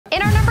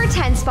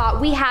10 spot,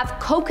 we have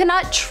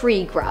coconut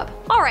tree grub.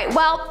 Alright,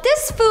 well,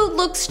 this food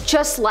looks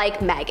just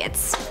like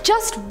maggots.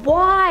 Just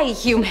why,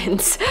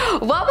 humans?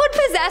 What would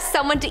possess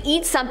someone to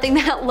eat something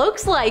that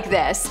looks like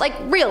this? Like,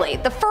 really,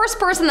 the first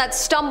person that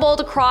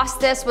stumbled across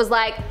this was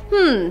like,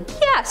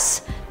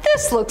 yes,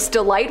 this looks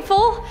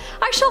delightful.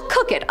 I shall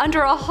cook it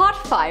under a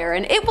hot fire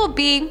and it will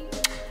be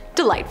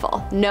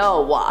delightful.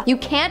 No, you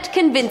can't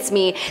convince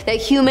me that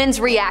humans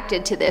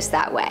reacted to this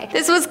that way.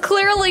 This was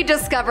clearly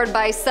discovered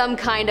by some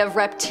kind of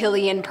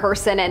reptilian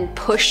person and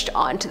pushed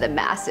onto the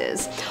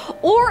masses.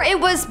 Or it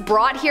was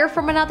brought here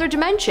from another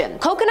dimension.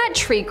 Coconut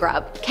tree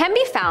grub can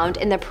be found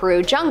in the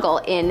Peru jungle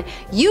in,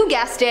 you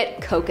guessed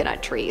it,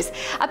 coconut trees.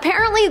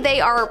 Apparently they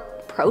are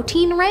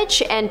protein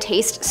rich and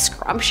taste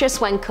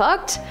scrumptious when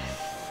cooked.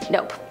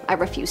 Nope. I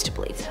refuse to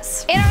believe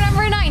this. In our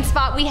number 9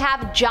 spot, we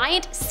have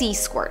giant sea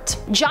squirt.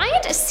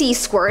 Giant sea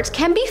squirt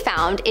can be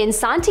found in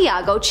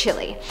Santiago,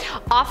 Chile,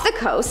 off the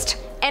coast.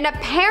 And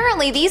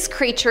apparently these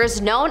creatures,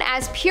 known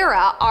as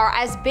pura, are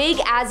as big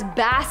as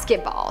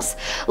basketballs.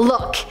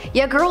 Look,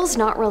 your girl's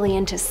not really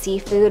into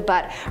seafood,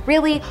 but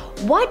really,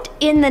 what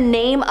in the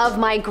name of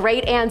my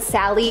great Aunt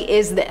Sally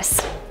is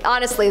this?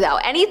 Honestly though,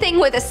 anything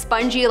with a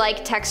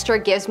spongy-like texture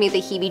gives me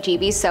the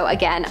heebie-jeebies, so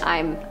again,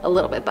 I'm a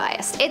little bit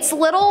biased. Its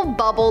little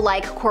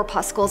bubble-like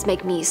corpuscles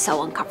make me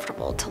so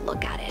uncomfortable to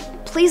look at it.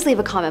 Please leave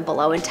a comment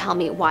below and tell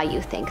me why you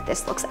think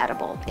this looks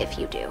edible, if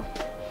you do.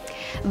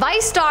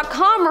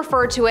 Vice.com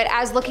referred to it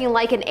as looking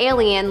like an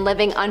alien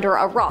living under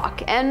a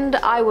rock, and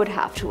I would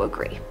have to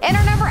agree. In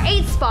our number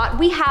 8 spot,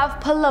 we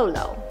have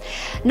pololo.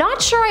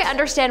 Not sure I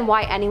understand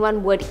why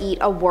anyone would eat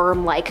a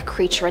worm-like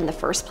creature in the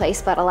first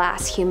place, but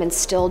alas, humans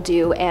still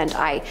do, and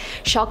I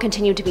shall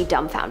continue to be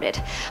dumbfounded.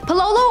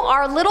 Pololo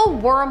are little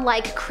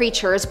worm-like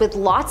creatures with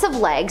lots of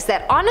legs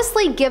that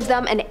honestly give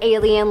them an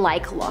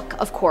alien-like look,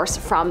 of course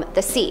from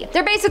the sea.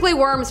 They're basically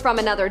worms from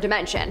another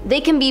dimension.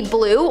 They can be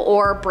blue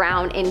or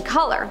brown in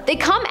color. They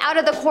come out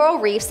of the coral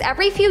reefs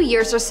every few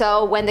years or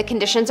so when the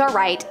conditions are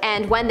right,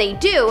 and when they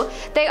do,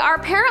 they are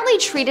apparently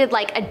treated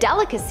like a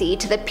delicacy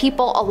to the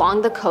people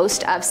along the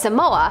coast of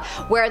Samoa,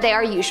 where they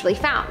are usually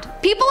found.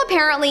 People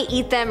apparently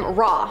eat them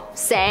raw,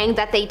 saying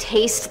that they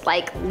taste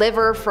like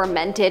liver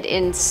fermented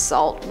in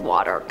salt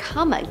water.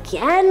 Come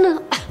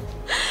again?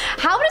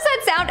 How does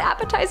that sound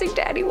appetizing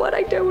to anyone?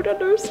 I don't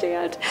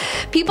understand.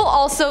 People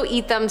also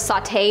eat them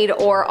sauteed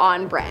or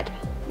on bread.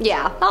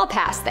 Yeah, I'll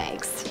pass,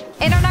 thanks.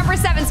 In our number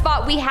 7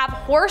 spot, we have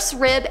horse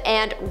rib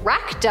and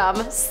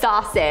rectum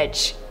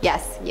sausage.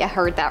 Yes, you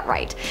heard that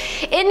right.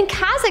 In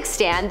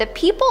Kazakhstan, the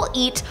people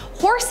eat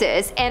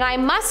horses, and I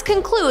must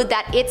conclude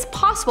that it's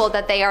possible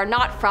that they are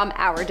not from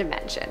our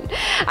dimension.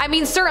 I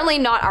mean, certainly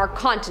not our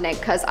continent,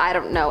 because I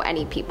don't know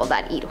any people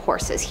that eat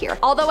horses here.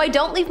 Although I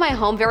don't leave my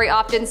home very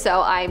often,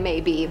 so I may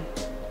be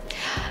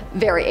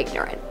very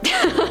ignorant.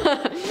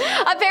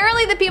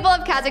 Apparently the people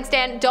of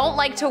Kazakhstan don't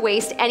like to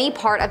waste any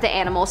part of the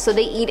animal, so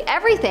they eat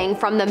everything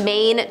from the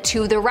mane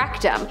to the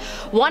rectum.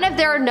 One of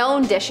their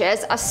known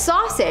dishes, a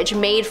sausage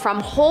made from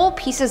whole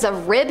pieces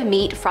of rib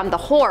meat from the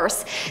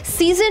horse,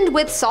 seasoned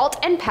with salt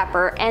and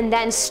pepper, and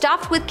then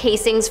stuffed with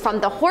casings from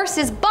the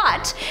horse's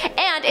butt,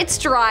 and it's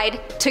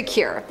dried to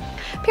cure.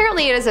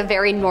 Apparently it is a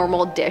very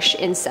normal dish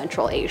in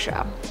Central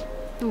Asia.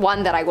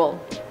 One that I will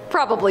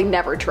probably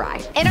never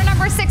try. In our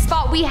number 6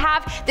 spot, we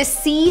have the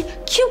sea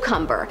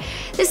cucumber.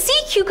 The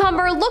sea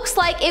cucumber looks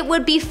like it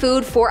would be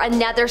food for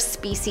another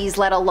species,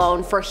 let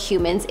alone for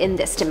humans in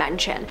this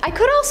dimension. I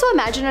could also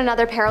imagine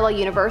another parallel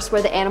universe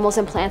where the animals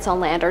and plants on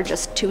land are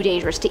just too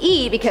dangerous to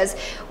eat because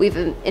we've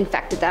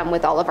infected them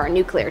with all of our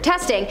nuclear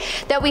testing,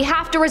 that we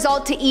have to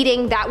resort to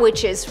eating that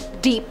which is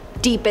deep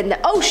in the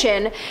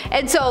ocean,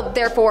 and so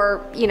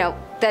therefore, you know,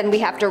 then we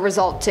have to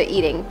resort to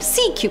eating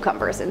sea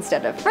cucumbers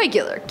instead of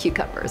regular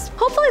cucumbers.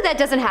 Hopefully that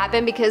doesn't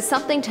happen because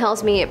something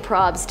tells me it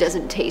probs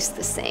doesn't taste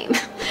the same.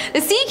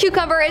 The sea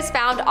cucumber is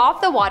found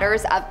off the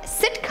waters of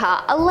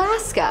Sitka,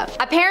 Alaska.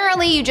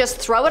 Apparently you just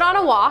throw it on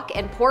a wok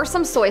and pour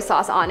some soy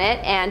sauce on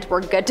it and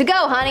we're good to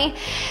go, honey.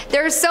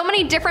 There's so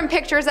many different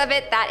pictures of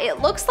it that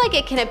it looks like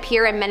it can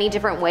appear in many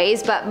different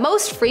ways, but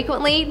most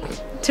frequently,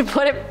 to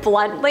put it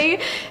bluntly,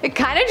 it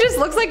kind of just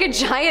looks like a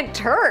giant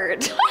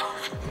turd.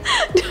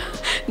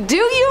 Do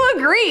you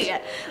agree?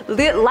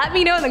 Let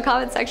me know in the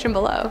comment section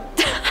below.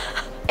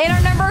 In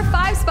our number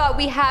 5 spot,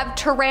 we have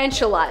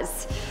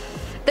tarantulas.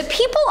 The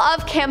people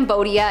of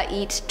Cambodia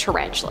eat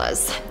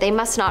tarantulas. They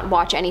must not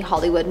watch any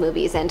Hollywood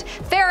movies, and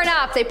fair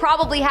enough, they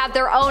probably have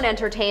their own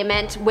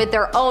entertainment with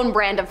their own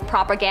brand of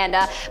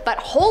propaganda, but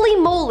holy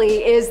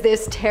moly is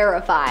this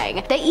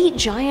terrifying. They eat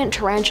giant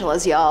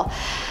tarantulas, y'all.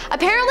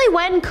 Apparently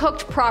when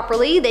cooked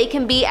properly, they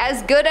can be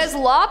as good as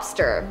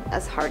lobster,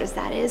 as hard as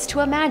that is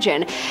to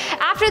imagine.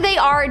 After they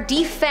are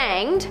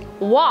defanged,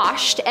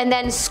 washed, and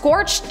then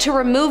scorched to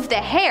remove the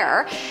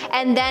hair,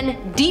 and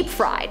then deep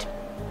fried.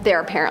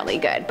 They're apparently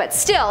good, but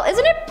still,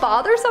 isn't it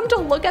bothersome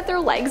to look at their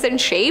legs and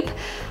shape?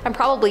 I'm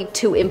probably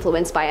too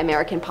influenced by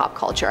American pop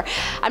culture.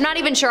 I'm not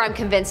even sure I'm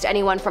convinced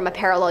anyone from a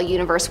parallel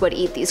universe would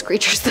eat these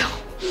creatures though.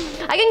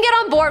 I can get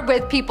on board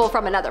with people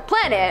from another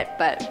planet,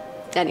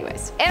 but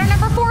Anyways, in our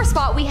number 4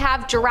 spot we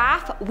have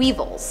giraffe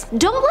weevils.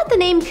 Don't let the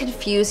name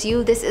confuse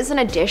you, this isn't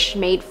a dish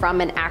made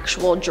from an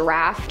actual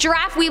giraffe.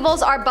 Giraffe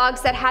weevils are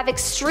bugs that have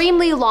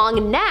extremely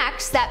long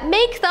necks that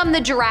make them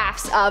the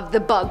giraffes of the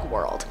bug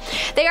world.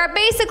 They are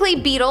basically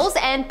beetles,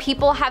 and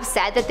people have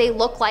said that they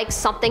look like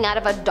something out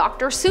of a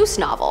Dr. Seuss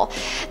novel.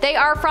 They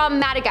are from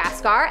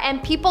Madagascar,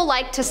 and people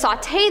like to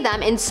saute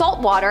them in salt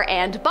water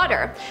and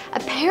butter.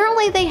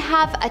 Apparently they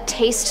have a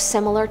taste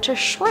similar to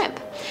shrimp.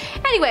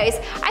 Anyways,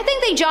 I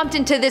think they jumped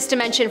into this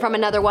dimension from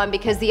another one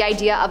because the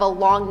idea of a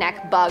long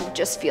neck bug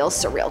just feels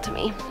surreal to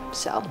me.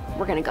 So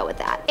we're gonna go with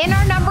that. In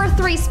our number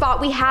 3 spot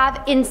we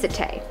have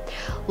incite.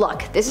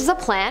 Look, this is a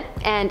plant,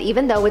 and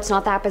even though it's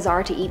not that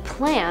bizarre to eat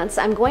plants,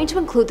 I'm going to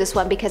include this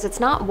one because it's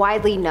not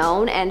widely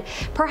known and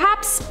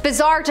perhaps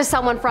bizarre to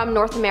someone from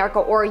North America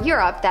or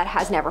Europe that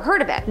has never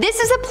heard of it. This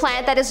is a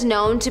plant that is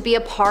known to be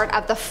a part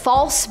of the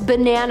false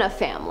banana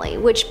family,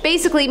 which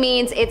basically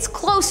means it's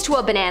close to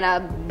a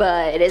banana,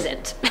 but it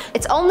isn't.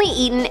 It's only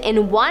eaten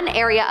in one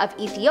area of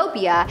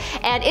Ethiopia,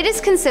 and it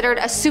is considered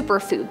a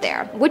superfood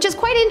there, which is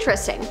quite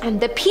interesting. And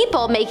the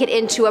people make it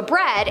into a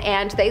bread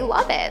and they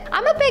love it.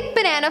 I'm a big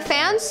banana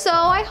fan, so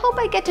I hope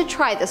I get to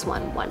try this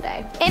one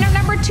day. In our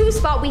number 2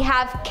 spot we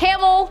have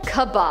camel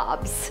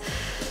kebabs.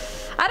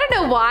 I don't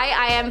know why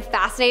I am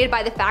fascinated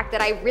by the fact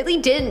that I really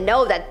didn't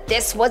know that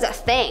this was a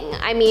thing.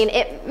 I mean,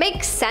 it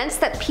makes sense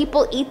that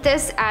people eat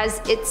this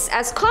as it's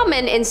as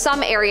common in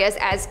some areas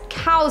as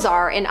cows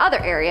are in other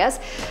areas.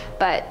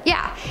 But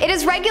yeah, it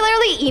is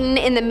regularly eaten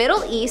in the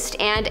Middle East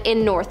and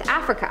in North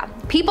Africa.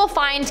 People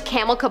find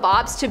camel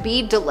kebabs to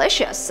be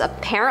delicious.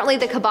 Apparently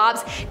the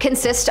kebabs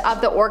consist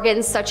of the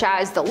organs such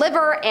as the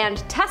liver and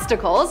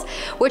testicles,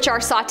 which are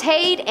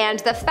sauteed, and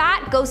the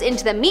fat goes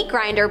into the meat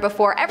grinder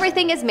before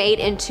everything is made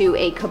into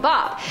a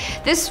kebab.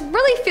 This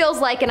really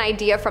feels like an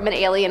idea from an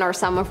alien or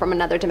someone from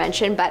another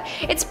dimension, but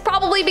it's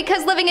probably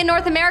because living in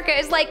North America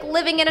is like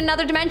living in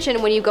another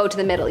dimension when you go to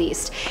the Middle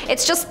East.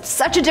 It's just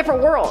such a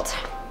different world.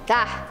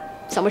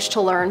 So much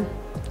to learn,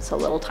 so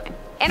little time.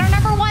 In our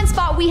number 1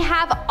 spot we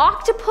have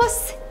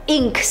octopus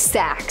ink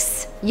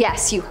sacs.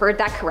 Yes, you heard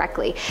that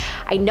correctly.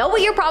 I know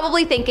what you're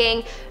probably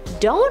thinking.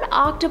 Don't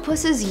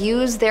octopuses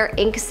use their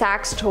ink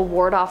sacs to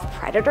ward off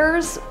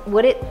predators?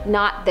 Would it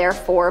not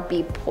therefore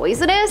be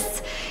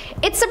poisonous?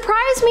 It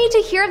surprised me to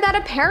hear that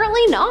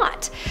apparently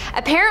not.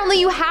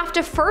 Apparently you have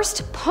to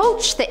first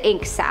poach the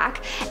ink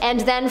sac and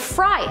then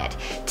fry it.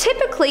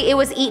 Typically it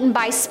was eaten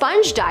by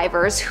sponge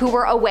divers who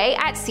were away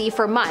at sea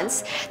for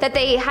months that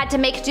they had to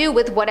make do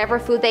with whatever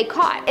food they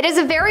caught. It is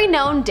a very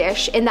known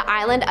dish in the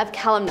island of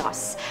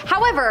Kalymnos.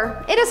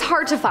 However, it is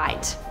hard to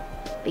find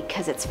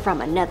because it's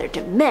from another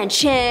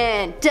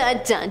dimension.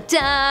 Dun dun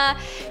dun.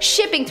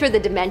 Shipping through the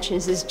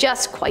dimensions is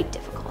just quite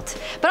difficult.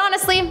 But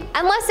honestly,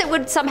 unless it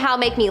would somehow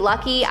make me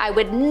lucky, I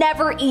would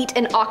never eat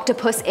an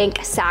octopus ink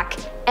sac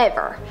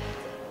ever.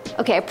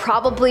 Okay, I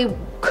probably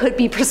could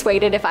be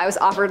persuaded if I was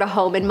offered a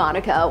home in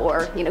Monaco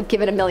or,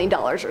 given $1 million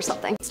or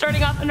something.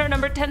 Starting off in our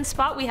number 10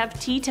 spot we have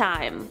tea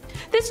time.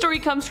 This story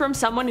comes from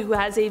someone who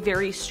has a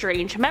very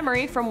strange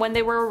memory from when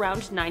they were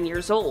around 9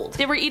 years old.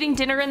 They were eating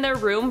dinner in their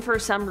room for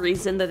some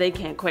reason that they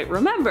can't quite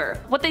remember.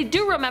 What they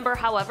do remember,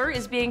 however,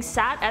 is being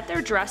sat at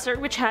their dresser,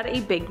 which had a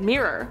big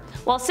mirror.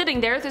 While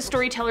sitting there, the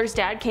storyteller's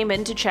dad came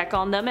in to check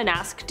on them and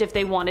asked if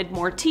they wanted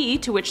more tea,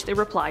 to which they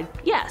replied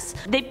yes.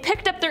 They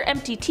picked up their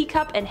empty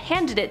teacup and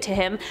handed it to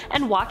him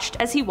and watched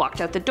as he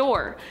walked out the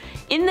door.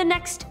 In the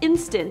next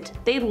instant,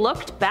 they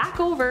looked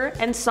back over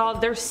and saw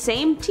their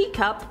same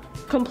teacup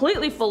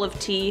completely full of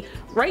tea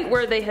right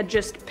where they had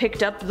just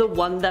picked up the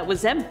one that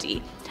was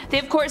empty. They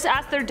of course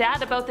asked their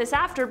dad about this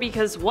after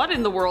because what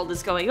in the world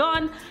is going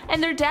on,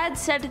 and their dad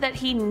said that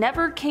he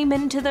never came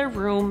into their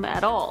room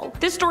at all.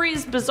 This story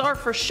is bizarre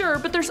for sure,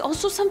 but there's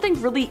also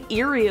something really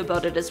eerie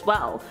about it as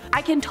well.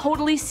 I can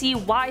totally see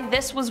why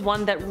this was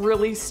one that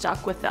really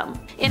stuck with them.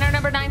 In our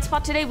number 9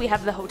 spot today we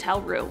have the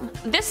hotel room.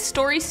 This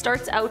story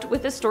starts out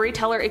with the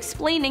storyteller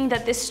explaining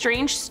that this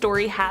strange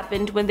story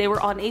happened when they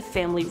were on a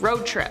family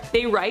road trip.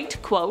 They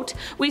write, quote,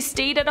 "We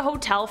stayed at a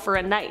hotel for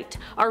a night.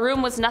 Our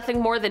room was nothing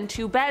more than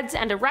 2 beds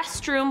and a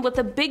restroom with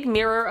a big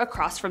mirror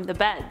across from the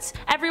beds.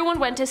 Everyone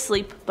went to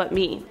sleep but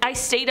me. I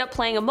stayed up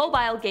playing a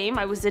mobile game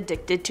I was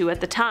addicted to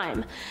at the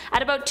time.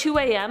 At about 2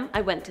 AM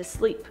I went to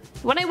sleep.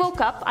 When I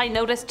woke up I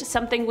noticed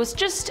something was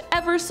just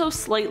ever so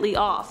slightly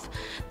off.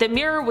 The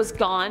mirror was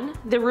gone,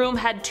 the room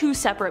had 2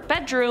 separate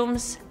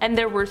bedrooms, and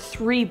there were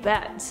 3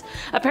 beds.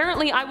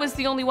 Apparently I was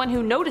the only one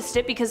who noticed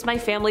it because my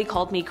family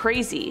called me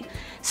crazy.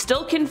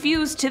 Still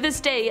confused to this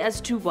day as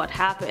to what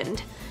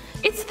happened."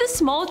 It's the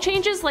small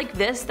changes like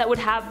this that would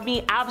have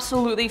me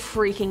absolutely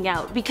freaking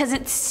out, because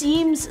it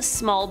seems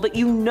small but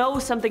you know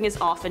something is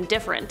off and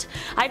different.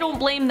 I don't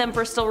blame them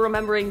for still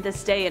remembering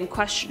this day and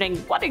questioning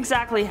what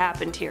exactly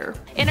happened here.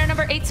 In our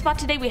number 8 spot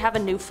today we have a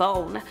new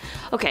phone.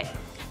 Okay,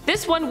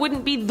 This one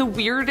wouldn't be the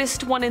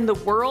weirdest one in the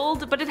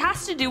world, but it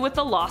has to do with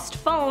the lost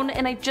phone,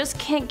 and I just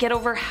can't get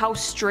over how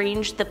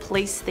strange the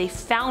place they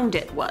found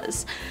it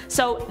was.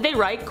 So they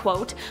write,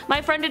 quote,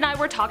 "My friend and I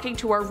were talking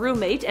to our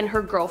roommate and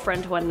her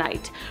girlfriend one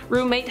night.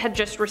 Roommate had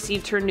just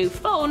received her new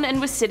phone and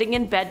was sitting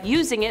in bed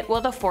using it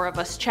while the four of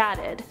us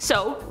chatted.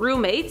 So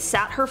roommate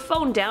sat her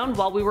phone down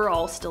while we were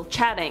all still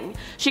chatting.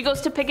 She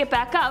goes to pick it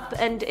back up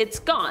and it's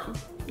gone.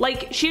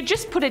 Like, she had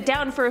just put it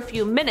down for a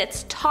few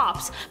minutes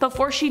tops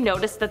before she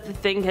noticed that the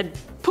thing had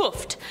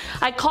poofed.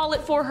 I call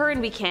it for her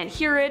and we can't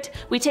hear it.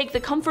 We take the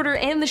comforter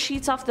and the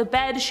sheets off the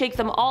bed, shake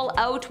them all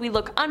out, we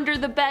look under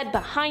the bed,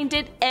 behind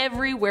it,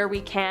 everywhere we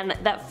can.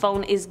 That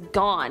phone is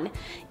gone.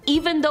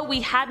 Even though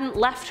we hadn't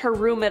left her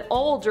room at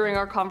all during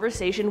our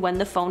conversation when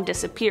the phone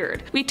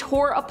disappeared. We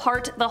tore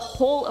apart the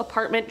whole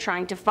apartment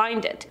trying to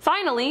find it.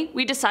 Finally,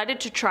 we decided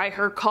to try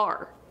her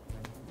car.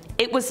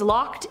 It was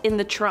locked in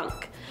the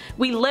trunk.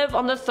 We live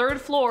on the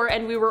 3rd floor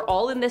and we were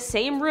all in the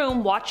same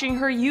room watching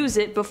her use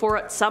it before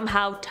it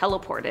somehow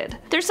teleported.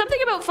 There's something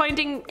about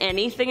finding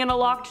anything in a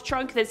locked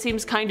trunk that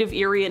seems kind of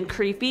eerie and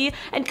creepy,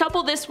 and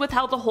couple this with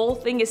how the whole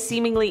thing is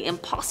seemingly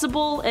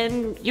impossible,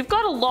 and you've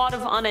got a lot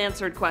of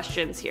unanswered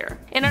questions here.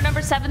 In our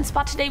number 7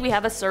 spot today we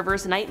have a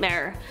server's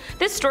nightmare.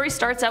 This story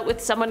starts out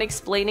with someone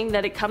explaining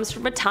that it comes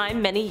from a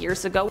time many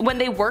years ago when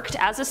they worked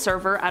as a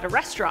server at a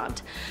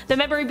restaurant. The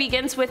memory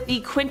begins with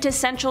the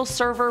quintessential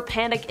server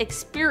panic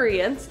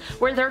experience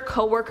where their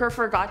coworker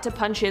forgot to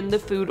punch in the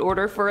food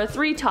order for a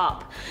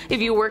 3-top. If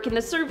you work in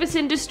the service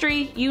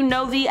industry, you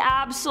know the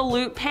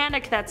absolute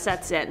panic that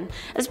sets in,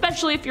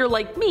 especially if you're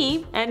like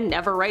me and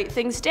never write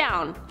things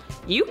down.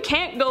 You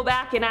can't go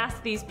back and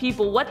ask these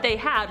people what they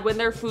had when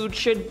their food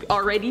should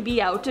already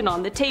be out and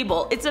on the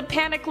table. It's a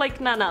panic like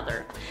none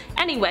other.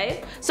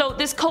 Anyway, so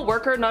this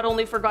coworker not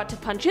only forgot to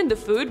punch in the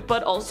food,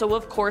 but also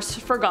of course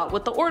forgot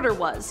what the order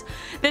was.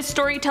 This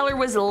storyteller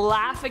was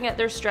laughing at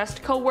their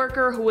stressed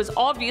coworker who was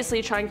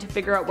obviously trying to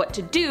figure out what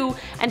to do,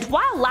 and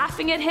while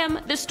laughing at him,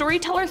 the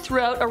storyteller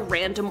threw out a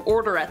random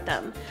order at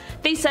them.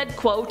 They said,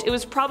 quote, "It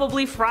was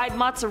probably fried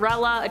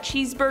mozzarella, a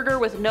cheeseburger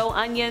with no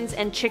onions,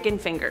 and chicken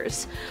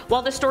fingers."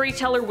 While the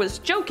storyteller was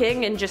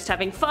joking and just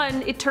having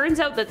fun, it turns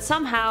out that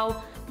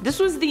somehow this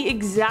was the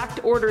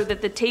exact order that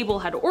the table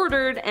had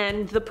ordered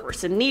and the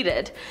person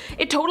needed.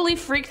 It totally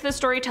freaked the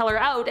storyteller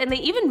out, and they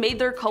even made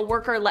their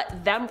coworker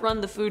let them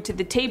run the food to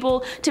the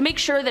table to make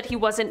sure that he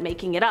wasn't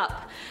making it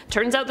up.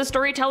 Turns out the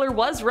storyteller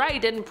was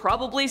right and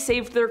probably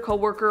saved their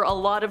coworker a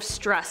lot of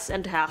stress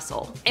and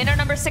hassle. In our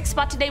number 6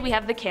 spot today we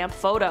have the camp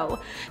photo.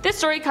 This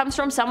story comes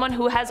from someone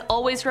who has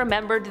always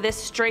remembered this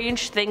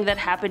strange thing that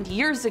happened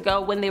years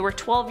ago when they were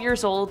 12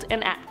 years old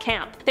and at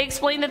camp. They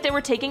explained that they were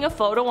taking a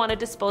photo on a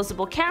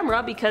disposable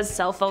camera because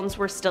cell phones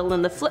were still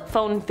in the flip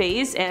phone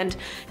phase, and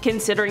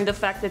considering the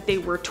fact that they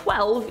were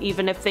 12,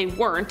 even if they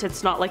weren't,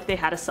 it's not like they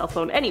had a cell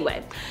phone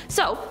anyway.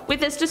 So with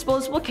this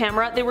disposable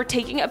camera, they were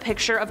taking a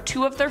picture of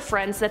 2 of their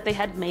friends that they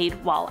had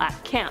made while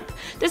at camp.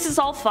 This is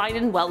all fine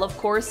and well, of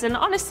course, and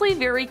honestly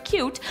very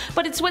cute,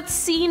 but it's what's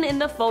seen in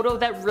the photo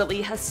that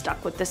really has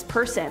stuck with this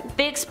person.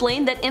 They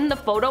explained that in the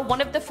photo,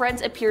 one of the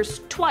friends appears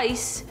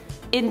twice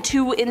in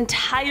 2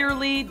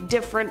 entirely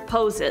different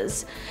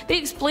poses. They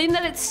explain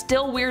that it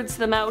still weirds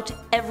them out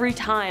every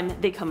time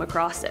they come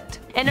across it.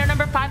 In our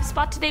number 5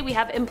 spot today we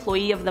have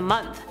Employee of the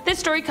Month. This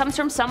story comes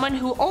from someone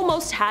who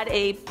almost had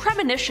a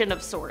premonition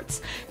of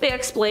sorts. They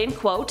explain,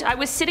 quote, "I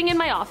was sitting in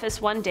my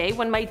office one day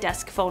when my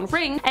desk phone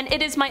rang, and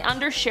it is my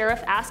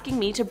undersheriff asking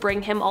me to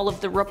bring him all of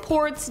the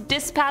reports,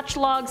 dispatch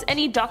logs,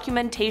 any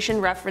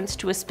documentation reference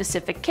to a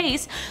specific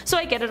case, so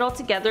I get it all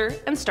together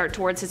and start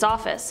towards his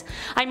office.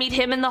 I meet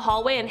him in the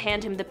hallway and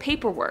hand him the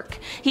paperwork.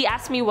 He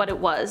asked me what it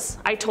was.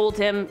 I told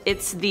him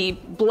it's the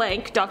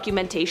blank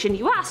documentation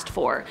you asked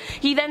for.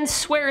 He then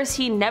swears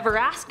he never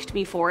asked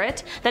me for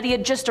it, that he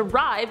had just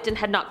arrived and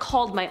had not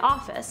called my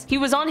office. He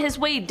was on his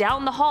way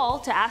down the hall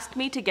to ask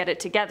me to get it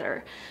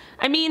together."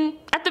 I mean,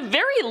 at the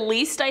very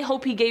least I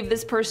hope he gave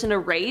this person a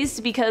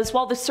raise, because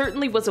while this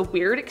certainly was a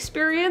weird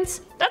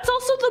experience, that's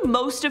also the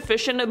most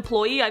efficient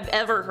employee I've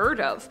ever heard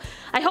of.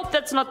 I hope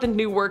that's not the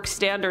new work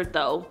standard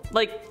though.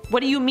 Like, what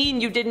do you mean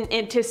you didn't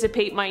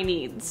anticipate my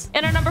needs?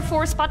 In our number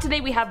 4 spot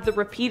today we have The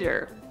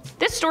Repeater.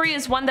 This story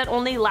is one that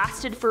only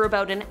lasted for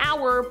about an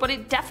hour, but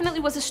it definitely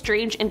was a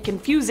strange and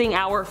confusing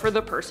hour for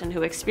the person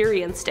who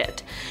experienced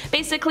it.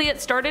 Basically, it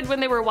started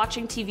when they were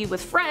watching TV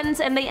with friends,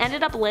 and they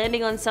ended up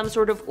landing on some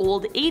sort of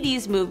old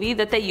 80s movie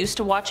that they used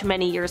to watch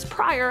many years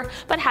prior,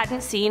 but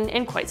hadn't seen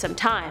in quite some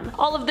time.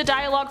 All of the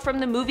dialogue from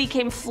the movie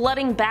came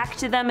flooding back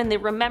to them, and they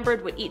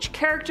remembered what each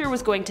character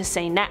was going to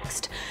say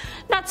next.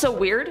 Not so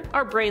weird,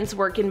 our brains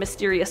work in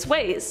mysterious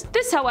ways.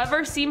 This,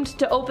 however, seemed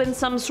to open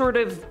some sort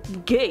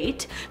of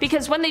gate,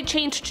 because when they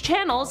changed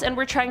channels and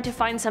were trying to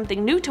find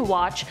something new to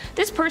watch,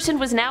 this person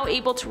was now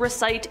able to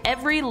recite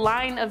every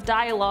line of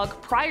dialogue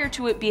prior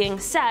to it being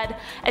said,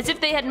 as if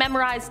they had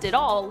memorized it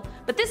all,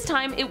 but but this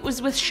time it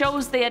was with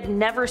shows they had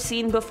never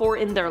seen before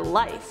in their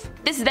life.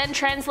 This then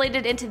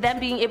translated into them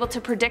being able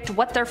to predict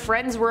what their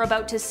friends were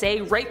about to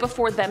say right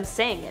before them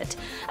saying it.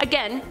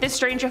 Again, this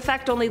strange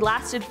effect only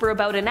lasted for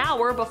about an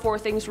hour before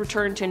things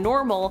returned to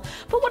normal,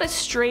 but what a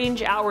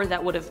strange hour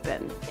that would have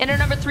been. In our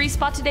number 3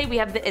 spot today we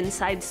have the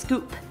inside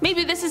scoop.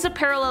 Maybe this is a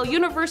parallel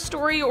universe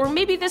story, or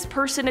maybe this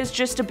person is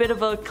just a bit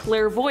of a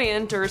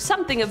clairvoyant or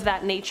something of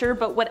that nature,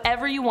 but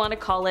whatever you want to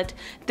call it,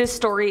 this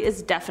story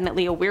is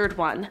definitely a weird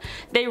one.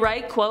 They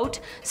write, quote,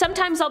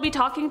 "Sometimes I'll be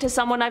talking to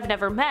someone I've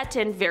never met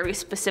and very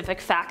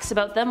specific facts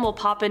about them will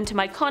pop into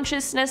my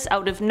consciousness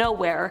out of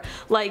nowhere,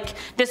 like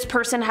this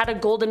person had a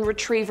golden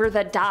retriever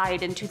that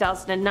died in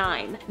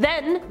 2009.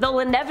 Then they'll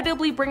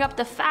inevitably bring up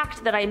the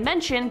fact that I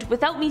mentioned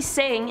without me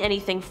saying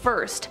anything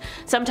first,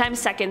 sometimes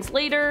seconds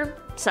later,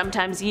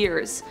 sometimes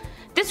years.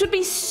 This would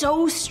be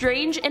so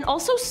strange and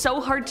also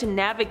so hard to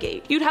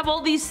navigate. You'd have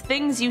all these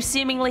things you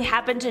seemingly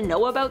happen to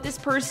know about this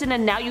person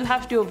and now you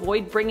have to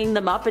avoid bringing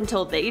them up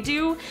until they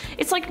do.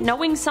 It's like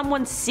knowing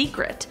someone's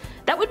secret.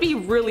 That would be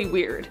really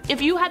weird.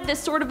 If you had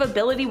this sort of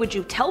ability, would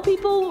you tell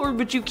people or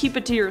would you keep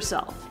it to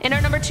yourself?" In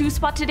our number 2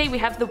 spot today we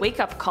have the wake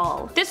up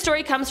call. This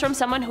story comes from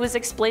someone who is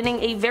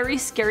explaining a very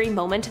scary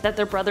moment that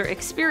their brother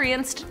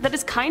experienced that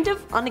is kind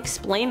of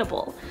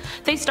unexplainable.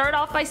 They start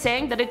off by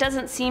saying that it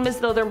doesn't seem as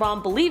though their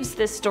mom believes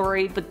this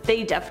story, but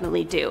they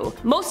definitely do.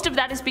 Most of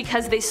that is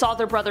because they saw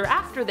their brother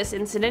after this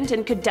incident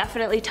and could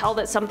definitely tell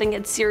that something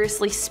had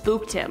seriously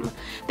spooked him.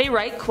 They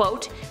write,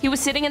 quote, "He was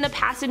sitting in the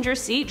passenger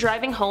seat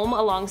driving home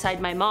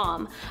alongside my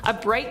mom. A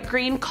bright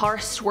green car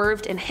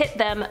swerved and hit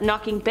them,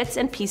 knocking bits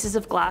and pieces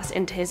of glass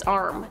into his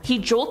arm. He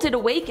jolted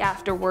awake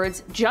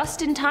afterwards,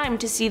 just in time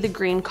to see the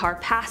green car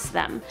pass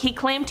them. He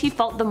claimed he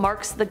felt the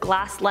marks the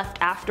glass left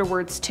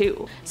afterwards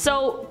too."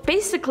 So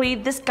basically,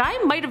 this guy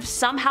might have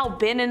somehow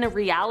been in a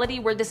reality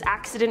where this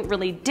accident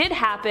really did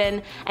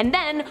happen, and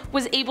then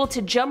was able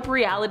to jump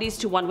realities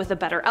to one with a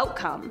better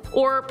outcome.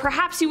 Or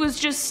perhaps he was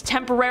just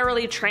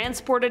temporarily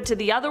transported to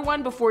the other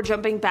one before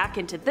jumping back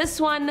into this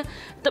one.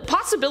 The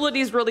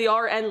possibilities really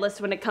are endless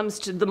when it comes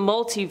to the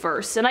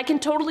multiverse, and I can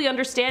totally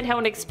understand how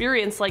an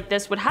experience like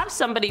this would have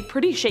somebody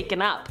pretty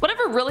shaken up.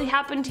 Whatever really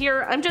happened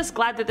here, I'm just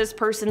glad that this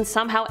person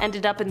somehow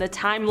ended up in the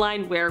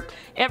timeline where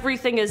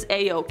everything is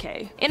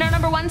a-okay. In our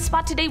number 1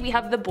 spot today we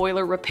have the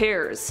boiler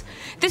repairs.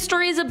 This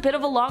story is a bit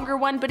of a longer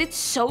one, but it's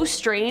so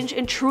strange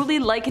and truly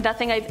like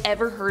nothing I've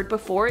ever heard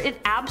before.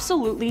 It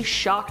absolutely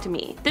shocked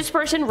me. This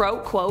person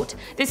wrote, quote,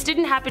 "This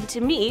didn't happen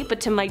to me, but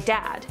to my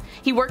dad.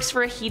 He works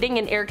for a heating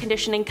and air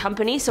conditioning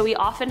company, so he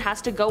often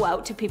has to go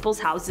out to people's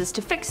houses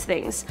to fix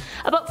things.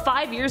 About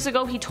 5 years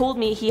ago he told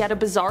me he had a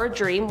bizarre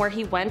dream where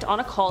he went on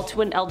a call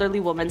to an elderly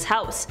woman's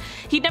house.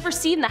 He'd never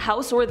seen the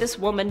house or this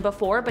woman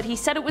before, but he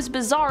said it was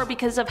bizarre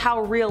because of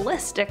how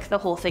realistic the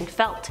whole thing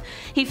felt.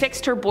 He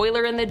fixed her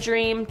boiler in the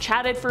dream,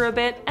 chatted for a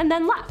bit, and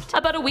then left.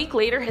 About a week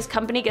later his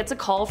company gets a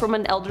call from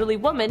an elderly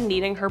woman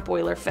needing her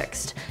boiler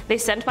fixed. They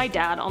sent my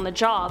dad on the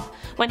job.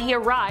 When he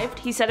arrived,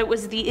 he said it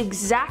was the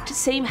exact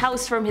same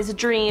house from his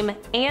dream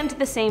and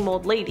the same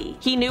old lady.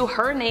 He knew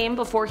her name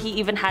before he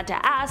even had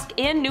to ask,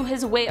 and knew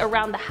his way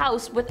around the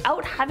house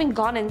without having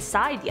gone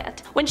inside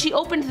yet. When she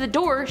opened the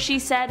door, she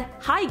said,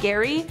 'Hi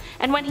Gary,'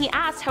 and when he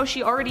asked how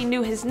she already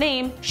knew his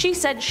name, she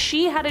said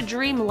she had a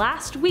dream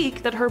last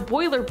week that her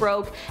boiler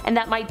broke and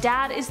that my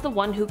dad is the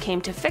one who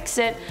came to fix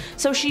it,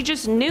 so she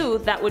just knew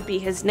that would be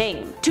his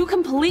name. Two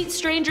complete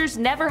strangers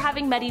never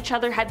having met each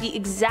other had the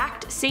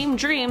exact same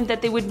dream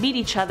that they would meet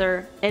each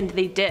other, and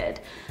they did.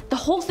 The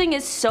whole thing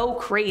is so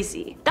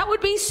crazy. That would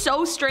be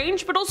so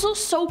strange, but also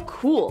so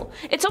cool.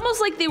 It's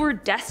almost like they were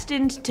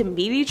destined to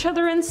meet each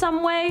other in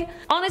some way.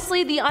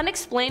 Honestly, the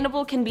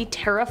unexplainable can be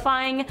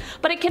terrifying,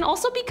 but it can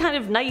also be kind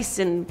of nice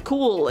and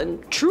cool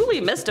and truly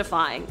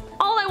mystifying.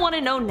 All I want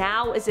to know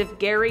now is if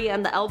Gary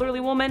and the elderly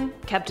woman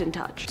kept in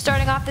touch.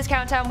 Starting off this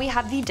countdown, we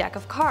have the deck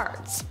of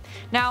cards.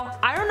 Now,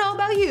 I don't know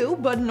about you,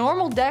 but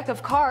normal deck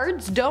of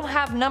cards don't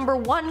have number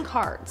 1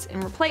 cards.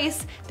 In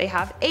replace, they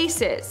have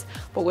aces.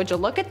 But would you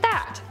look at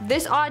that?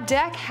 This odd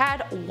deck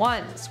had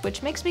 1s,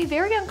 which makes me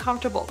very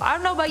uncomfortable. I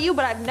don't know about you,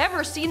 but I've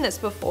never seen this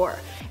before.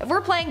 If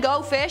we're playing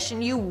Go Fish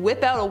and you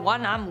whip out a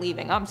 1, I'm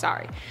leaving, I'm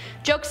sorry.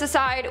 Jokes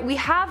aside, we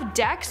have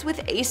decks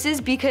with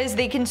aces because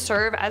they can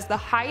serve as the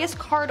highest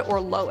card or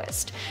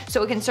lowest.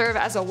 So it can serve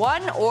as a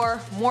 1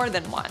 or more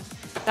than 1.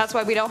 That's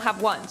why we don't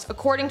have 1s,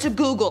 according to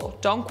Google,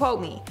 don't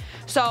quote me.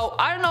 So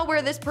I don't know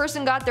where this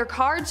person got their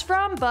cards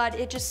from, but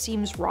it just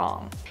seems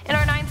wrong. In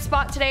our 9th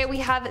spot today we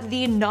have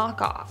the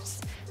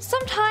knockoffs.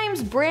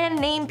 Sometimes brand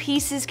name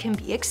pieces can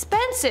be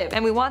expensive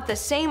and we want the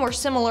same or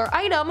similar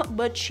item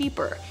but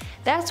cheaper.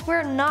 That's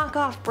where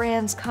knockoff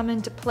brands come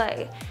into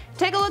play.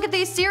 Take a look at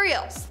these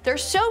cereals. They're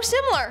so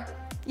similar,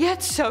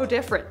 yet so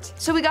different.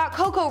 So we got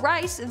Cocoa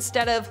Rice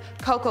instead of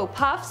Cocoa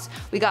Puffs,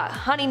 we got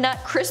Honey Nut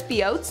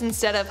Crispy Oats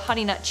instead of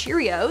Honey Nut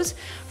Cheerios,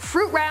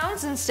 Fruit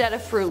Rounds instead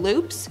of Fruit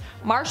Loops,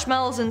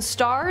 Marshmallows and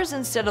Stars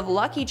instead of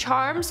Lucky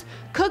Charms,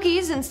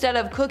 Cookies instead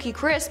of Cookie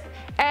Crisp,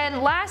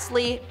 and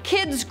lastly,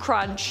 Kids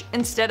Crunch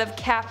instead of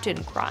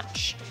Captain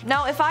Crunch.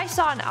 Now if I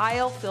saw an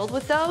aisle filled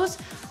with those,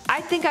 I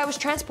think I was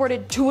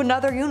transported to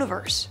another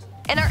universe.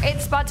 In our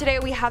 8th spot today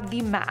we have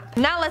the map.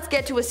 Now let's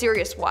get to a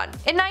serious one.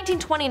 In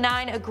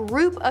 1929, a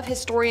group of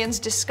historians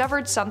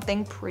discovered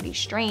something pretty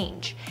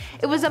strange.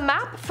 It was a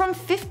map from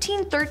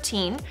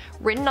 1513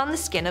 written on the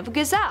skin of a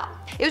gazelle.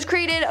 It was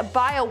created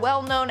by a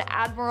well-known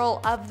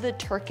admiral of the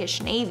Turkish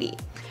Navy.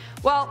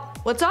 Well,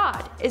 what's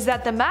odd is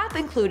that the map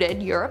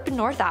included Europe and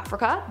North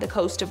Africa, the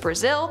coast of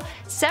Brazil,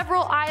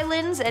 several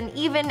islands, and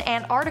even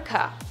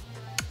Antarctica,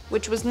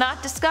 which was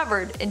not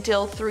discovered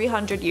until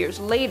 300 years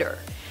later.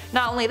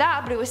 Not only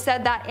that, but it was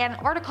said that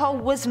Antarctica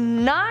was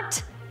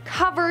not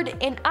covered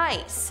in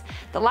ice.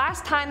 The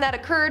last time that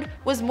occurred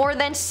was more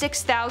than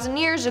 6,000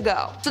 years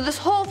ago. So this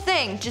whole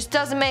thing just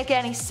doesn't make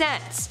any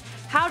sense.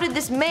 How did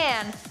this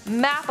man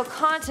map a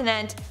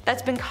continent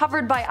that's been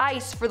covered by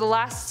ice for the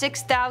last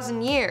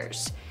 6,000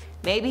 years?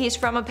 Maybe he's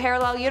from a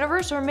parallel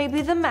universe, or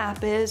maybe the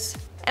map is.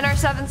 In our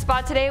 7th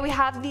spot today we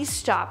have the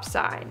stop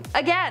sign.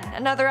 Again,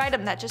 another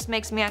item that just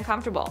makes me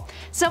uncomfortable.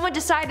 Someone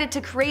decided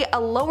to create a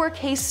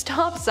lowercase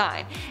stop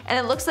sign,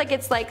 and it looks like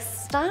it's like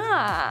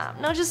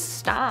stop, no, just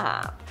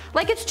stop.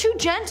 Like it's too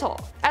gentle.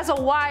 As a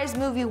wise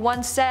movie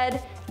once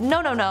said,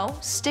 no,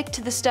 stick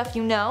to the stuff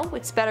you know,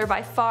 it's better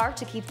by far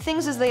to keep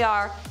things as they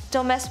are,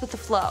 don't mess with the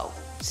flow.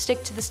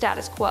 Stick to the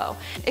status quo.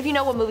 If you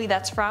know what movie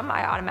that's from,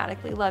 I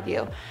automatically love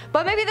you.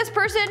 But maybe this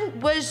person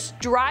was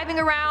driving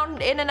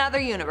around in another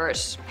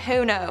universe.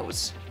 Who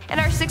knows? In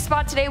our 6th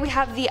spot today we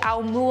have the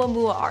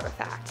Oumuamua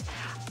artifact.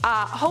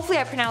 Hopefully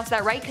I pronounced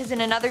that right, because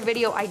in another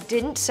video I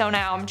didn't, so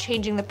now I'm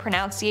changing the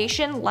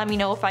pronunciation. Let me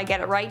know if I get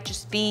it right,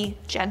 just be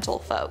gentle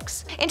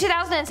folks. In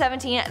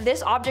 2017,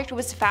 this object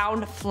was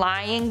found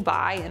flying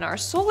by in our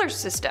solar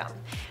system.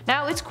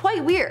 Now it's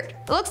quite weird.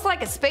 It looks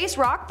like a space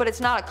rock, but it's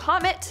not a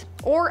comet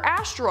or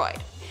asteroid.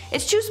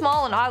 It's too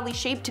small and oddly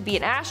shaped to be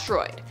an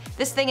asteroid.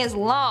 This thing is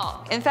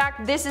long. In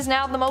fact, this is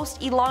now the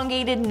most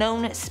elongated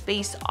known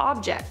space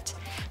object.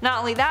 Not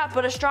only that,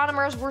 but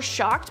astronomers were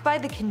shocked by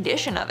the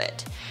condition of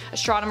it.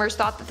 Astronomers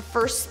thought that the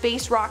first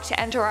space rock to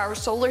enter our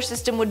solar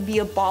system would be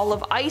a ball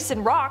of ice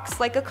and rocks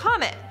like a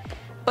comet.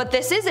 But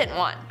this isn't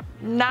one.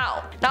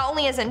 Now, not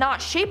only is it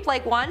not shaped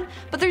like one,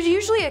 but there's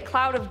usually a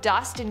cloud of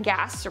dust and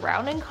gas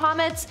surrounding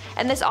comets,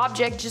 and this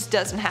object just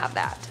doesn't have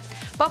that.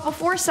 But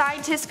before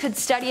scientists could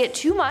study it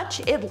too much,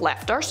 it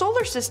left our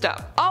solar system.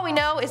 All we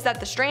know is that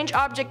the strange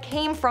object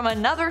came from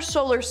another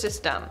solar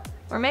system.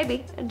 Or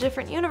maybe a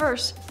different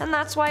universe, and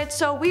that's why it's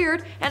so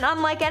weird and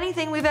unlike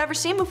anything we've ever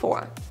seen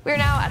before. We're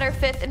now at our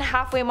 5th and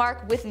halfway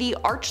mark with the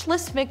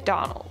archless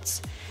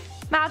McDonald's.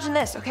 Imagine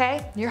this,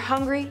 okay? You're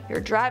hungry, you're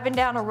driving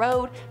down a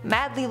road,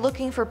 madly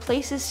looking for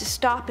places to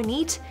stop and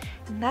eat,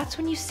 and that's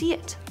when you see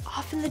it.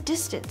 Off in the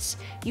distance,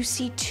 you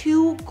see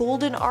 2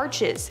 golden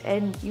arches,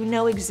 and you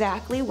know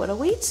exactly what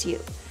awaits you.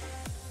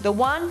 The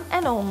one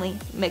and only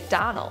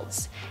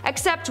McDonald's.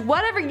 Except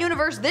whatever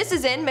universe this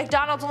is in,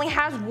 McDonald's only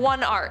has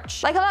 1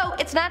 arch. Like hello,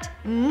 it's not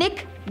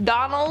Nick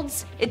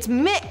Donald's, it's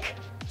Mick.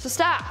 So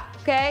stop,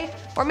 okay?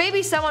 Or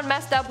maybe someone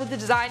messed up with the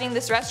designing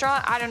this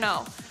restaurant, I don't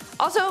know.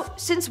 Also,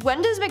 since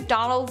when does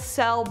McDonald's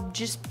sell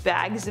just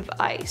bags of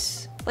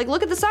ice? Like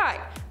look at the sign,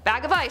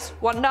 bag of ice,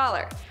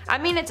 $1. I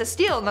mean it's a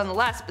steal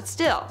nonetheless, but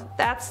still,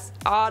 that's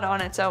odd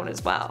on its own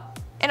as well.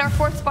 In our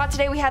 4th spot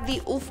today we have the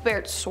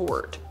Ulfbert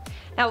sword.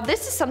 Now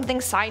this is something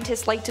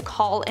scientists like to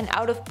call an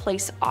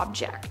out-of-place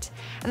object,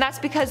 and that's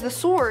because the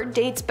sword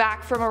dates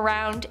back from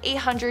around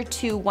 800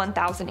 to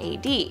 1000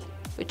 AD,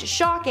 which is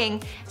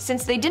shocking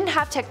since they didn't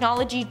have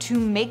technology to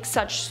make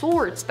such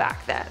swords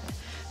back then.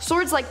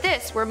 Swords like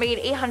this were made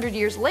 800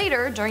 years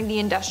later during the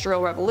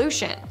Industrial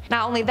Revolution.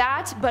 Not only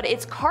that, but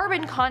its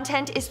carbon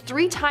content is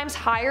 3 times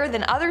higher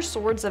than other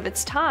swords of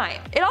its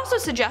time. It also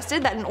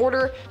suggested that in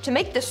order to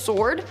make this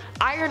sword,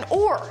 iron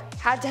ore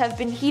had to have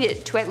been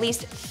heated to at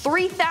least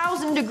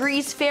 3,000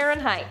 degrees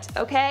Fahrenheit,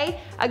 okay?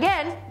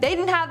 Again, they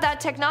didn't have that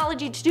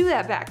technology to do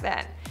that back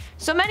then.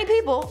 So many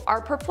people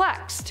are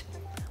perplexed.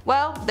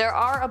 Well, there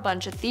are a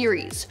bunch of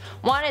theories.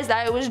 One is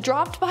that it was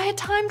dropped by a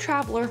time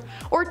traveler,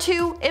 or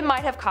 2, it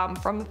might have come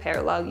from a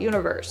parallel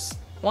universe.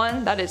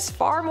 One that is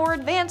far more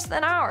advanced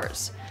than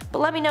ours. But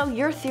let me know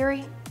your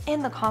theory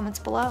in the comments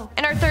below.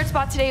 In our 3rd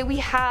spot today we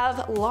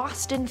have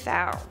lost and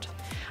found.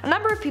 A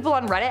number of people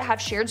on Reddit have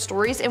shared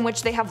stories in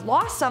which they have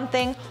lost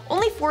something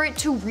only for it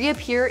to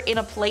reappear in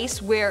a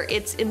place where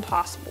it's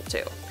impossible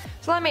to.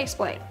 So let me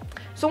explain.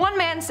 So one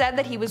man said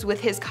that he was with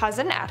his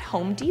cousin at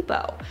Home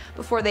Depot.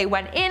 Before they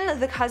went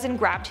in, the cousin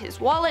grabbed his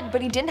wallet, but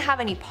he didn't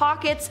have any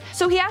pockets,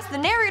 so he asked the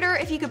narrator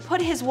if he could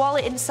put his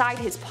wallet inside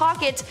his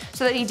pocket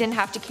so that he didn't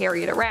have to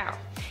carry it around.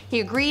 He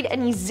agreed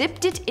and he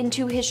zipped it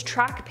into his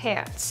track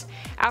pants.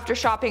 After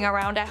shopping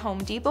around at Home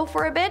Depot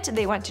for a bit,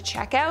 they went to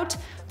check out,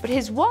 but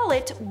his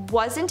wallet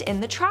wasn't in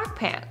the track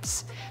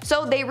pants.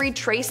 So they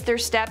retraced their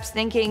steps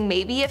thinking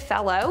maybe it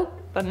fell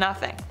out, but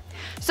nothing.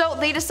 So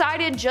they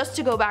decided just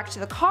to go back to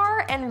the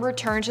car and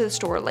return to the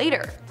store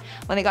later.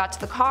 When they got to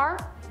the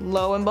car,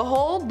 lo and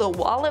behold, the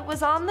wallet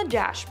was on the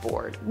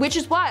dashboard. Which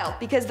is wild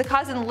because the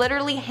cousin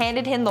literally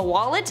handed him the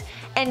wallet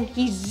and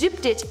he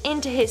zipped it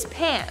into his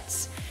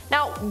pants.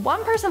 Now,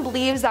 one person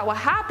believes that what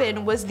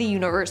happened was the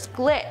universe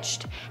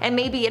glitched, and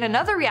maybe in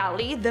another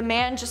reality, the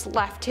man just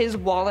left his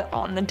wallet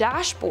on the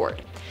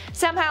dashboard.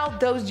 Somehow,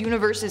 those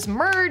universes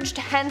merged,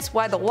 hence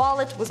why the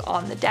wallet was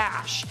on the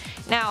dash.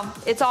 Now,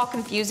 it's all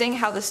confusing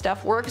how this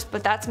stuff works,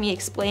 but that's me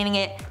explaining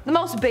it the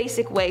most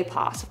basic way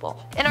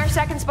possible. In our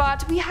second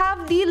spot, we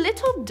have the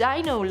little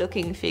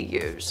dino-looking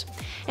figures.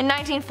 In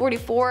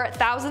 1944,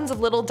 thousands of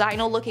little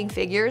dino-looking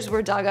figures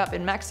were dug up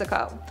in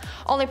Mexico.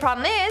 Only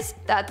problem is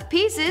that the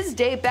pieces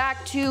date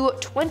back to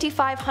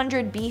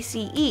 2500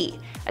 BCE,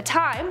 a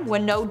time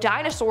when no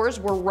dinosaurs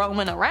were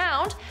roaming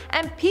around,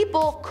 and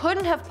people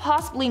couldn't have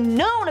possibly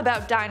known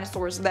about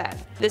dinosaurs then.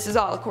 This is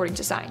all according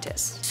to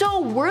scientists.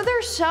 So were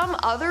there some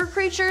other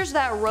creatures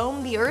that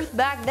roamed the earth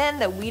back then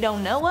that we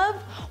don't know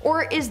of?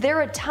 Or is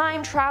there a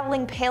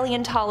time-traveling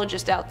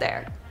paleontologist out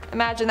there?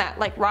 Imagine that,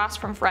 like Ross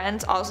from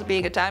Friends also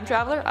being a time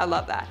traveler. I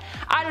love that.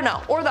 I don't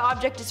know, or the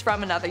object is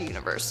from another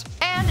universe.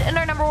 And in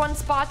our number one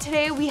spot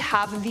today, we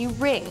have the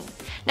ring.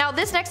 Now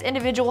this next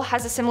individual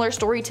has a similar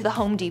story to the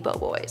Home Depot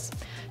boys.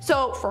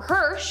 So for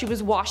her, she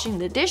was washing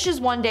the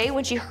dishes one day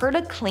when she heard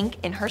a clink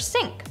in her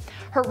sink.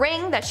 Her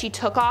ring that she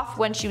took off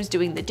when she was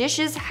doing the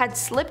dishes had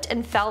slipped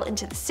and fell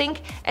into the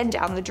sink and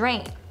down the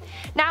drain.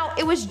 Now,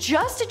 it was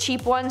just a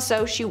cheap one,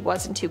 so she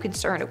wasn't too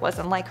concerned. It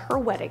wasn't like her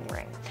wedding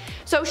ring.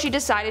 So she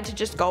decided to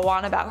just go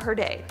on about her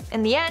day.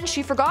 In the end,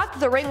 she forgot that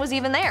the ring was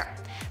even there.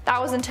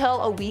 That was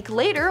until a week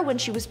later when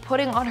she was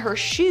putting on her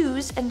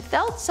shoes and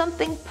felt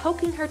something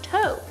poking her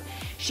toe.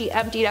 She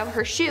emptied out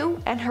her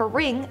shoe and her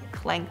ring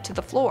clanked to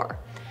the floor.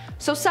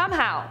 So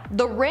somehow,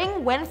 the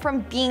ring went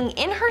from being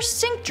in her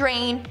sink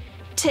drain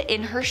to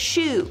in her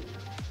shoe.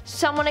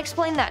 Someone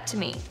explain that to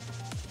me.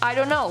 I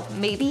don't know,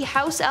 maybe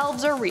house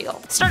elves are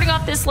real. Starting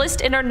off this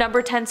list in our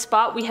number 10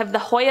 spot, we have the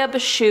Hoya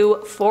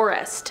Bashu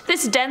Forest.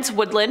 This dense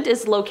woodland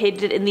is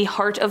located in the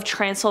heart of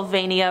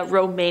Transylvania,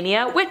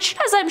 Romania, which,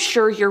 as I'm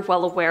sure you're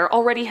well aware,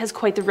 already has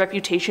quite the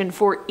reputation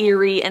for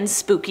eerie and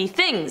spooky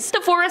things.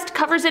 The forest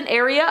covers an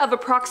area of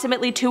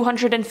approximately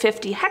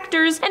 250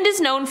 hectares and is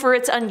known for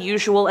its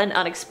unusual and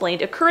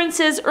unexplained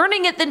occurrences,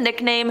 earning it the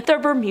nickname the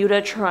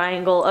Bermuda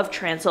Triangle of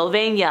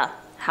Transylvania.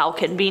 How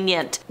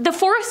convenient. The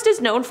forest is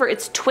known for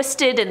its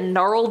twisted and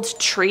gnarled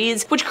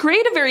trees, which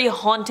create a very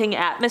haunting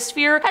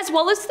atmosphere, as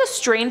well as the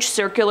strange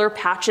circular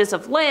patches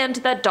of land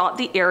that dot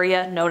the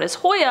area known as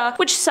Hoya,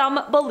 which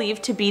some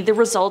believe to be the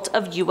result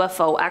of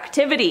UFO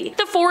activity.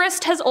 The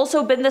forest has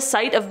also been the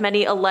site of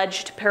many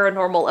alleged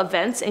paranormal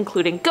events,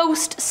 including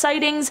ghost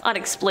sightings,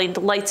 unexplained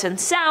lights and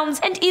sounds,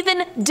 and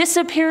even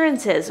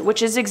disappearances,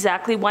 which is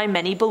exactly why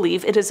many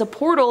believe it is a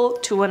portal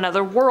to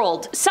another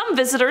world. Some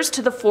visitors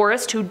to the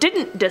forest who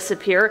didn't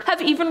disappear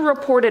have even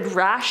reported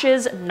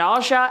rashes,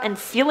 nausea, and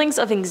feelings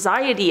of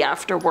anxiety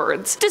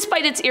afterwards.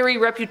 Despite its eerie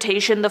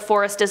reputation, the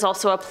forest is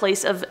also a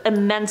place of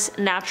immense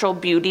natural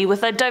beauty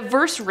with a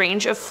diverse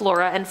range of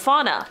flora and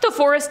fauna. The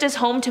forest is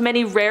home to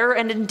many rare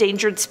and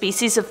endangered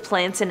species of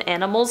plants and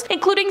animals,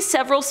 including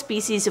several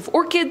species of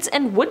orchids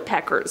and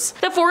woodpeckers.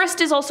 The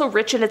forest is also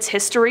rich in its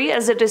history,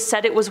 as it is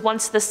said it was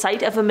once the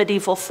site of a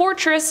medieval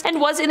fortress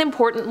and was an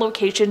important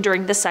location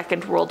during the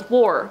Second World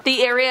War.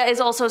 The area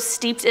is also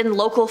steeped in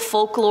local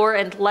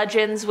folklore and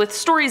legends, with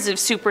stories of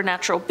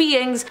supernatural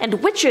beings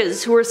and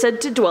witches who are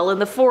said to dwell in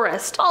the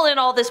forest. All in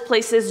all, this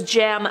place is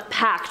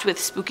jam-packed with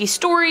spooky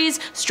stories,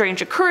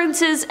 strange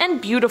occurrences,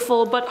 and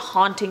beautiful but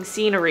haunting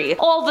scenery.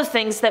 All the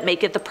things that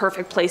make it the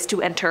perfect place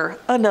to enter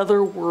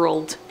another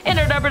world. In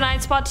our number 9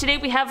 spot today,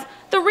 we have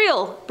the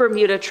real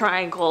Bermuda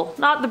Triangle,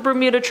 not the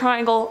Bermuda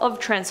Triangle of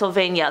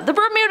Transylvania. The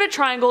Bermuda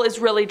Triangle is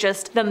really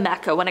just the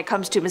mecca when it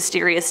comes to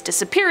mysterious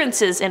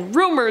disappearances and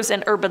rumors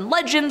and urban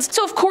legends,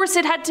 so of course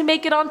it had to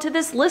make it onto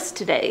this list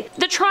today.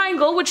 The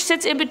triangle, which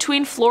sits in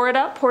between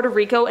Florida, Puerto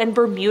Rico, and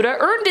Bermuda,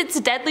 earned its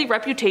deadly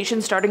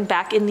reputation starting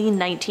back in the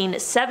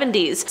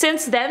 1970s.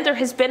 Since then, there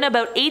has been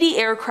about 80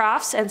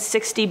 aircrafts and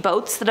 60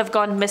 boats that have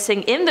gone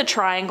missing in the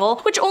triangle,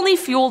 which only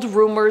fueled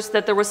rumors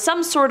that there was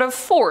some sort of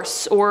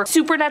force or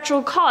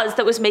supernatural cause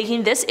that was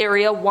making this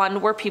area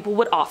one where people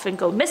would often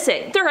go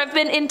missing. There have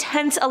been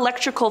intense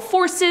electrical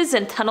forces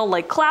and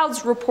tunnel-like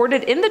clouds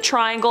reported in the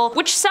triangle,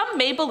 which some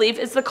may believe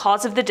is the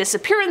cause of the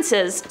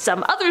disappearances.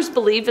 Some others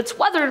believe it's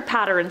weather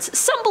patterns.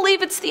 Some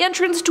believe it's the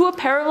entrance to a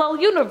parallel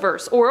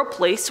universe or a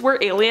place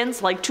where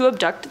aliens like to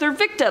abduct their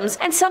victims,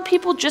 and some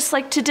people just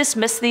like to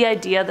dismiss the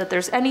idea that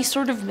there's any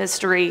sort of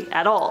mystery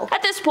at all.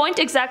 At this point,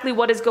 exactly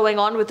what is going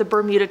on with the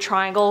Bermuda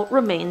Triangle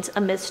remains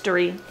a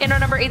mystery. In our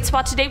number 8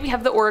 spot today, we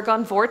have the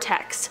Oregon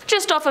Vortex.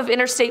 Just off of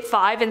Interstate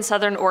 5 in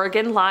southern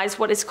Oregon lies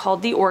what is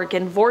called the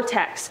Oregon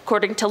Vortex.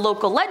 According to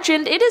local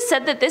legend, it is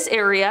said that this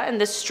area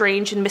and the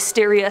strange and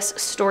mysterious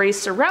stories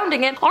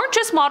surrounding it aren't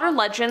just modern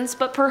legends,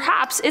 but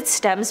perhaps it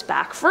stems stems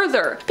back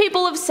further.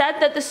 People have said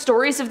that the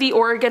stories of the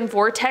Oregon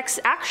Vortex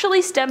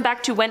actually stem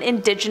back to when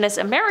indigenous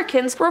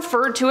Americans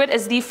referred to it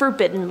as the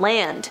Forbidden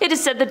Land. It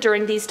is said that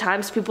during these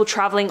times, people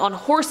traveling on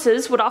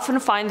horses would often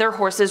find their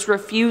horses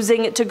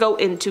refusing to go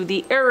into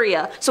the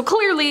area. So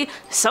clearly,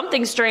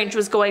 something strange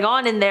was going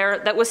on in there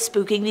that was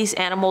spooking these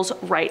animals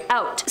right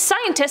out.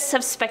 Scientists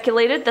have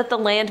speculated that the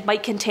land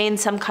might contain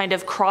some kind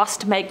of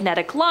crossed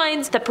magnetic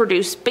lines that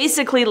produce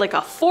basically like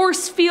a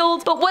force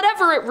field, but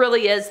whatever it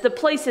really is, the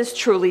place is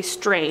truly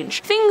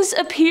strange. Things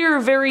appear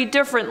very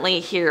differently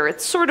here.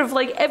 It's sort of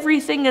like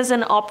everything is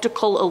an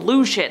optical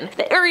illusion.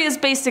 The area is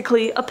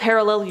basically a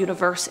parallel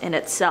universe in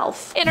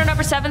itself. In our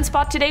number 7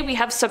 spot today, we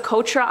have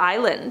Socotra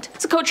Island.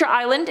 Socotra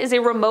Island is a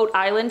remote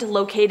island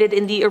located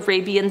in the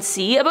Arabian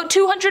Sea, about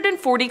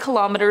 240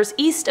 kilometers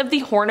east of the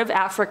Horn of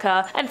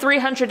Africa and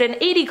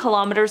 380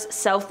 kilometers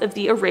south of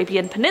the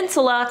Arabian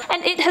Peninsula,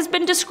 and it has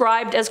been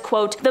described as,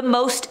 quote, the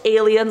most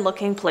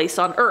alien-looking place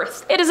on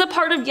Earth. It is a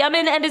part of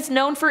Yemen and is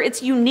known for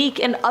its unique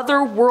and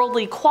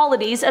otherworldly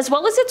qualities, as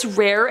well as its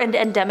rare and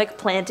endemic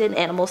plant and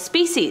animal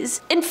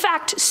species. In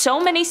fact, so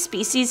many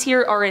species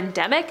here are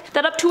endemic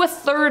that up to a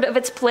third of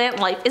its plant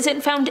life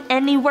isn't found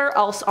anywhere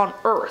else on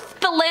Earth.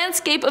 The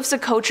landscape of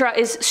Socotra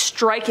is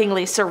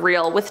strikingly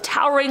surreal, with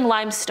towering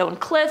limestone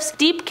cliffs,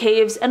 deep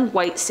caves, and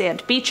white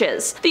sand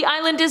beaches. The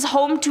island is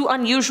home to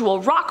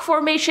unusual rock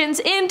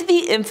formations and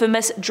the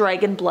infamous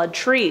dragon blood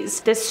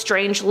trees. This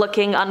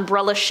strange-looking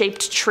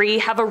umbrella-shaped tree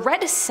have a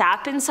red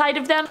sap inside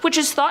of them, which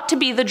is thought to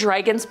be the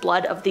dragon's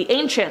blood of the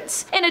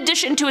ancients. In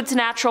addition to its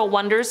natural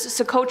wonders,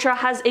 Socotra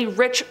has a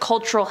rich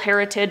cultural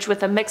heritage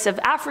with a mix of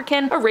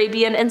African,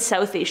 Arabian, and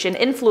South Asian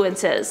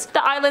influences.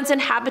 The island's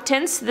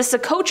inhabitants, the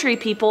Socotri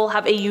people,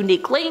 have a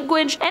unique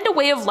language and a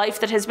way of life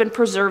that has been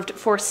preserved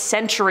for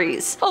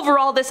centuries.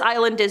 Overall, this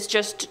island is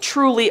just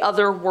truly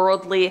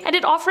otherworldly, and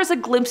it offers a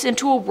glimpse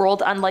into a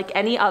world unlike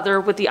any other,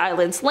 with the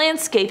island's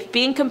landscape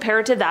being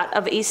compared to that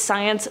of a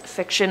science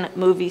fiction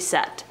movie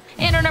set.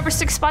 In our number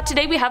 6 spot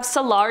today, we have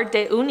Salar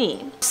de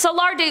Uyuni.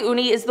 Salar de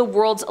Uyuni is the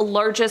world's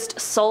largest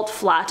salt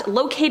flat,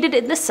 located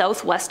in the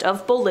southwest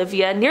of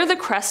Bolivia near the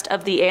crest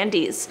of the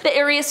Andes. The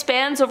area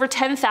spans over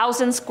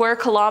 10,000 square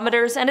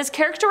kilometers and is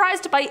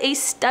characterized by a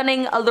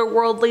stunning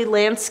otherworldly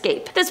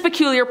landscape. This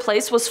peculiar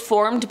place was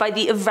formed by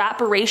the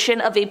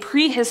evaporation of a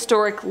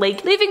prehistoric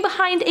lake, leaving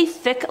behind a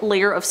thick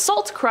layer of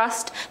salt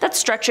crust that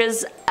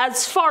stretches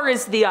as far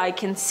as the eye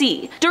can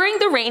see. During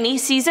the rainy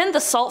season,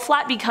 the salt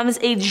flat becomes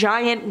a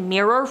giant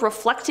mirror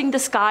reflecting the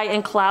sky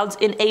and clouds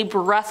in a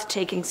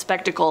breathtaking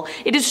spectacle.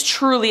 It is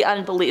truly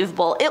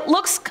unbelievable. It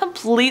looks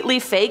completely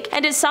fake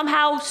and is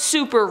somehow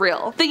super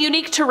real. The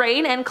unique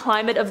terrain and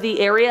climate of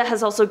the area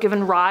has also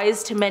given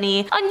rise to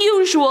many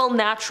unusual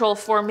natural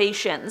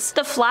formations.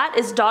 The flat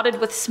is dotted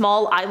with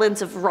small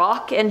islands of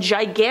rock and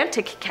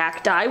gigantic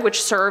cacti,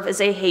 which serve as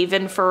a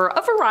haven for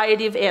a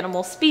variety of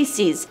animal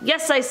species.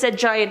 Yes, I said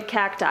giant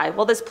cacti.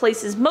 While this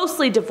place is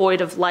mostly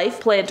devoid of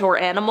life, plant or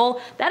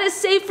animal, that is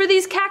save for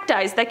these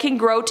cacti that can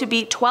grow to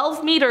be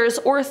 12 meters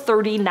or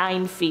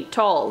 39 feet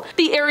tall.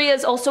 The area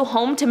is also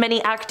home to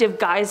many active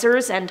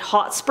geysers and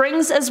hot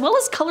springs, as well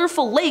as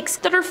colorful lakes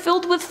that are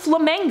filled with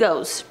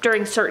flamingos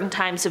during certain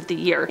times of the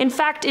year. In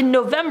fact, in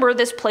November,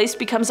 this place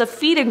becomes a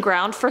feeding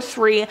ground for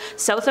 3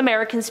 South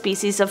American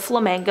species of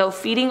flamingo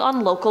feeding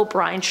on local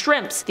brine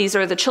shrimps. These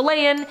are the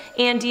Chilean,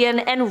 Andean,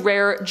 and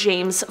rare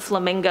James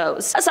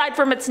flamingos. Aside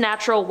from its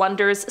natural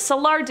wonders,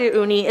 Salar de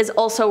Uyuni is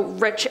also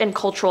rich in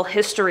cultural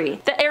history.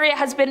 The area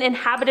has been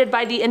inhabited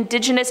by the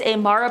indigenous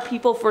Aymara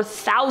people for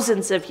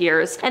thousands of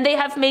years, and they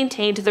have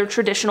maintained their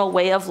traditional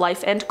way of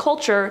life and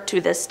culture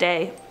to this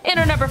day. In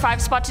our number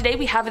 5 spot today,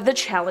 we have the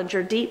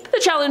Challenger Deep.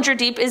 The Challenger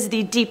Deep is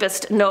the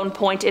deepest known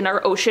point in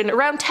our ocean,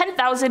 around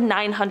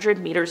 10,900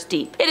 meters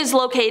deep. It is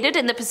located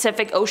in the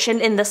Pacific Ocean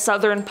in the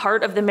southern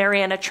part of the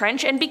Mariana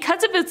Trench, and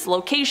because of its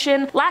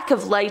location, lack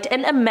of light,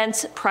 and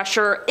immense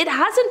pressure, it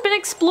hasn't been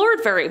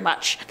explored very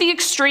much. The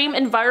extreme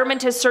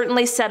environment has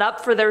certainly set up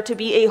for there to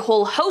be a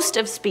whole host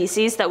of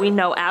species that we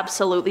know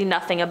absolutely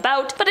nothing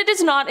about, but it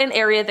is not an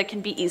area that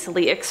can be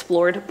easily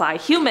explored by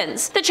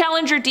humans. The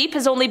Challenger Deep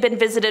has only been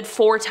visited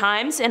 4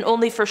 times, and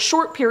only for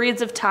short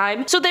periods of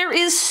time, so there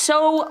is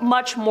so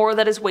much more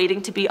that is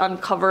waiting to be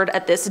uncovered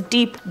at this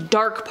deep,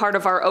 dark part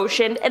of our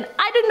ocean. And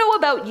I don't know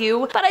about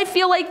you, but I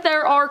feel like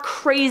there are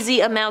crazy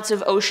amounts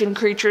of ocean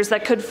creatures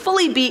that could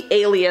fully be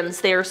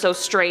aliens. They are so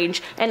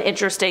strange and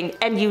interesting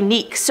and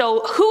unique, so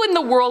who in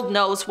the world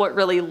knows what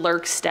really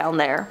lurks down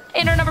there?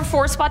 In our number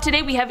 4 spot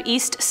today, we have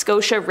East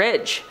Scotia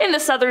Ridge. In the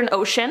Southern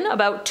Ocean,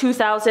 about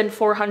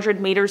 2,400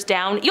 meters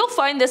down, you'll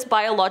find this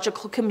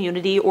biological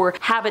community or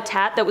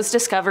habitat that was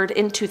discovered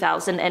in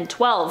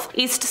 2012.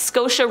 East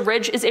Scotia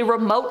Ridge is a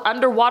remote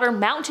underwater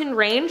mountain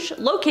range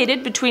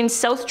located between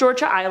South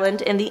Georgia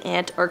Island and the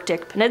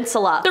Antarctic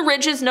Peninsula. The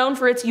ridge is known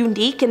for its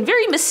unique and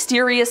very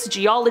mysterious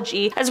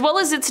geology, as well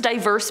as its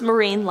diverse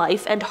marine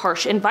life and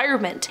harsh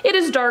environment. It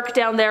is dark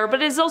down there,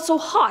 but it is also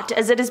hot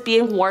as it is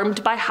being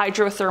warmed by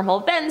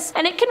hydrothermal vents,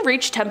 and it can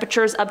reach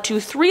temperatures up to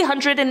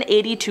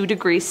 382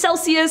 degrees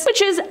Celsius,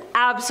 which is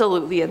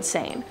absolutely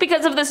insane.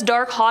 Because of this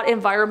dark, hot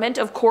environment,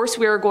 of course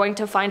we are going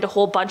to find a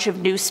whole bunch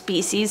of new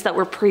species that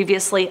were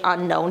previously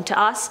unknown to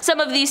us. Some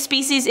of these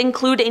species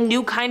include a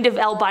new kind of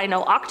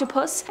albino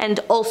octopus,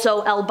 and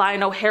also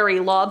albino hairy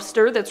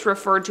lobster that's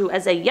referred to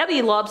as a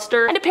yeti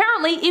lobster, and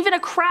apparently even a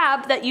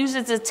crab that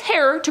uses its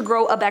hair to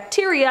grow a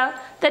bacteria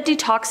that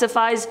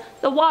detoxifies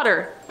the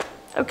water.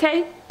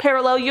 Okay?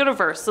 Parallel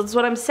universe, that's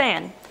what I'm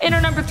saying. In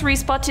our number 3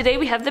 spot today,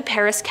 we have the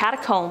Paris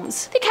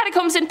catacombs. The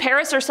catacombs in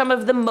Paris are some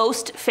of the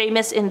most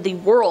famous in the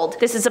world.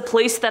 This is a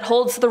place that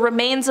holds the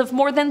remains of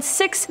more than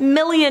 6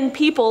 million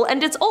people,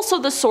 and it's also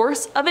the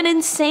source of an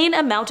insane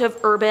amount of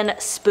urban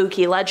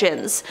spooky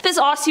legends. This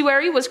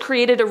ossuary was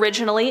created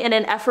originally in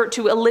an effort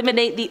to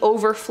eliminate the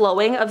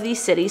overflowing of the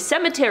city's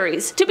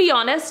cemeteries. To be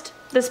honest,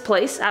 this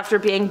place, after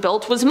being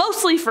built, was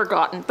mostly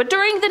forgotten, but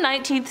during the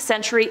 19th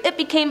century it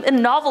became a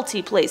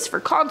novelty place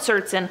for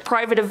concerts and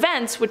private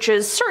events, which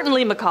is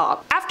certainly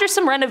macabre. After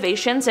some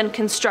renovations and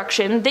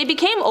construction, they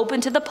became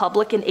open to the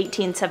public in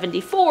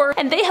 1874,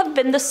 and they have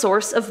been the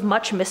source of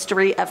much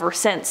mystery ever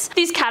since.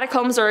 These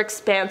catacombs are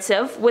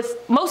expansive, with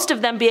most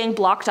of them being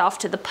blocked off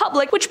to the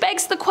public, which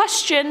begs the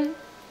question,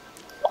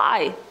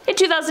 why? In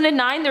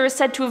 2009, there is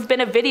said to have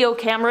been a video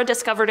camera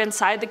discovered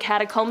inside the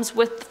catacombs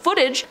with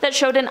footage that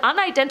showed an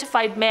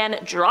unidentified man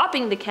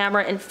dropping the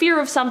camera in fear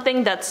of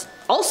something that's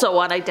also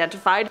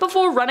unidentified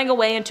before running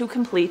away into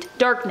complete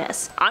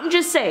darkness. I'm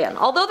just saying,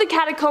 although the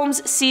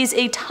catacombs sees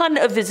a ton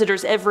of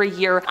visitors every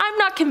year, I'm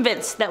not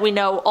convinced that we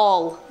know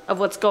all of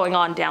what's going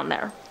on down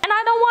there. And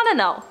I don't want to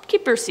know.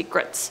 Keep your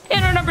secrets.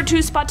 In our number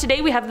 2 spot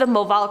today, we have the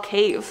Moval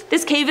Cave.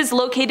 This cave is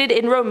located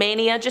in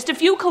Romania, just a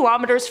few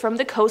kilometers from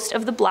the coast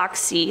of the Black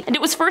Sea, and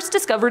it was first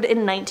discovered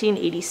in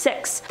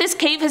 1986. This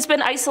cave has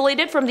been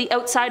isolated from the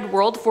outside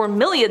world for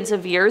millions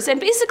of years, and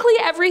basically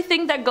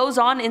everything that goes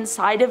on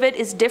inside of it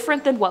is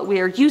different than what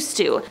we are used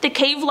to. The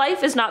cave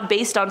life is not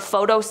based on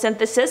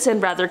photosynthesis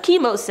and rather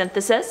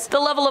chemosynthesis. The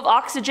level of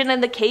oxygen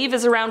in the cave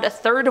is around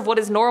 1/3 of what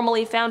is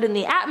normally found in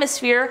the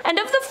atmosphere, and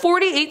of the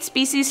 48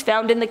 species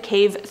found in the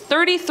cave,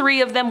 33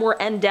 of them were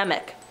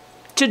endemic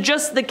to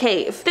just the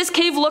cave. This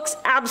cave looks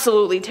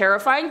absolutely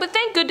terrifying, but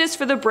thank goodness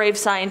for the brave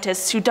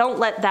scientists who don't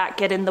let that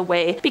get in the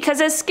way,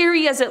 because as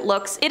scary as it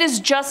looks, it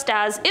is just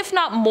as, if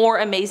not more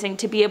amazing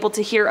to be able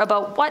to hear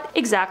about what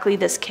exactly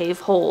this cave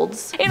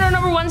holds. In our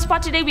number 1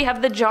 spot today, we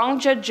have the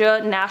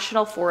Zhangjiajie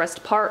National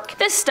Forest Park.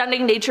 This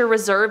stunning nature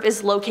reserve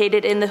is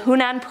located in the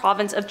Hunan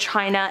province of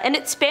China, and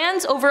it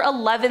spans over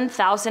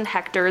 11,000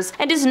 hectares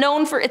and is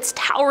known for its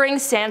towering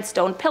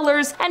sandstone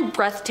pillars and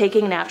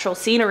breathtaking natural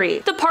scenery.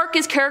 The park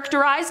is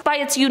characterized by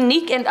its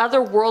unique and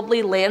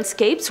otherworldly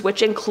landscapes,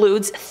 which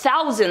includes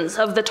thousands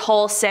of the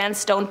tall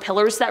sandstone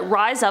pillars that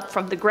rise up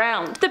from the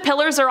ground. The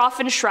pillars are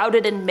often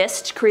shrouded in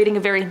mist, creating a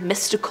very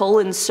mystical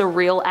and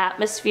surreal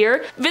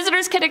atmosphere.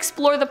 Visitors can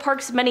explore the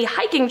park's many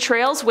hiking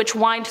trails, which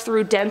wind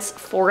through dense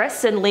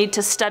forests and lead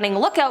to stunning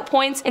lookout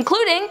points,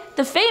 including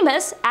the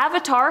famous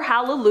Avatar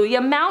Hallelujah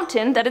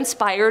Mountain that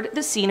inspired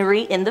the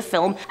scenery in the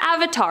film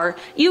Avatar.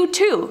 You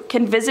too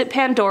can visit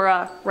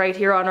Pandora right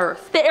here on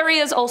Earth. The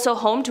area is also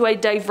home to a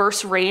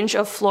diverse range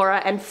of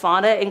flora and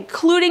fauna,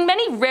 including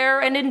many rare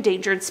and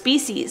endangered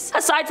species.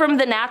 Aside from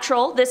the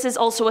natural, this is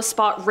also a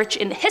spot rich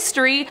in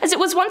history, as it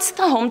was once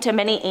the home to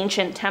many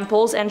ancient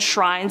temples and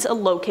shrines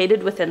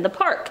located within the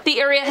park. The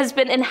area has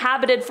been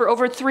inhabited for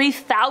over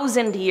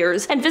 3,000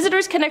 years, and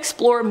visitors can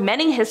explore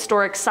many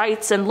historic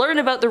sites and learn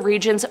about the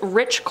region's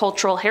rich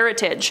cultural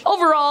heritage.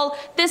 Overall,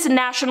 this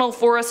national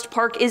forest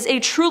park is a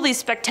truly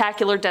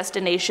spectacular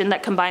destination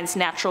that combines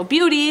natural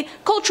beauty,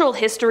 cultural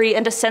history,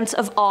 and a sense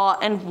of awe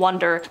and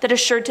wonder that is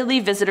sure to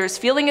leave visitors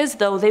feeling as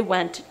though they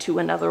went to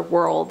another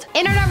world.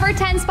 In our number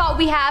 10 spot,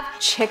 we have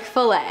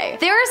Chick-fil-A.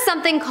 There is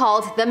something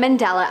called the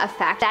Mandela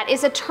effect that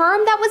is a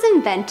term that was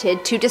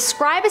invented to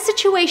describe a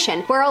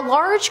situation where a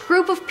large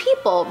group of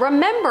people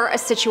remember a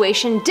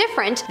situation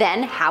different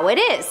than how it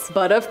is.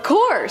 But of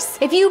course,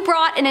 if you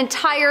brought an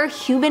entire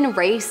human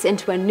race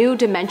into a new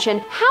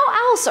dimension, how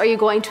else are you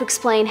going to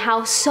explain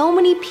how so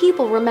many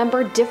people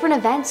remember different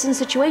events and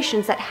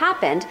situations that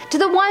happened to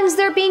the ones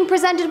they're being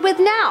presented with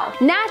now?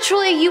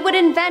 Naturally, you would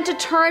invent a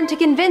term to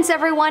convince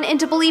everyone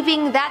into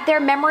believing that their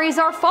memories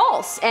are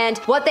false, and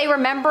what they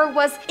remember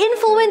was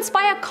influenced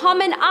by a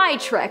common eye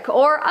trick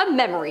or a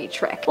memory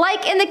trick.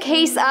 Like in the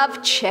case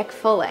of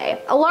Chick-fil-A.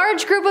 A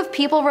large group of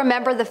people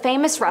remember the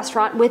famous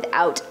restaurant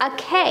without a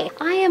K.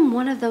 I am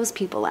one of those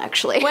people,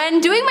 actually. When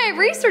doing my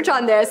research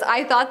on this,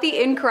 I thought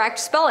the incorrect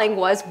spelling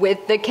was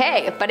with the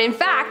K, but in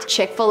fact,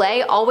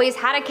 Chick-fil-A always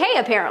had a K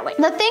apparently.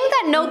 The thing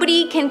that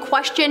nobody can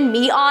question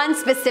me on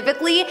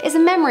specifically is a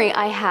memory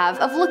I have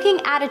of looking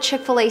at a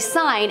Chick-fil-A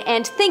sign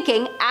and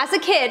thinking, as a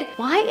kid,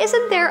 why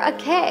isn't there a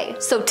K?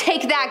 So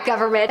take that,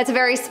 government. That's a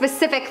very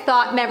specific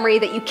thought memory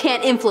that you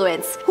can't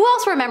influence. Who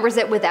else remembers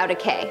it without a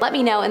K? Let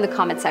me know in the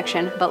comment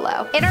section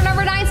below. In our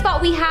number 9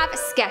 spot, we have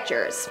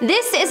Skechers.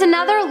 This is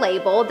another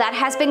label that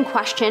has been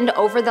questioned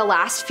over the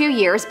last few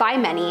years by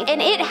many,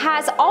 and it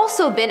has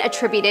also been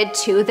attributed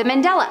to the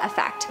Mandela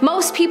effect.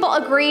 Most people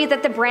agree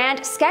that the brand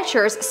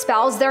Skechers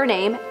spells their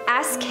name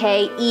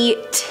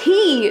S-K-E-T-C-H-E-R-S.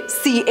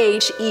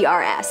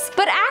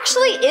 But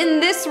actually in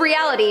this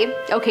reality,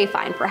 okay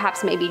fine,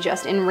 perhaps maybe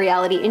just in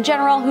reality in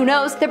general, who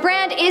knows, the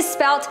brand is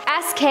spelled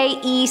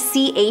S-K-E-C-H-E-R-S.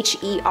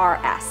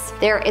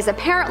 There is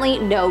apparently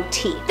no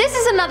T. This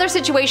is another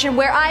situation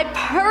where I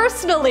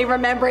personally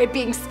remember it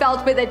being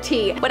spelled with a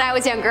T. When I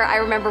was younger, I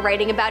remember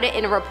writing about it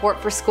in a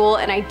report for school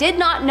and I did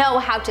not know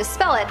how to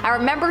spell it. I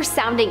remember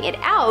sounding it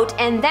out,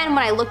 and then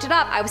when I looked it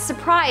up, I was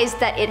surprised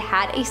that it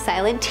had a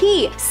silent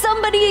T.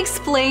 Somebody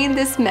explain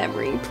this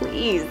memory,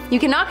 please. You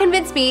cannot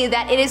convince me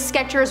that it is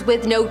Skechers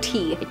with no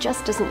T. It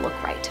just doesn't look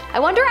right. I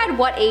wonder at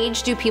what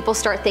age do people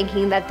start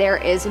thinking that there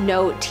is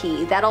no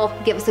T? That'll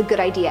give us a good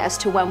idea as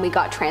to when we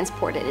got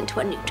transported into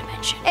a new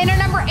dimension. In our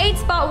number 8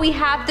 spot, we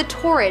have the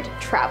Torrid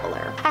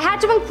Traveler. I had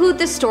to include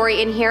this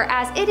story in here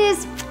as it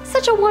is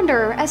such a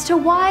wonder as to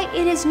why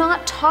it is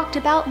not talked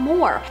about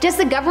more. Does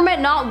the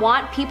government not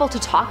want people to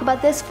talk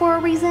about this for a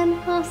reason?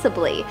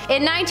 Possibly.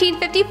 In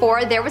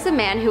 1954, there was a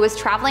man who was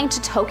traveling to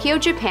Tokyo,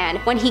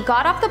 Japan when he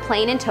got off the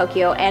plane in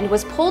Tokyo and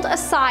was pulled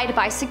aside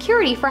by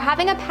security for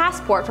having a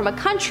passport from a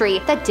country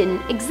that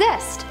didn't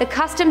exist. The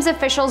customs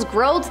officials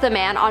grilled the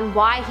man on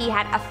why he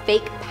had a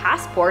fake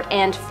passport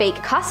and fake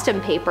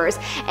custom papers,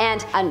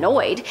 and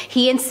annoyed,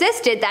 he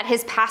insisted that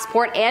his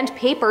passport and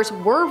papers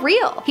were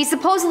real. He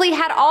supposedly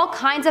had all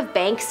kinds of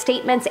bank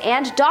statements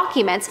and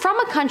documents from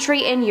a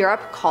country in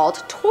Europe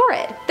called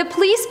Torrid. The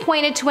police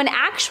pointed to an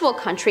actual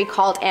country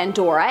called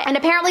Andorra, and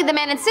apparently the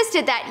man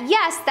insisted that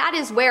yes, that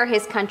is where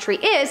his country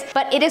is,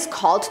 but it is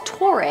called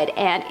Torrid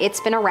and it's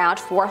been around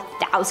for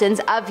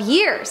thousands of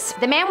years.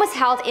 The man was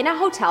held in a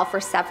hotel for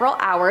several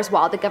hours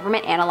while the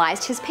government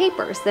analyzed his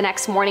papers. The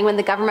next morning when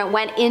the government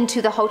went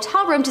into the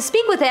hotel room to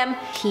speak with him,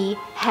 he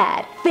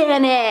had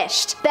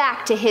vanished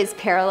back to his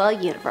parallel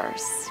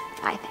universe,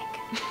 I think.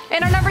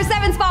 In our number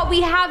 7 spot,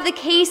 we have the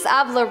case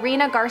of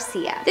Lorena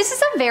Garcia. This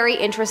is a very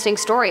interesting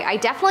story. I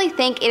definitely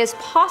think it is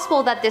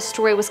possible that this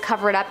story was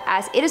covered up,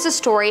 as it is a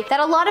story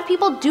that a lot of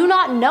people do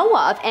not know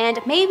of and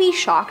may be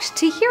shocked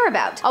to hear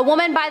about. A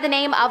woman by the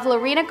name of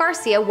Lorena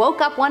Garcia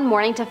woke up one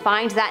morning to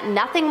find that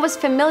nothing was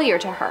familiar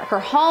to her. Her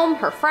home,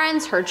 her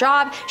friends, her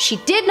job, she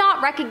did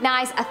not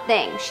recognize a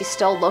thing. She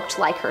still looked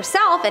like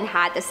herself and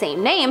had the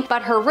same name,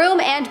 but her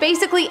room and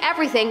basically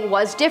everything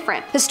was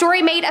different. The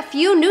story made a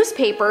few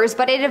newspapers,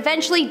 but it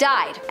eventually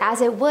died,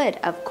 as it would,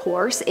 of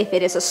course, if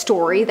it is a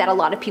story that a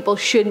lot of people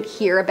shouldn't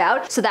hear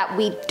about, so that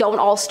we don't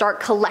all start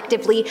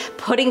collectively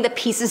putting the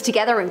pieces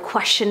together and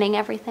questioning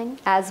everything,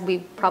 as we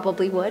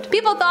probably would.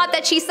 People thought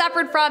that she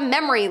suffered from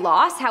memory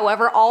loss,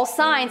 however, all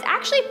signs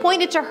actually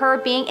pointed to her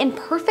being in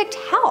perfect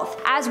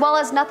health, as well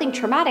as nothing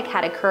traumatic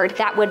had occurred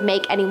that would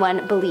make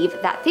anyone believe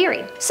that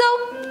theory. So,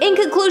 in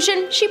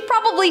conclusion, she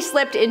probably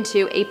slipped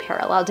into a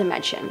parallel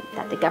dimension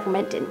that the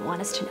government didn't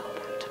want us to know about.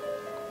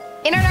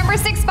 In our number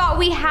 6 spot,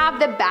 we have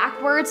the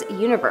backwards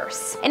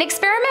universe. An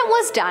experiment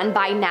was done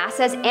by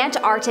NASA's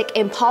Antarctic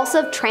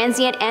Impulsive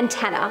Transient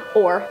Antenna,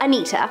 or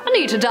ANITA.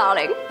 ANITA,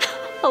 darling.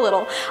 A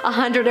little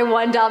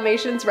 101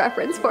 Dalmatians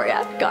reference for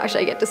ya. Gosh,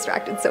 I get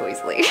distracted so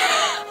easily.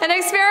 An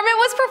experiment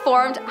was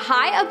performed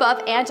high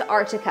above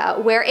Antarctica,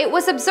 where it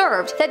was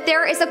observed that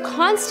there is a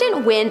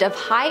constant wind of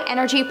high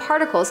energy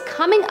particles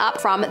coming up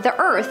from the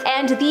Earth,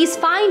 and these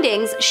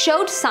findings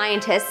showed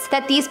scientists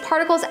that these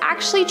particles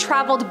actually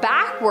traveled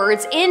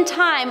backwards in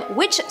time,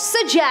 which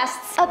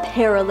suggests a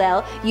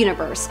parallel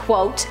universe.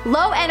 Quote,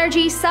 low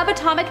energy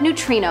subatomic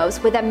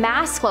neutrinos with a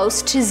mass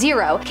close to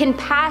 0 can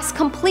pass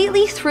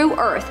completely through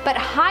Earth, but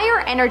higher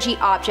energy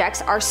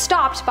objects are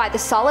stopped by the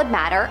solid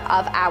matter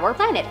of our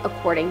planet,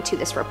 according to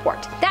this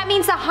report. That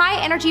means the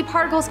high energy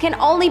particles can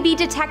only be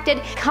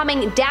detected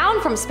coming down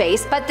from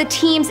space, but the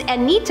team's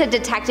ANITA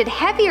detected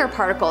heavier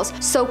particles,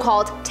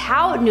 so-called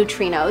tau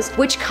neutrinos,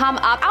 which come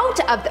up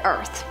out of the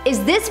Earth.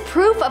 Is this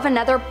proof of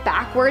another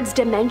backwards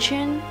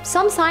dimension?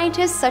 Some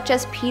scientists, such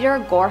as Peter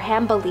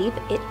Gorham, believe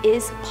it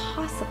is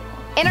possible.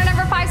 In our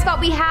number 5 spot,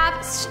 we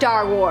have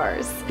Star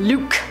Wars.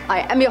 Luke,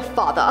 I am your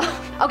father.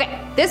 Okay,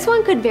 this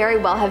one could very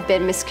well have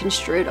been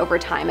misconstrued over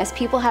time, as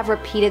people have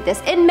repeated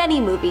this in many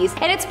movies,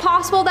 and it's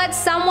possible that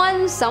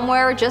someone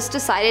somewhere just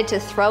decided to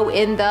throw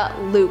in the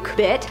Luke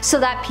bit so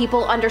that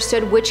people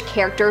understood which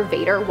character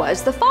Vader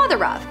was the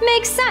father of.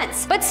 Makes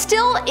sense. But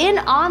still, in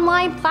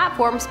online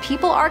platforms,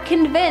 people are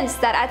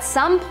convinced that at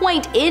some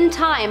point in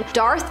time,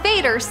 Darth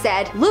Vader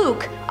said,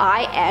 Luke,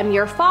 I am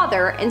your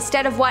father,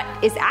 instead of what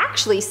is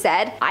actually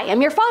said, I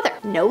am your father.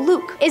 No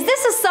Luke. Is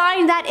this a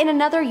sign that in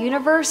another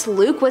universe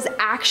Luke was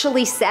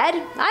actually said? I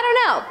don't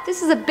know.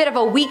 This is a bit of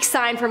a weak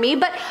sign for me,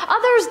 but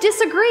others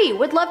disagree.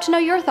 Would love to know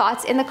your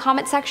thoughts in the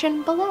comment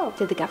section below.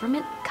 Did the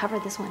government cover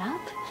this one up?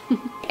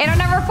 In our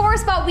number 4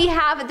 spot, we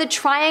have the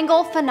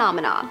triangle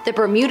phenomena. The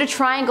Bermuda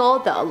Triangle,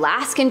 the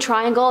Alaskan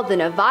Triangle, the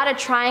Nevada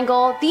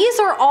Triangle. These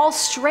are all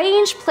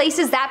strange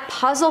places that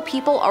puzzle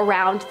people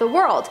around the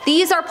world.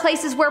 These are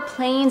places where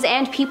planes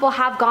and people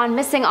have gone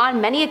missing on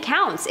many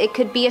accounts. It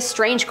could be a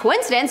strange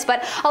coincidence,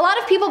 but a lot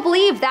of people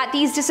believe that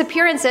these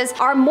disappearances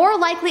are more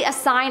likely a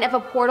sign of a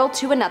portal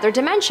to another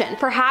dimension.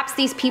 Perhaps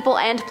these people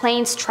and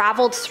planes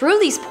traveled through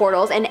these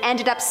portals and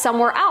ended up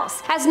somewhere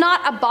else, as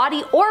not a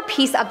body or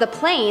piece of the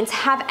planes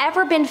have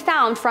ever been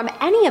found from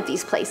any of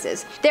these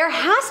places. There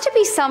has to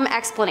be some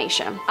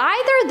explanation.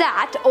 Either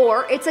that,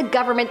 or it's a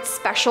government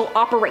special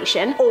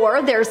operation,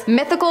 or there's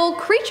mythical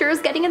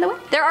creatures getting in the way.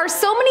 There are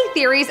so many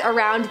theories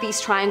around these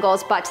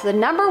triangles, but the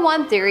number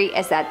one theory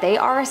is that they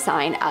are a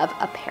sign of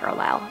a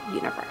parallel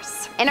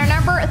universe. In our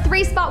number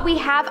 3 spot, we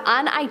have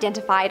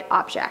unidentified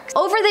objects.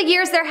 Over the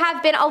years, there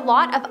have been a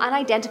lot of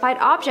unidentified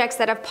objects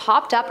that have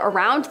popped up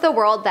around the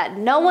world that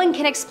no one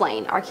can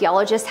explain.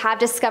 Archaeologists have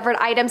discovered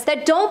items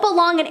that don't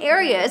belong in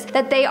areas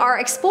that they are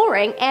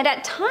exploring, and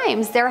at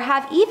times there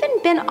have even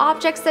been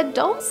objects that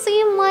don't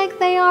seem like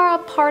they are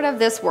a part of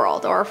this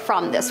world or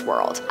from this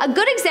world. A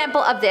good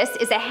example of this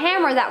is a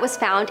hammer that was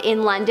found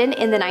in London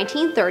in the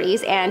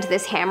 1930s, and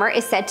this hammer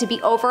is said to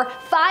be over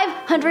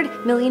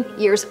 500 million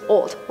years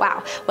old.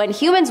 Wow, when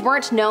humans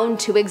weren't known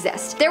to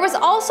exist. There was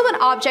also an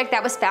object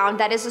that was found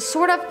that is a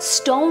sort of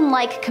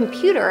stone-like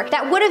computer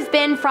that would have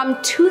been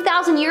from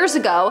 2,000 years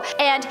ago,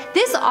 and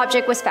this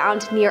object was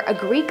found near a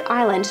Greek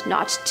island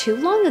not too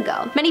long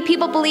ago. Many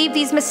people believe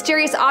these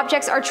mysterious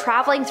objects are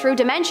traveling through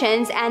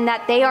dimensions and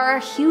that they are a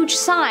huge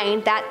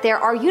sign that there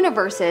are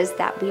universes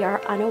that we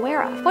are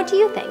unaware of. What do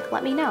you think?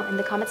 Let me know in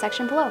the comment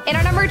section below. In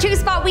our number 2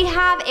 spot, we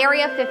have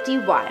Area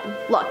 51.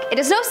 Look, it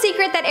is no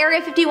secret that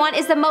Area 51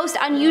 is the most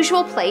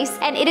unusual place,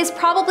 and it is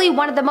probably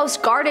one of the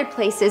most guarded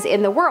places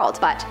in the world.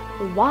 But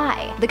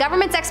why? The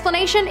government's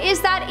explanation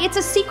is that it's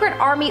a secret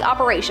army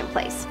operation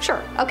place.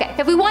 Sure, okay.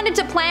 If we wanted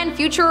to plan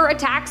future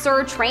attacks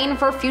or train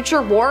for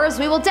future wars,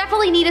 we will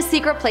definitely need a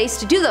secret place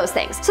to do those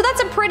things. So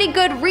that's a pretty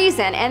good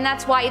reason, and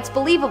that's why it's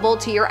believable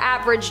to your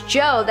average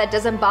Joe that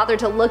doesn't bother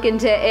to look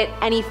into it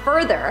any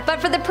further.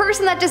 But for the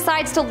person that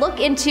decides to look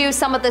into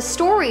some of the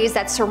stories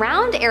that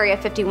surround Area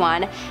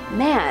 51,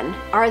 man,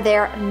 are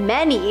there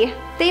many.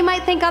 They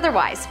might think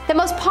otherwise. The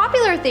most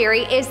popular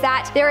theory is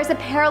that there is a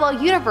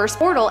parallel universe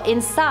portal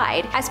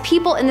inside, as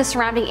people in the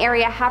surrounding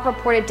area have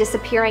reported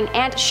disappearing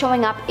and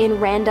showing up in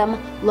random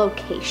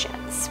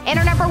locations. In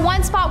our number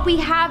 1 spot, we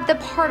have the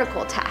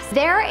particle test.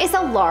 There is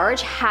a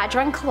large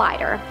hadron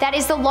collider that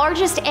is the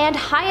largest and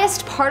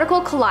highest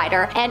particle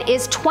collider and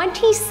is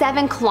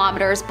 27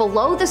 kilometers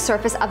below the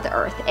surface of the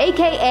Earth,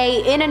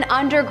 aka in an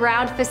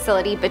underground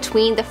facility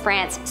between the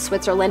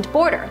France-Switzerland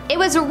border. It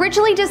was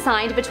originally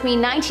designed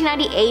between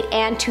 1998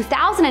 and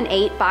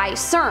 2008 by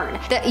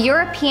CERN, the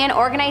European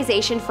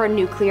Organization for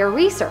Nuclear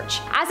Research,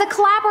 as a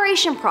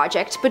collaboration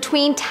project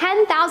between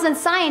 10,000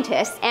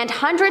 scientists and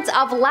hundreds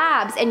of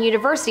labs and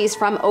universities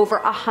from over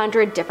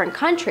 100 different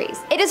countries.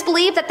 It is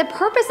believed that the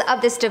purpose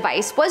of this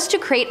device was to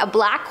create a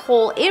black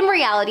hole in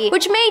reality,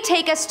 which may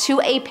take us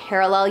to a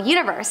parallel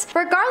universe.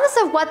 Regardless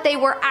of what they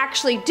were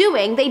actually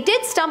doing, they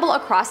did stumble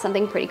across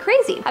something pretty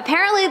crazy.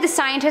 Apparently, the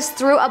scientists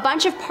threw a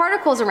bunch of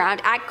particles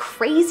around at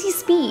crazy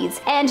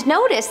speeds and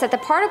noticed that the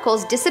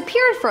particles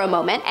disappeared for a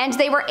moment, and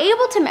they were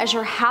able to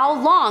measure how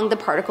long the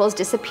particles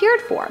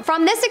disappeared for.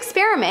 From this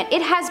experiment,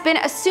 it has been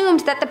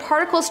assumed that the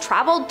particles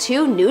traveled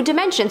to new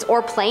dimensions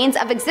or planes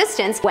of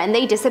existence when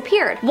they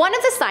disappeared. One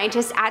of the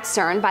scientists at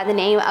CERN by the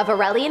name of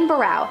Aurelian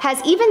Barau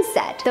has even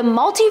said, "The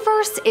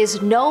multiverse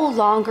is no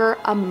longer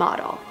a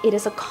model. It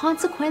is a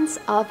consequence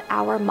of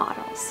our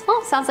models."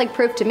 Well, sounds like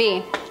proof to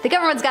me. The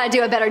government's gotta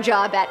do a better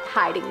job at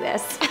hiding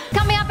this.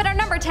 Coming up at our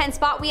number 10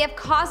 spot, we have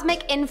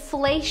cosmic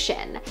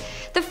inflation.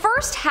 The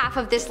first half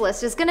of this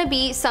list is gonna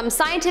be some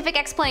scientific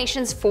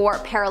explanations for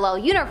parallel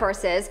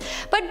universes,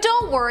 but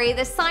don't worry,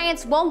 the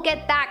science won't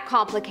get that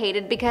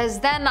complicated because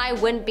then I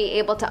wouldn't be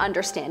able to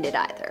understand it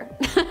either.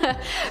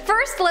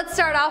 First, let's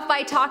start off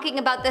by talking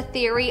about the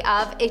theory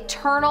of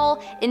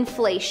eternal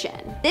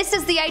inflation. This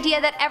is the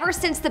idea that ever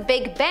since the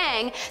Big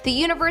Bang, the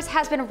universe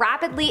has been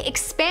rapidly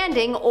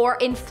expanding or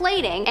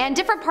inflating, and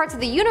different parts of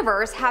the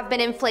universe have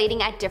been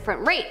inflating at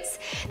different rates.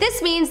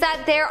 This means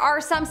that there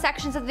are some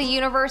sections of the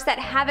universe that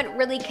haven't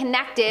really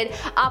connected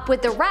up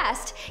with the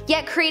rest,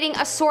 yet creating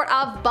a sort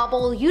of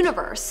bubble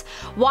universe.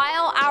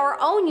 While our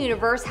own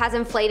universe has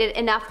inflated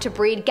enough to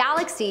breed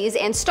galaxies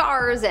and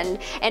stars and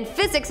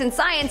physics and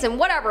science and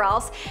whatever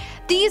else,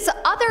 these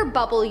other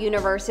bubble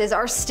universes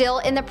are still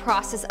in the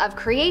process of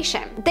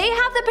creation. They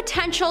have the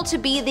potential to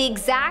be the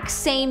exact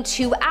same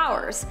to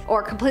ours,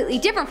 or completely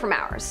different from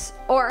ours.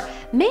 Or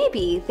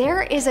maybe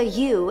there is a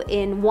you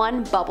in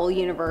one bubble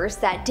universe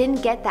that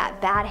didn't get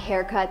that bad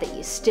haircut that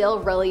you still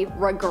really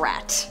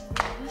regret.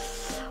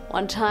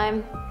 One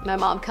time, my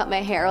mom cut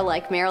my hair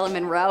like Marilyn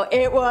Monroe.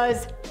 It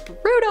was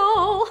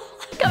brutal.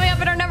 Coming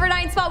up at our number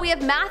 9 spot, we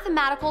have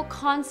mathematical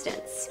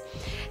constants.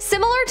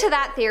 Similar to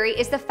that theory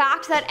is the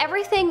fact that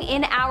everything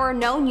in our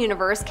known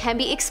universe can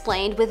be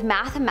explained with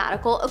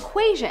mathematical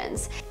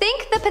equations.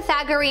 Think the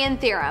Pythagorean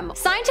theorem.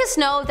 Scientists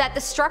know that the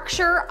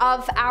structure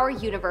of our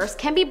universe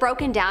can be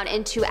broken down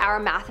into our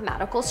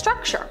mathematical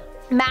structure.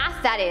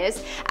 Math, that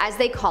is, as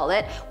they call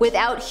it,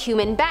 without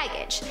human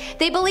baggage.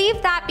 They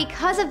believe that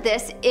because of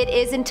this, it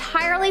is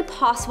entirely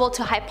possible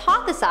to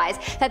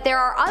hypothesize that there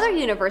are other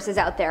universes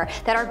out there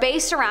that are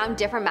based around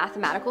different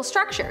mathematical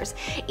structures,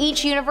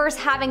 each universe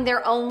having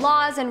their own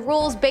laws and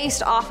rules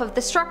based off of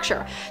the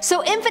structure.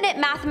 So infinite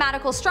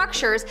mathematical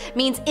structures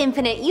means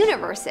infinite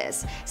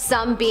universes,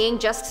 some being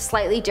just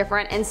slightly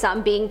different and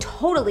some being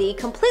totally,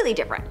 completely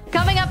different.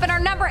 Coming up in our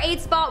number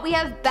 8 spot, we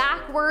have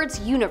backwards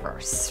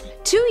universe.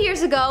 2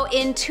 years ago,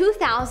 in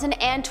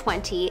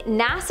 2020,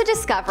 NASA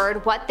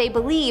discovered what they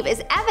believe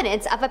is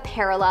evidence of a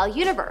parallel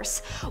universe,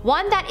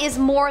 one that is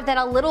more than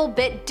a little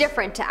bit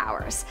different to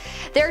ours.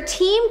 Their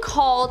team,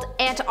 called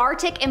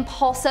Antarctic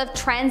Impulsive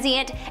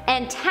Transient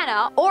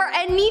Antenna, or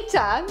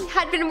ANITA,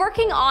 had been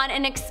working on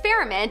an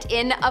experiment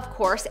in, of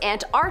course,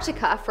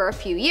 Antarctica for a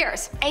few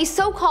years. A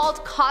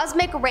so-called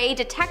cosmic ray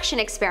detection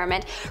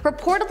experiment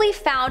reportedly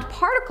found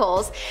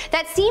particles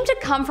that seemed to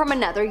come from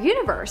another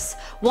universe,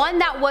 one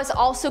that was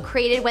also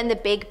created when the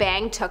Big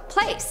Bang took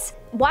place.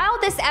 While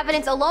this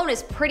evidence alone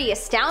is pretty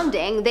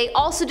astounding, they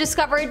also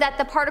discovered that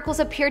the particles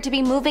appeared to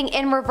be moving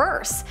in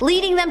reverse,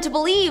 leading them to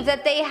believe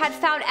that they had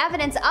found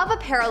evidence of a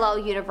parallel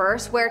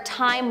universe where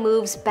time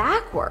moves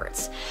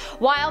backwards.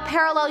 While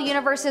parallel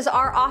universes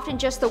are often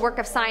just the work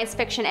of science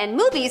fiction and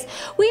movies,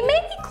 we may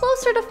be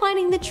closer to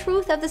finding the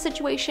truth of the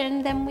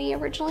situation than we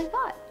originally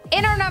thought.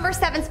 In our number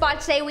 7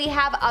 spot today, we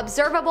have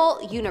observable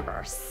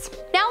universe.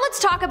 Now let's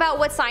talk about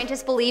what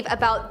scientists believe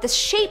about the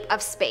shape of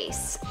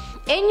space.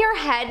 In your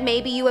head,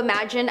 maybe you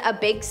imagine a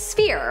big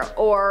sphere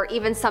or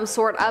even some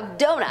sort of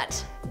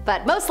donut,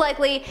 but most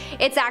likely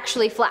it's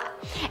actually flat.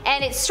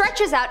 And it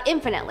stretches out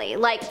infinitely,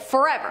 like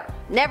forever,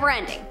 never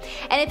ending.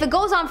 And if it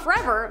goes on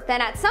forever, then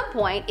at some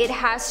point it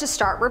has to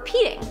start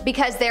repeating,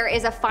 because there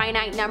is a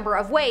finite number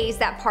of ways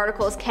that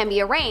particles can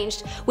be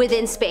arranged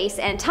within space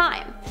and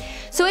time.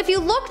 So if you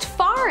looked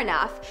far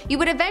enough, you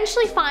would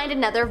eventually find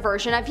another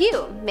version of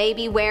you,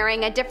 maybe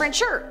wearing a different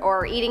shirt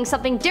or eating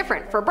something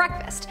different for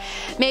breakfast.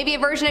 Maybe a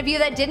version of you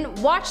that didn't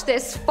watch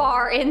this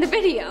far in the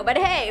video, but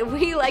hey,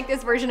 we like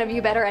this version of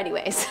you better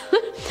anyways.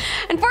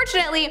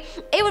 Unfortunately,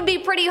 it would be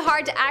pretty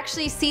hard to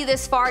actually see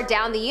this far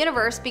down the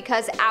universe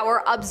because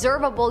our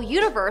observable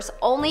universe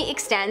only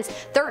extends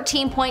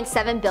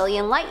 13.7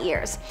 billion light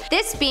years,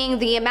 this being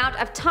the amount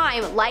of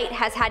time light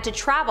has had to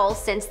travel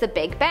since the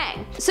Big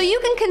Bang. So you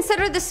can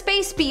consider the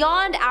space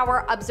beyond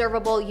our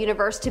observable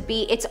universe to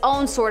be its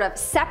own sort of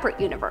separate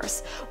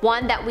universe,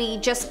 one that we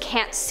just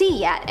can't see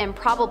yet and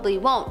probably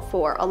won't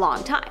for a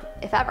long time,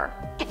 if ever.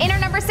 In our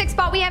number 6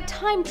 spot, we have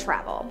time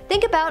travel.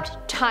 Think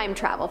about time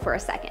travel for a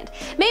second.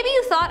 Maybe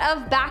you thought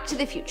of Back to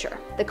the Future.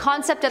 The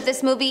concept of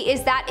this movie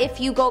is that if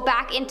you go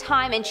back in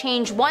time and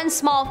change one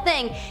small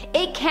thing,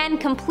 it can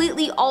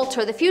completely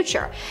alter the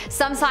future.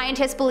 Some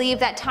scientists believe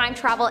that time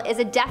travel is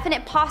a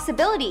definite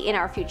possibility in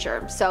our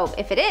future. So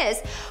if it is,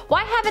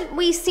 why haven't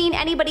we seen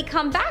anybody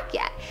come back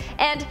yet?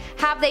 And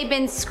have they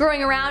been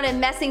screwing around and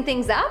messing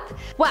things up?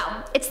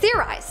 Well, it's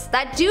theorized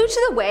that due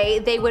to the way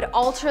they would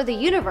alter the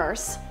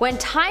universe, when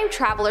time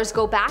travelers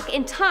go back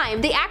in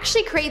time, they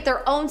actually create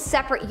their own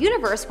separate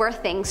universe where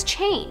things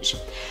change.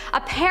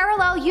 A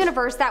parallel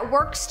universe that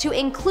works to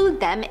include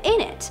them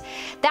in it.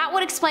 That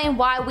would explain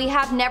why we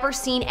have never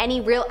seen any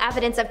real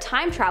evidence of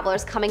time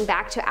travelers coming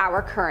back to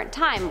our current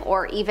time,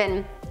 or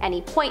even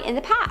any point in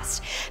the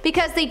past,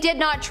 because they did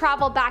not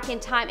travel back in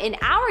time in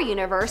our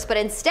universe, but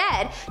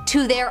instead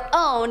to their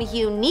own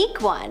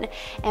unique one.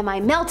 Am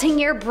I melting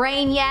your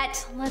brain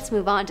yet? Let's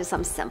move on to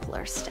some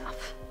simpler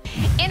stuff.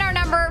 In our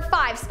number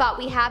 5 spot,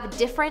 we have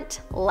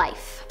different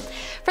life.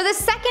 For the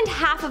second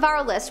half of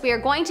our list, we are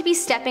going to be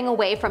stepping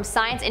away from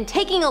science and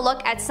taking a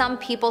look at some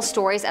people's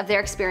stories of their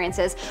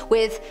experiences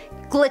with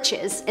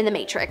glitches in the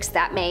Matrix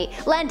that may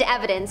lend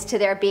evidence to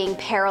there being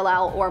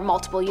parallel or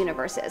multiple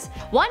universes.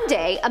 One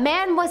day, a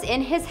man was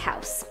in his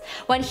house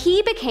when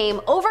he became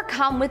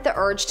overcome with the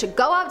urge to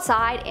go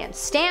outside and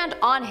stand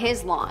on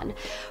his lawn.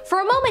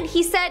 For a moment,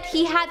 he said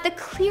he had the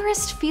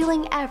clearest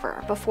feeling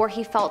ever before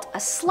he felt a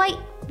slight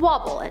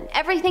wobble and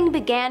everything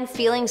began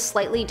feeling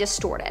slightly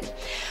distorted.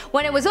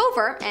 When it was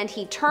over and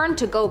he turned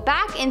to go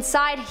back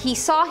inside, he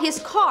saw his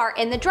car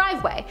in the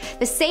driveway,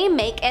 the same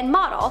make and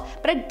model,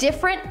 but a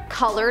different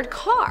colored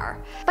car.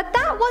 But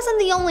that wasn't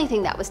the only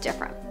thing that was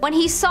different. When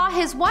he saw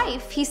his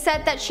wife, he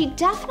said that she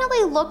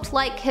definitely looked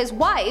like his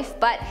wife,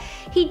 but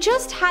he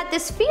just had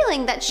this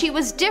feeling that she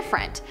was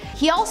different.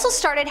 He also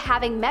started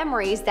having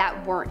memories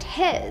that weren't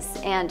his,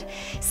 and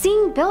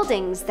seeing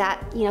buildings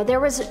that, there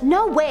was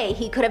no way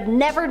he could have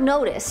never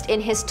noticed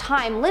in his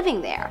time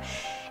living there.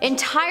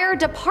 Entire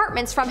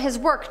departments from his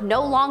work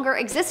no longer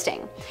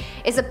existing.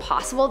 Is it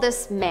possible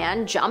this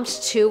man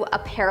jumped to a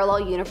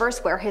parallel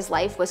universe where his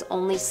life was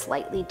only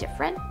slightly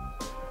different?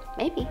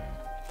 Maybe.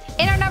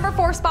 In our number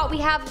 4 spot, we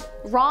have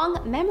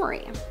wrong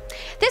memory.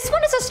 This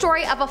one is a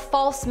story of a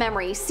false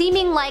memory,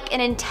 seeming like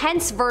an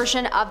intense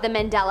version of the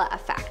Mandela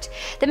effect.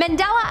 The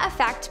Mandela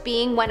effect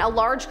being when a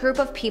large group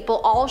of people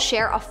all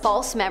share a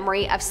false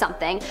memory of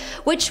something,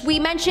 which we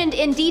mentioned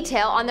in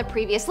detail on the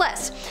previous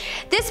list.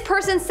 This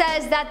person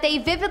says that they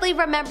vividly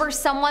remember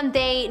someone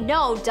they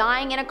know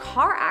dying in a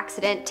car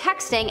accident,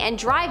 texting and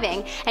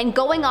driving and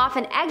going off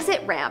an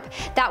exit ramp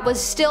that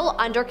was still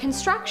under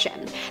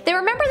construction. They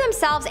remember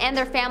themselves and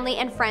their family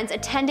and friends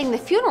attending the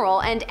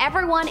funeral and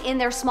everyone in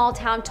their small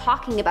town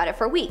talking about it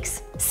for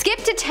weeks. Skip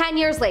to 10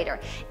 years later.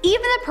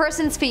 Even the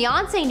person's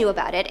fiance knew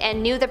about it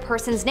and knew the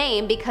person's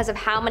name because of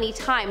how many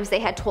times they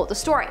had told the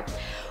story.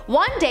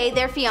 One day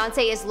their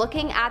fiance is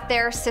looking at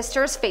their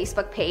sister's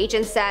Facebook page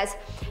and says,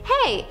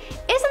 "Hey,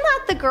 isn't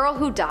that the girl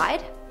who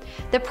died?"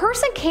 The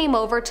person came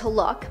over to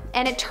look,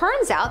 and it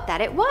turns out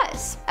that it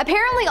was.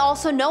 Apparently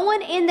also no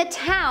one in the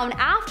town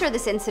after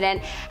this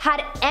incident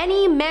had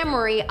any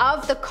memory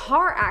of the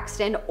car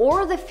accident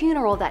or the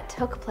funeral that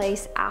took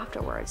place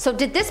afterwards. So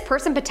did this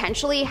person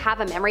potentially have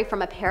a memory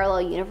from a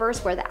parallel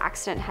universe where the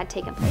accident had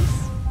taken place?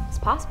 It's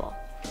possible.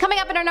 Coming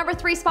up in our number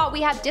 3 spot,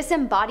 we have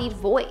disembodied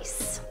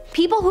voice.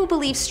 People who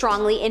believe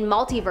strongly in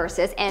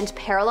multiverses and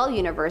parallel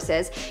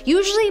universes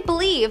usually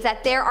believe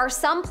that there are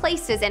some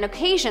places and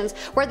occasions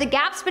where the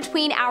gaps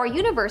between our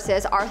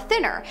universes are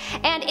thinner,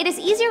 and it is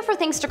easier for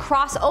things to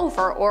cross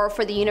over or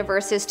for the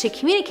universes to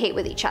communicate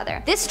with each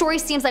other. This story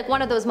seems like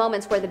one of those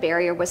moments where the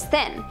barrier was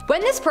thin.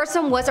 When this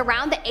person was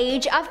around the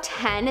age of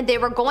 10, they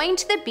were going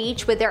to the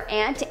beach with their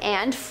aunt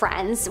and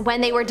friends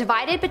when they were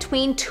divided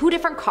between 2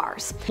 different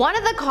cars. One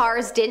of the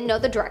cars didn't know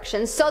the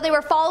directions, so they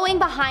were following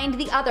behind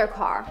the other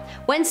car.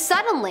 When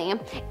suddenly,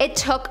 it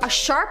took a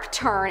sharp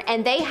turn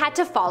and they had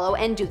to follow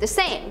and do the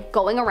same,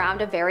 going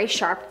around a very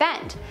sharp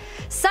bend.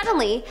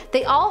 Suddenly,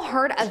 they all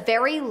heard a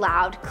very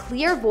loud,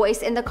 clear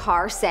voice in the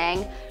car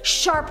saying,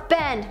 "Sharp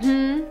bend,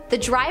 The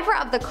driver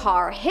of the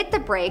car hit the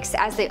brakes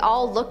as they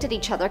all looked at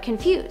each other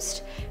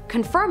confused,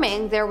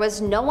 confirming there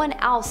was no one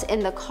else in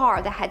the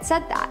car that had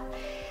said that.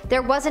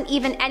 There wasn't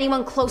even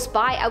anyone close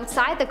by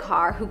outside the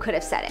car who could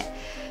have said it.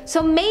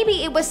 So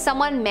maybe it was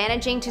someone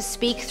managing to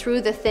speak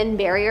through the thin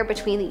barrier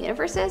between the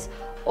universes,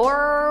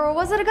 or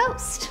was it a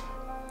ghost?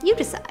 You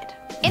decide.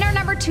 In our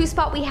number 2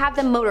 spot, we have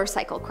the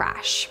motorcycle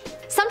crash.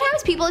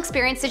 Sometimes people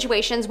experience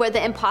situations where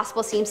the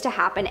impossible seems to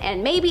happen,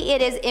 and maybe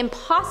it is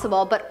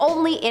impossible, but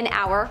only in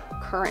our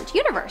current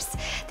universe.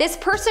 This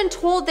person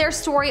told their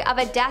story of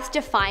a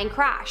death-defying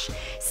crash.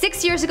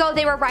 6 years ago,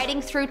 they were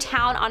riding through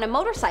town on a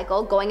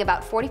motorcycle going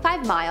about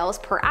 45 miles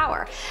per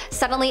hour.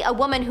 Suddenly, a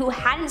woman who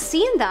hadn't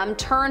seen them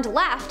turned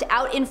left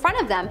out in front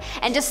of them,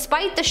 and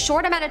despite the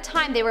short amount of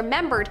time they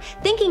remembered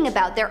thinking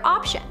about their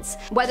options,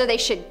 whether they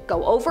should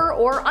go over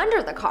or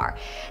under the car.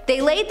 They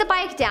laid the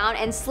bike down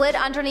and slid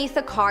underneath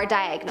the car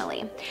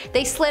diagonally.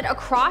 They slid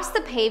across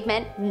the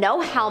pavement,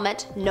 no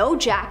helmet, no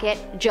jacket,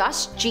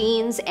 just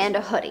jeans and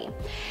a hoodie.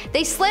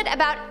 They slid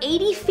about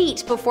 80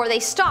 feet before they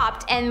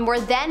stopped and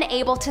were then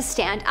able to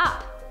stand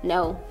up.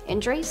 No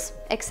injuries,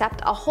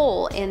 except a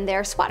hole in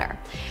their sweater,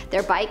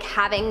 their bike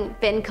having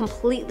been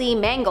completely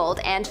mangled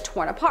and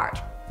torn apart.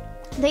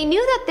 They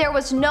knew that there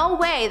was no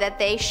way that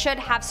they should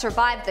have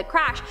survived the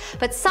crash,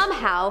 but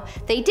somehow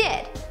they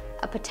did.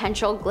 A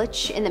potential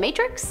glitch in the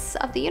matrix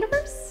of the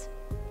universe?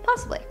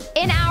 Possibly.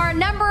 In our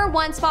number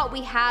 1 spot,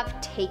 we have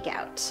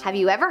takeout. Have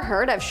you ever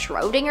heard of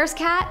Schrodinger's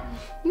cat?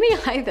 Me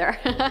either.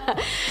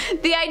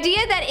 The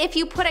idea that if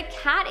you put a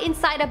cat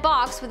inside a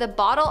box with a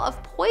bottle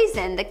of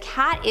poison, the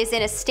cat is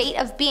in a state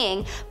of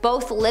being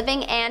both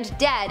living and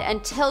dead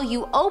until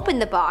you open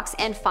the box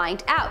and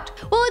find out.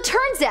 Well, it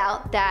turns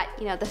out that,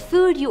 the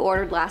food you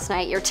ordered last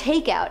night, your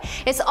takeout,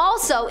 is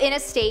also in a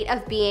state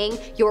of being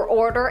your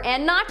order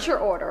and not your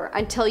order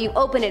until you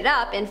open it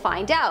up and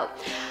find out.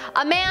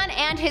 A man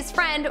and his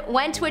friend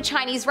went to a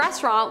Chinese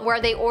restaurant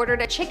where they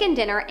ordered a chicken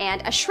dinner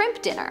and a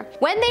shrimp dinner.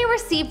 When they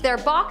received their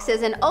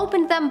boxes and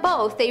opened them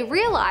both, they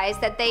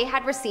realized that they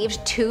had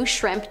received 2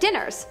 shrimp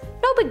dinners.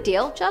 No big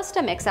deal, just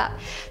a mix-up.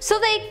 So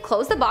they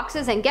close the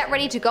boxes and get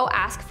ready to go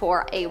ask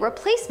for a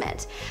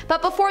replacement.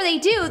 But before they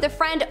do, the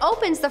friend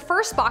opens the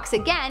first box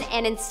again,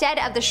 and instead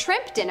of the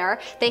shrimp dinner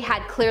they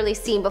had clearly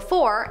seen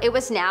before, it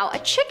was now a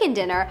chicken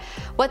dinner,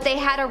 what they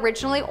had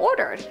originally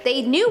ordered.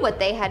 They knew what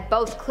they had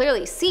both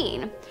clearly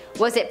seen.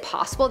 Was it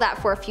possible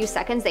that for a few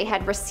seconds they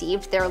had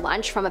received their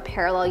lunch from a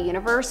parallel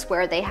universe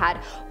where they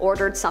had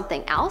ordered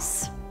something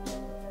else?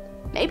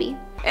 Maybe.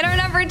 In our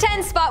number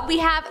 10 spot, we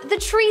have the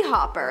tree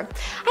hopper.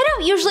 I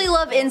don't usually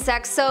love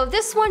insects, so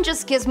this one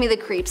just gives me the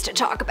creeps to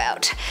talk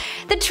about.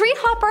 The tree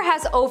hopper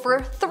has over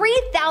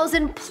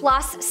 3,000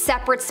 plus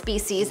separate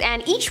species,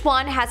 and each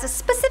one has a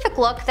specific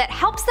look that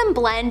helps them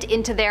blend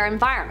into their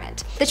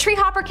environment. The tree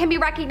hopper can be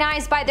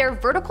recognized by their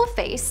vertical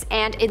face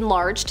and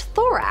enlarged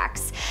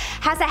thorax,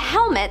 has a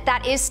helmet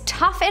that is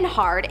tough and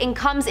hard and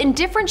comes in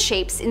different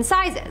shapes and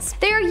sizes.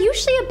 They are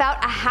usually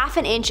about a half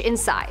an inch in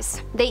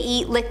size. They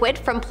eat liquid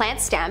from plant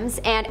stems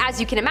and as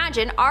you can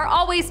imagine, are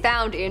always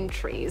found in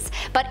trees,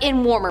 but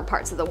in warmer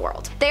parts of the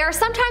world. They are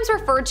sometimes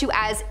referred to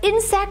as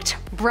insect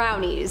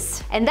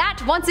brownies, and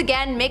that once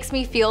again makes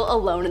me feel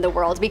alone in the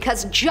world,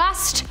 because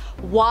just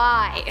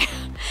why?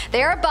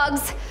 They are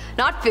bugs,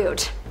 not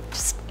food.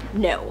 Just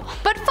no.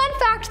 But fun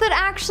fact that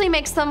actually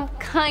makes them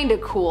kinda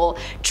cool,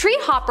 tree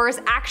hoppers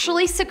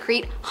actually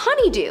secrete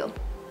honeydew.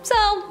 So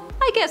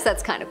I guess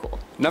that's kinda cool.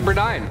 Number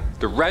 9,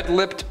 the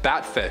red-lipped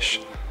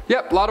batfish.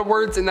 Yep, a lot of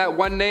words in that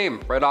one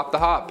name right off the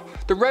hop.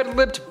 The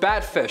red-lipped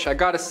batfish, I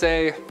gotta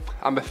say,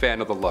 I'm a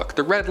fan of the look.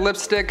 The red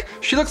lipstick,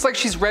 she looks like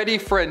she's ready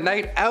for a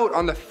night out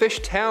on the fish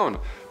town.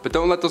 But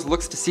don't let those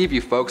looks deceive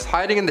you, folks.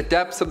 Hiding in the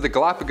depths of the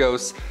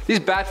Galapagos, these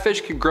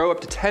batfish can grow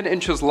up to 10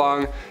 inches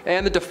long,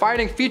 and the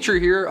defining feature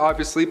here,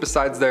 obviously,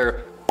 besides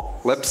their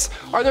lips,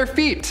 are their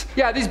feet.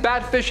 Yeah, these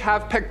batfish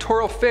have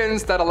pectoral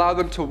fins that allow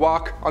them to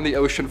walk on the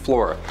ocean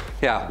floor.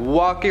 Yeah,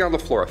 walking on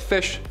the floor.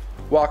 Fish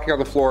walking on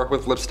the floor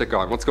with lipstick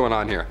on. What's going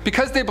on here?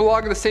 Because they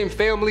belong in the same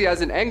family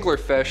as an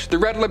anglerfish, the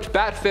red-lipped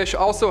batfish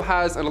also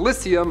has an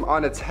elysium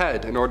on its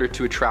head in order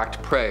to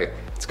attract prey.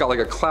 It's got like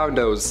a clown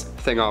nose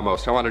thing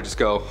almost. I want to just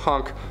go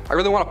honk. I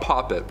really want to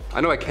pop it.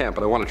 I know I can't,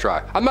 but I want to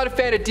try. I'm not a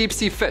fan of deep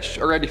sea fish,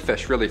 or any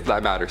fish really for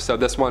that matter, so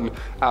this one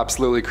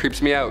absolutely creeps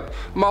me out.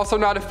 I'm also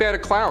not a fan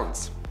of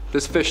clowns.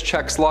 This fish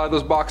checks a lot of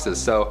those boxes,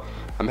 so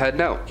I'm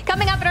heading out.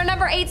 Coming up at our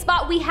number 8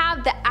 spot, we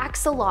have the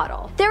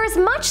axolotl. There is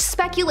much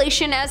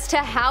speculation as to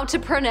how to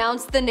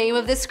pronounce the name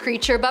of this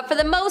creature, but for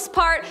the most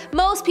part,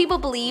 most people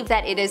believe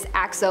that it is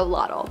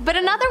axolotl. But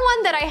another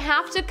one that I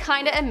have to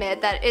kinda admit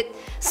that it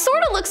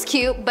sorta looks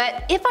cute,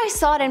 but if I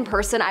saw it in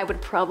person, I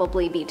would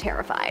probably be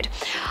terrified.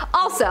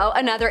 Also,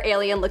 another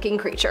alien looking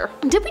creature.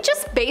 Did we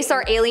just base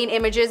our alien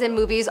images in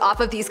movies off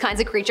of these kinds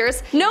of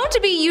creatures? Known to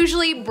be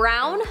usually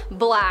brown,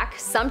 black,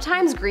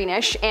 sometimes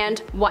greenish, and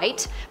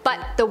white, but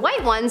the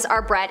white ones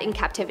are bred in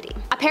captivity.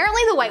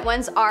 Apparently the white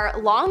ones are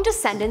long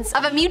descendants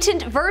of a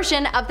mutant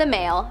version of the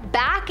male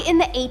back in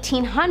the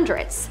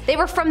 1800s. They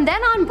were from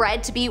then on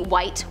bred to be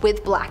white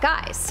with black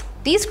eyes.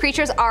 These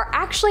creatures are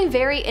actually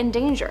very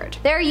endangered.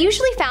 They are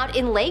usually found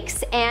in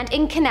lakes and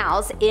in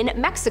canals in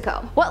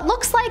Mexico. What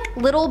looks like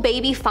little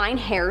baby fine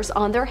hairs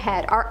on their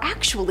head are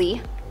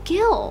actually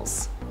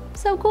gills.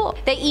 So cool.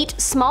 They eat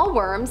small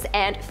worms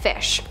and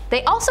fish.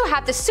 They also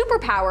have the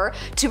superpower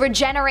to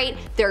regenerate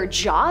their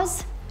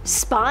jaws,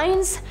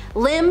 spines,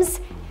 limbs,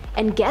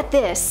 and get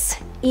this,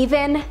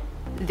 even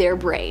their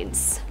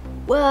brains.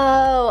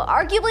 Whoa,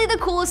 arguably the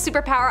coolest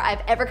superpower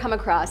I've ever come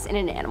across in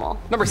an animal.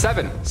 Number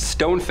 7,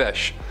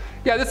 stonefish.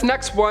 Yeah, this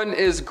next one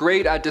is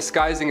great at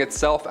disguising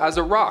itself as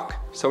a rock.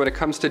 So when it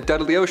comes to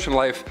deadly ocean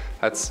life,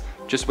 that's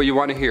just what you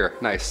want to hear.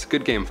 Nice,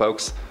 good game,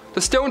 folks. The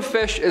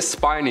stonefish is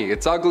spiny,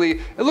 it's ugly,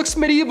 it looks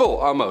medieval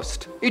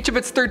almost. Each of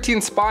its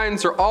 13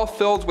 spines are all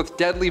filled with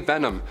deadly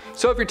venom.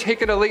 So if you're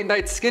taking a late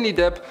night skinny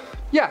dip,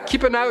 yeah,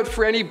 keep an eye out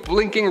for any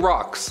blinking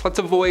rocks. Let's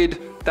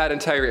avoid that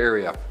entire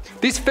area.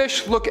 These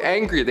fish look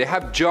angry, they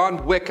have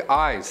John Wick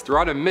eyes, they're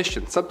on a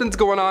mission, something's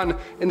going on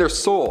in their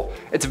soul.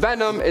 Its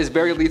venom is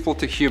very lethal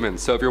to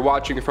humans, so if you're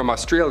watching from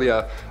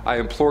Australia, I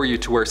implore you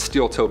to wear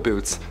steel toe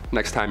boots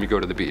next time you go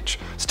to the beach.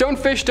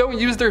 Stonefish don't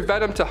use their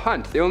venom to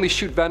hunt, they only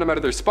shoot venom out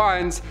of their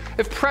spines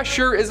if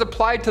pressure is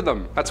applied to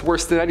them. That's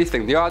worse than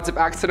anything. The odds of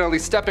accidentally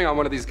stepping on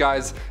one of these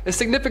guys is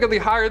significantly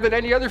higher than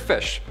any other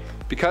fish.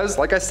 Because,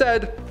 like I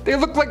said, they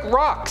look like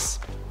rocks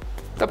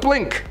that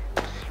blink.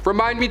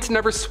 Remind me to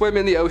never swim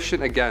in the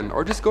ocean again,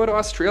 or just go to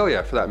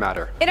Australia for that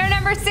matter. In our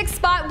number 6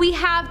 spot, we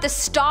have the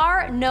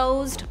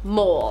star-nosed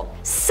mole.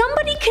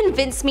 Somebody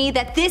convince me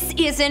that this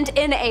isn't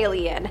an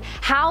alien.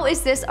 How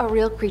is this a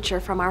real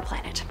creature from our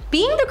planet?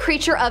 Being the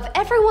creature of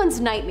everyone's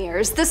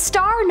nightmares, the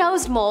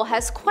star-nosed mole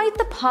has quite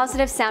the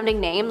positive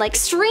sounding name, like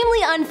extremely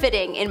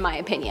unfitting in my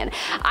opinion.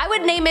 I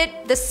would name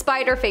it the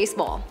spider-face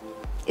mole.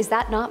 Is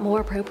that not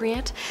more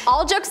appropriate?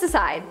 All jokes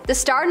aside, the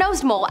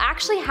star-nosed mole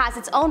actually has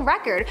its own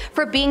record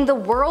for being the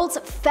world's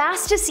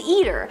fastest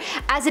eater,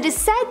 as it is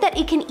said that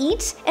it can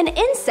eat an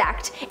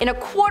insect in a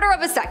quarter of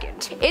a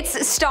second.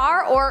 Its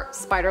star or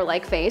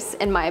spider-like face,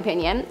 in my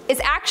opinion, is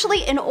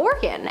actually an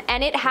organ,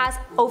 and it has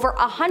over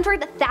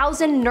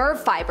 100,000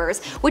 nerve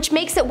fibers, which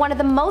makes it one of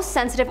the most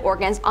sensitive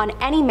organs on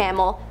any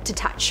mammal to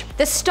touch.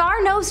 The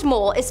star-nosed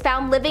mole is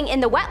found living in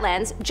the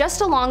wetlands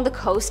just along the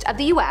coast of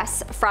the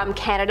US from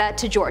Canada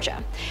to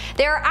Georgia.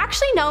 They are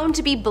actually known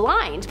to be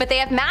blind, but they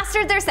have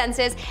mastered their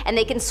senses and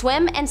they can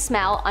swim and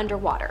smell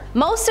underwater.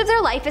 Most of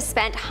their life is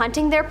spent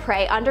hunting their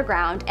prey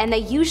underground, and they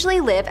usually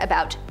live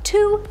about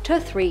 2 to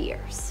 3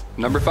 years.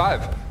 Number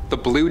 5, the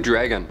blue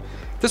dragon.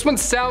 This one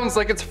sounds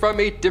like it's from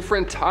a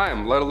different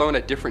time, let alone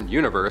a different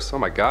universe. Oh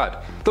my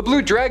god. The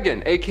blue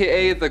dragon,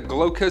 aka the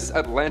Glaucus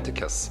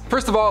atlanticus.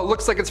 First of all, it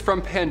looks like it's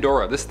from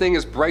Pandora. This thing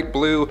is bright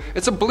blue.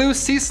 It's a blue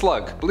sea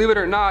slug. Believe it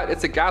or not,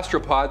 it's a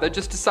gastropod that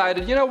just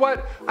decided, you know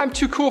what, I'm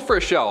too cool for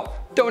a shell.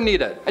 Don't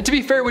need it. And to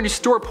be fair, when you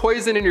store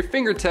poison in your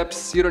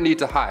fingertips, you don't need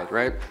to hide,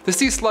 right? The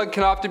sea slug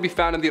can often be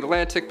found in the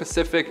Atlantic,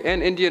 Pacific,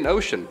 and Indian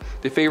Ocean.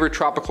 They favor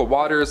tropical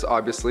waters,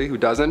 obviously, who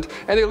doesn't?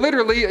 And they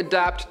literally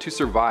adapt to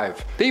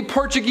survive. They eat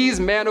Portuguese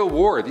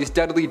man-o'-war, these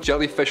deadly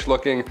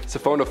jellyfish-looking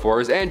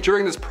siphonophores, and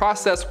during this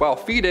process while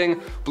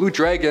feeding, blue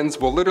dragons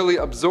will literally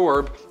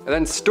absorb and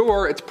then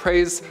store its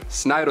prey's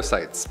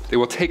cnidocytes. They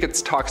will take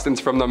its toxins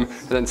from them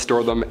and then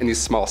store them in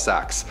these small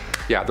sacks.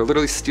 Yeah, they're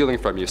literally stealing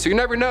from you. So you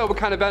never know what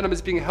kind of venom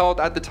is being held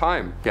at the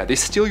time. Yeah, they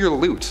steal your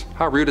loot.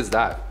 How rude is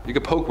that? You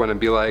could poke one and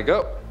be like,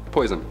 oh,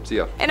 poison, see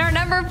ya. In our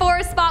number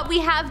 4 spot, we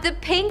have the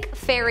pink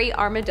fairy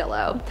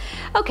armadillo.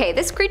 Okay,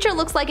 this creature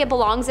looks like it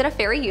belongs in a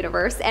fairy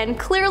universe, and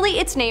clearly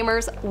its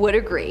namers would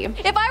agree.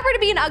 If I were to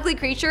be an ugly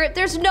creature,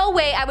 there's no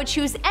way I would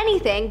choose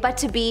anything but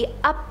to be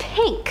a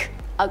pink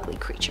ugly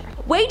creature.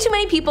 Way too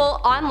many people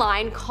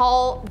online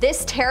call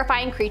this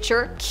terrifying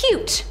creature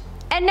cute.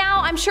 And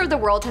now I'm sure the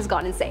world has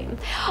gone insane.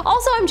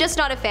 Also, I'm just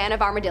not a fan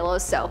of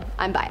armadillos, so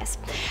I'm biased.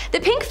 The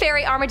pink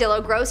fairy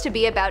armadillo grows to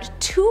be about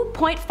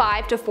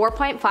 2.5 to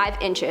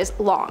 4.5 inches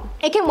long.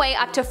 It can weigh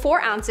up to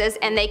 4 ounces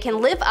and they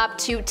can live up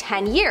to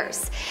 10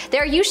 years.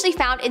 They're usually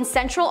found in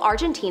central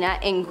Argentina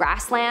in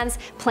grasslands,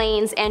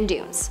 plains, and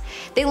dunes.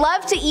 They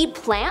love to eat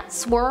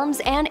plants, worms,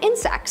 and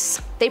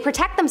insects. They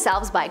protect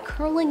themselves by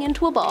curling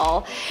into a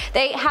ball.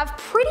 They have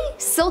pretty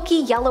silky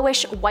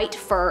yellowish white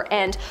fur,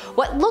 and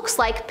what looks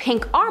like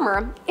pink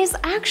armor is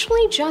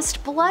actually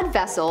just blood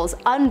vessels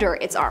under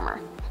its armor.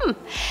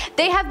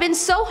 They have been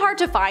so hard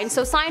to find,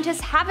 so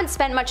scientists haven't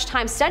spent much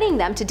time studying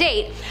them to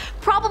date,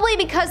 probably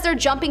because they're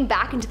jumping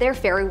back into their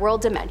fairy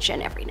world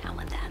dimension every now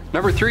and then.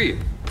 Number 3,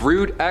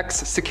 Brood X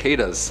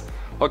cicadas.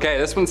 Okay,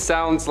 this one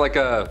sounds like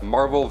a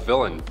Marvel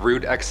villain,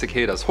 Brood X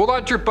cicadas. Hold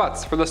on to your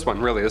butts for this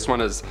one, really. This one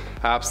is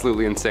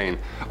absolutely insane.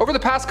 Over the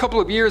past couple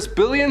of years,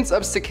 billions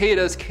of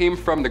cicadas came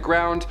from the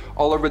ground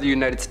all over the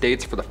United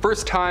States for the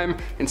first time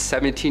in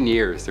 17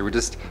 years. They were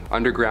just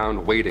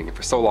underground waiting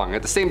for so long.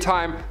 At the same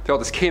time, they all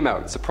just came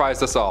out and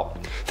surprised us all.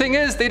 Thing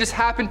is, they just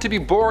happened to be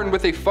born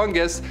with a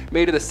fungus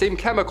made of the same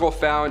chemical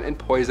found in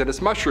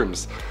poisonous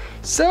mushrooms.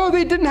 So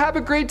they didn't have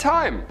a great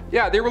time.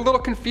 Yeah, they were a little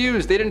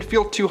confused. They didn't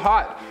feel too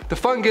hot. The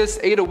fungus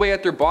ate away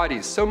at their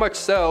bodies, so much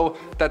so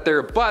that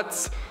their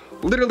butts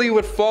literally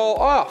would fall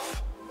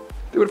off.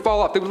 They would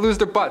fall off, they would lose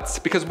their butts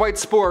because white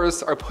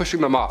spores are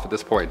pushing them off at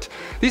this point.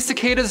 These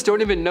cicadas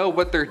don't even know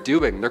what they're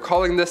doing. They're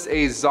calling this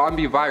a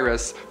zombie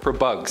virus for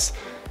bugs.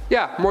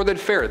 Yeah, more than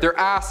fair, their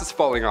ass is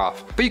falling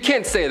off. But you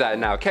can't say that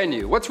now, can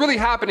you? What's really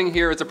happening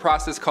here is a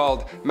process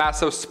called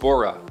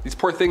massospora. These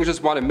poor things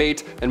just want to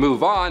mate and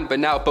move on, but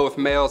now both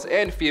males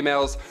and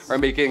females are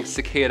making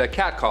cicada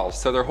catcalls,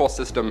 so their whole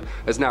system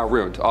is now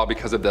ruined, all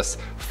because of this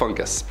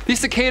fungus. These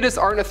cicadas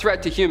aren't a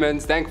threat to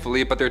humans,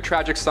 thankfully, but their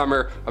tragic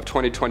summer of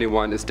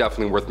 2021 is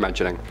definitely worth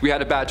mentioning. We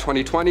had a bad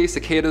 2020,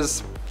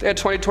 cicadas, they had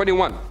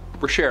 2021.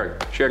 We're sharing.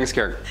 Sharing is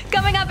caring.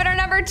 Coming up at our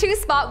number 2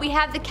 spot, we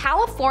have the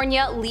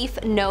California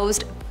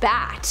leaf-nosed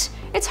bat.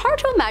 It's hard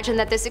to imagine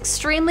that this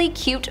extremely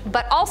cute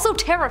but also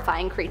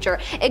terrifying creature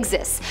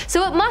exists,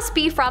 so it must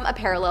be from a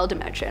parallel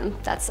dimension.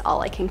 That's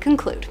all I can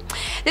conclude.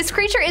 This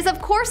creature is of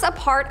course a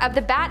part of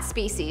the bat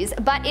species,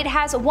 but it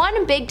has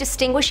one big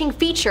distinguishing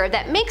feature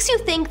that makes you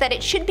think that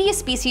it should be a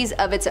species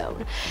of its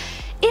own.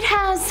 It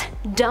has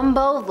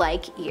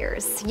Dumbo-like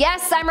ears.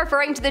 Yes, I'm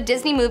referring to the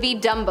Disney movie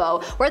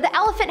Dumbo, where the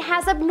elephant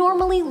has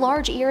abnormally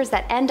large ears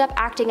that end up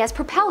acting as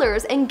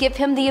propellers and give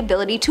him the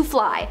ability to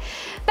fly.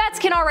 Bats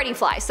can already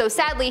fly, so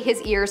sadly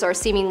his ears are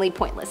seemingly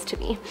pointless to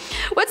me.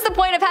 What's the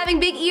point of having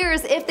big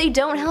ears if they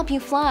don't help you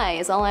fly,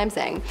 is all I'm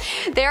saying.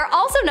 They're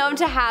also known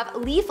to have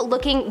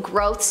leaf-looking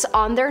growths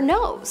on their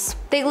nose.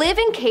 They live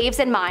in caves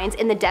and mines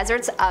in the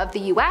deserts of the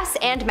US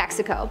and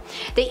Mexico.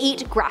 They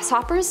eat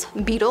grasshoppers,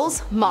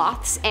 beetles,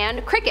 moths,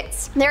 and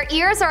crickets. Their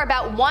ears are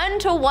about 1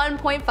 to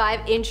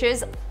 1.5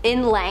 inches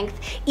in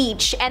length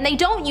each, and they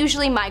don't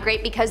usually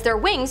migrate because their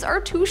wings are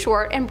too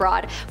short and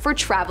broad for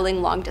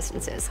traveling long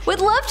distances.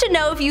 Would love to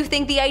know if you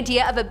think the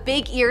idea of a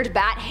big-eared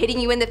bat hitting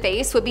you in the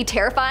face would be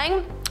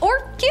terrifying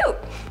or cute.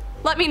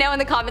 Let me know in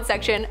the comment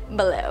section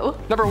below.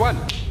 Number 1,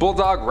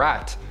 bulldog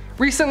rat.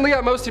 Recently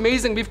on Most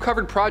Amazing, we've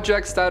covered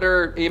projects that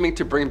are aiming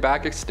to bring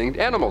back extinct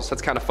animals.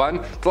 That's kind of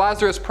fun. The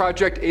Lazarus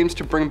Project aims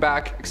to bring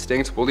back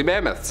extinct woolly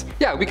mammoths.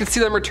 Yeah, we can see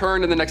them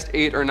return in the next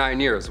 8 or 9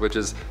 years, which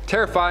is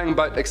terrifying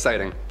but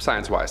exciting,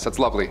 science-wise. That's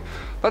lovely.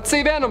 Let's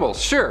save animals,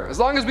 sure. As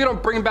long as we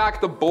don't bring back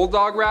the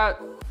bulldog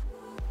rat,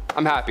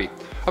 I'm happy.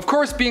 Of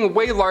course, being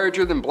way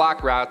larger than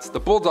black rats, the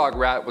bulldog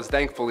rat was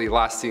thankfully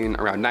last seen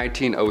around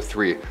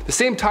 1903. The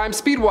same time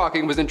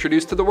speedwalking was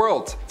introduced to the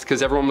world. It's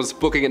because everyone was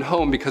booking it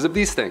home because of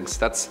these things.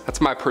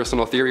 That's my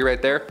personal theory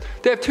right there.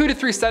 They have 2 to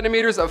 3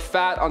 centimeters of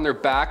fat on their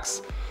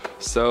backs,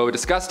 So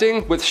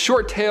disgusting, with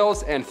short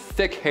tails and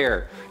thick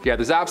hair. Yeah,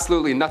 there's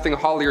absolutely nothing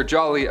holly or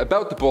jolly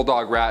about the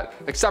bulldog rat,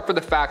 except for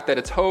the fact that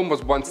its home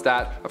was once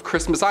that of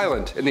Christmas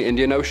Island in the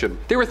Indian Ocean.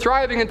 They were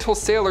thriving until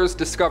sailors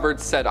discovered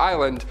said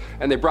island,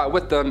 and they brought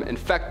with them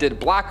infected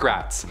black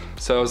rats.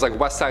 So it was like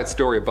West Side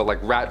Story, but like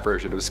rat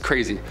version. It was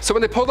crazy. So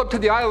when they pulled up to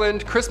the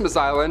island, Christmas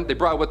Island, they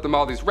brought with them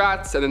all these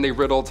rats, and then they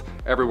riddled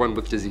everyone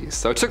with disease.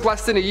 So it took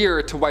less than a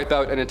year to wipe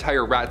out an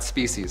entire rat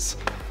species.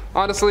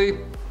 Honestly,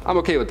 I'm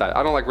okay with that.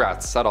 I don't like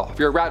rats at all. If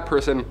you're a rat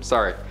person,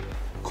 sorry.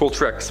 Cool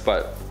tricks,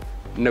 but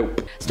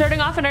nope. Starting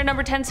off in our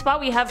number 10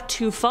 spot, we have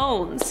 2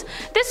 phones.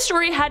 This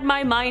story had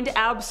my mind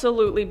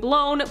absolutely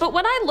blown, but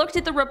when I looked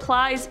at the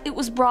replies, it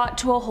was brought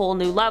to a whole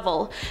new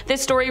level.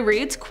 This story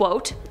reads,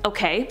 quote,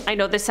 "Okay, I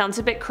know this sounds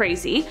a bit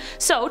crazy.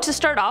 So to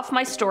start off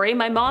my story,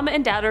 my mom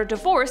and dad are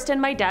divorced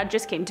and my dad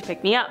just came to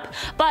pick me up.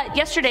 But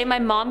yesterday my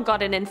mom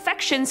got an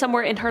infection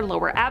somewhere in her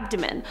lower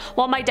abdomen.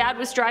 While my dad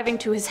was driving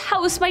to his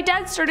house, my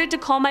dad started to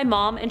call my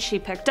mom and she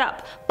picked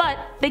up. But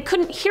they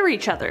couldn't hear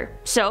each other.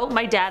 So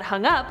my dad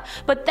hung up,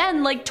 but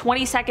then like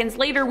 20 seconds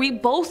later we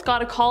both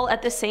got a call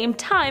at the same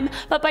time,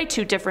 but by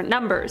 2 different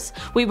numbers.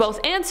 We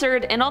both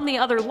answered and on the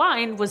other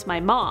line was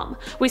my mom.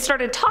 We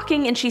started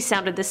talking and she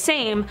sounded the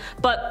same,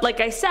 but like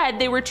I said,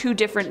 they were 2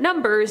 different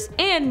numbers,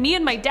 and me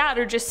and my dad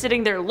are just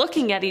sitting there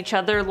looking at each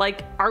other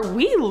like, are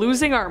we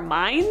losing our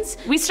minds?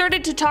 We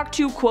started to talk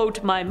to,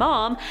 quote, my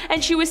mom,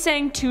 and she was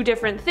saying 2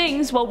 different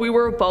things while we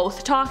were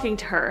both talking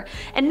to her.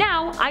 And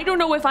now I don't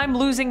know if I'm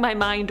losing my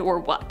mind or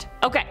what."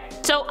 Okay,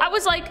 so I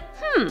was like,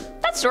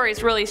 that story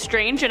is really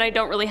strange and I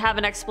don't really have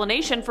an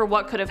explanation for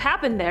what could have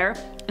happened there.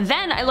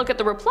 Then I look at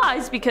the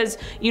replies because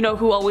you know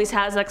who always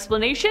has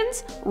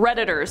explanations?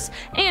 Redditors.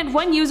 And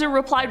one user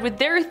replied with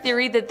their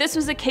theory that this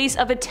was a case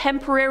of a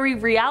temporary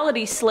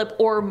reality slip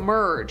or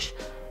merge.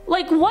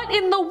 Like, what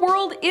in the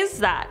world is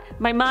that?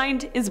 My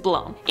mind is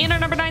blown. In our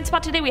number 9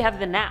 spot today, we have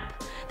The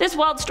Nap. This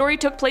wild story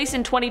took place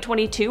in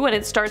 2022, and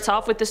it starts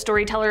off with the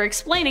storyteller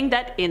explaining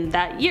that in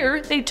that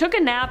year, they took a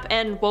nap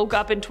and woke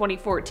up in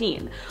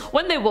 2014.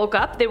 When they woke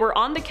up, they were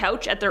on the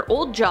couch at their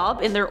old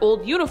job in their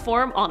old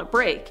uniform on a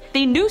break.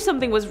 They knew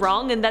something was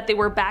wrong and that they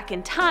were back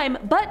in time,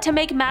 but to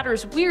make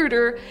matters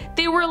weirder,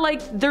 they were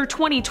like their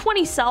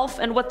 2020 self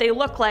and what they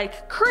look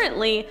like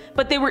currently,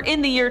 but they were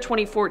in the year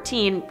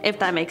 2014, if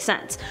that makes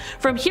sense.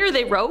 From here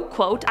they wrote,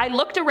 quote, "I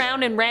looked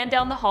around and ran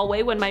down the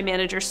hallway when my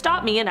manager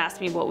stopped me and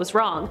asked me what was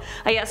wrong.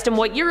 I asked him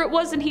what year it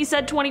was and he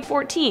said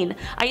 2014.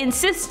 I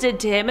insisted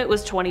to him it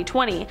was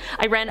 2020.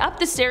 I ran up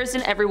the stairs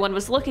and everyone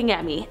was looking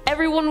at me.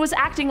 Everyone was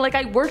acting like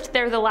I worked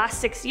there the last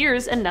 6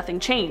 years and nothing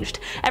changed.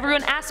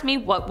 Everyone asked me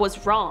what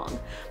was wrong.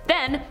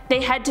 Then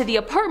they head to the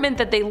apartment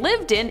that they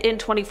lived in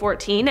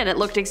 2014 and it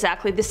looked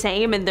exactly the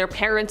same, and their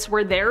parents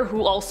were there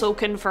who also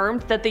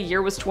confirmed that the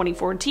year was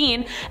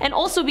 2014 and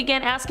also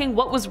began asking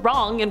what was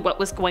wrong and what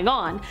was going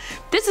on.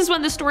 This is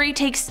when the story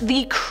takes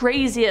the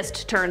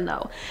craziest turn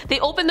though. They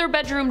open their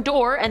bedroom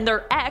door and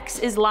their ex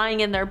is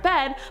lying in their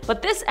bed,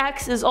 but this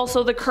ex is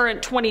also the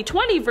current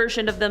 2020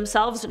 version of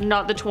themselves,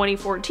 not the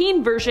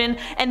 2014 version,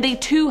 and they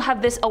too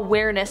have this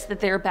awareness that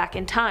they're back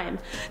in time.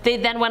 They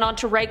then went on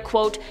to write,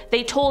 quote,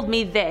 "They told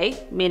me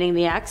they," meaning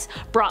the ex,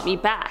 "brought me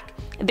back.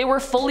 They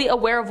were fully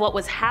aware of what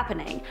was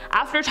happening.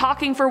 After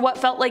talking for what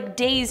felt like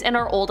days in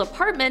our old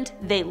apartment,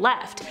 they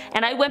left,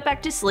 and I went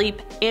back to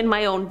sleep in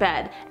my own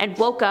bed and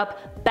woke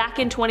up back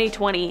in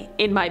 2020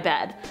 in my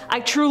bed.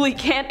 I truly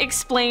can't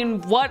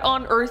explain what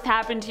on earth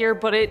happened here,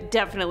 but it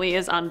definitely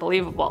is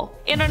unbelievable."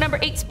 In our number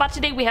 8 spot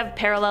today, we have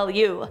Parallel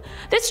You.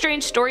 This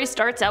strange story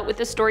starts out with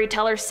the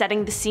storyteller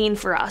setting the scene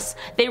for us.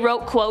 They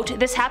wrote, quote,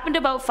 "This happened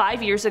about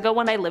 5 years ago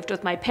when I lived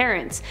with my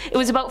parents. It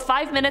was about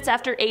 5 minutes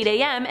after 8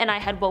 a.m. and I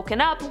had woken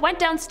up, went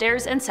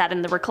downstairs and sat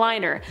in the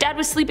recliner. Dad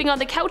was sleeping on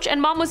the couch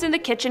and mom was in the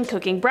kitchen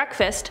cooking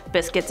breakfast,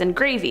 biscuits and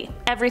gravy.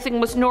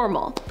 Everything was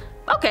normal.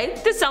 Okay,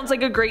 this sounds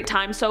like a great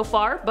time so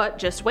far, but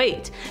just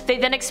wait. They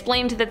then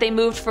explained that they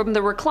moved from the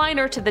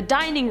recliner to the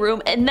dining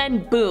room and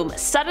then boom,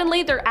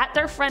 suddenly they're at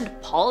their friend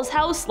Paul's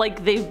house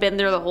like they've been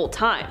there the whole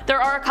time.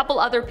 There are a couple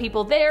other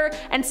people there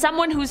and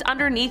someone who's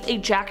underneath a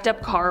jacked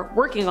up car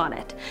working on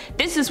it.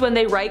 This is when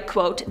they write,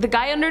 quote, "The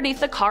guy underneath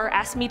the car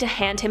asked me to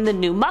hand him the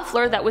new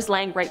muffler that was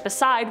laying right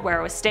beside where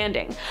I was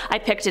standing. I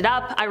picked it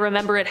up, I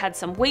remember it had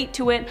some weight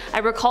to it, I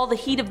recall the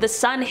heat of the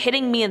sun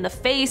hitting me in the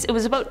face, it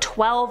was about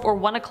 12 or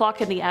 1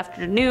 o'clock in the afternoon.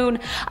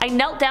 I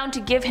knelt down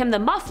to give him the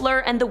muffler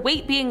and the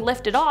weight being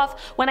lifted off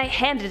when I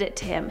handed it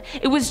to him.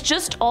 It was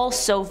just all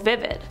so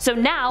vivid." So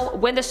now,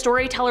 when the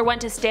storyteller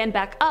went to stand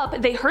back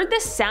up, they heard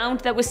this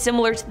sound that was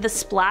similar to the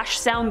splash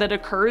sound that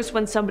occurs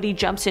when somebody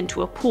jumps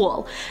into a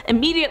pool.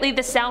 Immediately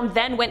the sound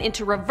then went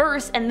into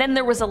reverse and then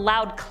there was a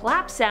loud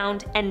clap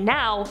sound, and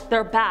now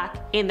they're back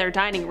in their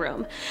dining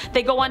room.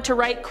 They go on to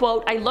write,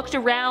 quote, "I looked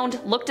around,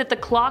 looked at the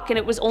clock and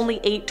it was only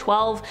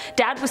 8:12.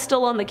 Dad was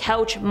still on the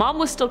couch, mom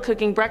was still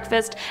cooking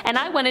breakfast, and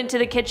I went into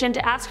the kitchen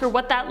to ask her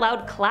what that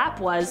loud clap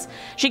was.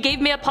 She gave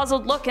me a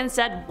puzzled look and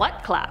said,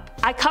 "What clap?"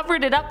 I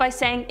covered it up by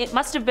saying it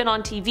must have been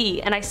on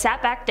TV, and I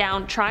sat back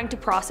down trying to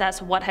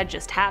process what had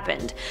just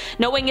happened,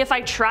 knowing if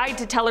I tried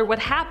to tell her what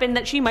happened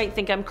that she might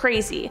think I'm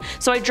crazy,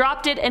 so I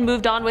dropped it and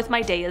moved on with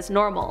my day as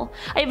normal.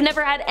 I have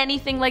never had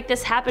anything like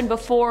this happen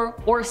before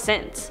or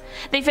since.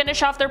 They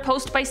finish off their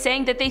post by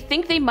saying that they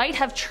think they might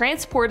have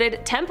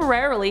transported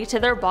temporarily to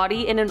their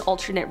body in an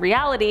alternate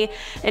reality,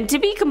 and to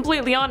be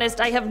completely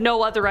honest, I have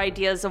no other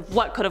ideas of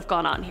what could have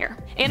gone on here.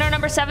 In our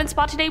number 7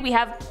 spot today we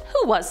have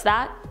Who Was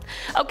That?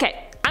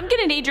 Okay, I'm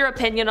gonna need your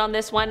opinion on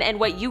this one and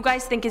what you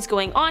guys think is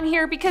going on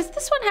here, because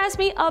this one has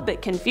me a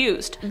bit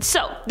confused.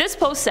 So this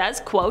post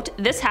says, quote,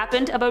 "This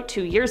happened about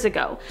 2 years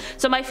ago.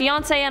 So my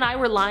fiance and I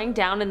were lying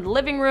down in the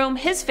living room,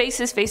 his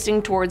face is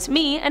facing towards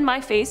me and my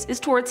face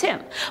is towards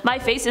him. My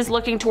face is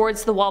looking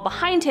towards the wall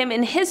behind him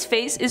and his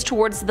face is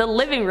towards the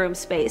living room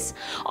space.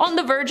 On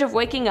the verge of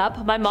waking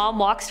up, my mom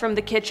walks from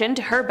the kitchen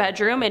to her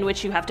bedroom, in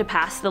which you have to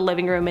pass the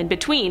living room in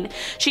between.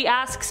 She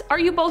asks, 'Are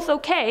you both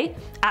okay?'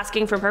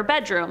 asking from her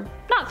bedroom.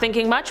 Not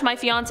thinking much, my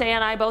fiance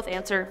and I both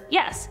answer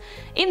yes.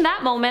 In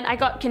that moment, I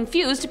got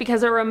confused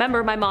because I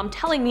remember my mom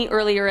telling me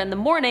earlier in the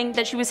morning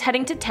that she was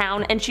heading to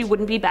town and she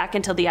wouldn't be back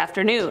until the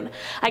afternoon.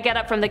 I get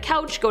up from the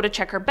couch, go to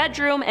check her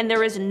bedroom, and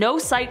there is no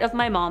sight of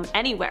my mom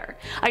anywhere.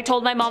 I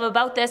told my mom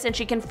about this and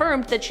she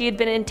confirmed that she had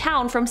been in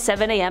town from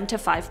 7 AM to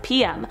 5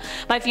 PM.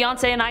 My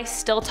fiance and I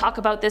still talk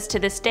about this to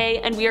this day,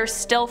 and we are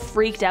still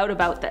freaked out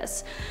about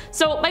this.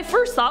 So my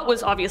first thought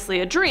was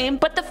obviously a dream,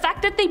 but the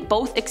fact that they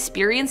both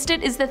experienced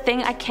it is the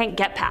thing I can't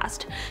get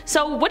past.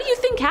 So what do you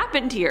think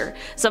happened here?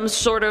 Some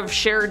sort of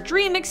shared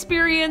dream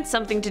experience,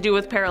 something to do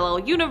with parallel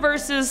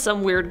universes,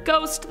 some weird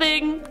ghost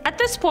thing? At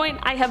this point,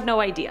 I have no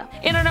idea.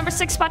 In our number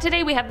 6 spot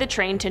today we have the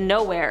train to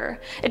nowhere.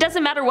 It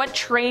doesn't matter what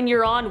train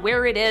you're on,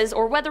 where it is,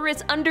 or whether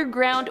it's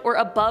underground or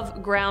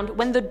above ground,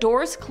 when the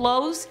doors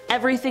close,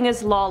 everything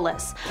is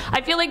lawless.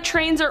 I feel like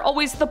trains are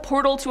always the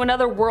portal to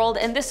another world,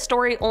 and this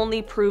story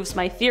only proves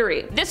my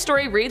theory. This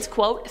story reads,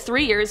 quote,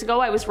 "3 years ago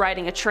I was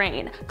riding a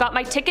train, got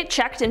my ticket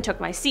checked and took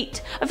my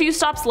seat. A few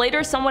stops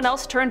later someone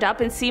else turned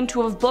up and seemed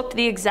to have booked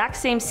the exact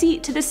same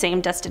seat to the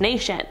same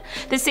destination.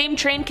 The same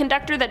train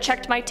conductor that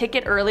checked my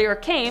ticket earlier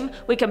came,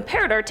 we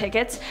compared our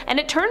tickets, and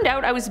it turned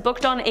out I was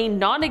booked on a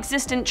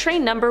non-existent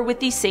train number with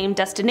the same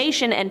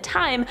destination and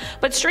time,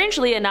 but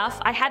strangely enough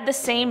I had the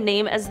same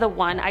name as the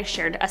one I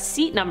shared a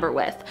seat number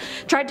with.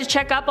 Tried to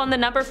check up on the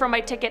number for my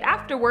ticket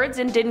afterwards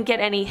and didn't get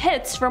any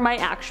hits for my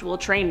actual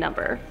train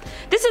number."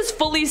 This is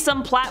fully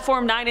some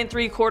platform 9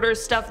 3/4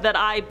 stuff that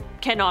I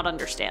cannot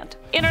understand.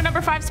 In our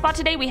number 5 spot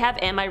today we have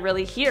Am I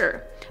Really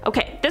Here?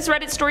 Okay, this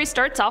Reddit story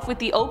starts off with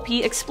the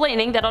OP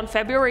explaining that on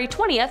February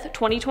 20th,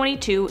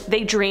 2022,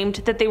 they dreamed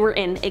that they were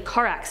in a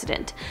car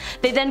accident.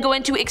 They then go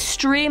into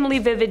extremely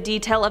vivid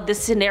detail of the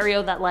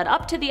scenario that led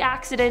up to the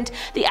accident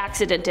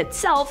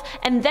itself,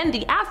 and then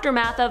the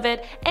aftermath of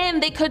it,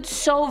 and they could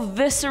so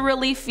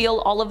viscerally feel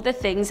all of the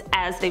things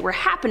as they were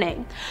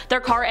happening.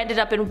 Their car ended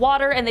up in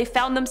water and they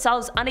found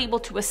themselves unable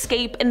to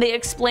escape, and they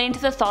explained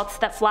the thoughts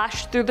that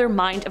flashed through their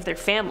mind of their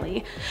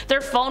family.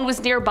 Their phone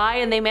was nearby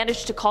and they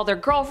managed to call their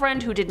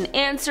girlfriend, who didn't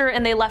answer,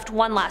 and they left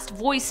one last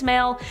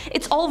voicemail.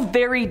 It's all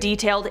very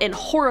detailed and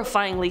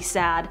horrifyingly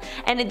sad,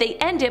 and they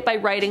end it by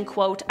writing,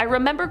 quote, "I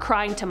remember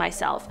crying to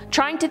myself,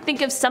 trying to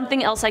think of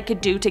something else I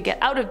could do to get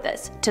out of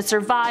this, to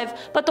survive,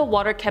 but the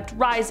water kept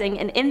rising,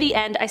 and in the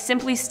end I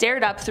simply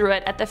stared up through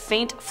it at the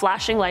faint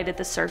flashing light at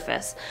the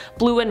surface,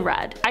 blue and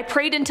red. I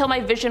prayed until my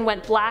vision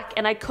went black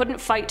and I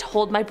couldn't fight to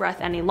hold my breath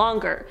any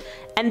longer.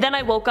 And then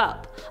I woke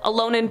up,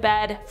 alone in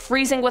bed,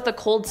 freezing with a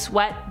cold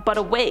sweat, but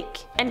awake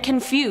and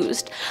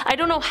confused. I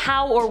don't know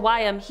how or why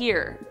I'm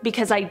here,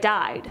 because I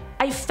died.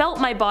 I felt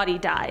my body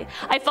die.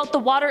 I felt the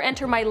water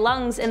enter my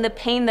lungs and the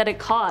pain that it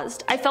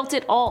caused. I felt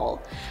it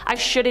all. I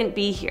shouldn't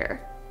be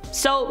here."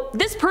 So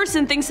this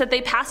person thinks that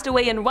they passed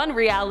away in one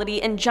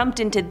reality and jumped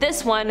into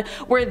this one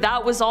where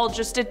that was all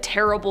just a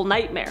terrible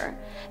nightmare.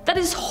 That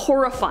is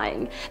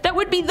horrifying. That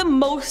would be the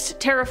most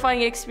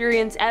terrifying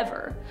experience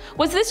ever.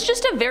 Was this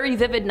just a very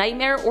vivid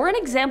nightmare or an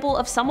example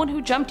of someone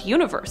who jumped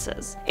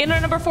universes? In our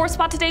number 4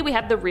 spot today we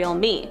have The Real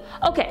Me.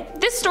 Okay,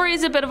 this story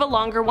is a bit of a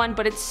longer one,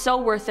 but it's so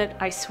worth it,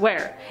 I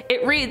swear.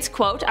 It reads,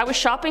 quote, "I was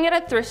shopping at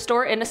a thrift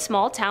store in a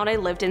small town I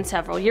lived in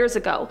several years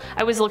ago.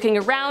 I was looking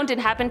around and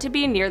happened to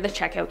be near the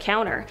checkout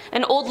counter.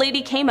 An old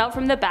lady came out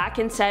from the back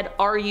and said,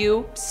 'Are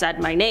you?'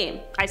 said my name.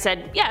 I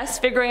said yes,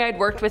 figuring I'd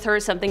worked with her or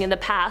something in the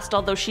past,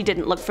 although she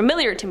didn't look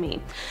familiar to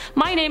me.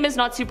 My name is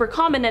not super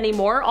common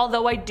anymore,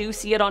 although I do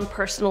see it on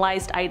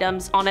personalized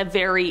items on a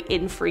very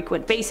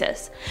infrequent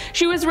basis.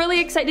 She was really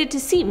excited to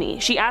see me.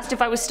 She asked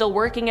if I was still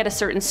working at a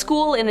certain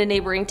school in a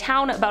neighboring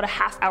town about a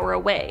half-hour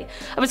away.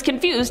 I was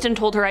confused and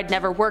told her I'd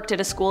never worked at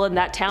a school in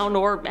that town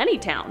or any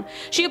town.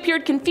 She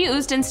appeared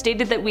confused and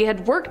stated that we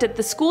had worked at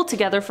the school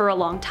together for a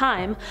long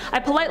time. I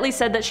politely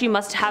said that she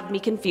must have me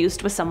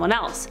confused with someone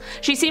else.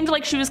 She seemed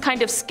like she was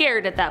kind of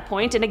scared at that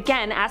point and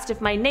again asked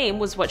if my name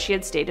was what she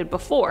had stated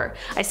before?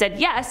 I said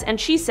yes, and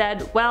she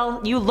said,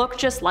 well, you look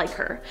just like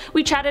her.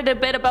 We chatted a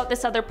bit about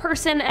this other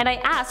person, and I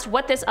asked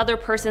what this other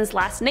person's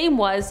last name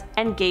was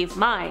and gave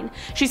mine.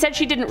 She said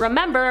she didn't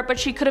remember, but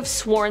she could have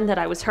sworn that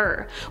I was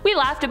her. We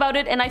laughed about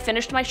it and I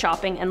finished my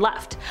shopping and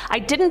left. I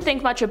didn't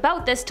think much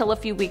about this till a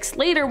few weeks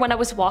later when I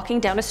was walking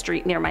down a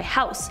street near my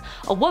house.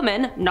 A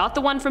woman, not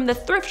the one from the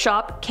thrift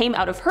shop, came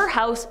out of her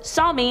house,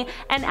 saw me,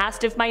 and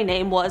asked if my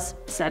name was,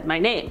 said my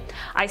name.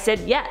 I said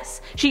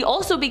yes. She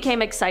also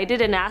became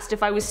excited and asked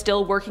if I was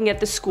still working at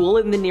the school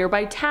in the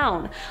nearby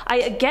town.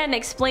 I again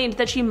explained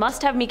that she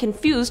must have me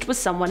confused with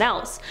someone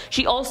else.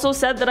 She also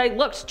said that I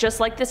looked just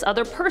like this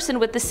other person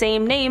with the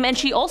same name, and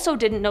she also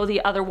didn't know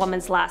the other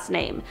woman's last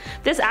name.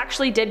 This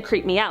actually did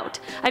creep me out.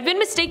 I've been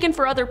mistaken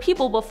for other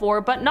people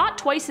before, but not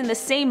twice in the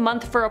same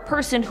month for a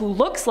person who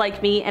looks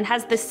like me and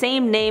has the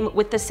same name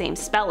with the same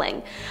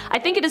spelling. I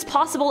think it is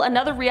possible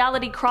another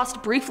reality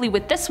crossed briefly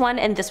with this one,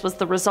 and this was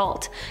the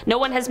result. No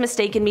one has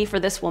mistaken me for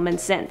this woman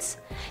since.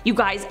 You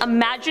guys,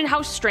 imagine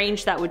how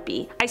strange that would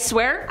be. I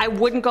swear I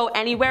wouldn't go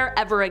anywhere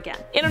ever again.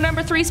 In our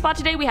number 3 spot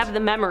today we have the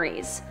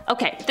memories.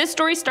 Okay, this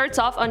story starts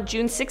off on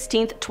June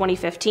 16th,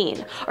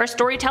 2015. Our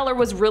storyteller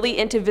was really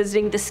into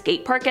visiting the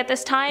skate park at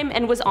this time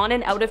and was on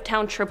an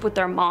out-of-town trip with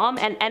their mom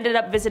and ended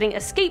up visiting a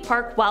skate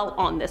park while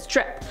on this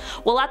trip.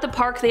 While at the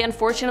park, they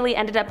unfortunately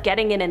ended up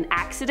getting in an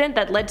accident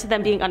that led to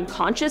them being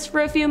unconscious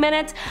for a few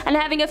minutes and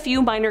having a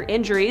few minor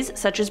injuries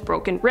such as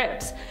broken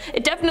ribs.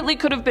 It definitely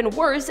could have been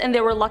worse and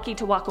they were lucky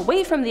to walk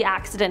away from the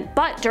accident,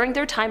 but during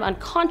their time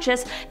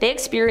unconscious, they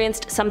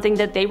experienced something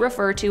that they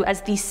refer to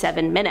as the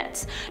 7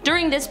 minutes.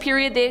 During this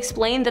period, they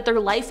explained that their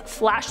life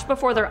flashed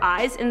before their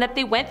eyes and that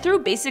they went through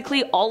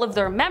basically all of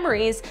their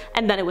memories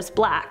and then it was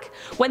black.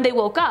 When they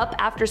woke up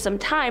after some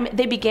time,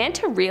 they began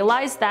to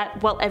realize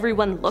that while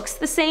everyone looks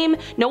the same,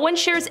 no one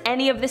shares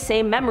any of the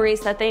same memories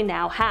that they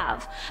now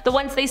have, the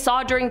ones they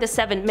saw during the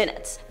 7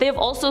 minutes. They have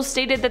also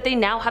stated that they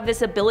now have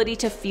this ability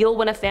to feel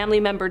when a family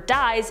member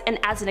dies, and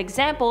as an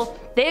example,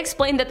 they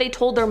explained that they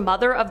told their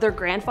mother of their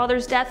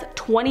grandfather's death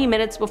 20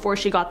 minutes before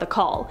she got the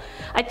call.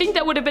 I think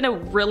that would have been a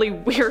really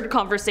weird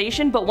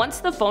conversation, but once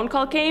the phone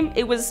call came,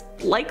 it was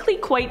likely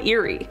quite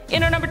eerie.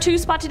 In our number 2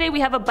 spot today we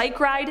have a bike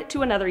ride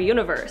to another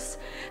universe.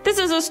 This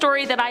is a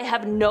story that I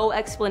have no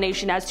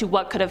explanation as to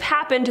what could have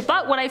happened,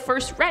 but when I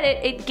first read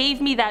it, it gave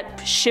me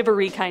that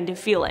shivery kind of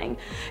feeling.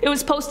 It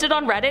was posted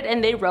on Reddit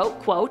and they wrote,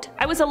 quote,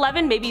 "I was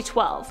 11, maybe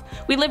 12.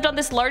 We lived on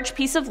this large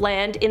piece of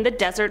land in the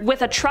desert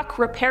with a truck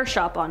repair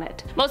shop on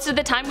it. Most of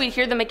the time we'd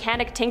hear the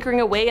mechanic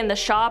tinkering away in the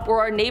shop or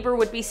our neighbor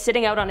would be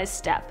sitting out on his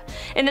step.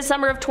 In the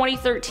summer of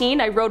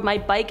 2013, I rode my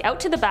bike out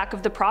to the back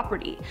of the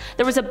property.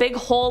 There was a big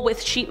hole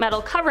with sheet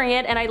metal covering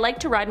it and I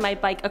liked to ride my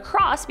bike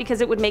across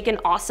because it would make an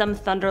awesome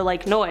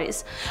thunder-like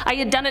noise. I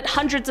had done it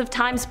hundreds of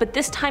times, but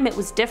this time it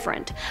was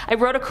different. I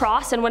rode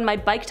across and when my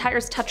bike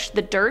tires touched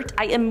the dirt,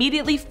 I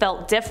immediately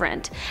felt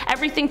different.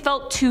 Everything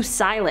felt too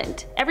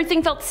silent.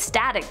 Everything felt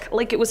static,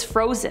 like it was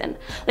frozen.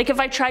 Like if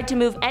I tried to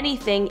move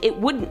anything, it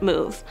wouldn't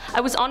move.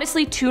 I was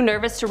honestly too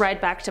nervous to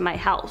ride back to my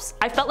house.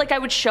 I felt like I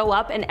would show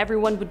up and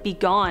everyone would be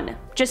gone.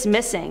 Just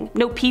missing.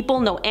 No people,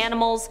 no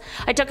animals.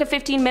 I took a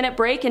 15-minute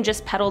break and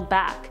just pedaled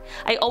back.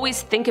 I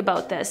always think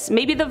about this.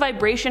 Maybe the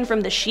vibration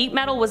from the sheet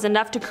metal was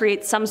enough to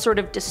create some sort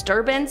of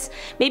disturbance.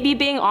 Maybe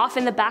being off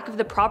in the back of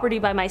the property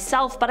by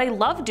myself, but I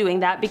loved doing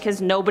that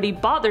because nobody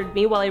bothered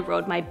me while I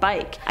rode my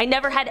bike. I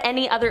never had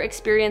any other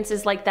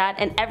experiences like that,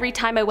 and every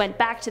time I went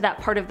back to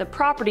that part of the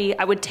property,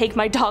 I would take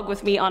my dog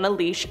with me on a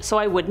leash so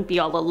I wouldn't be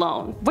all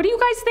alone." What do you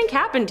guys think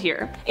happened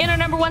here? In our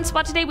number 1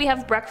 spot today we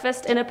have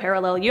breakfast in a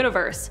parallel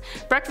universe.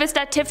 Breakfast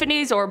at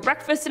Tiffany's or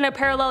breakfast in a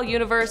parallel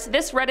universe,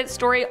 this Reddit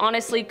story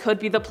honestly could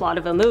be the plot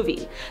of a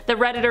movie. The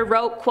Redditor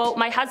wrote, quote,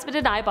 "My husband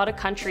and I bought a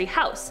country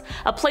house,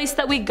 a place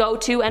that we go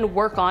to and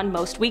work on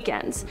most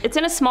weekends. It's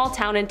in a small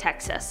town in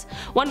Texas.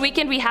 One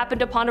weekend we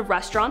happened upon a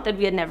restaurant that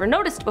we had never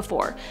noticed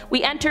before.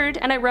 We entered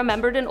and I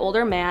remembered an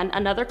older man,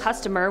 another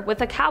customer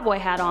with a cowboy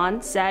hat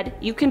on, said,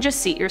 'You can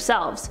just seat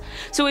yourselves.'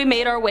 So we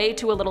made our way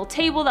to a little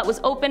table that was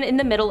open in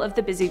the middle of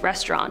the busy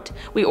restaurant.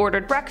 We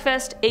ordered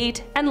breakfast,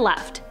 ate, and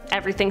left.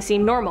 Everything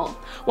seemed normal.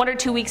 1 or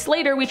 2 weeks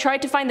later, we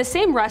tried to find the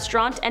same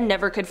restaurant and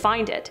never could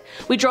find it.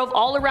 We drove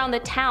all around the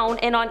town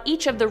and on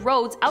each of the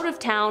roads out of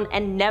town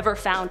and never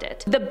found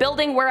it. The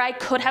building where I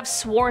could have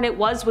sworn it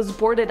was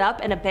boarded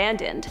up and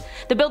abandoned.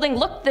 The building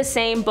looked the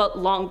same but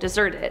long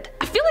deserted."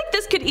 I feel like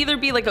this could either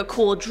be like a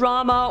cool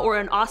drama or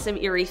an awesome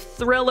eerie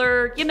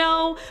thriller, you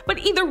know? But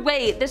either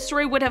way, this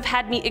story would have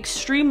had me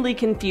extremely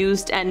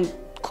confused and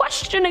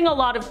questioning a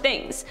lot of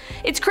things.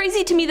 It's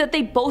crazy to me that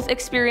they both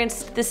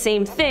experienced the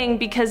same thing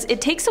because it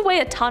takes away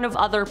a ton of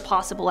other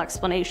possible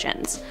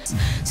explanations.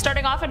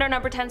 Starting off at our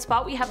number 10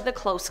 spot we have the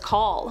close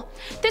call.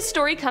 This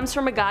story comes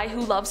from a guy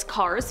who loves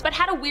cars but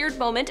had a weird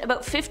moment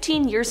about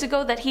 15 years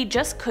ago that he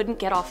just couldn't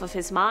get off of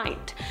his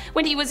mind.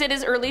 When he was in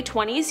his early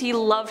 20s he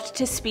loved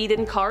to speed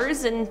in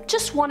cars and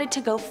just wanted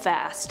to go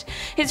fast.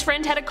 His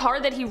friend had a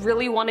car that he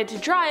really wanted to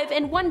drive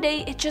and one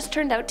day it just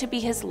turned out to be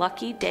his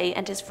lucky day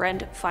and his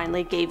friend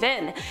finally gave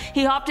in. in.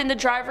 He hopped in the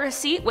driver's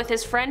seat with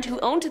his friend who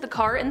owned the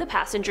car in the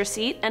passenger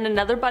seat and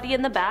another buddy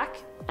in the back,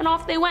 and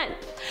off they went.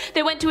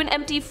 They went to an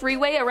empty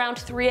freeway around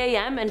 3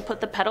 a.m. and put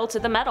the pedal to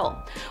the metal.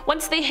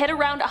 Once they hit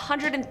around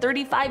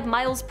 135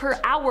 miles per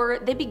hour,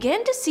 they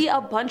began to see a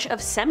bunch of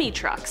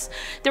semi-trucks.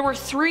 There were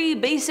 3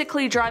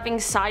 basically driving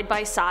side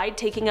by side,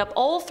 taking up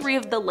all 3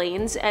 of the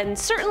lanes, and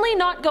certainly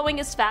not going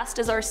as fast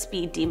as our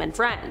speed demon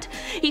friend.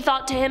 He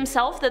thought to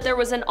himself that there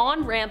was an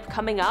on-ramp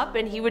coming up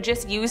and he would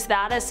just use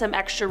that as some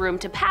extra room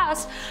to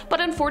pass,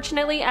 but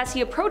unfortunately as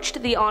he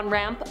approached the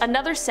on-ramp,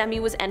 another semi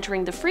was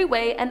entering the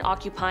freeway and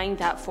occupying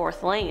that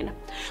 4th lane.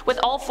 With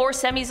all 4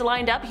 semis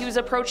lined up, he was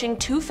approaching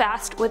too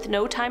fast with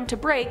no time to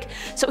brake,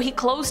 so he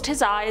closed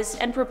his eyes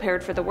and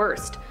prepared for the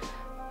worst.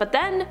 But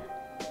then,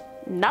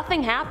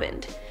 nothing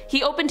happened.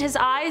 He opened his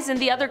eyes and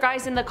the other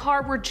guys in the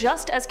car were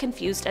just as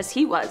confused as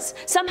he was.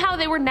 Somehow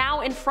they were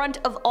now in front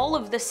of all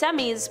of the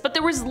semis, but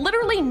there was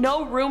literally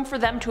no room for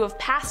them to have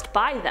passed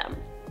by them.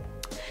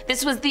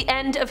 This was the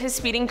end of his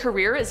speeding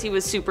career, as he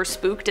was super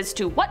spooked as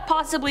to what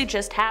possibly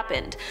just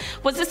happened.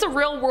 Was this a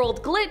real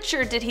world glitch,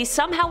 or did he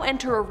somehow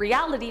enter a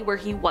reality where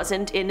he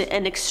wasn't in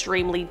an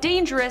extremely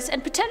dangerous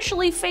and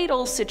potentially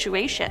fatal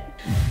situation?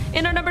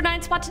 In our number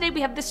 9 spot today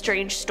we have the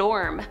strange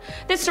storm.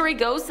 This story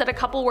goes that a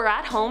couple were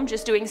at home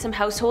just doing some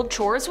household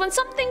chores when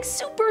something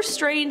super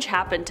strange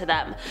happened to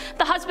them.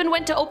 The husband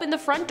went to open the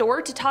front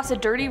door to toss a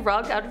dirty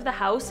rug out of the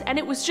house, and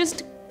it was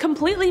just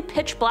completely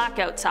pitch black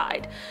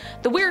outside.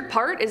 The weird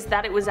part is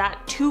that it was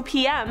at 2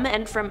 p.m.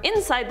 and from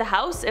inside the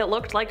house it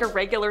looked like a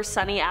regular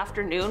sunny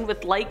afternoon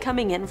with light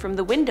coming in from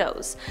the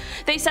windows.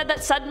 They said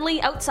that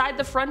suddenly outside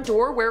the front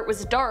door where it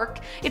was dark,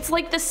 it's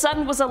like the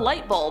sun was a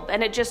light bulb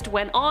and it just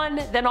went on,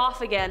 then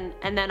off again,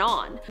 and then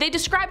on. They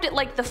described it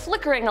like the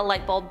flickering a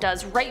light bulb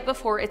does right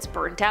before it's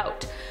burnt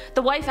out.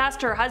 The wife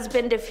asked her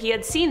husband if he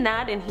had seen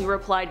that and he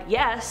replied,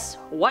 "Yes,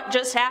 what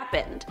just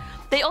happened?"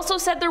 They also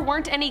said there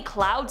weren't any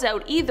clouds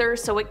out either,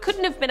 so it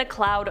couldn't have been a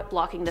cloud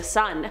blocking the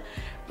sun.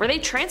 Were they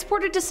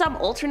transported to some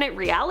alternate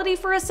reality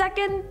for a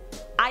second?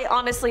 I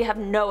honestly have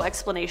no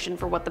explanation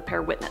for what the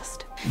pair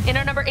witnessed. In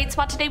our number 8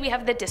 spot today we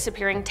have the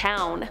disappearing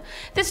town.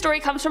 This story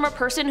comes from a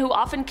person who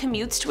often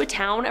commutes to a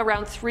town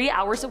around 3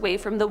 hours away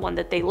from the one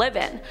that they live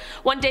in.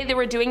 One day they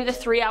were doing the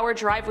 3-hour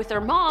drive with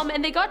their mom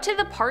and they got to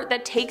the part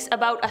that takes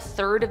about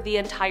 1/3 of the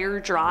entire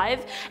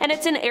drive, and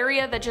it's an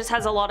area that just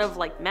has a lot of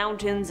like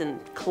mountains and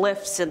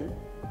cliffs and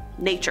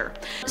nature.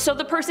 So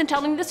the person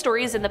telling the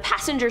story is in the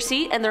passenger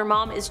seat and their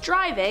mom is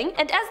driving,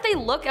 and as they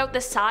look out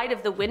the side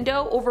of the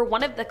window over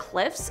one of the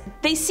cliffs,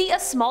 they see a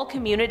small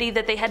community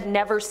that they had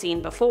never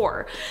seen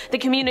before. The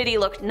community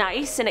looked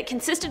nice and it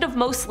consisted of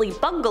mostly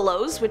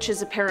bungalows, which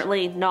is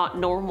apparently not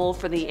normal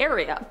for the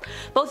area.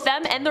 Both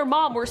them and their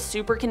mom were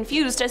super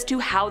confused as to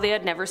how they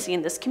had never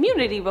seen this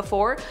community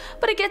before,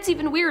 but it gets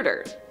even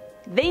weirder.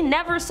 They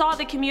never saw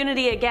the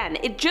community again.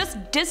 It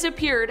just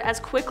disappeared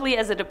as quickly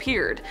as it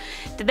appeared.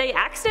 Did they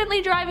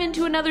accidentally drive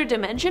into another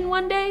dimension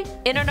one day?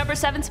 In our number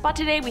 7 spot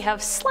today we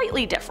have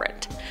slightly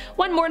different.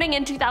 One morning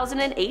in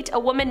 2008, a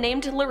woman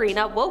named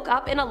Lorena woke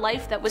up in a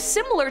life that was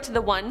similar to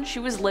the one she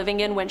was living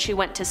in when she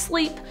went to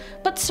sleep,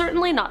 but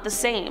certainly not the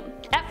same.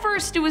 At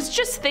first it was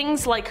just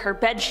things like her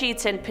bed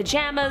sheets and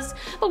pajamas,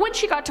 but when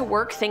she got to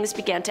work things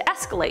began to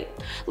escalate.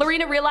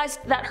 Lorena realized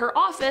that her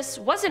office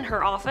wasn't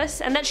her office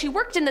and that she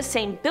worked in the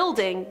same building,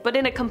 but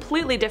in a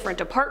completely different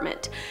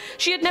department.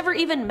 She had never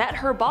even met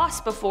her boss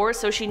before,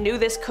 so she knew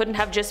this couldn't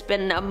have just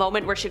been a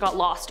moment where she got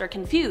lost or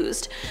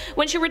confused.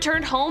 When she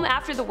returned home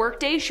after the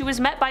workday, she was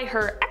met by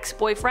her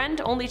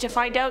ex-boyfriend, only to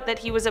find out that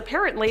he was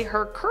apparently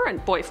her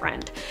current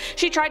boyfriend.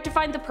 She tried to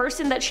find the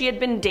person that she had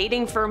been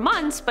dating for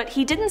months, but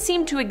he didn't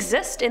seem to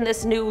exist in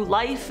this new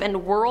life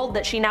and world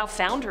that she now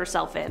found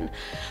herself in.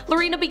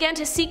 Lorena began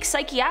to seek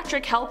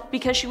psychiatric help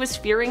because she was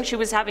fearing she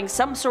was having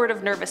some sort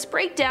of nervous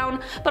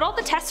breakdown, but all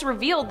the tests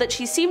revealed that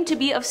she seemed to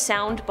be of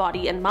sound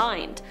body and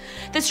mind.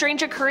 The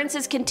strange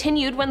occurrences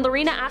continued when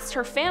Lorena asked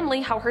her family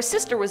how her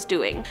sister was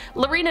doing.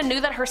 Lorena knew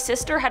that her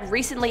sister had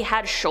recently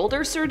had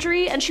shoulder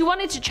surgery and she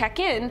wanted to check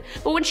in,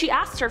 but when she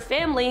asked her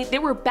family, they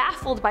were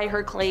baffled by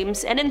her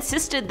claims and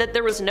insisted that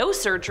there was no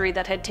surgery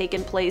that had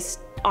taken place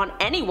on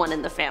anyone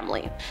in the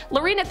family.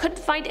 Lorena couldn't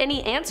find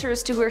any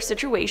answers to her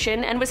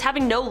situation and was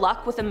having no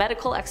luck with a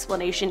medical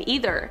explanation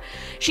either.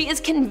 She is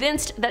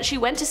convinced that she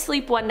went to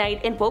sleep one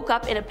night and woke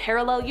up in a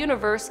parallel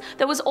universe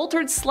that was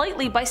altered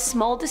slightly by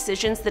small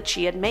decisions that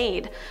she had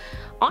made.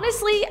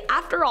 Honestly,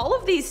 after all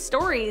of these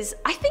stories,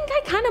 I think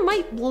I kinda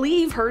might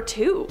believe her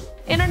too.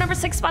 In our number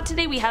 6 spot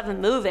today we have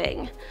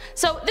moving.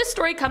 So this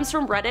story comes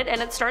from Reddit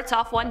and it starts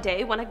off one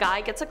day when a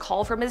guy gets a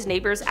call from his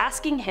neighbors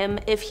asking him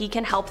if he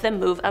can help them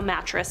move a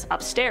mattress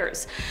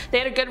upstairs. They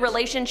had a good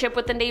relationship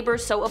with the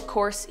neighbors, so of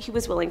course he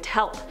was willing to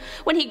help.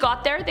 When he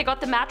got there, they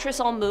got the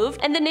mattress all moved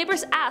and the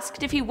neighbors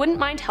asked if he wouldn't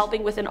mind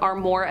helping with an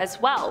armoire as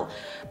well.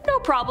 No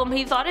problem,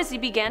 he thought, as he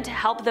began to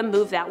help them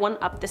move that one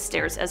up the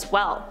stairs as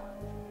well.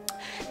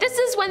 This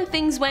is when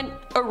things went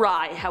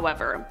awry,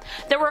 however.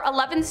 There were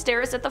 11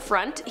 stairs at the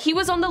front, he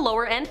was on the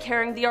lower end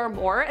carrying the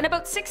armoire, and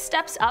about 6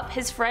 steps up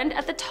his friend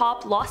at the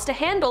top lost a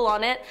handle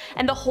on it,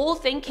 and the whole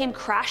thing came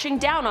crashing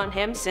down on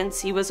him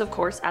since he was of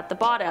course at the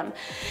bottom.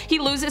 He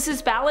loses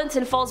his balance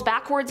and falls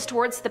backwards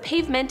towards the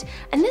pavement,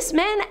 and this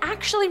man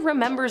actually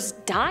remembers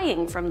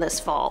dying from this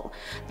fall.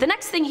 The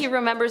next thing he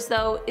remembers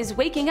though is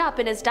waking up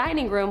in his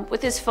dining room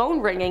with his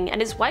phone ringing and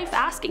his wife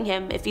asking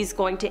him if he's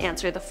going to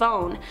answer the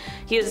phone.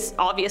 He is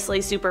obviously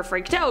super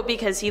freaked out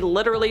because he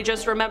literally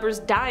just remembers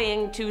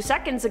dying 2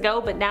 seconds ago,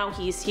 but now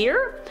he's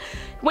here?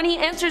 When he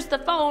answers the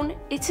phone,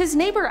 it's his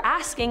neighbor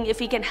asking if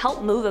he can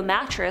help move a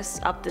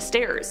mattress up the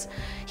stairs.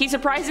 He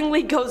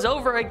surprisingly goes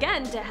over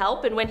again to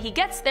help, and when he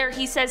gets there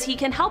he says he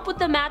can help with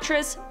the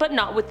mattress but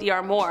not with the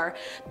armoire.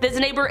 This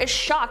neighbor is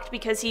shocked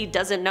because he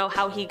doesn't know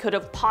how he could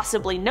have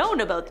possibly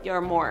known about the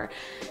armoire.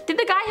 Did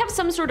the guy have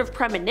some sort of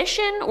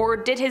premonition, or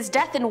did his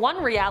death in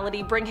one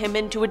reality bring him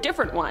into a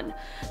different one?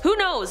 Who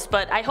knows,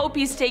 but I hope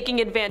he's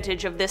taking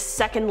advantage of this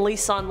second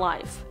lease on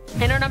life.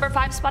 In our number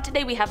 5 spot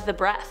today we have the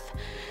breath.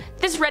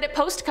 This Reddit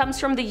post comes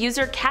from the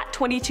user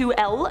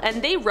cat22l,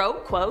 and they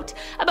wrote, quote,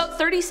 "About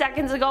 30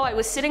 seconds ago I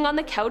was sitting on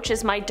the couch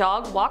as my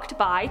dog walked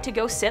by to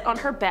go sit on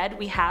her bed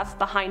we have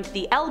behind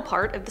the L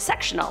part of the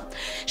sectional.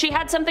 She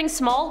had something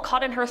small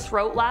caught in her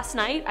throat last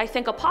night, I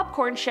think a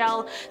popcorn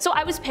shell, so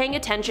I was paying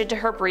attention to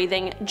her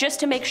breathing just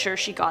to make sure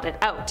she got it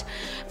out.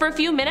 For a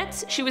few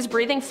minutes she was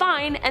breathing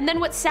fine, and then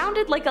what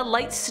sounded like a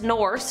light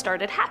snore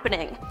started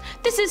happening.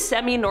 This is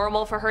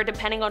semi-normal for her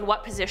depending on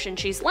what position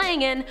she's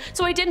laying in,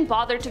 so I didn't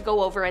bother to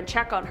go over and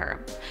check on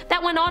her.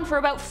 That went on for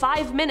about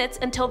 5 minutes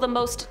until the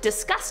most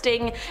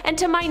disgusting, and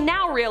to my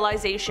now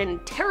realization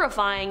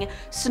terrifying,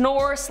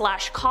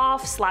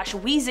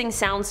 snore/cough/wheezing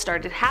sounds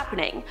started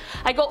happening.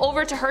 I go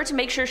over to her to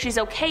make sure she's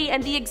okay,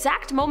 and the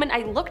exact moment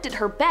I looked at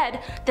her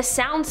bed, the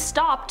sound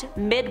stopped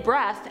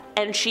mid-breath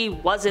and she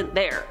wasn't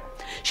there.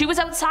 She was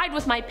outside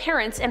with my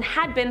parents and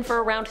had been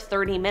for around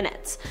 30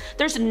 minutes.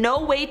 There's no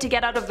way to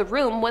get out of the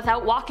room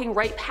without walking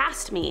right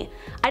past me.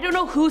 I don't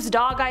know whose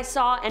dog I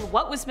saw and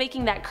what was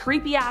making that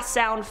creepy ass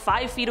sound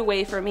 5 feet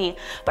away from me,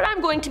 but I'm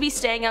going to be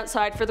staying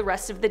outside for the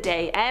rest of the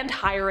day and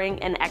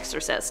hiring an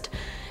exorcist.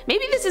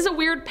 Maybe this is a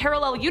weird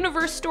parallel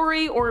universe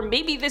story, or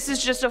maybe this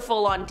is just a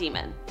full-on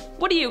demon.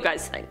 What do you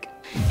guys think?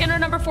 In our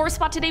number 4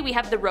 spot today we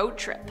have the road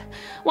trip.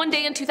 One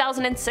day in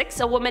 2006,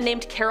 a woman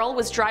named Carol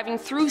was driving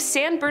through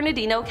San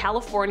Bernardino,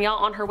 California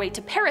on her way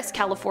to Paris,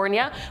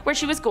 California, where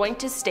she was going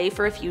to stay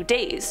for a few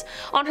days.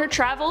 On her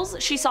travels,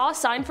 she saw a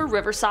sign for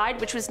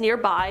Riverside, which was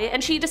nearby,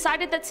 and she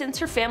decided that since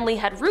her family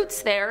had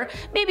roots there,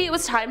 maybe it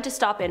was time to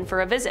stop in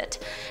for a visit.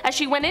 As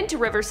she went into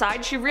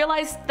Riverside, she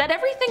realized that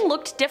everything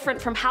looked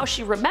different from how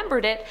she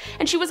remembered it,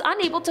 and she was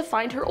unable to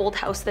find her old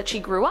house that she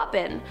grew up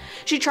in.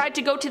 She tried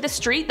to go to the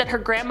street that her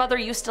grandmother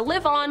used to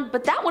live on,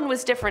 but that one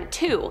was different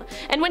too.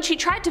 And when she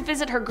tried to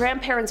visit her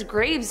grandparents'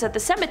 graves at the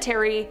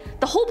cemetery,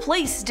 the whole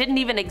place didn't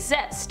even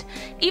exist.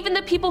 Even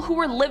the people who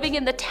were living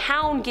in the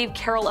town gave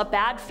Carol a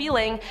bad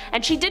feeling,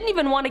 and she didn't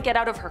even want to get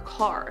out of her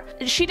car.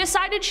 She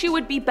decided she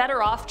would be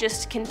better off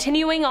just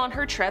continuing on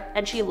her trip,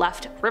 and she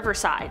left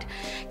Riverside.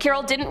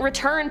 Carol didn't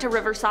return to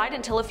Riverside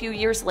until a few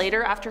years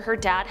later after her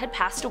dad had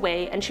passed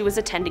away and she was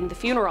attending the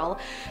funeral.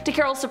 To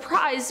Carol's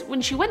surprise,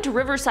 when she went to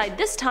Riverside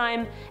this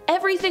time,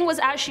 everything was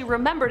as she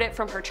remembered it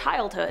from her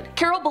childhood.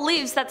 Carol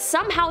believes that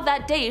somehow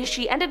that day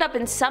she ended up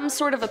in some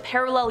sort of a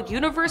parallel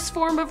universe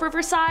form of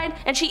Riverside,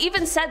 and she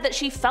even said that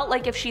she felt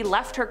like if she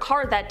left her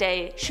car that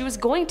day, she was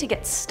going to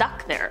get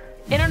stuck there.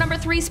 In our number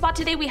 3 spot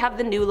today we have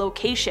the new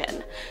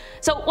location.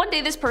 So one day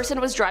this person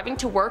was driving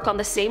to work on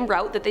the same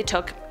route that they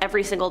took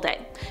every single day.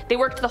 They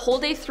worked the whole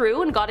day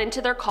through and got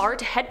into their car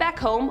to head back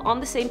home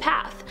on the same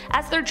path.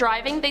 As they're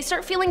driving, they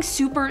start feeling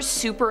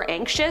super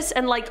anxious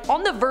and like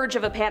on the verge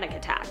of a panic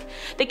attack.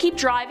 They keep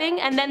driving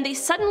and then they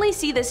suddenly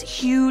see this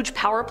huge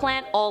power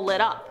plant all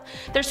lit up.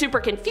 They're super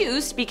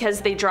confused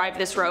because they drive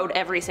this road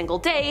every single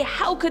day.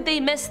 How could they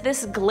miss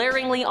this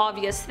glaringly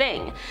obvious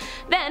thing?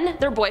 Then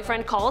their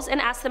boyfriend calls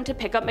and asks them to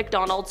pick up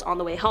McDonald's on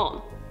the way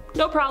home.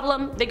 No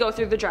problem, they go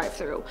through the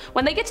drive-thru.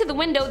 When they get to the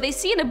window, they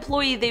see an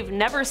employee they've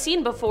never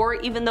seen before,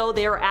 even though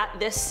they are at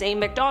this same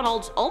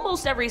McDonald's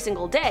almost every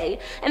single day,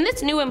 and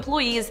this new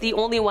employee is the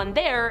only one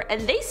there,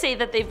 and they say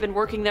that they've been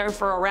working there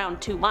for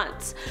around 2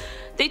 months.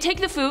 They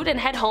take the food and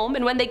head home,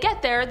 and when they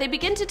get there, they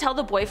begin to tell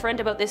the boyfriend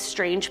about this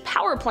strange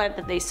power plant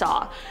that they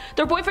saw.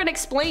 Their boyfriend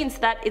explains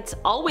that it's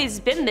always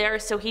been there,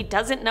 so he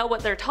doesn't know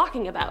what they're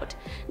talking about.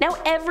 Now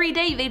every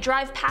day they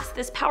drive past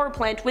this power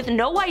plant with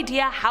no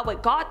idea how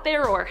it got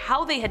there or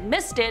how they had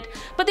missed it,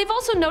 but they've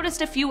also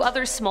noticed a few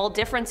other small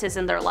differences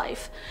in their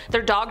life.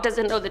 Their dog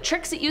doesn't know the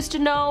tricks it used to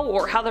know,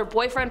 or how their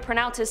boyfriend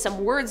pronounces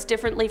some words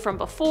differently from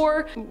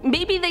before.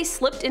 Maybe they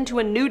slipped into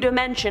a new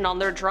dimension on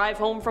their drive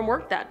home from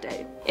work that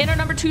day. In our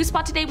number 2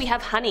 spot today we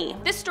have Honey.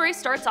 This story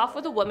starts off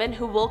with a woman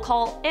who we'll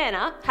call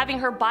Anna having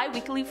her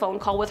bi-weekly phone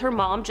call with her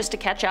mom just to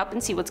catch up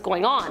and see what's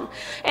going on.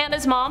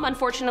 Anna's mom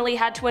unfortunately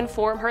had to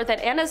inform her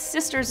that Anna's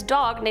sister's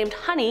dog named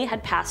Honey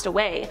had passed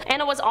away.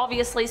 Anna was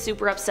obviously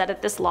super upset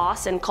at this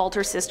loss and called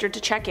her sister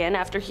to check in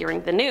after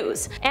hearing the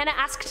news. Anna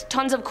asked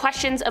tons of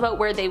questions about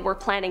where they were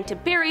planning to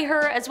bury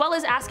her, as well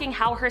as asking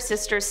how her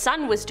sister's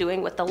son was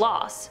doing with the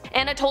loss.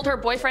 Anna told her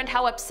boyfriend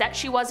how upset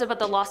she was about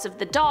the loss of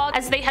the dog,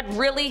 as they had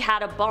really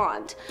had a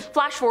bond.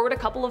 Flash forward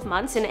a couple of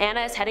months and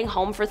Anna is heading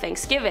home for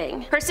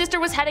Thanksgiving. Her sister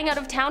was heading out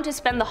of town to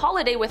spend the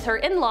holiday with her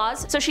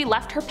in-laws, so she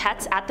left her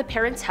pets at the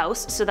parents'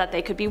 house so that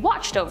they could be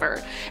watched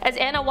over. As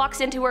Anna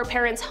walks into her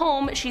parents'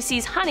 home, she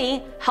sees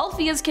Honey,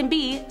 healthy as can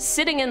be,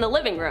 sitting in the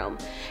living room.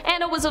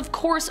 Anna was of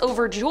course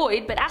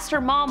overjoyed, but asked her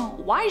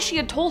mom why she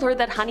had told her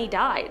that Honey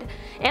died.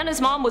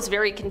 Anna's mom was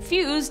very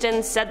confused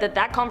and said that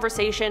that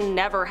conversation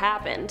never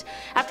happened.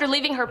 After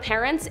leaving her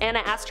parents, Anna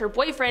asked her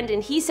boyfriend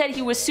and he said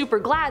he was super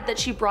glad that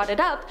she brought it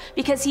up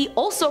because he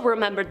also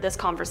remembered this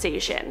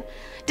conversation.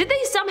 Did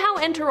they somehow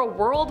enter a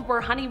world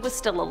where Honey was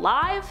still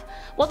alive?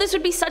 While this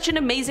would be such an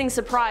amazing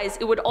surprise,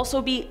 it would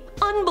also be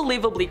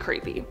unbelievably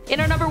creepy. In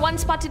our number 1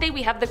 spot today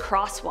we have the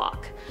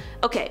crosswalk.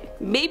 Okay,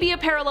 maybe a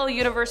parallel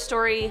universe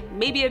story,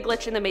 maybe a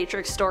glitch in the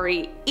Matrix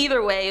story.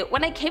 Either way,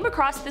 when I came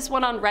across this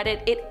one on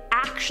Reddit, it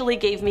actually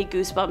gave me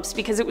goosebumps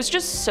because it was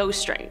just so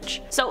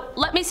strange. So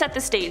let me set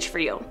the stage for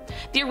you.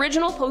 The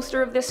original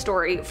poster of this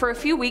story, for a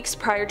few weeks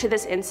prior to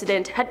this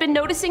incident, had been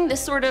noticing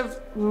this sort of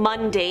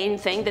mundane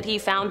thing that he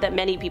found that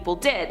many people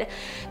did.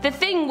 The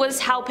thing was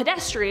how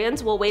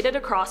pedestrians will wait at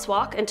a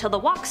crosswalk until the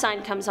walk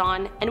sign comes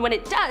on, and when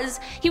it does,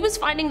 he was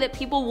finding that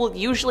people will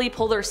usually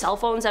pull their cell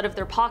phones out of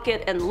their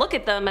pocket and look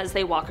at them as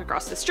they walk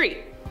across the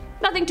street.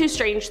 Nothing too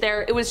strange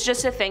there, it was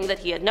just a thing that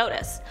he had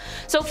noticed.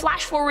 So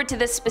flash forward to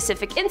this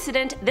specific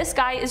incident, this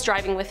guy is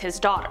driving with his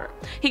daughter.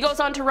 He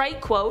goes on to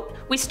write, quote,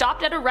 "We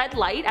stopped at a red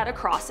light at a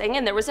crossing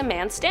and there was a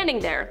man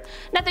standing there.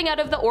 Nothing out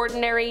of the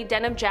ordinary,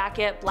 denim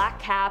jacket, black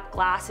cap,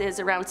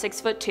 glasses, around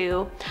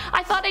 6'2".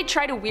 I thought I'd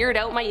try to weird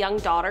out my young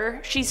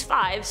daughter. She's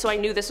 5, so I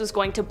knew this was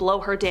going to blow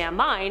her damn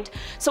mind.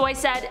 So I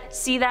said,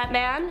 see that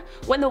man?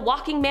 When the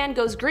walking man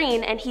goes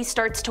green and he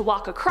starts to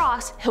walk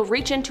across, he'll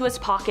reach into his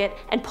pocket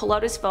and pull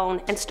out his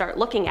phone and start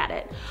looking at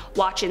it.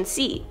 Watch and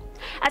see.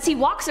 As he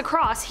walks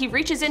across, he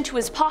reaches into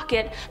his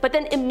pocket, but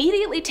then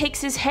immediately takes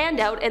his hand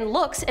out and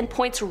looks and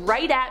points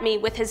right at me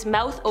with his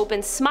mouth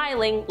open,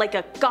 smiling like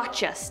a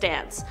gotcha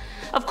stance.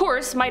 Of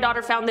course, my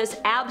daughter found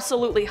this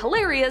absolutely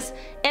hilarious,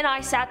 and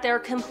I sat there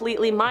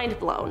completely mind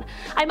blown.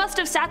 I must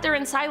have sat there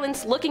in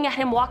silence looking at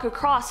him walk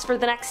across for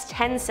the next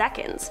 10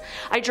 seconds.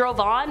 I drove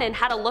on and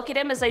had a look at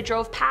him as I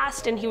drove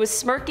past, and he was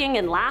smirking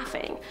and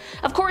laughing.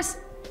 Of course,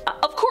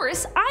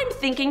 I'm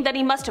thinking that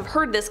he must have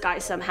heard this guy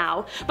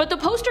somehow, but the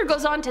poster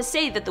goes on to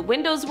say that the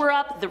windows were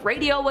up, the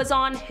radio was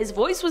on, his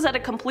voice was at a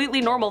completely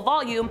normal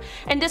volume,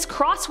 and this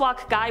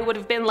crosswalk guy would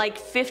have been like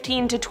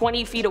 15 to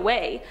 20 feet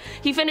away.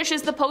 He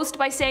finishes the post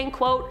by saying,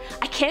 quote,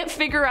 "I can't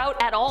figure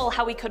out at all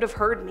how he could have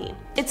heard me.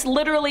 It's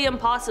literally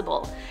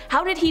impossible.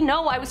 How did he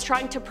know I was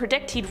trying to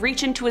predict he'd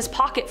reach into his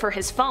pocket for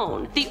his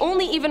phone? The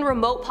only even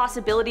remote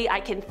possibility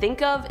I can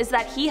think of is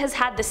that he has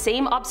had the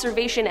same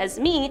observation as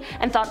me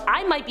and thought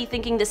I might be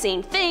thinking the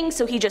same thing,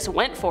 so he just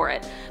went for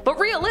it. But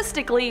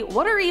realistically,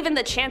 what are even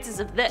the chances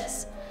of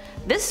this?"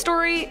 This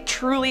story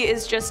truly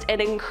is just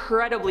an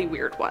incredibly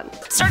weird one.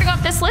 Starting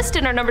off this list,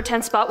 in our number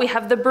 10 spot we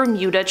have the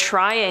Bermuda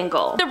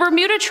Triangle. The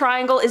Bermuda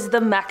Triangle is the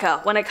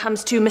mecca when it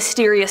comes to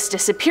mysterious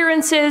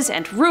disappearances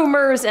and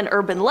rumors and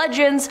urban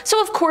legends,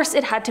 so of course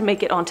it had to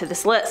make it onto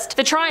this list.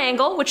 The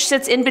triangle, which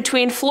sits in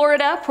between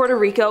Florida, Puerto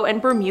Rico,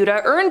 and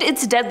Bermuda, earned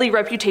its deadly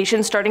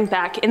reputation starting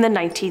back in the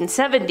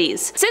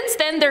 1970s. Since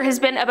then, there has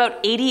been about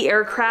 80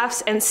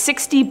 aircrafts and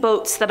 60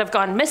 boats that have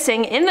gone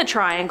missing in the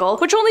triangle,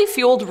 which only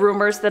fueled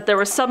rumors that there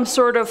was some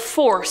sort of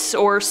force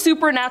or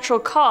supernatural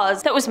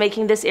cause that was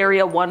making this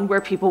area one where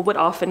people would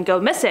often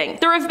go missing.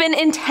 There have been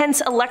intense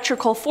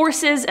electrical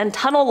forces and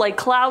tunnel-like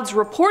clouds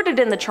reported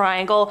in the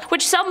triangle,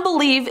 which some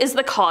believe is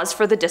the cause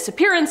for the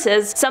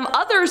disappearances. Some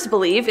others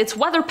believe it's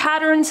weather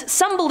patterns,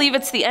 some believe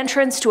it's the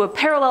entrance to a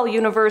parallel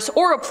universe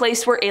or a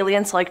place where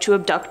aliens like to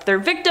abduct their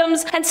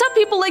victims, and some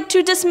people like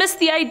to dismiss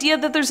the idea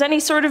that there's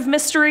any sort of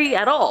mystery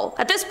at all.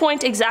 At this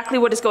point, exactly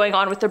what is going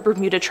on with the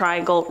Bermuda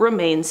Triangle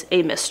remains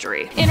a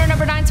mystery. In our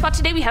number 9 spot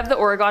today we have the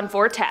Oregon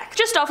Vortex.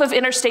 Just off of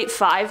Interstate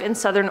 5 in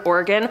southern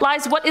Oregon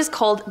lies what is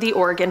called the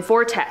Oregon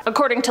Vortex.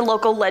 According to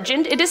local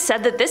legend, it is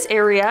said that this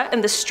area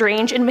and the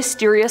strange and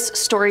mysterious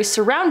stories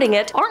surrounding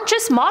it aren't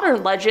just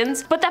modern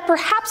legends, but that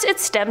perhaps it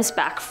stems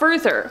back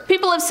further.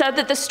 People have said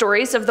that the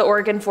stories of the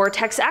Oregon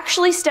Vortex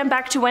actually stem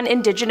back to when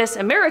Indigenous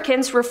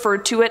Americans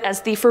referred to it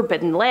as the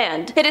Forbidden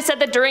Land. It is said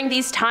that during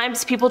these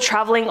times, people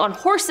traveling on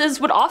horses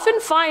would often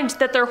find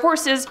that their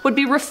horses would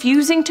be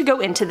refusing to go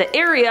into the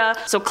area,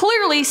 so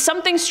clearly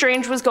something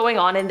strange was was going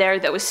on in there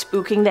that was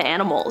spooking the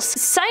animals.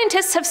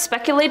 Scientists have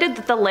speculated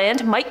that the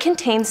land might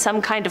contain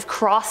some kind of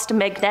crossed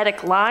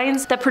magnetic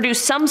lines that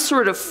produce some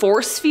sort of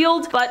force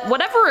field, but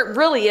whatever it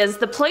really is,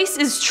 the place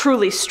is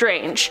truly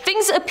strange.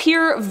 Things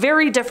appear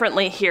very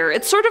differently here.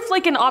 It's sort of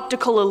like an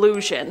optical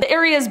illusion. The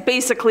area is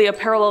basically a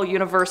parallel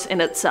universe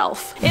in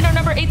itself. In our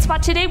number 8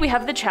 spot today, we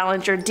have the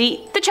Challenger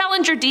Deep. The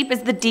Challenger Deep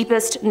is the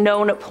deepest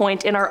known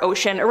point in our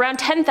ocean, around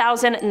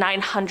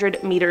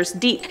 10,900 meters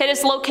deep. It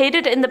is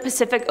located in the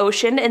Pacific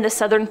Ocean in the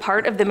southern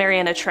part of the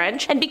Mariana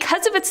Trench, and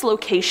because of its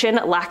location,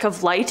 lack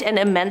of light, and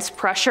immense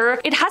pressure,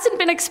 it hasn't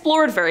been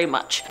explored very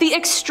much. The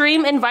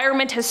extreme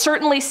environment has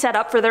certainly set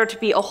up for there to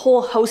be a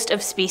whole host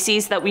of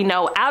species that we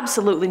know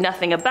absolutely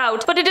nothing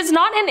about, but it is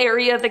not an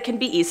area that can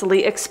be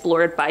easily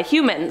explored by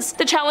humans.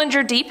 The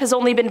Challenger Deep has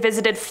only been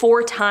visited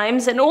 4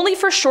 times, and only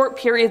for short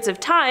periods of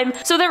time,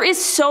 so there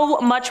is so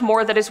much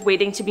more that is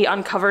waiting to be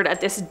uncovered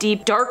at this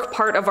deep, dark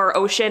part of our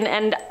ocean,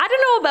 and I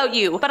don't know about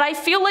you, but I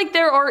feel like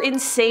there are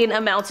insane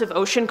amounts of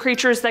ocean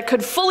creatures that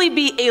could fully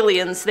be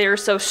aliens. They are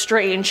so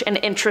strange and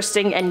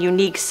interesting and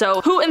unique,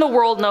 so who in the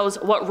world knows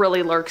what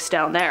really lurks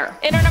down there.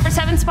 In our number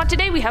 7 spot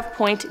today, we have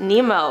Point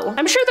Nemo.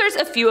 I'm sure there's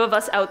a few of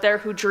us out there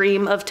who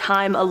dream of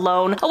time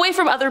alone, away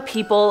from other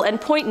people, and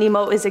Point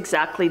Nemo is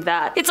exactly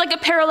that. It's like a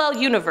parallel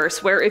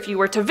universe where if you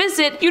were to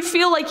visit, you'd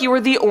feel like you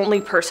were the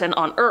only person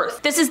on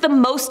Earth. This is the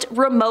most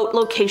remote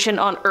location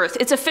on Earth.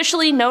 It's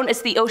officially known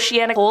as the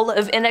oceanic hole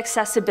of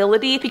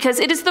inaccessibility because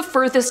it is the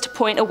furthest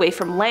point away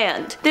from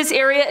land. This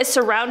area is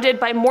surrounded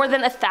by more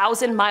than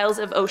 1,000 miles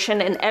of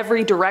ocean in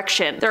every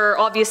direction. There are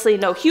obviously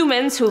no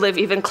humans who live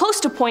even close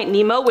to Point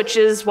Nemo, which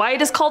is why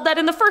it is called that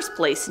in the first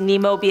place,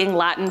 Nemo being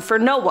Latin for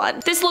no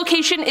one. This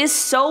location is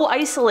so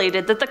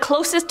isolated that the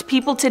closest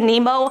people to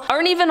Nemo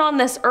aren't even on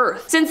this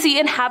Earth. Since the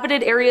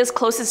inhabited areas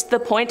closest to the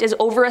point is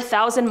over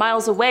 1,000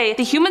 miles away,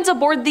 the humans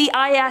aboard the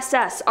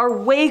ISS are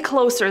way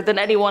closer than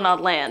anyone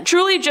on land.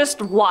 Truly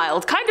just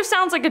wild. Kind of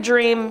sounds like a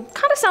dream,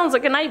 kind of sounds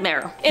like a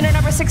nightmare. In our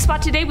number 6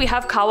 spot today, we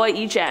have Kawah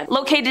Ijen.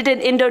 Located in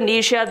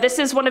Indonesia, this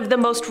is one of the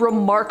most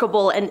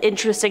remarkable and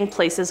interesting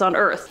places on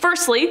Earth.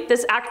 Firstly,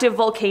 this active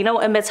volcano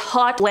emits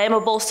hot,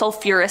 flammable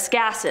sulfurous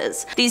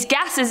gases. These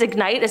gases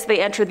ignite as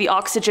they enter the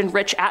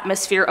oxygen-rich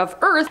atmosphere of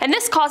Earth, and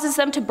this causes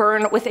them to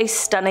burn with a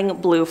stunning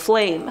blue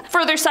flame.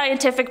 Further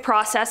scientific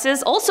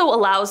processes also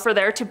allows for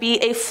there to be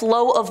a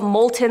flow of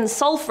molten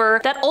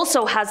sulfur that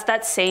also has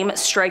that same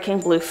striking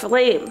blue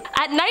flame.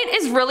 At night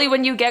is really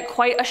when you get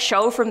quite a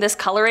show from this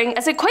coloring,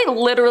 as it quite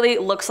literally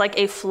looks like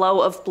a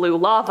flow of blue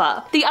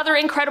lava. The other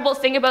incredible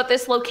thing about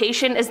this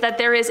location is that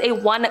there is a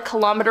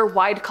 1-kilometer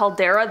wide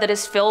caldera that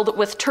is filled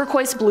with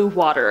turquoise blue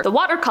water. The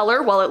water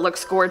color, while it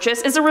looks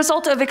gorgeous, is a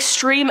result of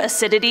extreme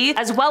acidity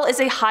as well as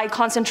a high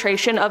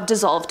concentration of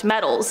dissolved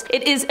metals.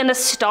 It is an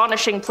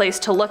astonishing place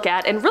to look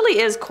at and really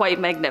is quite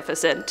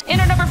magnificent. In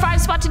our number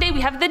 5 spot today,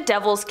 we have the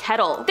Devil's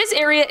Kettle. This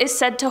area is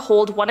said to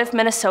hold one of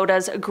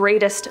Minnesota's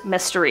greatest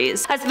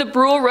mysteries. As the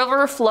Brule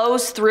River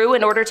flows through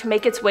in order to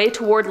make its way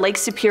toward Lake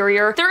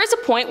Superior, there is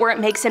a point where it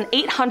makes an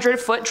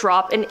 800-foot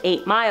drop in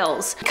 8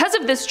 miles. Because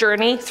of this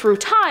journey, through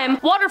time,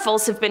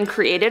 waterfalls have been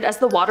created as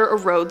the water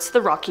erodes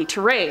the rocky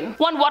terrain.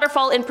 One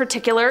waterfall in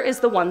particular is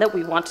the one that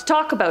we want to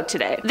talk about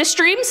today. The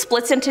stream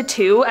splits into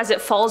 2 as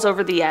it falls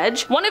over the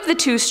edge. One of the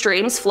 2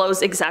 streams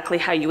flows exactly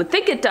how you would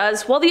think it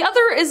does, while the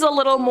other is a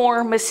little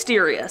more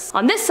mysterious.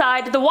 On this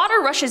side, the water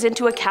rushes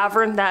into a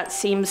cavern that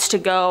seems to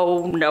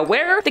go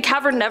nowhere. The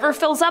cavern never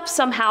fills up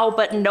somehow,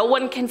 but no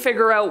one can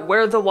figure out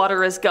where the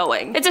water is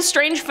going. It's a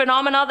strange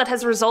phenomena that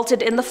has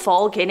resulted in the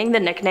fall gaining the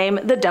nickname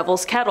the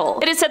Devil's Kettle.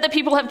 It is said that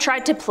people have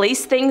tried to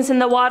place things in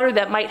the water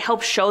that might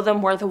help show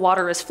them where the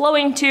water is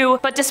flowing to,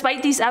 but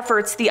despite these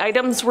efforts, the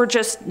items were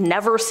just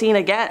never seen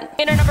again.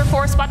 In our number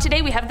 4 spot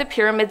today, we have the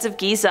Pyramids of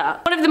Giza.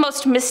 One of the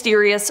most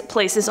mysterious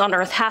places on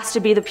Earth has to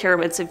be the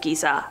Pyramids of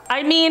Giza.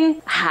 I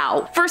mean,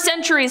 how? For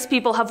centuries,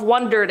 people have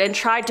wondered and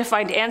tried to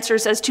find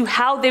answers as to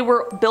how they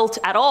were built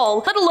at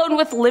all, let alone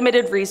with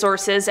limited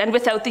resources and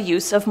without the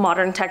use of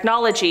modern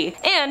technology.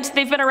 And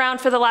they've been around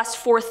for the last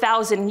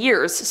 4,000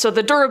 years, so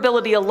the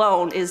durability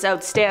alone is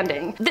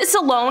outstanding. This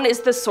alone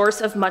is the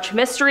source of much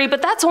mystery,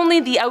 but that's only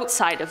the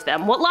outside of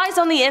them. What lies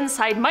on the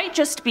inside might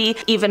just be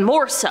even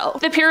more so.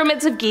 The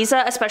Pyramids of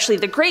Giza, especially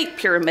the Great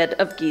Pyramid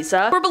of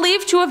Giza, were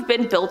believed to have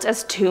been built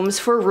as tombs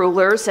for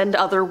rulers and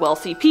other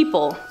wealthy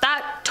people.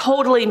 That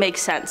totally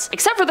makes sense,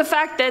 except for the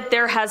fact that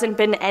there hasn't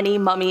been any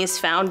mummies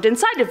found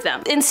inside of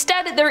them.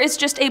 Instead, there is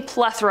just a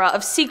plethora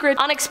of secret,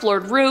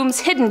 unexplored rooms,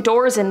 hidden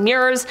doors and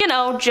mirrors, you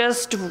know,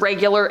 just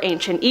regular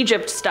ancient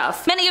Egypt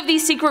stuff. Many of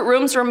these secret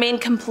rooms remain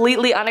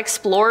completely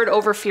unexplored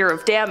over fear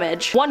of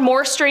damage. One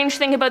more strange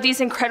thing about these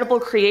incredible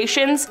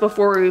creations,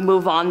 before we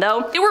move on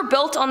though, they were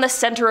built on the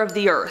center of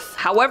the Earth.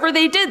 However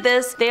they did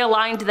this, they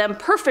aligned them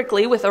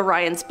perfectly with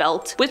Orion's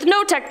belt, with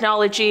no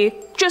technology,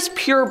 just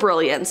pure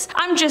brilliance.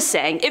 I'm just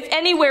saying, if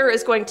anywhere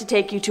is going to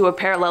take you to a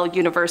parallel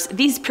universe,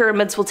 these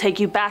pyramids will take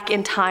you back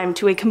in time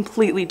to a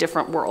completely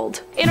different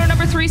world. In our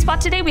number 3 spot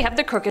today, we have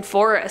the Crooked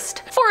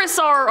Forest. Forests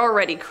are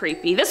already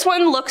creepy. This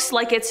one looks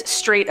like it's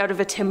straight out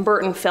of a Tim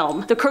Burton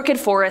film. The Crooked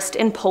Forest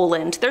in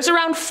Poland. There's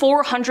around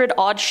 400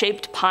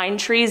 odd-shaped pine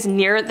trees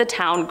near the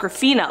town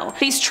Grafino.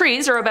 These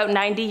trees are about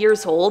 90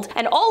 years old,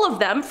 and all of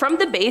them, from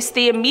the base,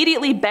 they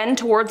immediately bend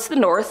towards the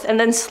north and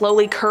then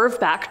slowly curve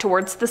back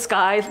towards the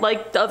sky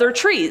like the other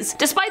trees.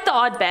 Despite the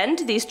odd bend,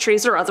 these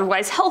trees are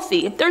otherwise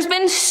healthy. There's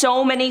been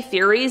so many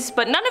theories,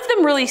 but none of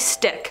them really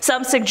stick.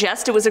 Some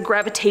suggest it was a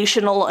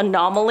gravitational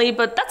anomaly,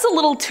 but that's a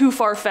little too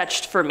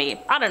far-fetched for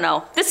me. I don't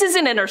know. This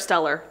isn't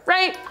Interstellar,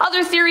 right?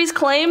 Other theories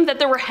claim that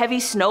there were heavy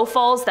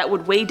snowfalls that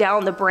would weigh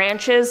down the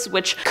branches,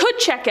 which could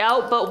check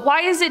out, but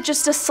why is it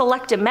just a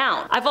select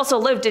amount? I've also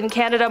lived in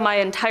Canada my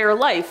entire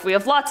life. We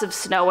have lots of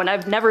snow, and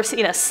I've never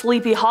seen a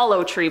Sleepy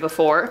Hollow tree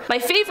before. My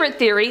favorite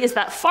theory is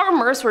that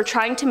farmers were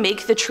trying to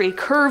make the tree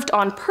curved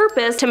on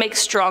purpose to make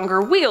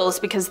stronger wheels,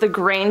 because the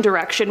grain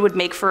direction would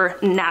make for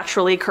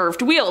naturally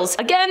curved wheels.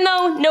 Again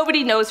though,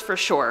 nobody knows for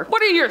sure.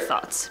 What are your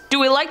thoughts? Do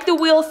we like the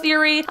wheel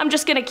theory? I'm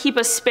just gonna keep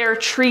a spare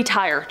tree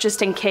tire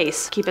just in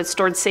case. Keep it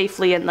stored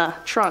safely in the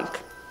trunk.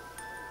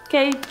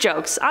 Okay,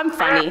 jokes. I'm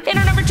funny. In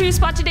our number 2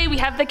 spot today, we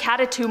have the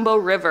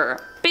Catatumbo River.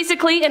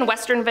 Basically, in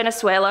western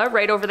Venezuela,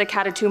 right over the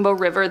Catatumbo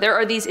River, there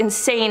are these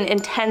insane,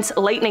 intense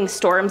lightning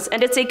storms,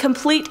 and it's a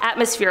complete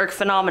atmospheric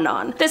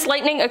phenomenon. This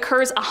lightning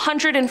occurs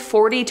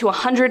 140 to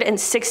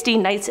 160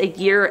 nights a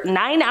year,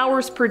 9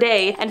 hours per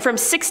day, and from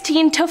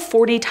 16 to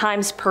 40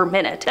 times per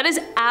minute. That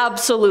is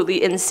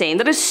absolutely insane.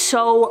 That is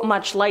so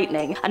much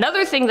lightning.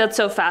 Another thing that's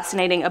so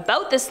fascinating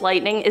about this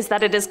lightning is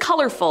that it is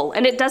colorful,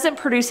 and it doesn't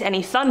produce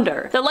any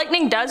thunder. The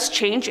lightning does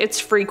change its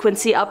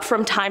frequency up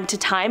from time to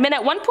time, and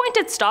at one point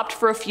it stopped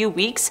for a few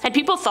weeks, and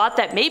people thought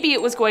that maybe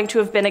it was going to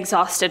have been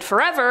exhausted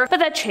forever, but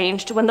that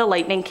changed when the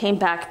lightning came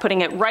back,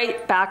 putting it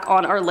right back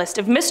on our list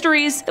of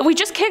mysteries that we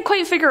just can't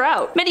quite figure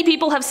out. Many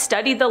people have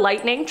studied the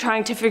lightning,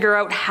 trying to figure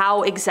out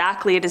how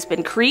exactly it has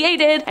been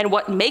created and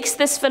what makes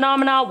this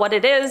phenomena what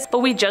it is, but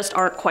we just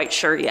aren't quite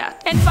sure yet.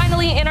 And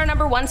finally, in our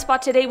number 1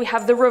 spot today, we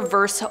have the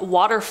Reverse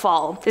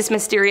Waterfall. This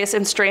mysterious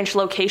and strange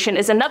location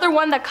is another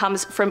one that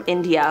comes from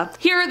India.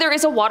 Here there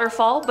is a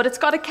waterfall, but it's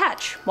got a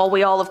catch. While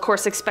we all of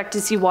course expect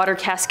to see water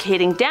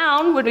cascading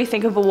down when we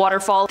think of a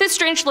waterfall, this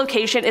strange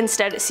location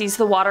instead sees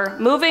the water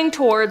moving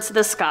towards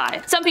the sky.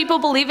 Some people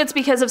believe it's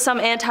because of some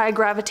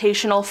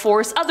anti-gravitational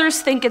force,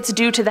 others think it's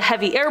due to the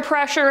heavy air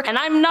pressure, and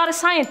I'm not a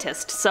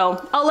scientist,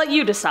 so I'll let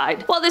you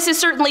decide. While this is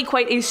certainly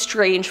quite a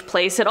strange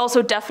place, it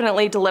also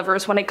definitely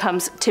delivers when it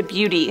comes to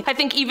beauty. I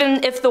think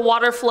even if the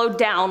water flowed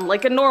down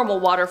like a normal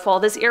waterfall,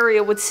 this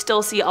area would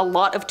still see a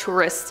lot of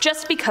tourists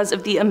just because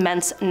of the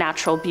immense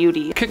natural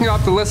beauty. Kicking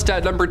off the list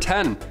at number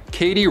 10,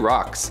 Katy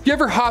Rocks. You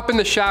ever hop in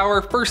the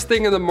shower first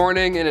thing in the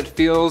morning and it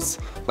feels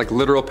like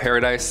literal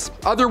paradise?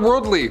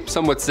 Otherworldly,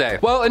 some would say.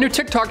 Well, a new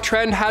TikTok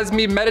trend has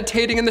me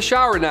meditating in the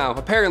shower now.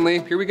 Apparently,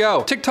 here we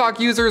go. TikTok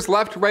users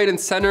left, right, and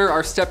center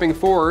are stepping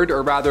forward,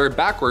 or rather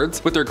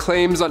backwards, with their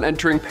claims on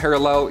entering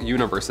parallel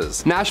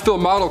universes. Nashville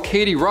model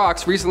Katy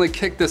Rocks recently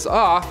kicked this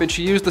off, and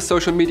she used the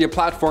social media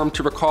platform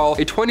to recall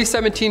a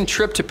 2017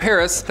 trip to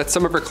Paris that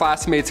some of her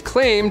classmates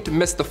claimed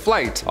missed the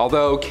flight,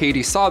 although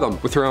Katy saw them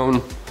with her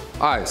own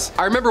eyes.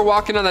 I remember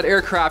walking on that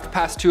aircraft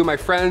past 2 of my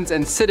friends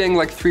and sitting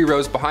like 3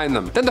 rows behind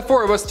them. Then the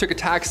 4 of us took a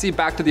taxi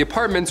back to the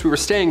apartments we were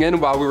staying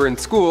in while we were in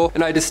school,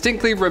 and I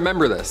distinctly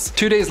remember this.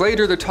 2 days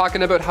later, they're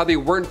talking about how they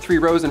weren't 3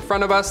 rows in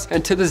front of us,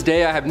 and to this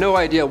day I have no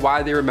idea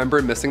why they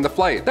remember missing the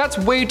flight. That's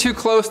way too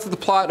close to the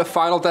plot of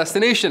Final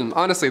Destination.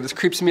 Honestly, this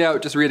creeps me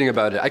out just reading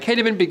about it. I can't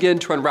even begin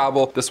to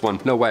unravel this one.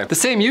 No way. The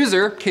same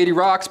user, Katy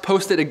Rocks,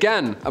 posted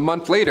again a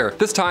month later,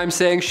 this time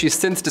saying she's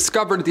since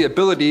discovered the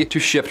ability to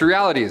shift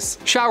realities.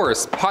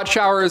 Showers. Hot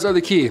showers are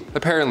the key,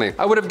 apparently.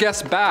 I would have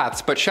guessed baths,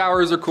 but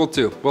showers are cool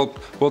too.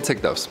 We'll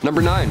take those.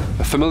 Number 9,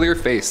 a familiar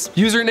face.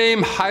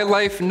 Username High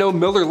Life No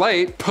Miller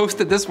Lite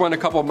posted this one a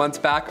couple months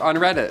back on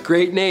Reddit.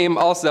 Great name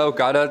also,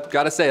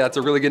 gotta say, that's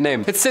a really good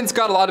name. It's since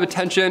got a lot of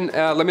attention,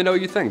 let me know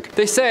what you think.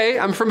 They say,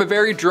 I'm from a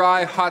very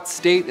dry, hot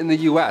state in the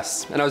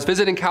US, and I was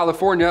visiting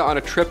California on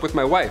a trip with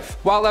my wife.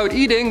 While out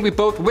eating, we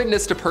both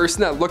witnessed a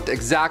person that looked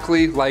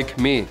exactly like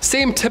me.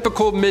 Same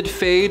typical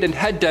mid-fade and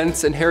head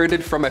dents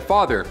inherited from my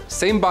father.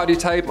 Same body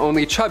type,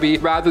 only chubby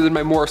rather than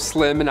my more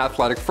slim and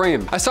athletic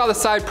frame. I saw the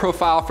side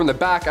profile from the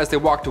back as they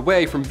walked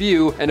away from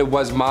view, and it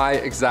was my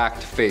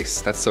exact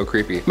face. That's so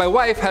creepy. My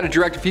wife had a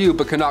direct view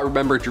but could not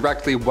remember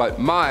directly what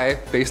my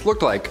face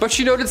looked like, but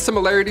she noted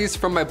similarities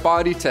from my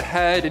body to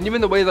head and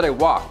even the way that I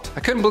walked. I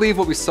couldn't believe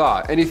what we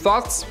saw. Any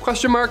thoughts?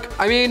 Question mark.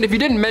 I mean, if you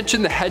didn't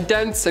mention the head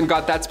dents and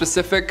got that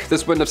specific,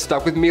 this wouldn't have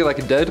stuck with me like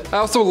it did. I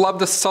also love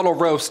the subtle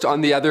roast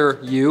on the other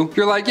you.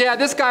 You're like, yeah,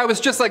 this guy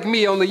was just like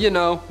me, only, you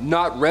know,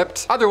 not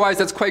ripped. Otherwise,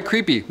 that's quite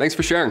creepy. leapy. Thanks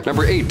for sharing.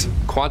 Number 8,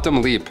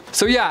 quantum leap.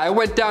 So yeah, I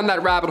went down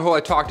that rabbit hole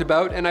I talked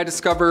about and I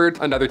discovered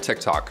another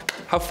TikTok.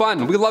 How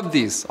fun, we love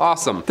these,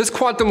 awesome. This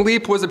quantum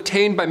leap was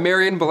obtained by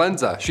Marian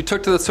Valenza. She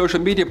took to the social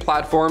media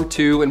platform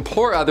to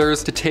implore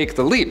others to take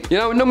the leap. You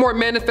know, no more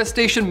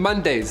manifestation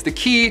Mondays. The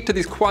key to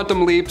these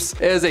quantum leaps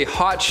is a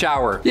hot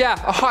shower. Yeah,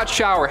 a hot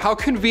shower. How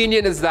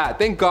convenient is that?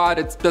 Thank God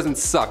it doesn't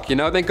suck, you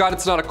know? Thank God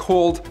it's not a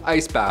cold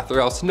ice bath or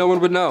else no one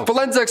would know.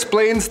 Valenza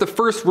explains the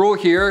first rule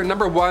here.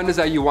 Number 1 is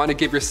that you want to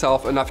give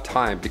yourself enough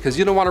time because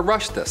you don't want to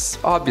rush this,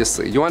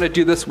 obviously. You want to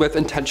do this with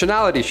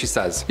intentionality, she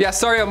says. Yeah,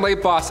 sorry I'm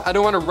late, boss. I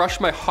don't want to rush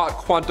my hot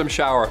quantum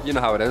shower. You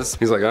know how it is.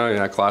 He's like, oh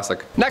yeah,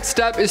 classic. Next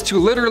step is to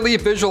literally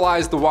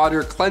visualize the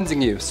water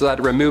cleansing you so that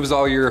it removes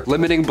all your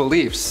limiting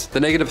beliefs, the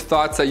negative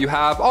thoughts that you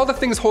have, all the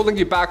things holding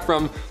you back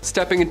from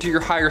stepping into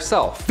your higher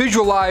self.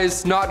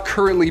 Visualize not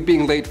currently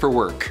being late for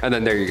work. And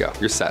then there you go,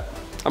 you're set.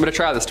 I'm gonna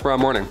try this tomorrow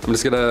morning. I'm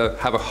just gonna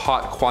have a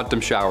hot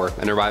quantum shower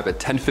and arrive at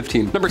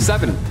 10:15. Number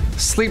 7,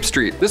 Sleep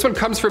Street. This one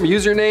comes from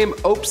username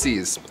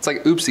Oopsies. It's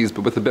like oopsies,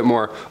 but with a bit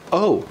more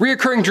oh.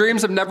 Reoccurring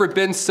dreams have never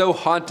been so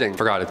haunting.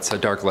 Forgot it's a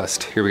dark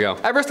list. Here we go.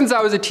 Ever since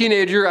I was a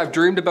teenager, I've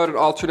dreamed about an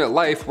alternate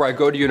life where I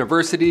go to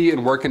university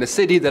and work in a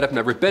city that I've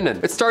never been in.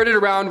 It started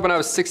around when I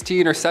was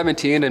 16 or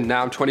 17 and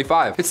now I'm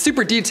 25. It's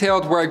super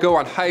detailed where I go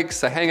on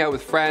hikes, I hang out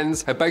with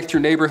friends, I bike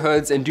through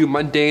neighborhoods and do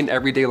mundane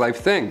everyday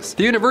life things.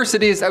 The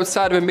university is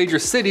outside of a major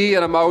city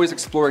and I'm always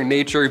exploring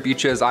nature,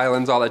 beaches,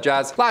 islands, all that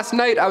jazz. Last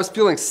night I was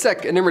feeling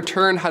sick and in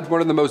return had one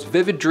of the most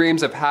vivid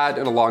dreams I've had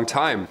in a long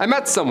time. I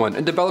met someone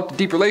and developed a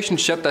deep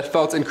relationship that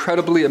felt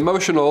incredibly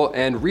emotional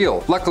and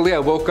real. Luckily I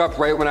woke up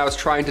right when I was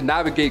trying to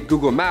navigate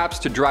Google Maps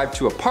to drive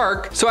to a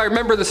park, so I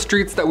remember the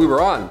streets that we were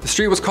on. The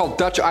street was called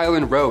Dutch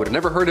Island Road. I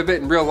never heard of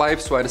it in real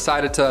life, so I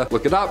decided to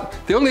look it up.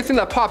 The only thing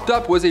that popped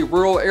up was a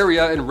rural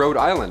area in Rhode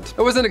Island.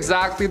 It wasn't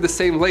exactly the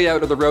same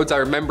layout of the roads I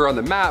remember on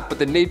the map, but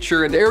the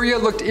nature and area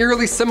looked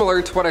eerily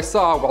similar to what I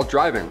saw while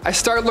driving. I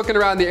start looking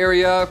around the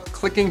area,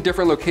 clicking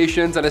different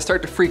locations, and I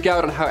start to freak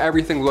out on how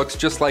everything looks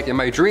just like in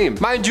my dream.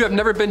 Mind you, I've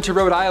never been to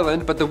Rhode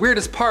Island, but the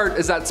weirdest part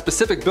is that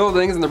specific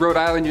buildings in the Rhode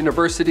Island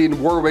University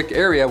and Warwick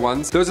area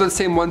ones, those are the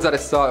same ones that I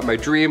saw in my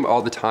dream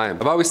all the time.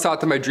 I've always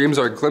thought that my dreams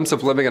are a glimpse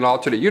of living an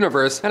alternate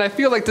universe, and I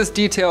feel like this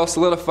detail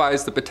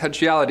solidifies the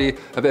potentiality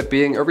of it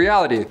being a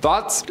reality.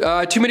 Thoughts?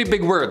 Too many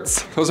big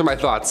words. Those are my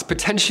thoughts.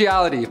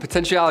 Potentiality.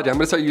 I'm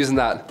gonna start using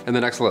that in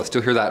the next list.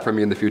 You'll hear that from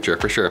me in the future,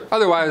 for sure.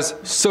 Otherwise,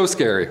 so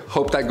scary.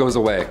 Hope that goes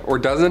away. Or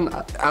doesn't?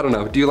 I don't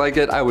know. Do you like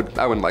it? I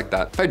wouldn't like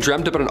that. If I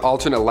dreamt about an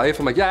alternate life,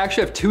 I'm like, yeah, I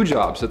actually have 2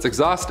 jobs. It's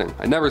exhausting.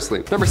 I never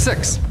sleep. Number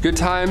 6, good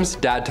times,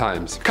 dad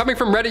times. Coming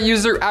from Reddit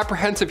user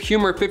Apprehensive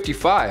Humor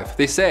 55,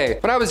 they say,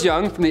 when I was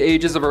young, from the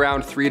ages of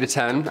around 3 to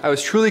 10, I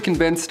was truly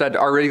convinced I'd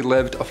already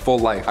lived a full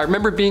life. I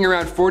remember being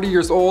around 40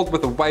 years old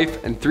with a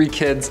wife and 3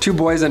 kids, 2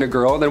 boys and a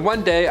girl. Then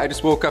one day I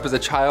just woke up as a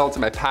child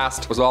and my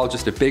past was all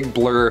just a big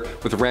blur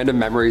with random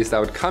memories that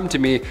would come to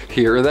me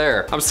here or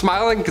there. I'm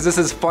smiling because this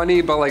is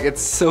funny, but like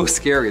it's so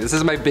scary. This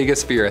is my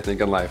biggest fear, I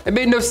think, in life. It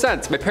made no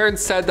sense. My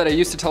parents said that I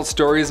used to tell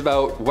stories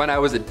about when I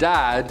was a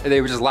dad and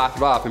they would just laugh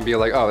it off and be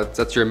like, oh,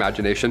 that's your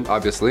imagination,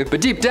 obviously.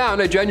 But deep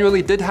down, I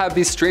genuinely did have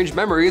these strange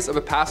memories of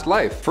a past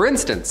life. For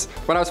instance,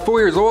 when I was 4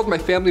 years old, my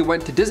family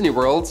went to Disney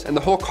World and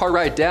the whole car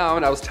ride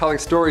down, I was telling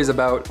stories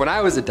about when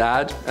I was a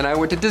dad and I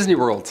went to Disney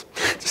World.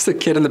 Just a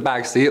kid in the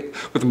back seat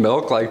with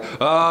milk like,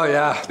 oh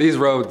yeah, these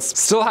roads.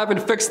 Still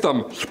haven't fixed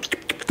them.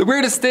 The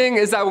weirdest thing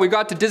is that when we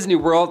got to Disney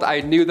World,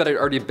 I knew that I'd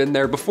already been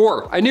there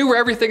before. I knew where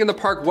everything in the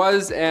park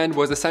was and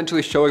was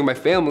essentially showing my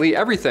family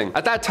everything.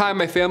 At that time,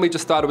 my family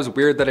just thought it was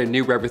weird that I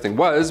knew where everything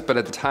was, but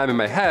at the time in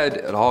my head,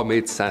 it all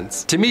made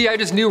sense. To me, I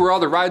just knew where all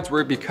the rides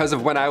were because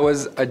of when I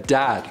was a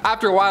dad.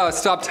 After a while, I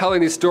stopped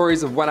telling these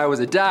stories of when I was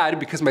a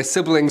dad because my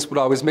siblings would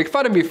always make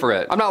fun of me for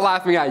it. I'm not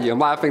laughing at you, I'm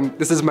laughing,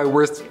 this is my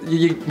worst,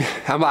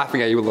 I'm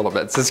laughing at you a little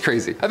bit, this is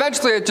crazy.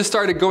 Eventually, I just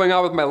started going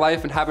on with my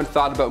life and haven't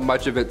thought about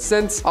much of it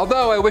since,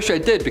 although I wish I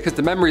did because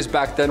the memories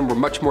back then were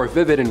much more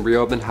vivid and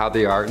real than how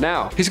they are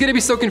now. He's gonna be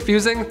so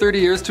confusing 30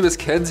 years to his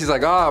kids. He's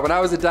like, when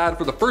I was a dad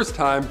for the first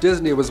time,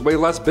 Disney was way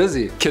less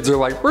busy. Kids are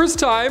like, first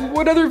time?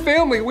 What other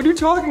family? What are you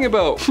talking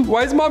about?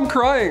 Why is mom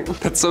crying?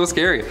 That's so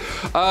scary.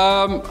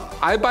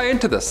 I buy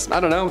into this.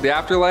 I don't know, the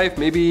afterlife,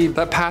 maybe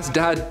that past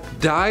dad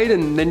died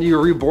and then you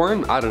were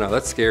reborn? I don't know,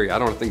 that's scary. I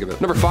don't want to think of it.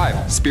 Number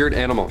 5, spirit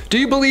animal. Do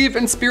you believe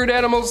in spirit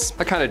animals?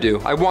 I kind of do.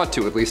 I want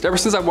to, at least. Ever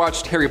since I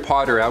watched Harry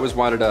Potter, I always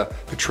wanted a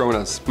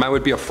Patronus. Mine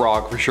would be a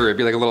frog for sure. It'd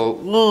be like a little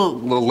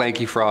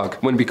lanky frog.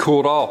 Wouldn't be cool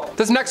at all.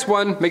 This next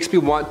one makes me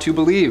want to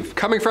believe.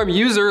 Coming from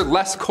user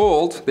Less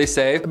Cold, they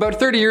say, about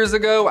 30 years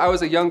ago, I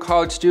was a young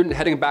college student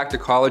heading back to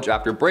college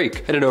after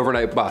break in an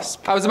overnight bus.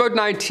 I was about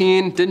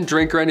 19, didn't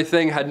drink or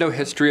anything, had no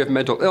history of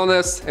mental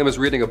illness, and was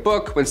reading a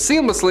book when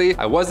seamlessly,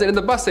 I wasn't in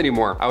the bus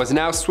anymore. I was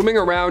now swimming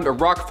around a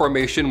rock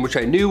formation which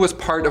I knew was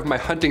part of my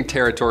hunting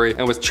territory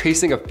and was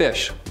chasing a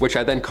fish, which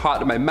I then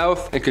caught in my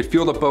mouth and could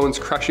feel the bones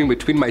crushing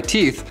between my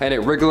teeth and it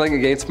wriggling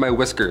against my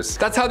whiskers. years.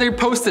 That's how they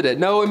posted it.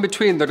 No in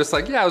between. They're just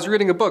like, yeah, I was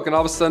reading a book and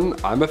all of a sudden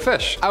I'm a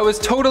fish. I was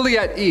totally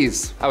at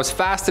ease. I was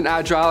fast and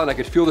agile and I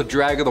could feel the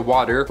drag of the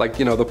water, like,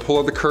 you know, the pull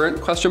of the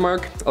current, question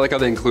mark. I like how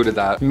they included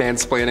that.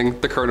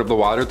 Mansplaining the current of the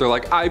water. They're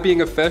like, I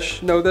being a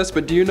fish know this,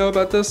 but do you know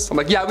about this? I'm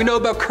like, yeah, we know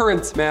about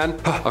currents, man.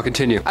 I'll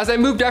continue. As I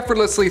moved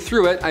effortlessly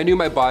through it, I knew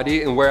my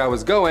body and where I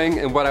was going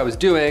and what I was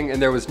doing,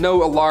 and there was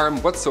no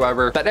alarm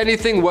whatsoever that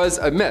anything was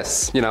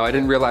amiss. You know, I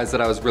didn't realize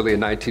that I was really a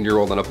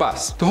 19-year-old on a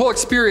bus. The whole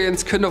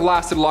experience couldn't have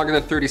lasted longer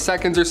than 30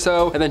 seconds or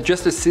so, and then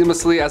just as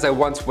seamlessly as I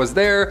once was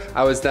there,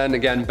 I was then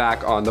again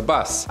back on the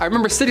bus. I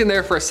remember sitting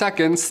there for a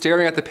second,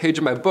 staring at the page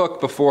of my book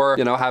before,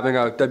 you know, having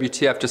a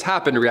WTF just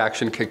happened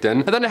reaction kicked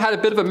in, and then I had a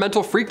bit of a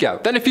mental freak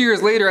out. Then a few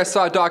years later, I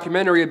saw a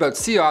documentary about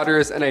sea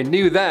otters, and I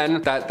knew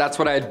then that that's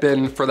what I had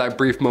been for that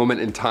brief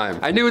moment in time.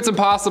 I knew it's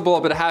impossible,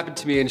 but it happened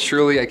to me, and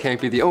surely I can't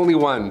be the only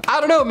one. I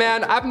don't know,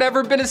 man. I've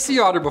never been a sea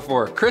otter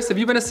before. Chris, have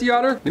you been a sea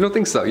otter? You don't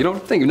think so? You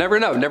don't think? You never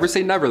know. Never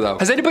say never, though.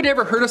 Has anybody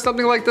ever heard of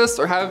something like this,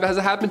 or has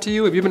it happened to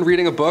you? Have you been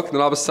reading a book, and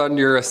then all of a sudden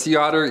you're a sea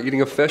otter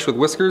eating a fish with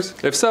whiskers?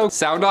 If so,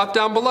 sound off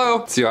down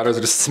below. Sea otters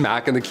are just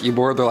smacking the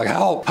keyboard. They're like,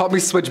 help me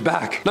switch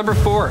back. Number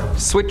 4,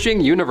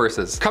 switching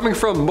universes. Coming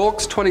from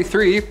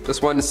Mulks23,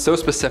 this one is so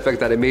specific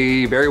that it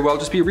may very well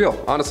just be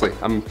real. Honestly,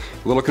 I'm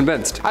a little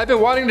convinced. I've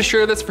been wanting to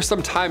share this for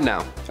some time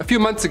now. A few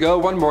months ago,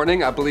 one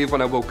morning, I believe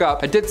when I woke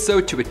up, I did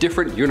so to a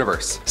different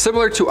universe.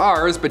 Similar to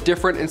ours, but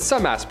different in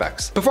some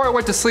aspects. Before I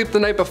went to sleep the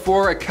night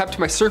before, I kept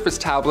my Surface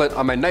tablet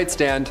on my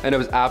nightstand, and it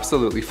was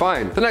absolutely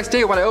fine. The next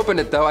day when I opened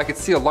it though, I could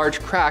see a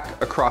large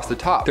crack across the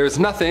top. There's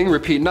nothing,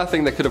 repeat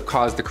nothing, that could have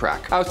caused the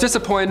crack. I was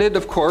disappointed,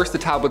 of course, the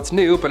tablet's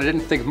new, but I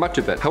didn't think much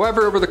of it.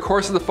 However, over the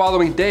course of the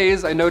following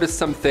days, I noticed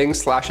some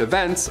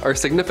things/events are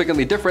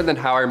significantly different than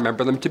how I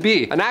remember them to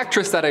be. An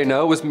actress that I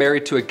know was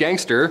married to a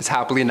gangster, is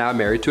happily now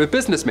married to a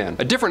businessman.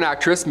 A different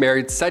actress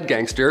married said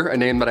gangster, a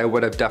name that I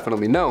would have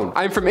definitely known.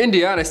 I'm from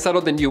India and I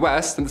settled in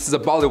US, and this is a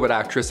Bollywood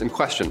actress in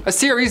question. A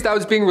series that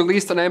was being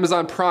released on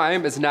Amazon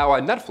Prime is now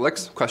on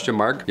Netflix, question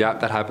mark. Yeah,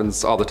 that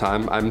happens all the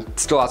time. I'm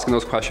still asking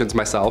those questions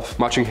myself.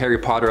 I'm watching Harry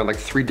Potter on like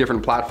 3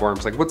 different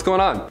platforms. Like, what's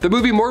going on? The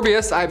movie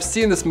Morbius, I've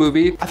seen this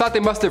movie. I thought they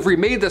must have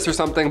remade this or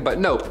something, but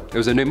nope, it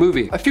was a new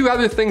movie. A few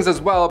other things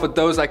as well, but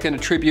those I can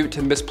attribute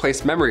to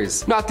misplaced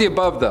memories. Not the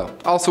above though.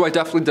 Also, I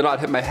definitely did not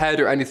hit my head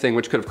or anything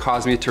which could have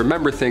caused me to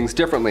remember things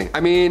differently.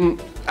 I mean,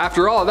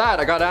 after all of that,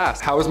 I gotta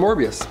ask, how is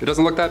Morbius? It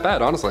doesn't look that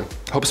bad, honestly.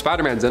 Hope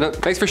Spider-Man's in it.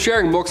 Thanks for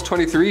sharing,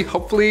 Mulks23.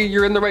 Hopefully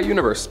you're in the right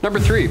universe. Number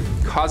 3,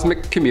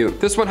 cosmic commute.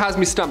 This one has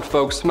me stumped,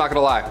 folks, I'm not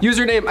gonna lie.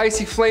 Username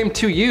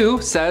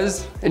IcyFlame2U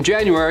says, in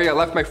January, I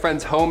left my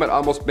friend's home at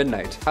almost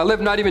midnight. I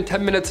live not even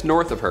 10 minutes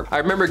north of her. I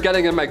remember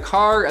getting in my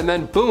car and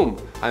then boom,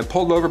 I'm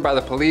pulled over by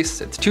the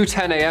police. It's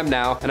 2:10 a.m.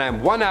 now, and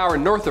I'm 1 hour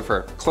north of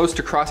her, close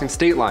to crossing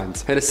state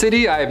lines. In a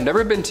city I have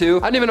never been to,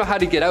 I don't even know how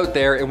to get out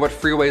there and what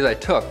freeways I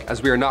took,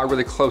 as we are not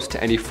really close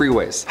to any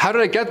freeways. How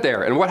did I get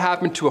there, and what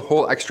happened to a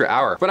whole extra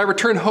hour? When I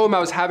returned home, I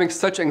was having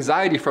such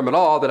anxiety from it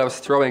all that I was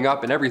throwing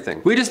up and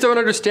everything. We just don't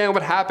understand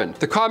what happened.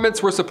 The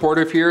comments were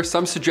supportive here.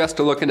 Some suggest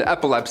to look into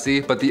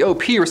epilepsy, but the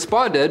OP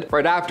responded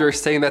right after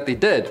saying that they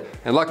did,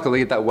 and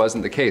luckily that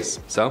wasn't the case.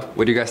 So,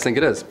 what do you guys think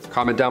it is?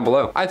 Comment down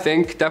below. I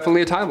think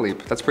definitely a time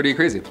leap. That's pretty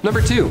crazy.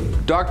 Number 2,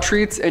 dog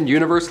treats and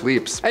universe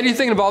leaps.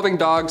 Anything involving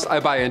dogs, I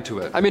buy into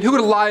it. I mean, who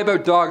would lie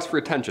about dogs for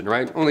attention,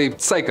 right? Only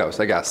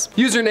psychos, I guess.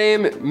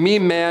 Username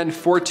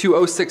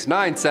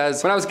mememan42069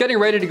 says, when I was getting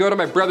ready to go to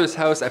my brother's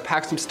house, I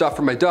packed some stuff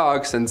for my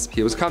dog since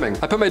he was coming.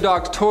 I put my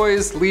dog's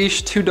toys,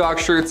 leash, 2 dog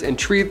shirts, and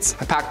treats.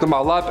 I packed them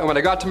all up, and when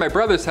I got to my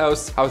brother's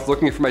house, I was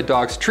looking for my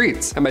dog's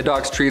treats, and my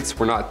dog's treats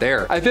were not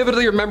there. I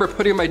vividly remember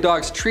putting my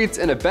dog's treats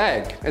in a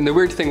bag, and the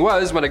weird thing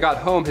was, when I got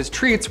home, his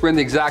treats were in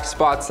the exact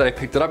spots that I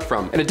picked it up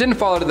from, and it didn't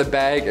fall out of the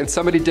bag, and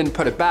somebody didn't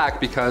put it back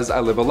because I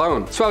live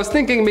alone. So I was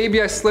thinking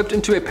maybe I slipped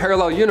into a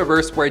parallel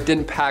universe where I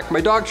didn't pack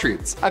my dog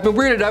treats. I've been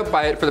weirded out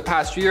by it for the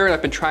past year, and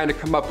I've been trying to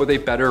come up with a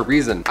better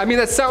reason. I mean,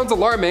 that sounds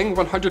alarming,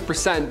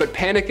 100%, but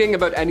panicking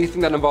about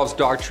anything that involves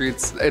dog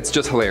treats, it's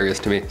just hilarious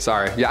to me.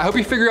 Sorry. Yeah, I hope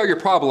you figure out your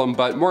problem,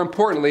 but more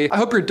importantly, I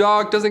hope your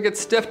dog doesn't get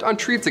stiffed on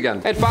treats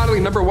again. And finally,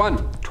 number 1,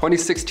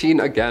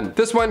 2016 again.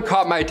 This one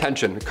caught my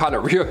attention. Caught it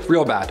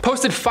real bad.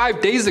 Posted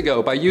 5 days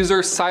ago by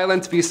user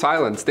Silence v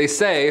Silence. They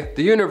say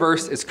the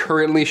universe is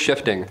currently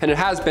shifting, and it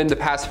has been the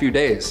past few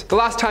days. The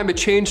last time a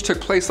change took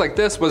place like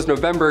this was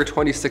November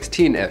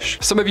 2016-ish.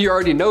 Some of you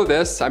already know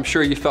this. I'm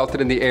sure you felt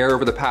it in the air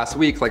over the past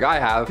week like I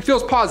have. It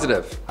feels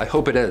positive. I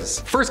hope it is.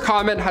 First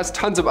comment has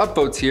tons of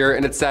upvotes here,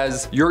 and it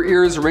says, your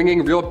ears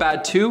ringing real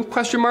bad too?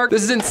 Question mark.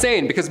 This is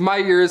insane because my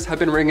ears have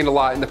been ringing a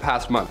lot in the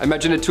past month. I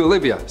mentioned it to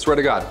Olivia, swear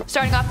to God.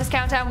 Starting off this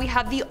countdown, we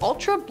have the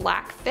ultra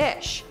black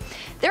fish.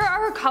 There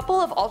are a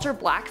couple of ultra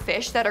black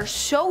fish that are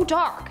so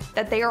dark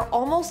that they are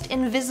almost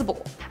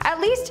invisible. At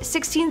least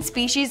 16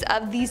 species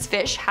of these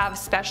fish have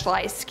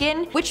specialized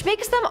skin, which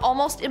makes them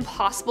almost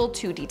impossible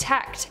to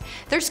detect.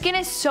 Their skin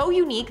is so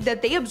unique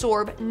that they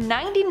absorb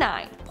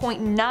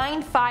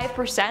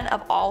 99.95%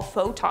 of all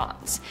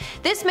photons.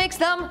 This makes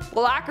them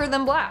blacker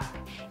than black.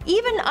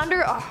 Even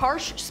under a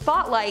harsh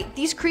spotlight,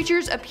 these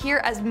creatures appear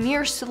as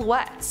mere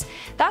silhouettes.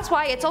 That's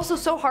why it's also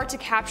so hard to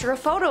capture a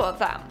photo of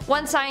them.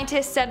 One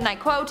scientist said, and I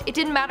quote, "It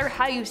didn't matter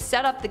how you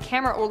set up the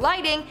camera or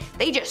lighting,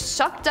 they just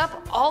sucked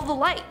up all the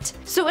light."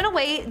 So in a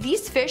way,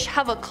 these fish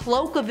have a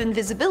cloak of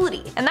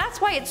invisibility, and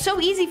that's why it's so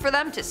easy for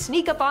them to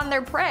sneak up on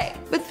their prey.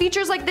 With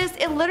features like this,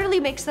 it literally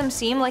makes them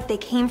seem like they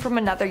came from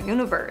another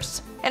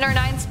universe. In our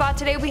 9th spot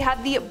today, we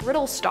have the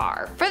brittle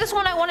star. For this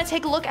one, I want to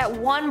take a look at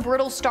one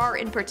brittle star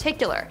in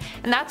particular,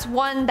 and that's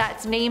one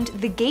that's named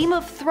the Game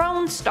of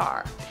Thrones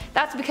star.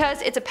 That's because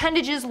its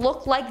appendages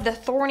look like the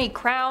thorny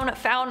crown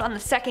found on the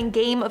second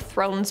Game of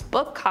Thrones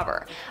book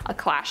cover, A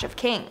Clash of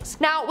Kings.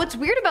 Now, what's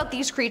weird about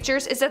these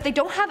creatures is that they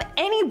don't have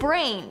any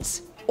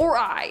brains or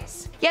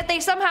eyes, yet they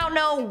somehow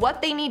know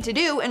what they need to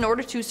do in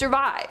order to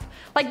survive.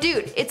 Like,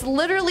 dude, it's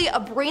literally a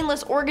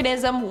brainless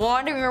organism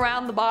wandering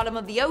around the bottom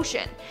of the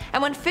ocean,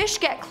 and when fish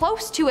get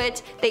close to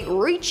it, they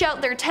reach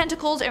out their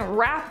tentacles and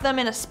wrap them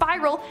in a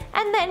spiral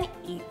and then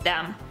eat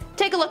them.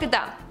 Take a look at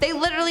them. They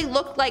literally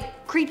look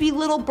like creepy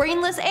little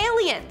brainless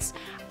aliens.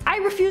 I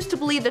refuse to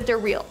believe that they're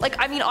real. Like,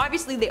 I mean,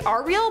 obviously they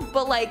are real,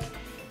 but like,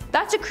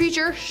 that's a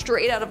creature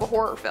straight out of a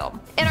horror film.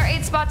 In our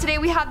 8th spot today,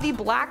 we have the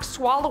black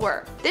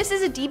swallower. This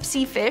is a deep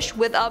sea fish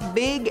with a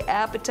big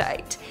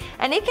appetite,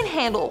 and it can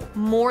handle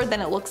more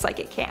than it looks like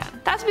it can.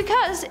 That's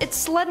because it's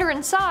slender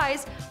in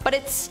size, but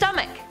its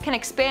stomach can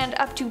expand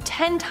up to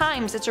 10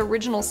 times its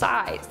original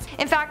size.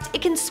 In fact,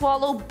 it can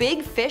swallow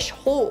big fish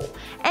whole,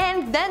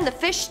 and then the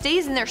fish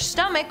stays in their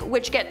stomach,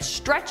 which gets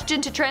stretched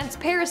into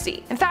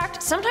transparency. In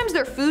fact, sometimes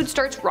their food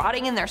starts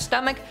rotting in their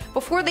stomach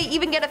before they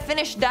even get to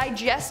finish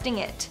digesting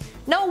it.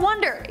 No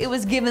wonder it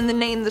was given the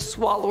name the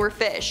swallower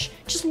fish.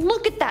 Just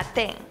look at that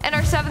thing. In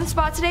our 7th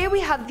spot today,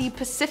 we have the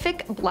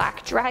Pacific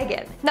black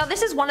dragon. Now,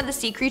 this is one of the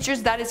sea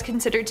creatures that is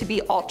considered to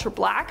be ultra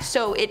black,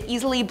 so it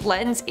easily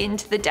blends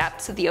into the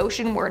depths of the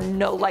ocean where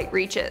no light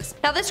reaches.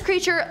 Now, this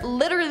creature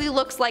literally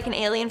looks like an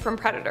alien from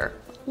Predator.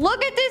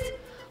 Look at this!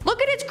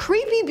 Look at its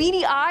creepy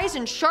beady eyes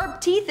and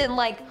sharp teeth and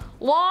like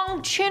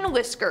long chin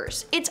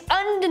whiskers. It's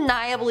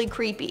undeniably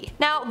creepy.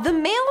 Now, the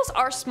males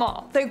are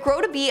small. They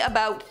grow to be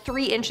about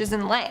 3 inches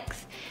in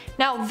length.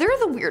 Now, they're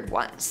the weird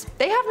ones.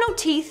 They have no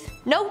teeth,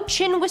 no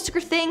chin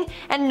whisker thing,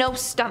 and no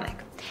stomach.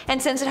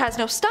 And since it has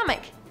no stomach,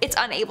 it's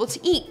unable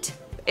to eat.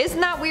 Isn't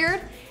that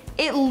weird?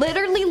 It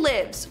literally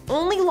lives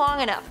only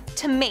long enough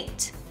to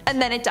mate, and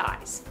then it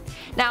dies.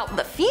 Now,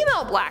 the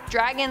female black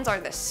dragons are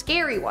the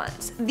scary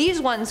ones. These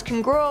ones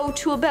can grow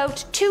to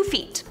about 2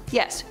 feet.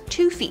 Yes,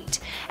 2 feet.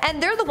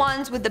 And they're the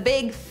ones with the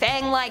big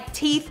fang-like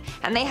teeth,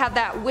 and they have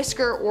that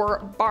whisker or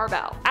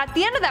barbel. At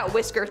the end of that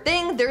whisker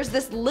thing, there's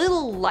this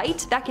little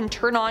light that can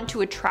turn on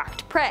to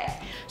attract prey.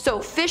 So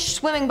fish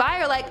swimming by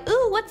are like,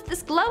 ooh, what's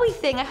this glowy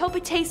thing? I hope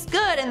it tastes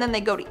good. And then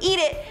they go to eat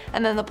it,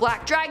 and then the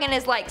black dragon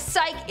is like,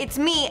 psych, it's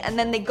me, and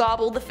then they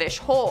gobble the fish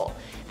whole.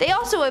 They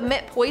also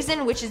emit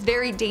poison, which is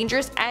very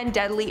dangerous and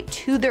deadly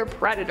to their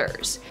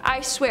predators.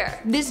 I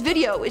swear, this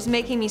video is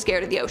making me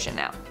scared of the ocean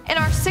now. In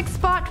our 6th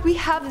spot, we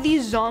have the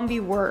zombie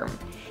worm.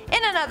 In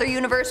another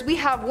universe, we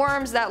have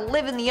worms that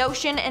live in the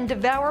ocean and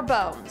devour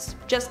bones.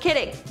 Just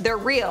kidding, they're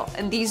real,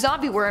 and these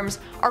zombie worms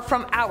are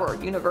from our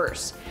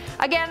universe.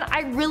 Again,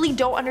 I really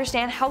don't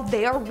understand how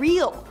they are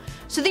real.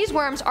 So these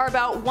worms are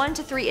about 1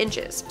 to 3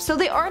 inches, so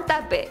they aren't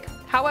that big.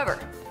 However,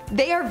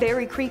 they are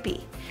very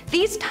creepy.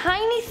 These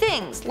tiny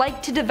things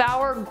like to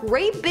devour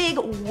great big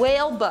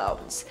whale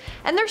bones,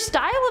 and their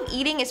style of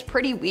eating is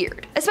pretty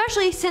weird,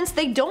 especially since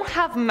they don't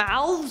have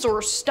mouths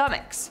or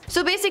stomachs.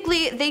 So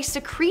basically, they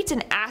secrete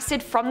an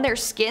acid from their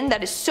skin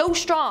that is so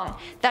strong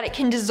that it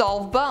can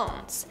dissolve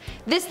bones.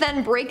 This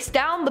then breaks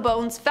down the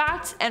bone's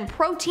fats and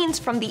proteins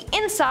from the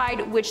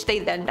inside, which they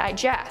then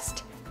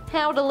digest.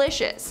 How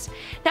delicious.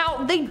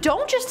 Now, they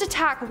don't just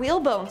attack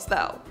whale bones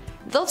though.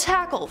 They'll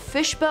tackle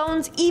fish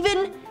bones,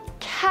 even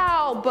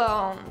cow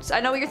bones.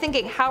 I know what you're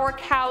thinking, how are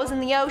cows in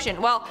the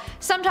ocean? Well,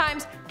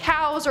 sometimes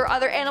cows or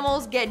other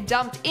animals get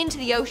dumped into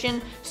the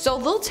ocean, so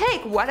they'll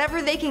take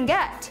whatever they can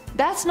get.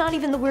 That's not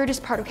even the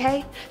weirdest part,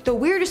 okay? The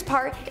weirdest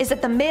part is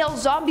that the male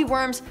zombie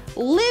worms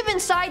live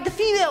inside the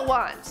female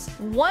ones.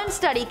 One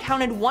study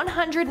counted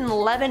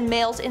 111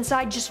 males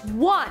inside just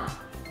one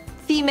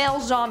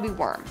female zombie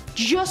worm.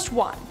 Just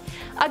one.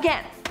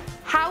 Again,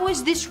 how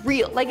is this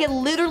real? Like, it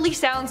literally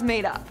sounds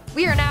made up.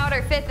 We are now at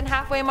our 5th and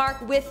halfway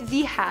mark with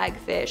the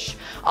hagfish,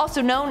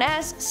 also known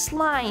as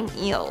slime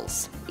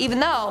eels, even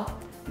though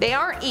they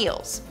aren't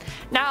eels.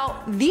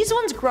 Now, these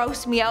ones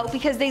gross me out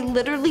because they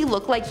literally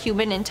look like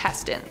human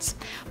intestines.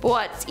 But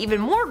what's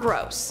even more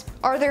gross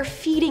are their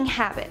feeding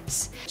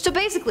habits. So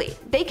basically,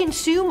 they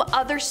consume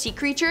other sea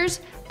creatures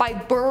by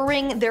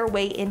burrowing their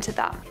way into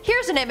them.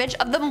 Here's an image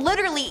of them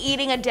literally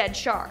eating a dead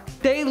shark.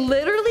 They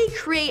literally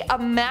create a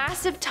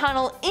massive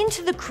tunnel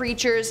into the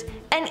creatures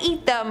and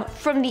eat them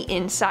from the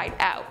inside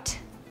out.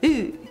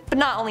 Ooh. But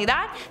not only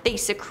that, they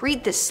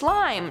secrete the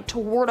slime to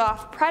ward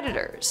off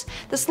predators.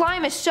 The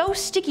slime is so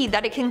sticky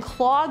that it can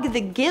clog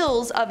the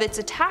gills of its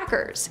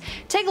attackers.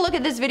 Take a look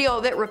at this video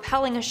of it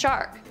repelling a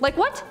shark. Like,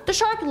 what? The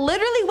shark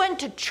literally went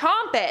to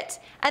chomp it,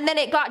 and then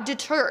it got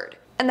deterred.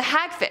 and the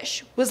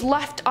hagfish was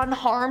left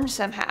unharmed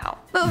somehow.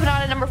 Moving on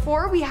to number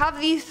 4, we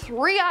have the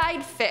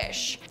three-eyed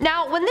fish.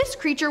 Now, when this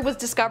creature was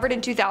discovered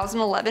in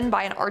 2011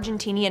 by an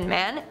Argentinian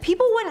man,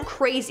 people went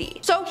crazy.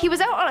 So he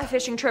was out on a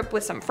fishing trip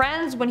with some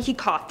friends when he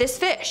caught this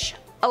fish.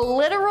 A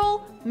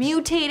literal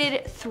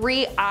mutated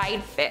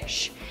three-eyed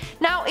fish.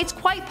 Now, it's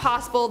quite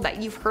possible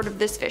that you've heard of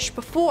this fish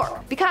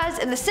before, because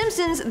in The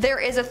Simpsons there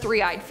is a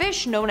three-eyed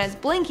fish known as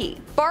Blinky.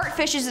 Bart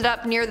fishes it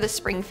up near the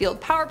Springfield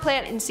power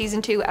plant in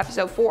season 2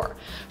 episode 4.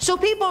 So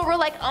people were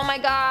like, oh my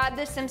god,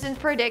 The Simpsons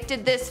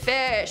predicted this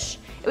fish.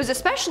 It was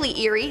especially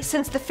eerie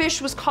since the fish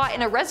was caught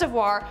in a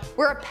reservoir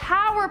where a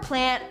power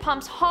plant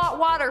pumps hot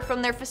water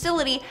from their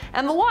facility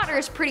and the water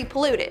is pretty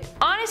polluted.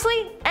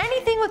 Honestly,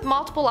 anything with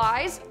multiple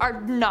eyes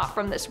are not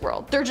from this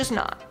world. They're just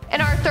not.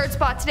 In our third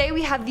spot today,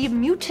 we have the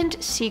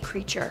mutant sea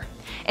creature.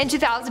 In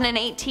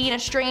 2018, a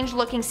strange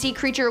looking sea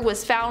creature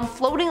was found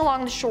floating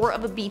along the shore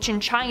of a beach in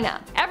China.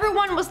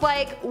 Everyone was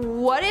like,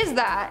 what is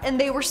that? And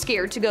they were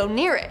scared to go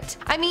near it.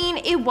 I mean,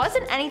 it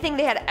wasn't anything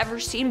they had ever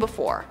seen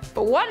before,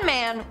 but one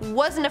man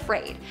wasn't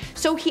afraid,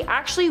 so he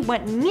actually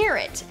went near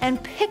it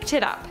and picked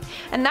it up.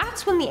 And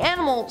that's when the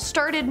animal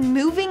started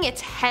moving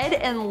its head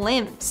and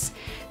limbs.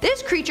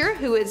 This creature,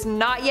 who is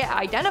not yet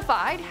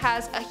identified,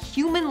 has a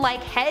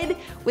human-like head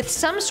with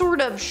some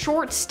sort of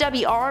short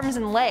stubby arms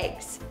and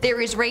legs.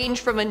 Theories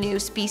range from a new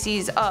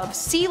species of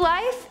sea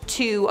life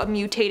to a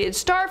mutated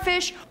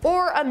starfish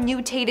or a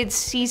mutated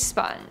sea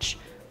sponge.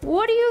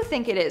 What do you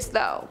think it is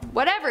though?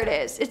 Whatever it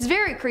is, it's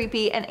very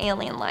creepy and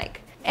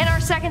alien-like. In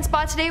our second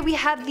spot today, we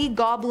have the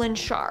goblin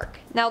shark.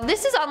 Now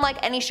this is unlike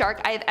any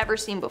shark I have ever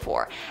seen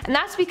before, and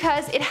that's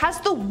because it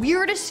has the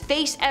weirdest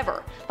face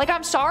ever. Like,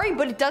 I'm sorry,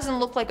 but it doesn't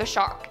look like a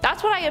shark.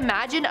 That's what I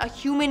imagine a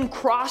human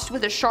crossed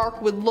with a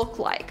shark would look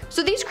like.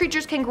 So these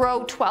creatures can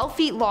grow 12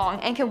 feet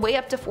long and can weigh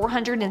up to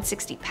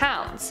 460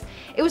 pounds.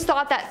 It was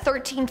thought that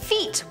 13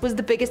 feet was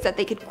the biggest that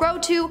they could grow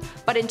to,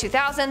 but in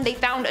 2000 they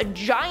found a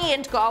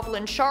giant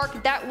goblin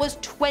shark that was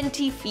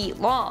 20 feet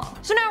long.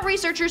 So now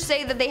researchers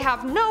say that they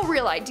have no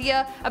real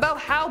idea about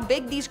how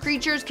big these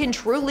creatures can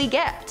truly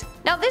get.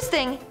 Now this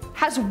thing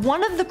has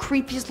one of the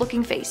creepiest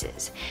looking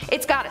faces.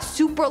 It's got a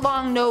super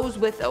long nose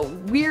with a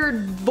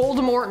weird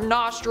Voldemort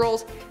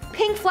nostrils,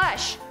 pink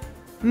flesh,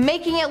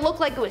 making it look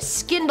like it was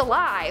skinned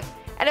alive,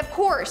 and of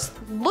course,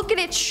 look at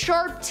its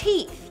sharp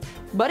teeth.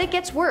 But it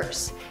gets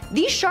worse.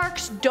 These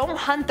sharks don't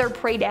hunt their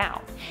prey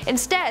down.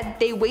 Instead,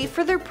 they wait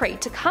for their prey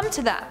to come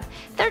to them.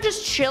 They're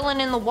just chilling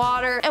in the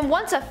water, and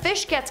once a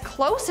fish gets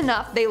close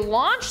enough, they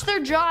launch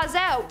their jaws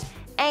out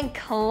and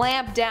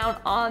clamp down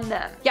on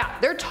them. Yeah,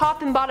 their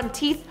top and bottom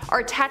teeth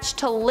are attached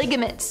to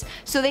ligaments,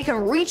 so they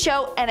can reach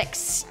out and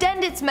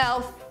extend its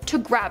mouth to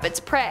grab its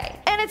prey.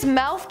 And its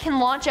mouth can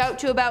launch out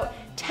to about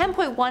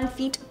 10.1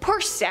 feet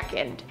per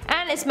second.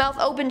 And its mouth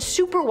opens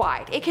super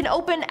wide. It can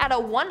open at a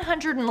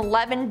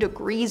 111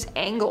 degrees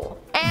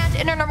angle. And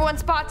in our number 1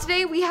 spot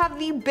today, we have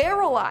the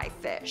barrel eye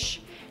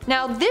fish.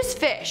 Now this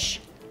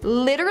fish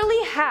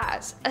literally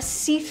has a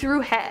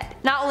see-through head.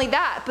 Not only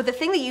that, but the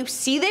thing that you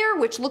see there,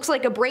 which looks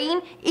like a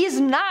brain, is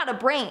not a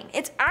brain.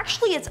 It's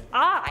actually its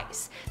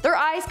eyes. Their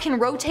eyes can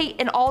rotate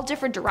in all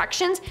different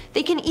directions.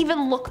 They can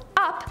even look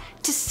up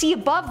to see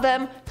above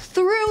them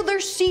through their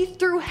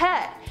see-through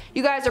head.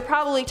 You guys are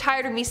probably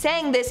tired of me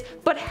saying this,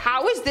 but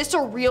how is this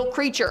a real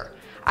creature?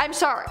 I'm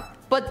sorry,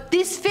 but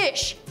this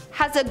fish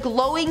has a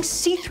glowing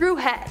see-through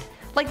head.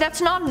 Like,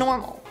 that's not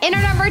normal. In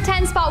our number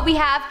 10 spot, we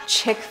have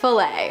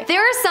Chick-fil-A.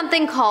 There is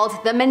something called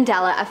the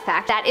Mandela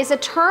effect that is a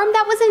term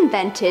that was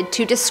invented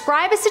to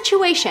describe a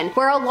situation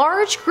where a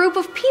large group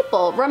of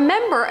people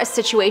remember a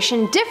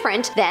situation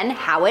different than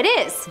how it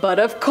is. But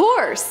of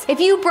course, if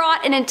you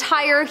brought an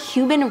entire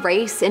human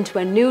race into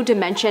a new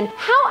dimension,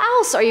 how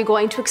else are you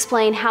going to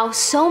explain how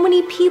so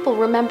many people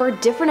remember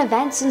different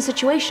events and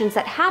situations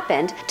that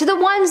happened to the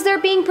ones they're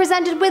being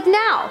presented with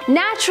now?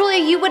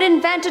 Naturally, you would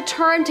invent a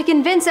term to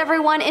convince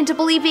everyone into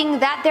believing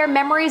that their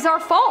memories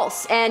are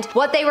false, and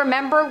what they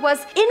remember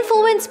was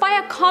influenced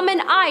by a common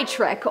eye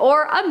trick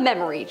or a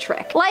memory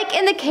trick. Like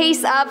in the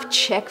case of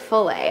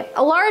Chick-fil-A.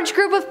 A large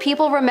group of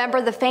people remember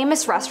the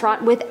famous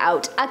restaurant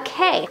without a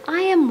K.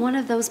 I am one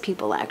of those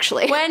people,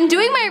 actually. When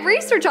doing my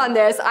research on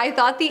this, I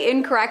thought the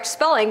incorrect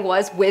spelling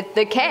was with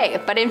the K,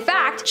 but in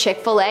fact,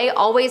 Chick-fil-A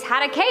always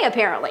had a K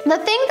apparently. The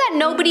thing that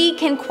nobody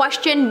can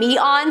question me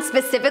on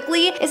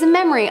specifically is a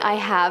memory I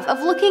have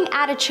of looking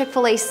at a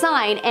Chick-fil-A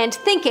sign and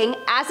thinking,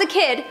 as a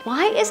kid,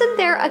 why isn't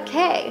there a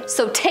K?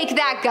 So take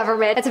that,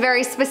 government. It's a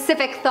very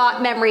specific thought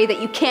memory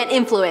that you can't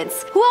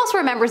influence. Who else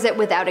remembers it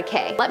without a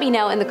K? Let me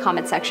know in the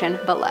comment section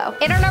below.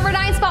 In our number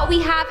 9 spot, we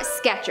have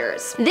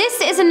Skechers. This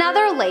is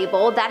another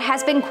label that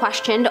has been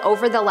questioned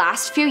over the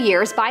last few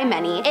years by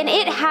many, and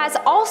it has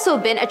also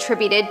been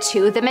attributed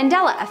to the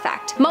Mandela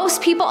effect.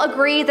 Most people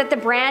agree that the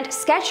brand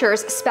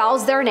Skechers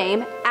spells their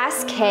name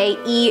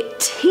S-K-E-T-C-H-E-R-S.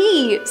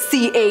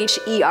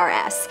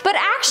 But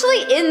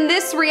actually in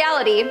this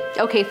reality,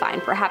 okay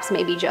fine, perhaps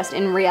maybe just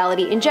in reality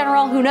maybe in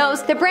general, who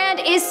knows, the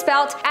brand is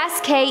spelled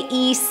S-K-E-C-H-E-R-S.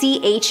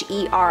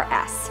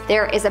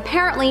 There is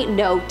apparently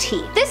no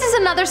T. This is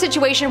another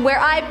situation where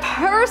I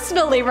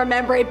personally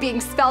remember it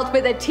being spelled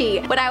with a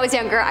T. When I was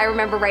younger, I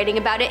remember writing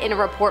about it in a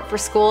report for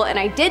school, and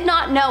I did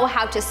not know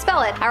how to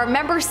spell it. I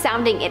remember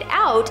sounding it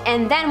out,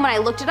 and then when I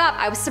looked it up,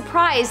 I was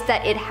surprised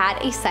that it had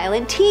a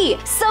silent T.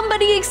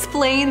 Somebody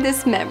explain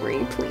this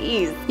memory,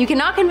 please. You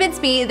cannot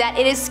convince me that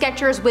it is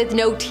Skechers with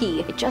no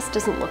T. It just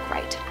doesn't look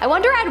right. I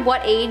wonder at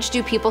what age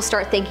do people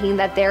start thinking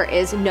that there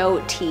is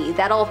no T?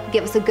 That'll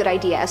give us a good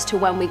idea as to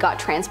when we got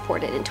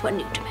transported into a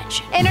new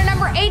dimension. In our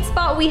number 8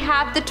 spot, we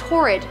have the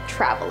Torrid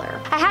Traveler.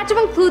 I had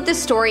to include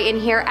this story in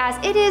here as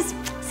it is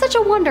such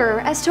a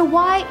wonder as to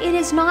why it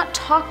is not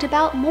talked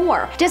about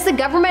more. Does the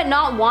government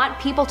not want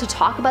people to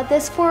talk about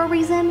this for a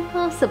reason?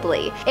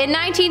 Possibly. In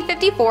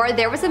 1954,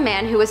 there was a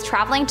man who was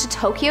traveling to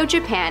Tokyo,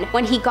 Japan,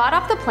 when he got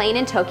off the plane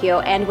in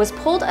Tokyo and was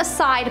pulled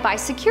aside by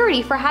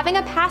security for having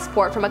a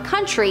passport from a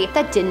country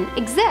that didn't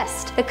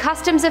exist. The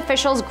customs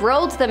officials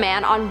grilled the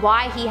man on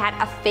why he had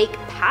a fake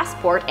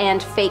passport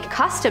and fake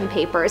custom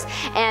papers,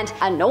 and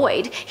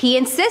annoyed, he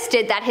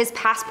insisted that his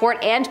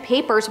passport and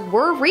papers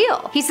were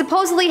real. He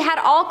supposedly had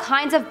all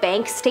kinds of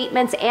bank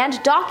statements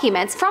and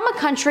documents from a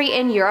country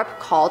in Europe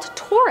called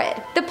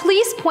Torrid. The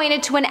police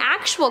pointed to an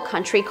actual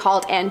country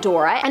called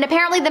Andorra, and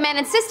apparently the man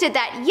insisted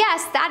that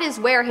yes, that is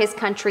where his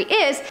country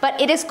is, but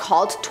it is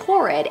called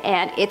Torrid,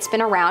 and it's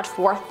been around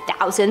for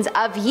thousands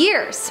of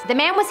years. The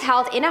man was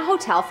held in a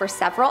hotel for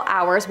several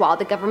hours while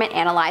the government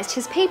analyzed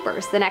his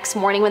papers. The next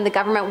morning, when the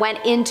government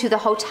went into the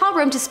hotel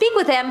room to speak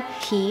with him,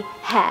 he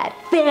had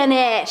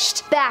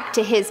vanished back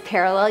to his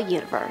parallel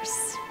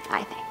universe,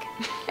 I think.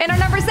 In our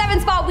number 7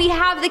 spot, we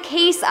have the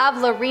case of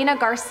Lorena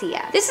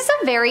Garcia. This is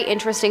a very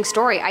interesting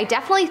story. I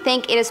definitely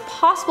think it is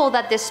possible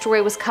that this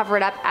story was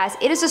covered up, as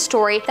it is a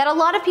story that a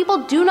lot of people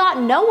do not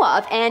know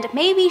of and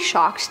may be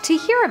shocked to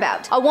hear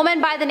about. A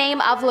woman by the name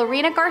of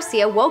Lorena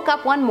Garcia woke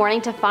up one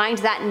morning to find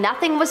that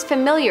nothing was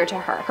familiar to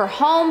her. Her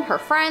home, her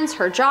friends,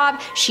 her job,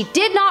 she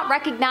did not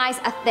recognize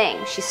a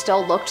thing. She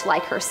still looked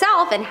like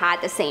herself and had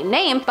the same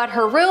name, but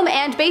her room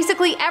and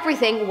basically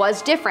everything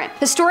was different.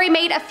 The story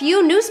made a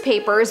few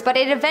newspapers, but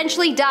it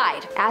eventually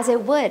died, as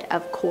it would,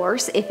 of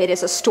course, if it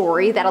is a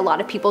story that a lot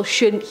of people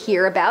shouldn't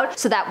hear about,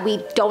 so that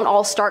we don't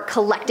all start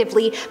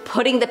collectively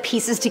putting the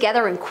pieces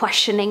together and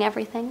questioning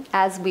everything,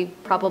 as we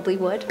probably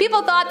would.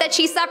 People thought that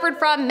she suffered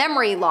from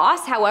memory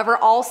loss. However,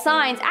 all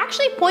signs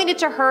actually pointed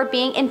to her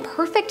being in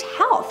perfect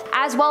health,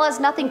 as well as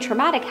nothing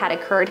traumatic had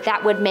occurred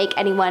that would make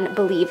anyone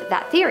believe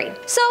that theory.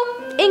 So,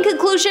 in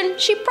conclusion,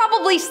 she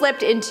probably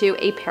slipped into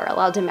a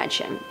parallel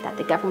dimension that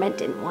the government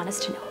didn't want us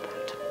to know about.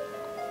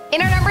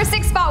 In our number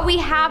 6 spot, we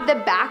have the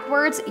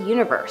backwards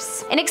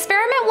universe. An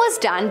experiment was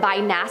done by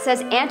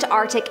NASA's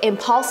Antarctic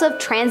Impulsive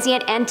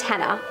Transient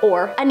Antenna,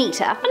 or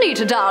ANITA.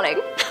 Anita,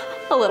 darling.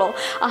 A little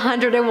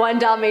 101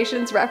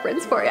 Dalmatians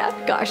reference for ya.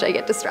 Gosh, I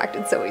get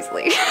distracted so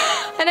easily.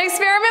 An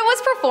experiment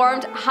was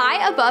performed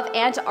high above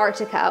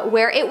Antarctica,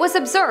 where it was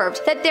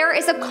observed that there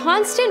is a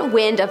constant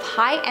wind of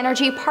high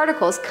energy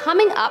particles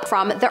coming up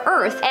from the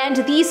Earth, and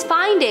these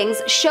findings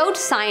showed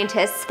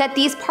scientists that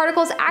these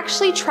particles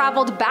actually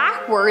traveled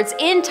backwards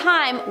in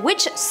time,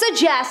 which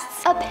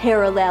suggests a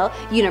parallel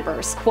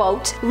universe.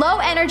 Quote, low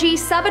energy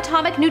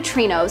subatomic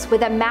neutrinos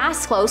with a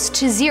mass close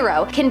to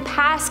 0 can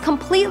pass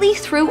completely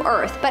through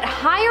Earth, but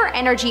higher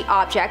energy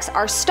objects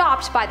are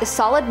stopped by the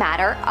solid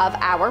matter of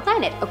our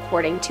planet,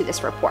 according to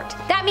this report.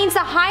 That means the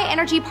high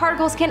energy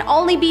particles can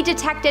only be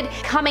detected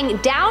coming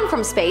down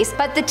from space,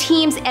 but the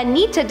team's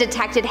ANITA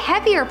detected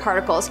heavier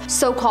particles,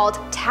 so-called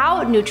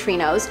tau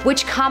neutrinos,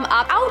 which come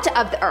up out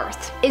of the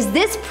Earth. Is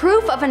this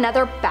proof of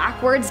another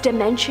backwards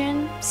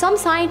dimension? Some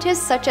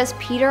scientists, such as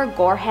Peter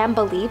Gorham,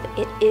 believe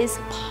it is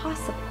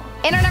possible.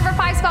 In our number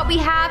 5 spot, we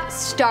have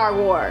Star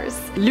Wars.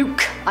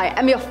 Luke, I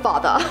am your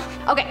father.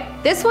 Okay,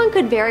 this one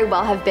could very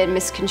well have been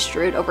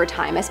misconstrued over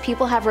time, as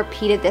people have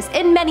repeated this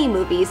in many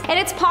movies, and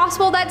it's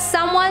possible that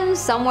someone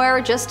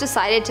somewhere just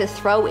decided to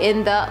throw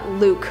in the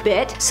Luke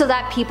bit so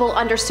that people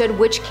understood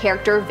which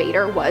character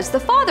Vader was the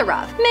father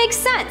of. Makes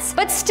sense.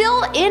 But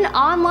still, in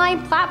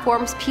online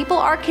platforms, people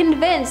are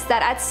convinced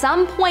that at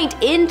some point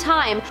in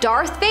time,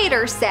 Darth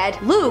Vader said,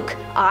 Luke,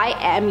 I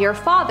am your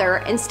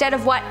father, instead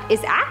of what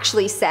is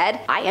actually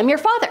said, I am your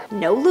father.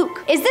 No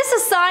Luke. Is this a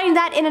sign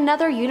that in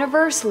another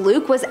universe,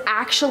 Luke was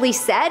actually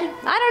said? I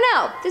don't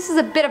know. This is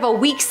a bit of a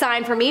weak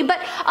sign for me, but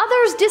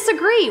others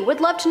disagree.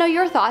 Would love to know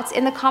your thoughts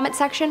in the comment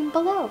section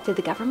below. Did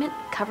the government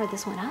cover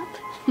this one up?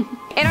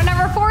 In our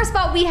number 4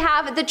 spot, we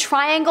have the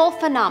triangle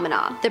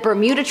phenomena. The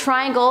Bermuda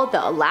Triangle,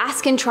 the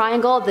Alaskan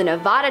Triangle, the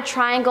Nevada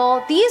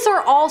Triangle. These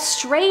are all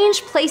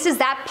strange places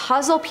that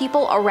puzzle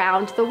people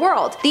around the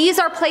world. These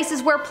are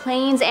places where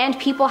planes and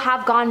people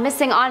have gone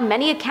missing on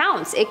many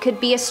accounts. It could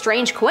be a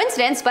strange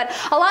coincidence, but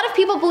a lot of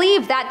people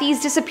believe that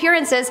these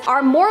disappearances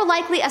are more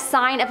likely a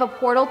sign of a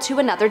portal to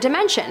another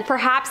dimension.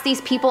 Perhaps these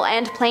people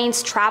and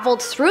planes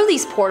traveled through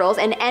these portals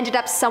and ended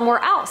up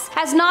somewhere else,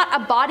 as not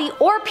a body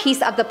or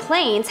piece of the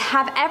planes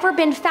have ever been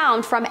been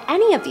found from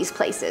any of these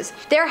places.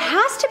 There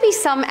has to be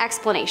some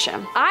explanation.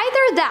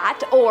 Either that,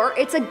 or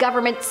it's a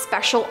government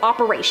special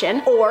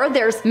operation, or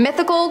there's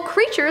mythical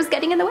creatures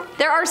getting in the way.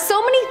 There are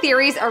so many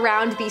theories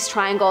around these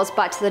triangles,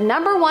 but the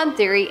number one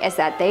theory is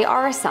that they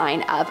are a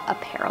sign of a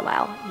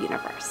parallel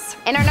universe.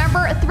 In our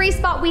number 3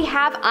 spot, we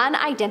have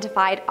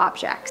unidentified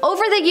objects.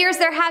 Over the years,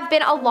 there have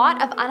been a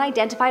lot of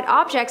unidentified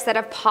objects that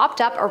have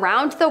popped up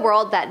around the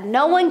world that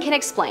no one can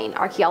explain.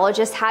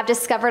 Archaeologists have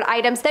discovered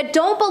items that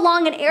don't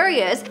belong in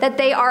areas that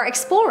they are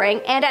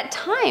exploring, and at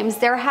times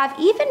there have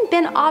even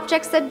been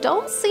objects that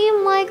don't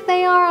seem like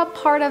they are a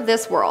part of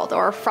this world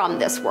or from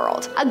this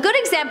world. A good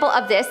example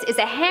of this is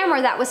a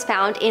hammer that was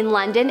found in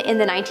London in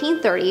the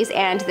 1930s,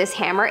 and this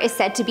hammer is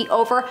said to be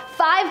over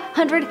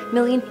 500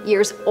 million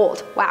years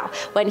old. Wow,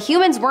 when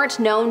humans weren't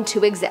known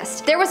to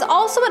exist. There was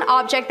also an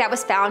object that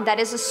was found that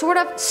is a sort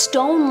of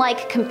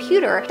stone-like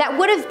computer that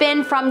would have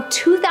been from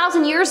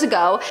 2,000 years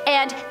ago,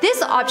 and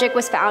this object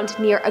was found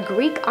near a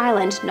Greek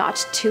island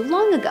not too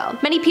long ago.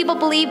 Many people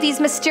believe these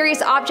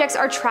mysterious objects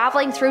are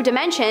traveling through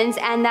dimensions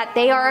and that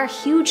they are a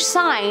huge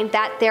sign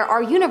that there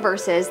are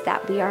universes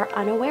that we are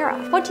unaware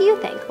of. What do you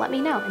think? Let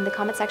me know in the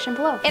comment section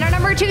below. In our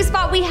number 2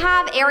 spot, we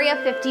have Area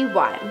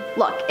 51.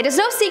 Look, it is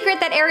no secret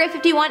that Area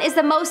 51 is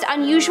the most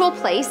unusual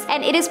place,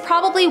 and it is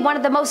probably one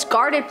of the most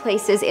guarded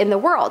places in the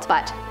world.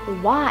 But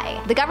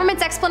why? The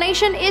government's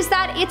explanation is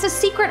that it's a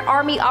secret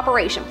army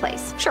operation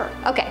place. Sure,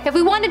 okay. If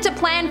we wanted to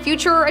plan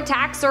future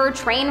attacks or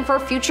train for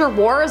future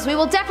wars, we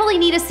will definitely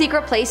need a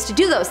secret place to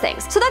do those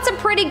things. So that's a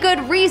pretty good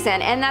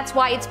reason, and that's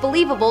why it's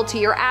believable to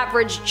your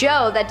average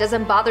Joe that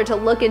doesn't bother to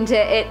look into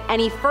it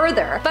any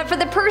further. But for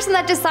the person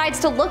that decides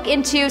to look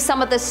into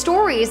some of the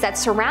stories that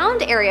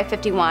surround Area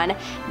 51,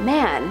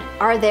 man,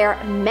 are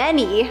there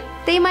many.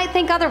 They might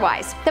think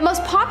otherwise. The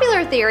most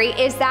popular theory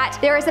is that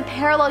there is a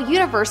parallel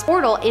universe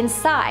portal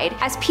inside,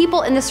 as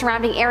people in the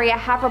surrounding area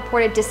have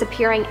reported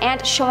disappearing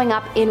and showing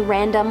up in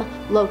random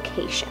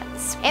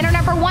locations. In our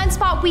number 1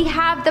 spot, we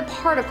have the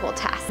particle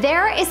test.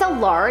 There is a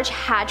large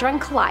hadron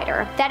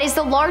collider that is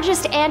the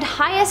largest and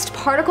highest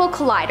particle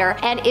collider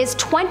and is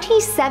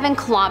 27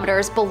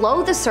 kilometers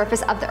below the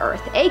surface of the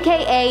Earth,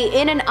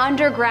 aka in an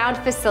underground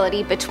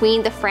facility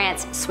between the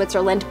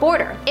France-Switzerland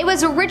border. It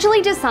was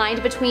originally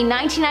designed between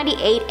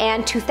 1998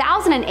 and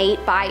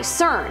 2008 by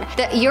CERN,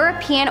 the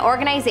European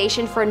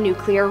Organization for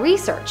Nuclear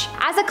Research,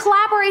 as a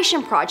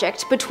collaboration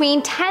project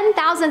between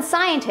 10,000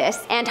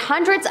 scientists and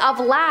hundreds of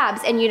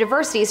labs and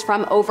universities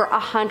from over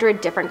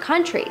 100 different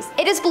countries.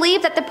 It is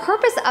believed that the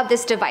purpose of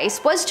this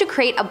device was to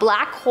create a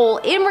black hole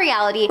in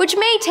reality, which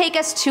may take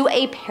us to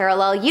a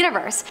parallel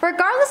universe.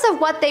 Regardless of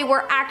what they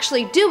were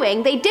actually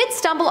doing, they did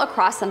stumble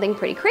across something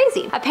pretty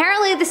crazy.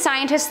 Apparently, the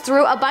scientists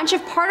threw a bunch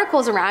of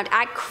particles around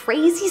at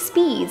crazy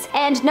speeds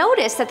and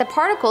noticed that the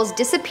particles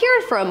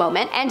disappeared for a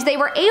moment, and they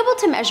were able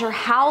to measure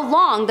how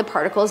long the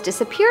particles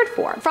disappeared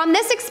for. From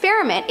this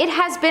experiment, it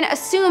has been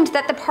assumed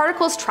that the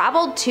particles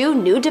traveled to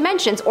new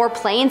dimensions or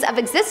planes of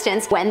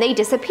existence when they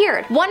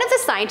disappeared. One of the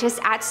scientists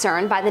at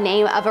CERN by the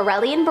name of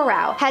Aurelian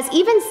Barau has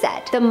even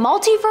said, "The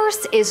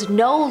multiverse is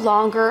no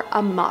longer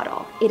a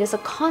model. It is a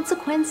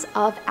consequence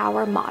of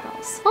our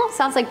models." Well,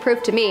 sounds like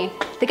proof to me.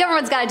 The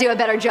government's gotta do a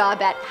better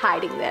job at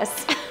hiding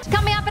this.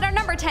 Coming up at our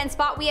number 10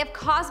 spot, we have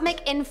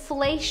cosmic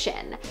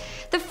inflation.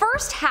 The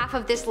first half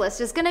of this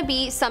list is gonna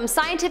be some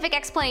scientific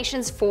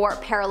explanations for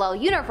parallel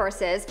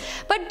universes,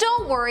 but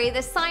don't worry,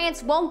 the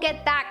science won't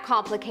get that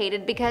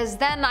complicated because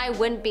then I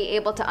wouldn't be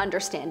able to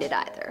understand it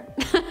either.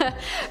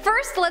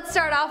 First, let's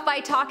start off by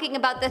talking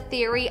about the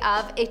theory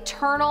of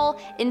eternal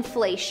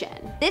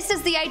inflation. This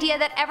is the idea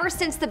that ever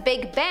since the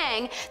Big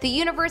Bang, the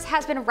universe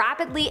has been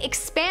rapidly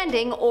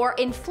expanding or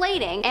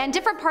inflating, and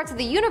different parts of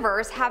the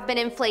universe have been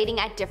inflating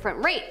at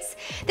different rates.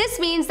 This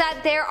means that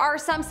there are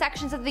some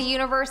sections of the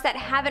universe that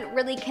haven't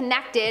really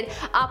connected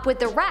up with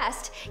the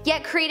rest,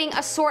 yet creating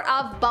a sort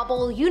of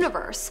bubble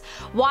universe.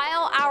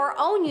 While our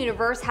own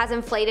universe has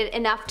inflated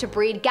enough to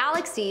breed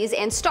galaxies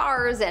and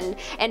stars and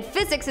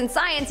physics and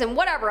science and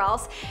whatever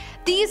else,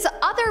 these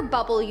other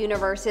bubble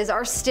universes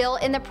are still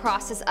in the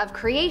process of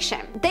creation.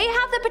 They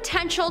have the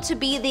potential to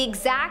be the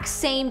exact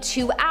same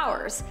to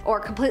ours, or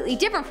completely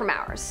different from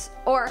ours.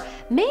 Or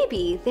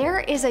maybe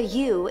there is a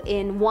you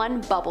in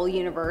one bubble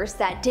universe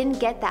that didn't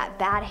get that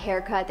bad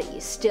haircut that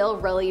you still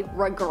really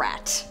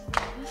regret.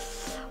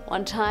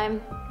 One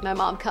time, my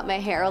mom cut my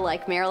hair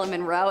like Marilyn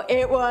Monroe.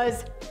 It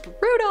was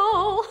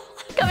brutal.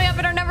 Coming up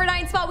at our number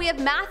 9 spot, we have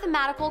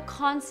mathematical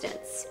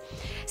constants.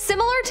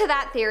 Similar to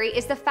that theory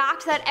is the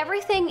fact that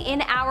everything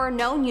in our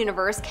known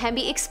universe can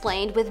be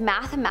explained with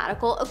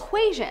mathematical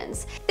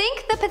equations.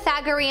 Think the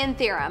Pythagorean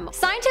theorem.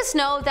 Scientists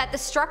know that the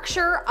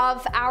structure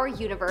of our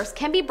universe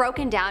can be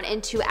broken down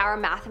into our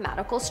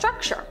mathematical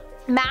structure.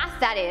 Math,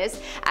 that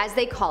is, as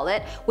they call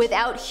it,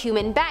 without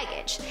human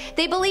baggage.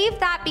 They believe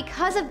that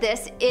because of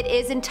this, it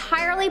is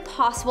entirely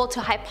possible to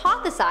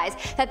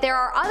hypothesize that there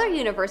are other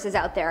universes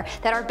out there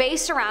that are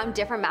based around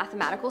different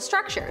mathematical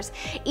structures,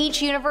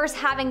 each universe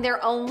having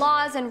their own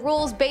laws and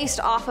rules based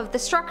off of the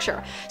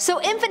structure.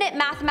 So infinite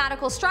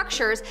mathematical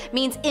structures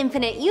means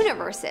infinite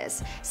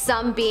universes,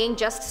 some being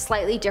just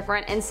slightly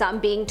different and some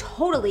being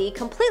totally,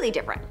 completely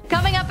different.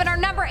 Coming up in our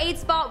number 8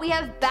 spot, we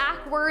have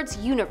backwards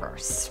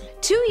universe.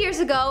 2 years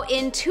ago,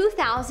 in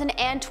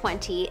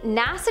 2020,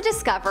 NASA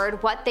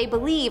discovered what they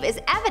believe is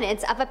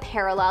evidence of a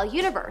parallel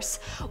universe,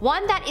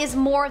 one that is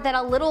more than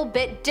a little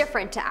bit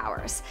different to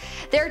ours.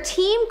 Their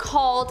team,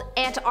 called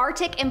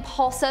Antarctic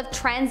Impulsive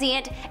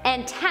Transient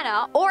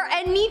Antenna, or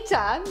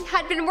ANITA,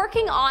 had been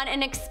working on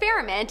an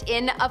experiment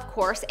in, of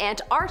course,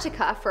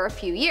 Antarctica for a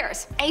few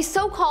years. A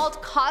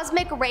so-called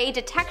cosmic ray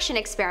detection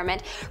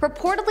experiment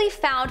reportedly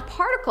found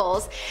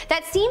particles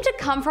that seemed to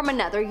come from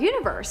another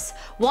universe,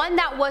 one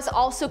that was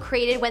also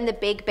created when the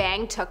Big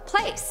Bang took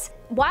place.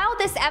 While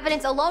this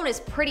evidence alone is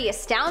pretty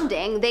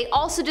astounding, they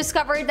also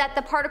discovered that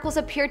the particles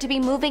appeared to be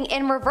moving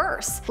in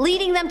reverse,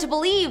 leading them to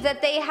believe that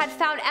they had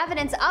found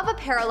evidence of a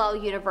parallel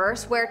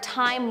universe where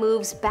time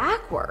moves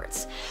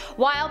backwards.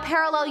 While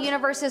parallel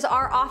universes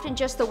are often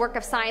just the work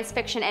of science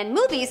fiction and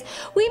movies,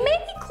 we may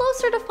be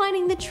closer to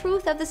finding the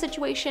truth of the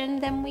situation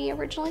than we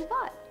originally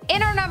thought.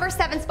 In our number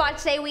 7 spot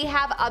today, we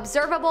have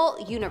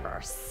observable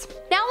universe.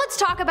 Now let's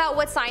talk about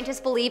what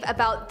scientists believe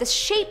about the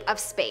shape of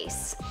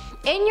space.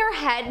 In your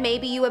head,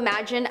 maybe you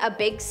imagine a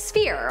big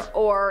sphere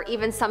or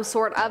even some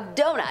sort of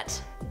donut,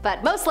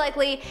 but most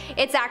likely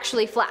it's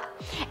actually flat.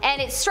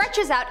 And it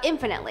stretches out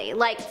infinitely,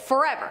 like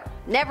forever,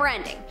 never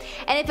ending.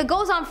 And if it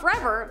goes on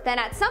forever, then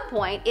at some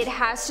point it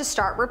has to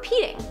start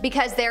repeating,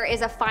 because there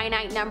is a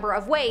finite number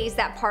of ways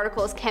that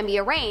particles can be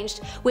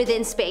arranged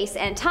within space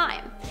and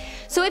time.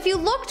 So if you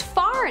looked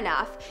far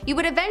enough, you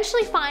would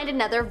eventually find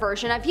another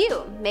version of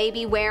you,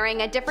 maybe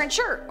wearing a different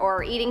shirt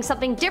or eating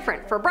something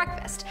different for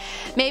breakfast.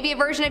 Maybe a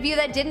version of you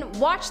that didn't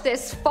watch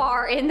this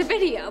far in the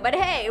video, but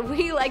hey,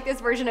 we like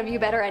this version of you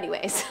better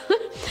anyways.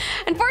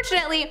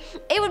 Unfortunately,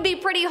 it would be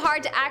pretty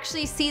hard to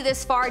actually see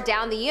this far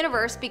down the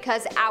universe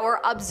because our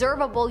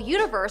observable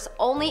universe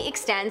only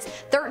extends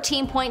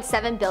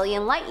 13.7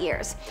 billion light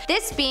years,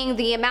 this being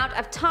the amount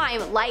of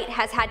time light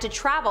has had to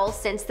travel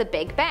since the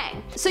Big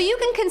Bang. So you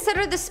can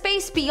consider the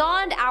space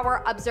beyond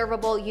our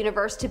observable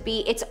universe to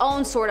be its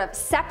own sort of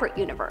separate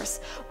universe,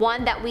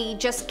 one that we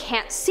just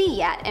can't see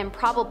yet and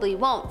probably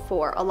won't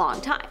for a long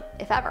time,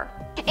 if ever.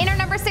 In our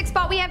number 6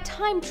 spot, we have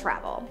time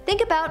travel.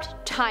 Think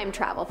about time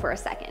travel for a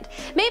second.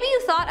 Maybe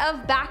you thought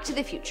of Back to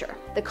the Future.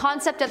 The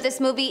concept of this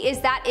movie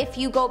is that if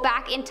you go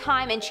back in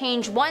time and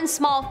change one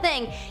small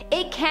thing,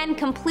 it can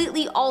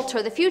completely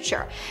alter the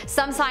future.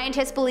 Some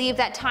scientists believe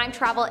that time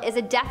travel is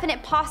a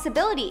definite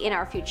possibility in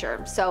our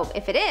future. So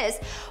if it is,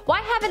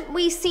 why haven't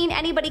we seen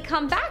anybody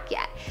come back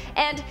yet?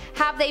 And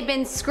have they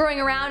been screwing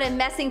around and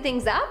messing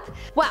things up?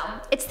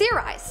 Well, it's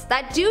theorized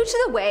that due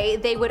to the way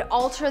they would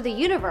alter the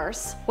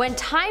universe, when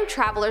time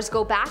travelers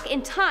go back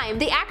in time,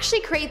 they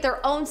actually create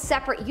their own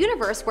separate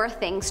universe where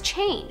things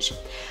change.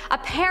 A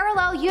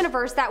parallel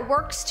universe that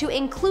works to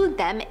include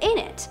them in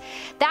it.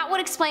 That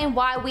would explain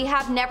why we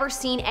have never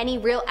seen any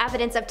real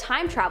evidence of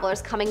time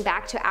travelers coming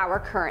back to our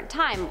current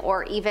time,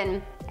 or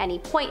even any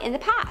point in the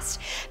past,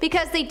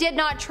 because they did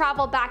not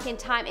travel back in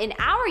time in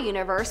our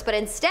universe, but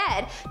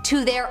instead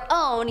to their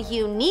own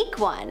unique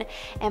one.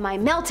 Am I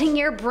melting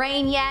your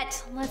brain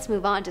yet? Let's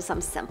move on to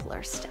some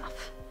simpler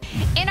stuff.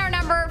 In our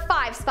number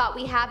 5 spot,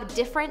 we have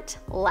different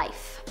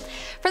life.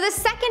 For the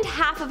second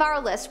half of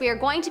our list, we are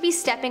going to be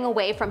stepping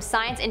away from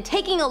science and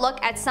taking a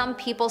look at some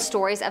people's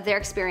stories of their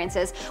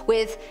experiences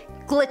with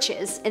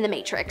glitches in the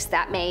Matrix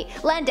that may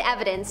lend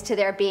evidence to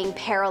there being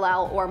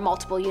parallel or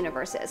multiple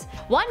universes.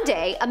 One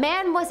day, a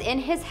man was in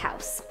his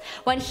house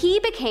when he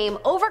became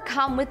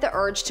overcome with the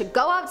urge to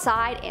go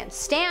outside and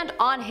stand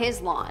on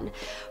his lawn.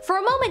 For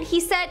a moment, he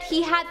said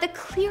he had the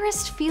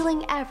clearest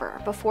feeling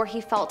ever before he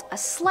felt a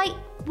slight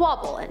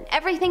wobble and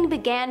everything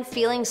began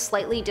feeling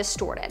slightly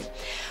distorted.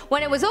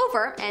 When it was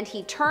over and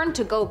he turned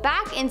to go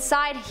back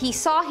inside, he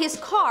saw his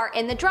car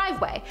in the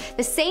driveway,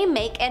 the same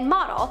make and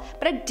model,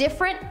 but a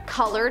different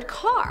colored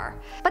car.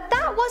 But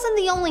that wasn't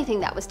the only thing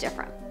that was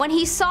different. When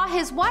he saw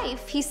his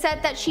wife, he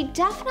said that she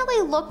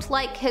definitely looked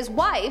like his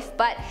wife,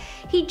 but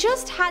he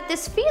just had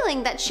this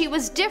feeling that she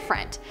was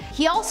different.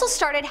 He also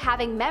started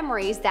having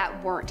memories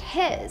that weren't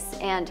his,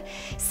 and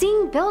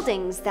seeing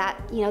buildings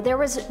that, there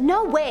was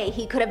no way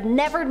he could have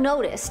never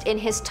noticed in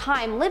his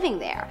time living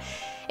there.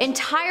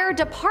 Entire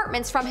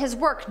departments from his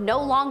work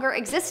no longer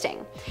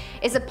existing.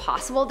 Is it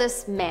possible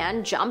this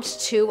man jumped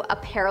to a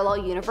parallel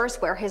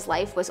universe where his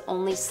life was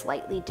only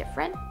slightly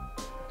different?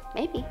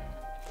 Maybe.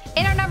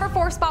 In our number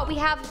 4 spot, we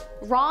have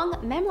wrong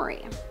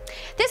memory.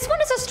 This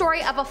one is a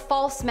story of a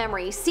false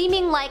memory,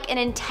 seeming like an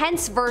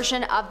intense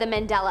version of the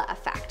Mandela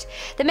effect.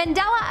 The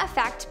Mandela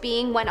effect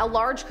being when a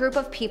large group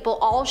of people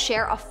all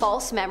share a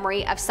false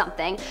memory of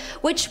something,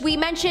 which we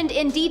mentioned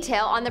in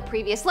detail on the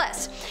previous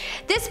list.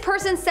 This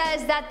person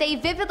says that they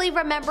vividly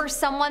remember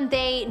someone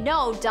they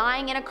know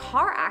dying in a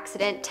car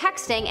accident,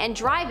 texting and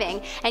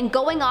driving and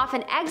going off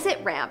an exit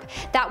ramp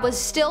that was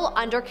still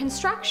under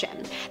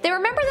construction. They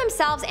remember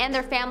themselves and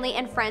their family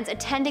and friends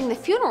attending the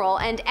funeral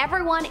and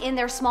everyone in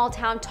their small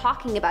town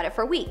talking about it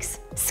for weeks.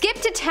 Skip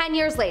to 10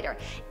 years later.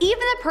 Even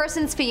the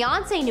person's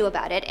fiance knew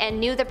about it and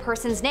knew the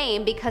person's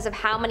name because of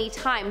how many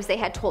times they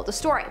had told the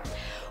story.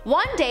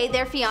 One day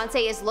their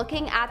fiance is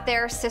looking at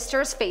their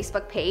sister's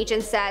Facebook page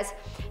and says,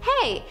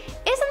 "Hey,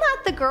 isn't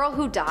that the girl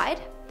who died?"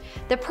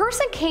 The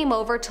person came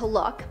over to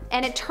look,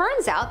 and it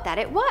turns out that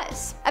it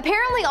was.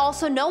 Apparently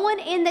also no one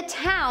in the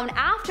town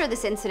after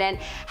this incident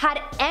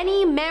had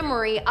any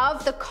memory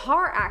of the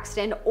car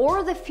accident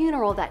or the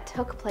funeral that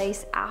took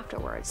place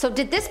afterwards. So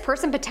did this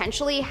person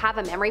potentially have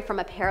a memory from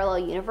a parallel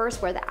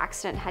universe where the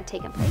accident had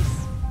taken place?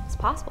 It's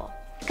possible.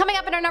 Coming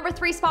up in our number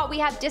 3 spot, we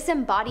have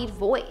disembodied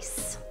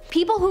voice.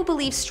 People who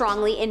believe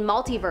strongly in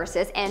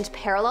multiverses and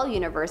parallel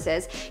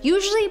universes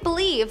usually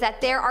believe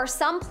that there are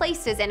some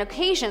places and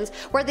occasions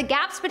where the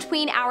gaps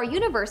between our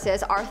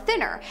universes are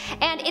thinner,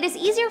 and it is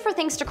easier for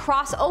things to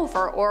cross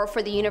over or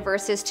for the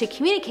universes to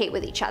communicate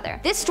with each other.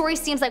 This story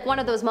seems like one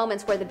of those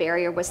moments where the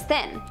barrier was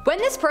thin. When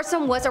this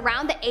person was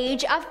around the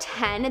age of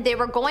 10, they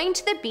were going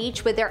to the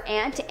beach with their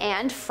aunt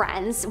and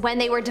friends when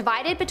they were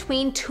divided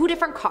between 2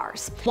 different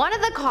cars. One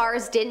of the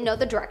cars didn't know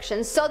the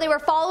directions, so they were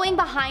following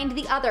behind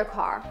the other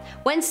car.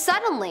 When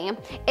suddenly,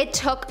 it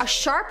took a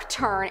sharp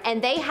turn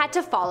and they had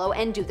to follow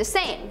and do the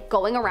same,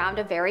 going around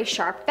a very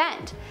sharp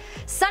bend.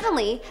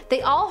 Suddenly,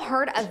 they all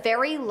heard a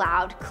very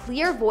loud,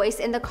 clear voice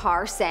in the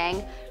car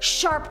saying,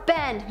 "Sharp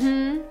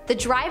bend, The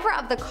driver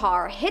of the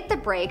car hit the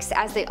brakes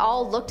as they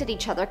all looked at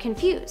each other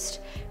confused,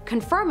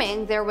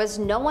 confirming there was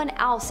no one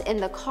else in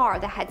the car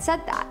that had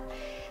said that.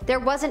 There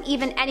wasn't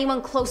even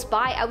anyone close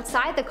by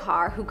outside the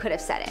car who could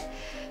have said it.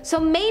 So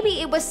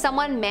maybe it was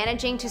someone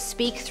managing to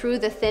speak through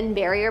the thin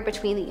barrier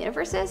between the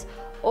universes,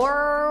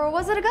 or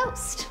was it a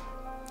ghost?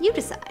 You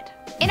decide.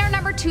 In our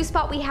number 2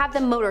 spot, we have the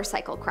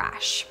motorcycle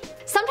crash.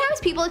 Sometimes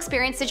people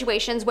experience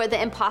situations where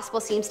the impossible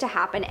seems to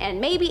happen, and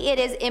maybe it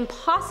is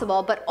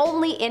impossible, but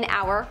only in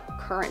our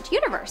current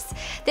universe.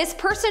 This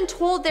person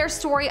told their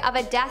story of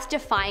a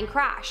death-defying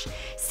crash.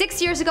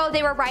 6 years ago,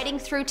 they were riding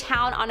through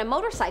town on a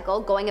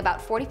motorcycle going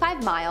about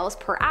 45 miles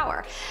per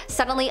hour.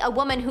 Suddenly, a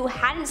woman who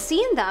hadn't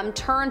seen them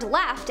turned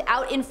left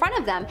out in front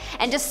of them,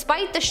 and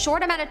despite the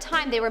short amount of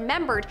time, they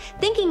remembered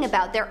thinking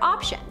about their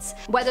options,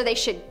 whether they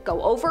should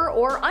go over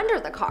or under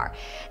the car.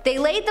 They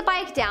laid the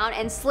bike down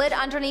and slid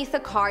underneath the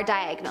car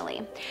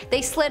diagonally.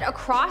 They slid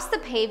across the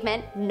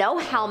pavement, no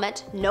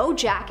helmet, no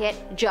jacket,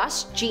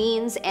 just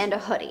jeans and a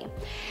hoodie.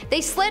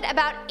 They slid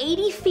about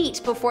 80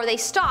 feet before they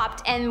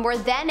stopped and were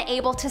then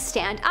able to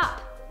stand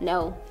up.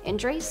 No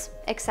injuries,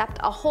 except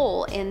a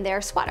hole in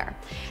their sweater,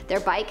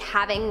 their bike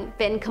having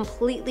been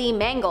completely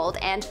mangled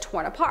and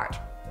torn apart.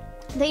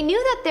 They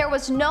knew that there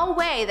was no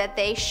way that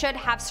they should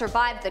have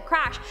survived the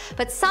crash,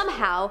 but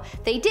somehow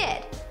they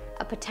did.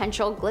 A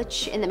potential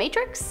glitch in the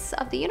matrix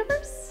of the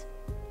universe?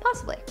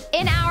 Possibly.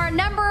 In our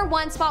number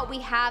 1 spot, we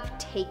have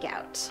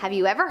takeout. Have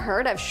you ever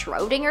heard of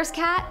Schrodinger's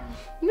cat?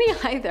 Me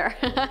either.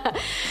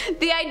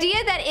 The idea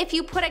that if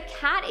you put a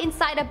cat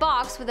inside a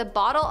box with a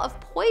bottle of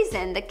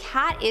poison, the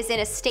cat is in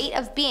a state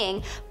of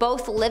being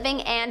both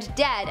living and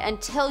dead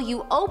until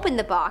you open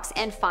the box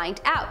and find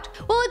out.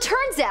 Well, it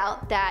turns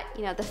out that,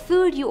 the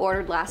food you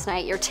ordered last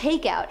night, your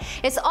takeout,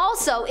 is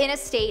also in a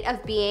state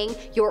of being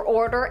your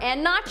order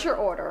and not your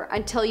order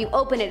until you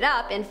open it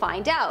up and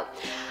find out.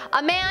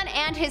 A man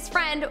and his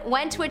friend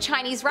went to a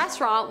Chinese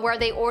restaurant where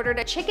they ordered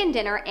a chicken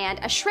dinner and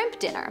a shrimp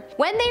dinner.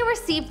 When they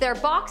received their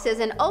boxes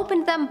and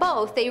opened them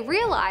both, they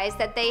realized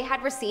that they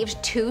had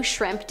received 2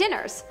 shrimp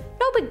dinners.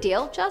 No big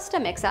deal, just a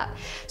mix-up.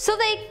 So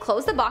they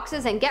close the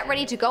boxes and get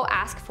ready to go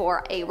ask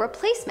for a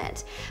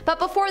replacement. But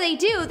before they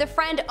do, the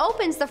friend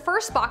opens the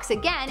first box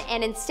again,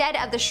 and instead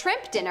of the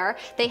shrimp dinner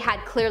they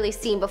had clearly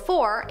seen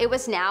before, it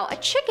was now a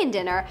chicken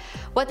dinner,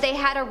 what they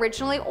had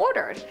originally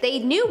ordered. They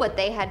knew what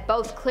they had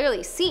both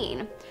clearly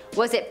seen.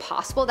 Was it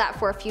possible that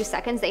for a few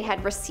seconds they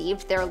had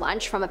received their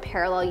lunch from a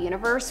parallel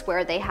universe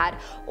where they had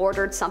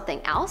ordered something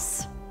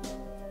else?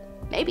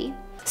 Maybe.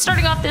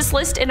 Starting off this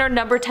list in our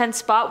number 10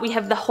 spot, we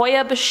have the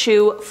Hoya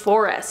Bashu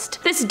Forest.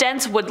 This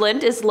dense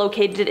woodland is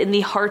located in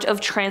the heart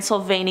of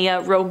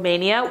Transylvania,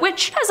 Romania,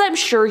 which, as I'm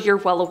sure you're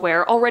well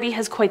aware, already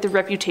has quite the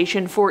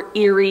reputation for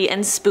eerie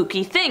and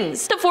spooky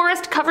things. The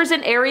forest covers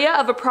an area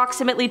of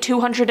approximately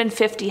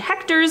 250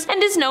 hectares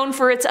and is known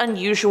for its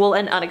unusual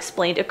and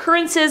unexplained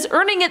occurrences,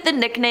 earning it the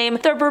nickname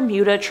the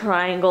Bermuda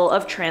Triangle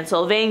of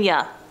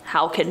Transylvania.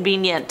 How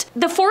convenient.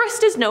 The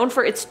forest is known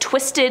for its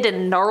twisted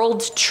and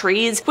gnarled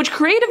trees, which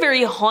create a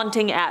very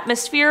haunting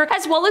atmosphere,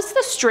 as well as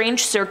the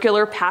strange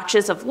circular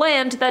patches of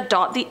land that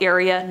dot the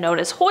area known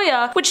as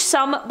Hoya, which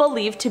some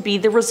believe to be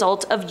the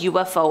result of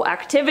UFO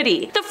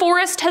activity. The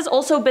forest has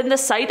also been the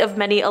site of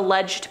many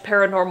alleged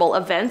paranormal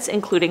events,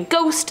 including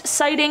ghost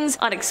sightings,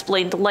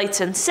 unexplained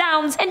lights and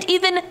sounds, and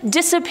even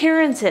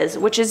disappearances,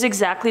 which is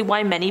exactly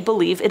why many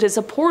believe it is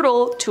a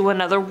portal to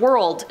another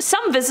world.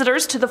 Some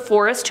visitors to the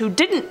forest who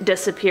didn't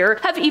disappear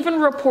have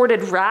even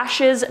reported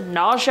rashes,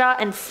 nausea,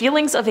 and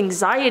feelings of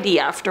anxiety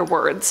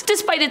afterwards.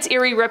 Despite its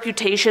eerie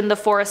reputation, the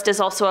forest is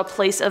also a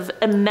place of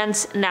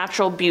immense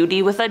natural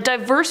beauty with a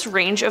diverse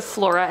range of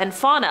flora and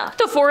fauna.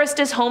 The forest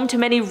is home to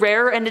many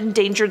rare and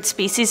endangered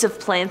species of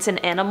plants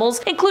and animals,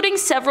 including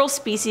several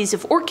species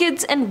of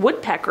orchids and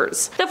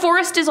woodpeckers. The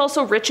forest is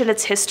also rich in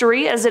its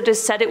history, as it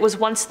is said it was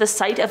once the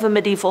site of a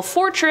medieval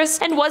fortress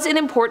and was an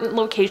important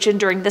location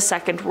during the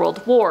Second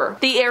World War.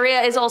 The area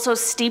is also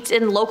steeped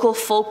in local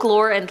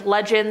folklore and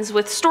legends,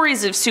 with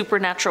stories of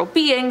supernatural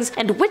beings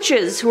and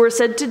witches who are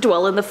said to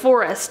dwell in the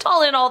forest.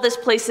 All in all, this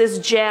place is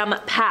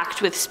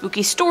jam-packed with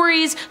spooky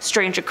stories,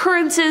 strange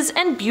occurrences,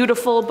 and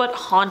beautiful but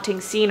haunting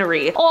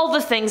scenery. All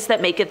the things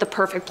that make it the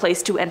perfect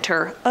place to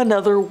enter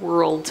another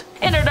world.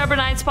 In our number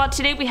 9 spot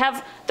today, we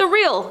have the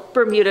real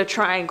Bermuda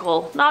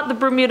Triangle, not the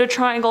Bermuda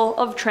Triangle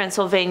of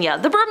Transylvania.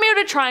 The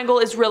Bermuda Triangle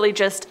is really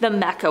just the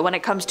mecca when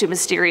it comes to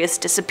mysterious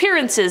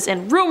disappearances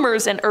and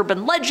rumors and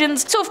urban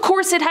legends, so of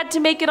course it had to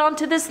make it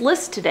onto this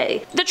list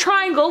today. The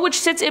triangle, which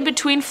sits in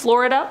between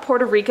Florida,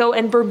 Puerto Rico,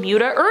 and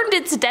Bermuda, earned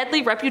its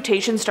deadly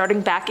reputation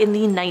starting back in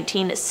the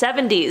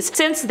 1970s.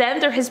 Since then,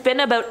 there has been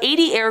about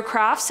 80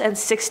 aircrafts and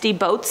 60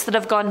 boats that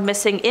have gone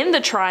missing in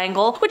the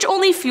triangle, which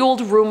only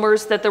fueled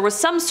rumors that there was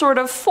some sort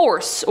of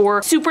force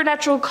or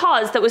supernatural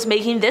cause that was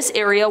making this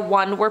area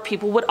one where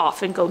people would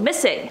often go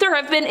missing. There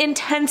have been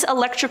intense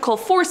electrical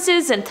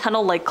forces and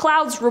tunnel-like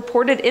clouds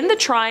reported in the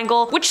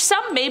triangle, which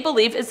some may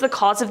believe is the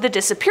cause of the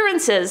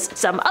disappearances.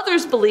 Some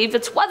others believe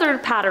it's weather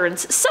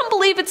patterns. Some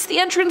believe it's the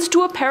entrance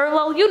to a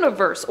parallel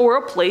universe or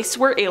a place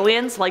where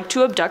aliens like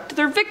to abduct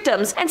their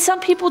victims, and some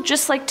people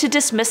just like to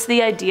dismiss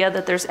the idea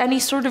that there's any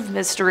sort of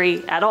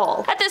mystery at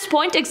all. At this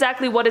point,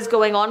 exactly what is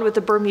going on with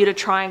the Bermuda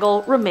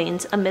Triangle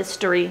remains a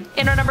mystery.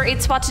 In our number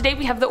 8 spot today,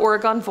 we have the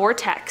Oregon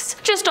Vortex.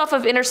 Just off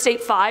of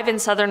Interstate 5 in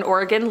southern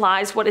Oregon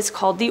lies what is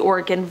called the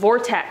Oregon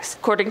Vortex.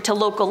 According to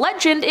local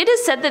legend, it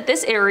is said that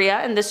this area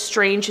and the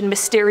strange and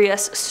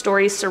mysterious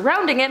stories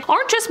surrounding it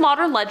aren't just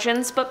modern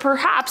legends, but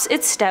perhaps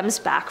it stems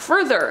back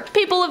further.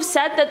 People have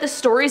said that the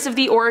stories of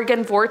the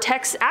Oregon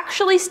Vortex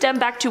actually stem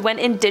back to when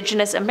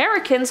indigenous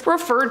Americans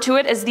referred to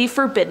it as the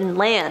Forbidden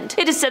Land.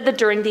 It is said that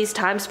during these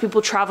times,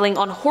 people traveling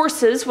on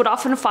horses would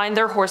often find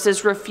their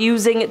horses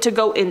refusing to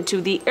go into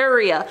the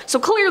area. So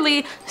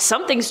clearly,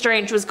 something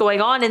strange was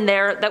going on in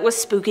there that was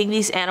spooking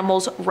these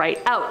animals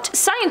right out.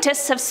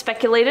 Scientists have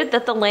speculated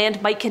that the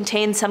land might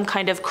contain some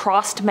kind of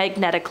crossed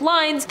magnetic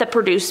lines that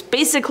produce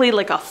basically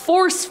like a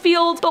force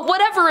field, but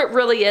whatever it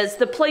really is,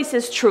 the place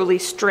is truly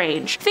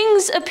strange.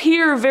 Things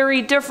appear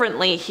very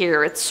differently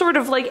here. It's sort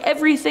of like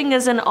everything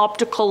is an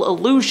optical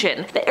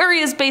illusion. The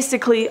area is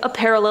basically a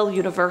parallel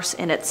universe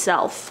in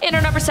itself. In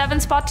our number 7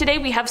 spot today,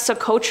 we have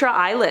Socotra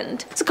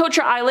Island.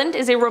 Socotra Island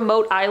is a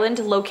remote island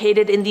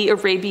located in the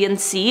Arabian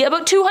Sea,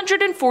 about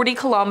 240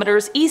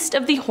 kilometers east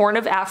of the Horn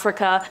of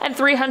Africa and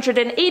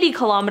 380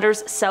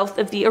 kilometers south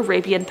of the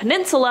Arabian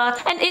Peninsula,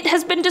 and it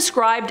has been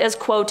described as,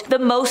 quote, the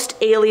most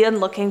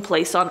alien-looking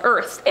place on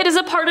Earth. It is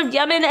a part of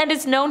Yemen and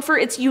is known for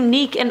its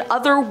unique and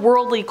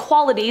otherworldly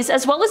qualities,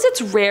 as well as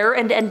its rare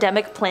and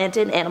endemic plant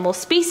and animal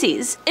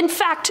species. In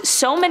fact,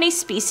 so many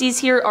species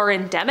here are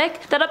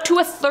endemic that up to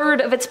a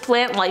third of its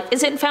plant life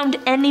isn't found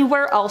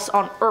anywhere else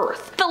on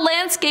Earth. The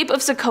landscape of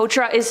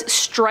Socotra is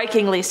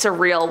strikingly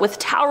surreal, with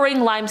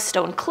towering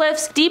limestone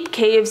cliffs, deep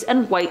caves,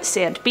 and white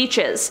sand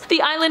beaches.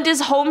 The island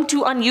is home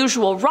to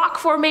unusual rock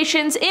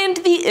formations and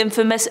the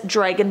infamous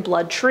dragon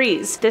blood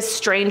trees. This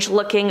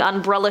strange-looking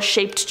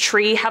umbrella-shaped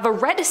tree have a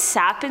red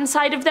sap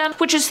inside of them,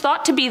 which is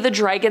thought to be the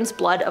dragon's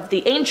blood of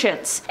the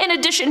ancients. In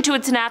addition to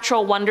its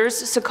natural wonders,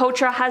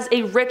 Socotra has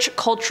a rich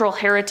cultural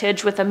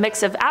heritage with a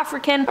mix of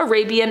African,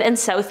 Arabian, and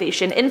South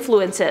Asian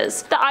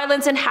influences. The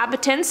island's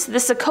inhabitants, the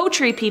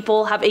Socotri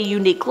people, have a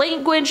unique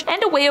language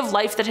and a way of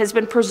life that has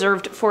been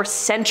preserved for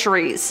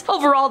centuries.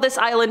 Overall, this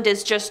island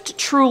is just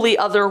truly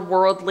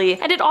otherworldly,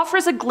 and it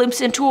offers a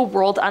glimpse into a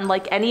world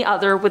unlike any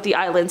other, with the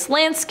island's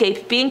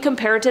landscape being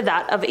compared to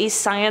that of a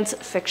science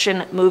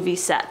fiction movie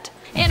set.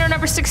 In our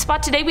number 6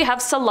 spot today, we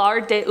have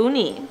Salar de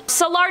Uyuni.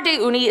 Salar de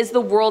Uyuni is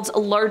the world's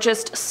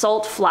largest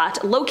salt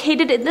flat,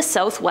 located in the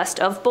southwest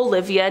of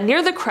Bolivia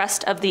near the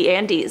crest of the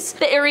Andes.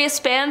 The area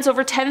spans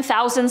over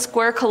 10,000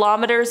 square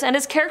kilometers and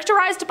is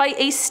characterized by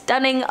a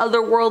stunning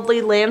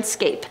otherworldly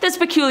landscape. This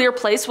peculiar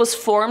place was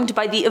formed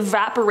by the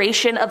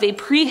evaporation of a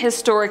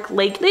prehistoric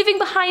lake, leaving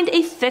behind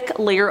a thick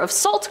layer of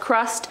salt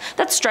crust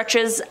that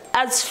stretches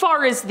as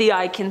far as the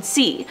eye can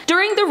see.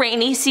 During the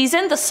rainy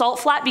season, the salt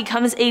flat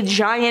becomes a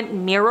giant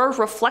mirror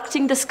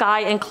reflecting the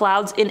sky and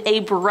clouds in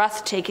a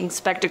breathtaking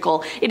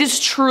spectacle. It is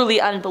truly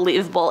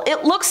unbelievable.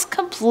 It looks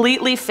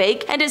completely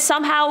fake and is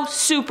somehow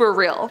super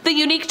real. The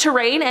unique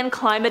terrain and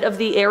climate of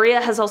the area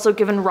has also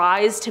given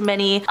rise to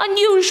many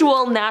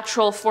unusual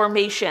natural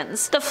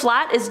formations. The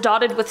flat is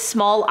dotted with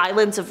small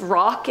islands of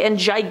rock and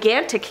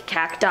gigantic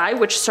cacti,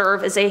 which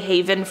serve as a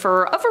haven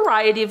for a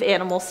variety of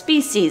animal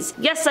species.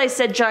 Yes, I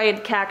said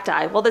giant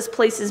cacti. While this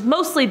place is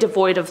mostly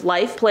devoid of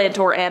life, plant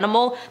or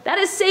animal, that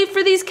is safe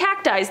for these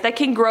cacti that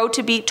can grow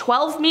to be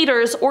 12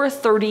 meters or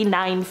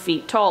 39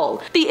 feet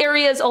tall. The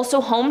area is also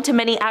home to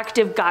many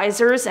active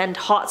geysers and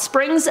hot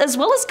springs, as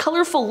well as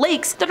colorful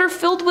lakes that are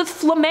filled with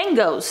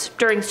flamingos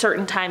during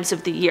certain times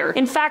of the year.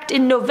 In fact,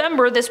 in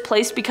November, this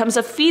place becomes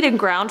a feeding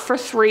ground for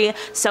 3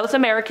 South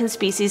American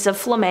species of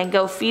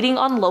flamingo feeding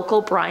on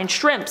local brine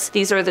shrimps.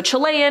 These are the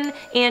Chilean,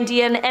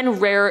 Andean,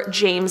 and rare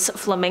James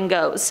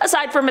flamingos.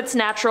 Aside from its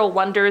natural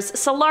wonders,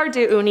 Salar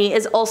de Uyuni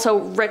is also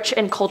rich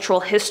in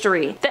cultural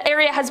history. The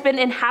area has been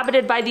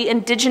inhabited by the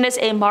indigenous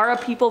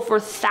Aymara people for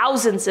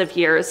thousands of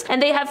years,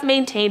 and they have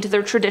maintained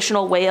their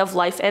traditional way of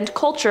life and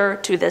culture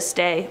to this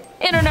day.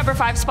 In our number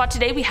 5 spot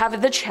today, we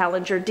have the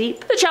Challenger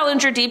Deep. The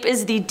Challenger Deep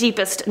is the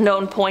deepest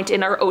known point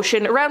in our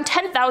ocean, around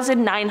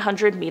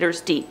 10,900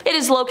 meters deep. It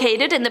is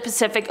located in the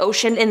Pacific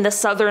Ocean in the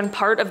southern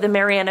part of the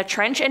Mariana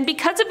Trench, and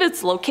because of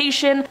its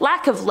location,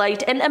 lack of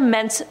light, and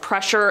immense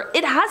pressure,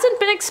 it hasn't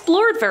been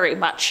explored very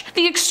much.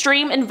 The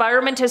extreme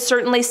environment is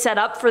certainly set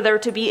up for there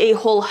to be a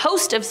whole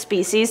host of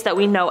species that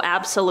we know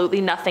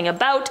absolutely nothing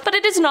about, but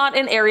it is not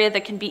an area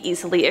that can be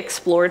easily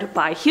explored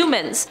by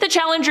humans. The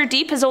Challenger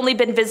Deep has only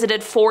been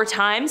visited 4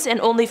 times, and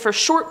only for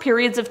short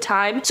periods of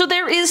time, so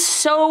there is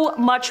so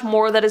much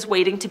more that is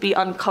waiting to be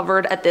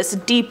uncovered at this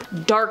deep,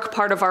 dark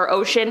part of our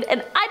ocean.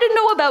 And I don't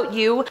know about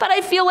you, but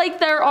I feel like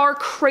there are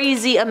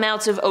crazy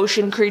amounts of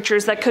ocean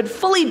creatures that could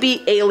fully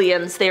be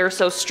aliens. They are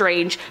so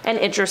strange and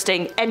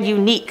interesting and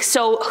unique.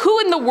 So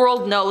who in the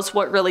world knows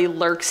what really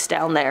lurks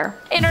down there?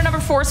 In our number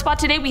 4 spot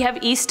today, we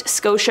have East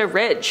Scotia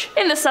Ridge.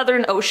 In the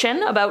Southern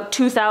Ocean, about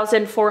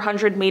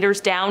 2,400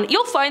 meters down,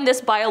 you'll find this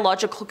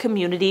biological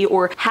community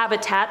or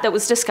habitat that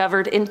was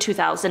discovered in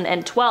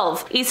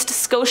 2012. East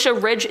Scotia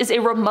Ridge is a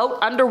remote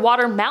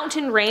underwater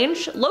mountain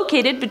range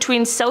located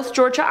between South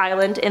Georgia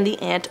Island and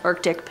the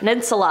Antarctic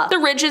Peninsula. The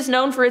ridge is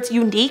known for its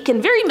unique and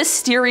very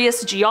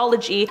mysterious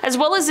geology, as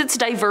well as its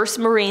diverse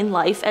marine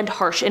life and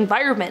harsh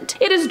environment.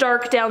 It is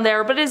dark down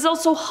there, but it is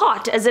also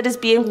hot as it is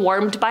being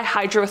warmed by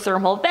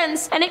hydrothermal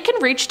vents, and it can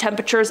reach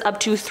temperatures up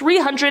to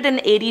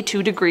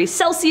 382 degrees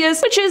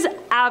Celsius, which is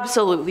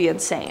absolutely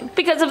insane.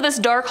 Because of this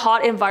dark,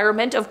 hot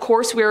environment, of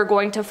course, we are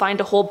going to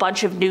find a whole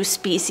bunch of new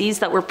species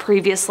that were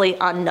previously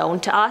unknown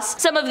to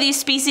us. Some of these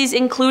species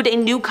include a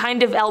new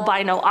kind of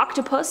albino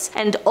octopus,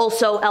 and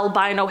also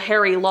albino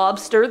hairy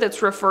lobster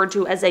that's referred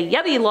to as a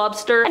yeti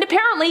lobster, and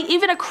apparently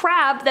even a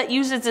crab that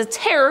uses its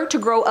hair to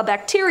grow a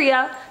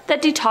bacteria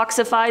that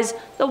detoxifies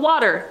the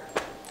water.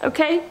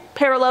 Okay?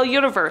 Parallel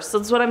universe,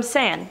 that's what I'm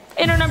saying.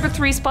 In our number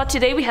 3 spot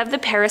today, we have the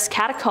Paris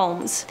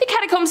Catacombs. The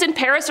catacombs in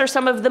Paris are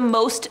some of the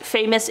most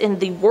famous in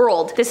the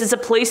world. This is a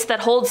place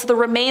that holds the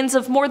remains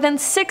of more than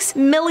 6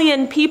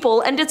 million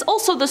people, and it's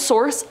also the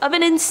source of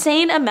an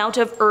insane amount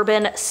of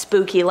urban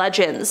spooky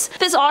legends.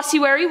 This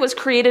ossuary was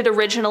created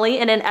originally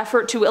in an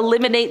effort to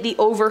eliminate the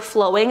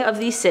overflowing of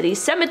the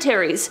city's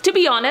cemeteries. To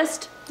be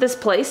honest, this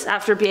place,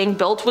 after being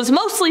built, was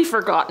mostly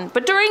forgotten,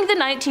 but during the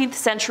 19th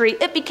century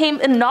it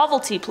became a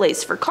novelty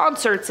place for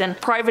concerts and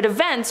private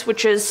events,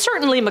 which is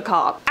certainly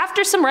macabre.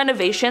 After some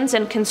renovations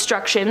and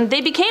construction,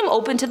 they became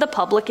open to the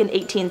public in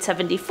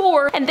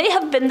 1874, and they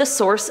have been the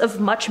source of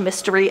much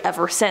mystery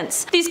ever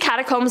since. These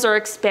catacombs are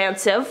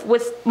expansive,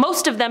 with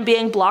most of them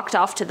being blocked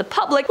off to the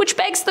public, which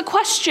begs the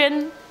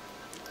question,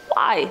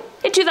 why?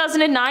 In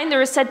 2009,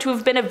 there is said to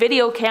have been a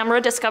video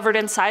camera discovered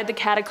inside the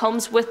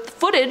catacombs with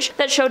footage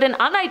that showed an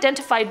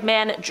unidentified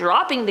man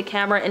dropping the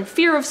camera in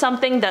fear of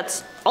something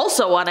that's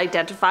also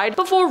unidentified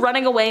before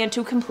running away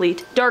into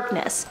complete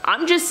darkness.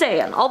 I'm just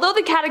saying, although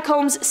the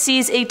catacombs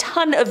sees a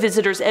ton of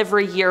visitors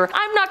every year,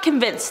 I'm not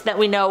convinced that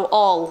we know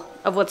all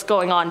of what's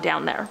going on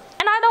down there.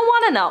 And I don't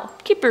want to know.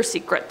 Keep your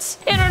secrets.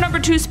 In our number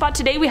 2 spot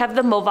today, we have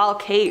the Moval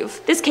Cave.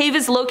 This cave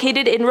is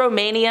located in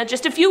Romania,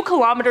 just a few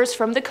kilometers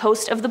from the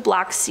coast of the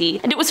Black Sea,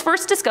 and it was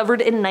first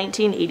discovered in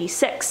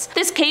 1986.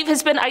 This cave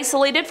has been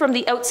isolated from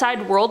the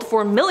outside world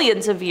for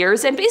millions of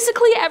years, and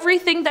basically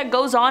everything that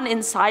goes on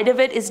inside of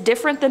it is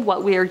different than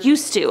what we are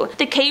used to.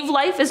 The cave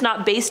life is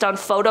not based on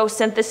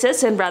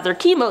photosynthesis and rather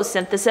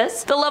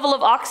chemosynthesis. The level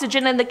of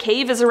oxygen in the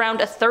cave is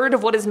around 1/3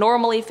 of what is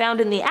normally found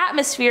in the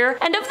atmosphere,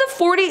 and of the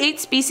 48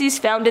 species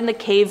found in the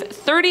cave,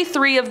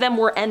 33 of them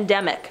were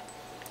endemic.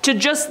 to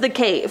just the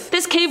cave.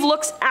 This cave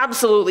looks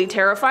absolutely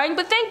terrifying,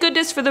 but thank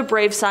goodness for the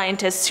brave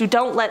scientists who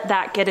don't let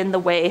that get in the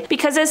way,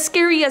 because as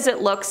scary as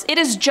it looks, it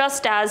is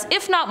just as,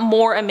 if not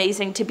more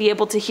amazing to be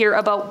able to hear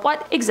about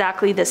what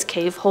exactly this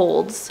cave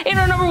holds. In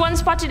our number 1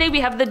 spot today, we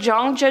have the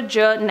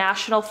Zhangjiajie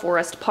National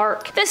Forest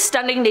Park. This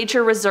stunning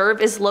nature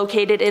reserve is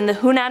located in the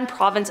Hunan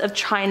province of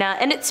China,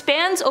 and it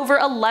spans over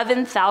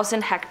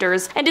 11,000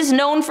 hectares and is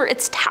known for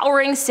its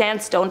towering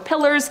sandstone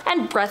pillars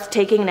and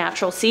breathtaking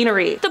natural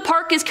scenery. The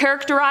park is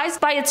characterized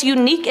by its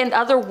unique and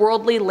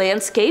otherworldly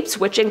landscapes,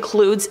 which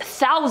includes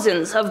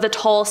thousands of the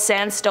tall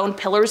sandstone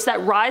pillars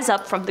that rise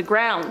up from the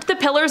ground. The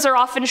pillars are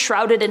often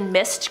shrouded in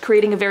mist,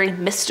 creating a very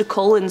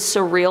mystical and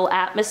surreal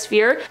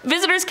atmosphere.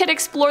 Visitors can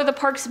explore the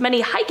park's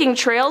many hiking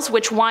trails,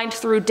 which wind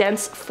through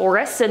dense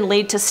forests and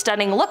lead to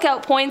stunning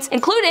lookout points,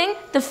 including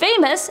the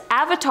famous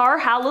Avatar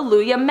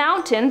Hallelujah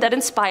Mountain that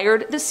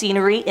inspired the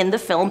scenery in the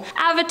film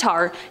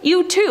Avatar.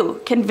 You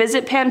too can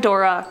visit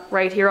Pandora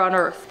right here on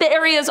Earth. The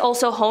area is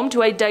also home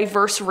to a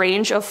diverse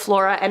range of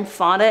flora and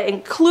fauna,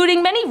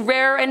 including many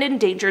rare and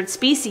endangered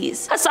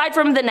species. Aside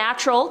from the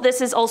natural,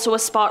 this is also a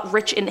spot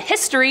rich in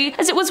history,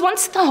 as it was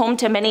once the home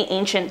to many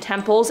ancient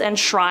temples and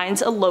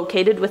shrines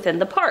located within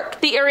the park.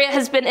 The area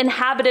has been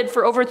inhabited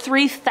for over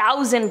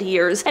 3,000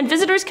 years, and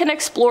visitors can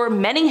explore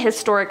many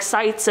historic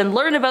sites and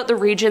learn about the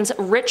region's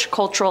rich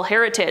cultural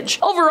heritage.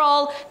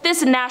 Overall,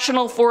 this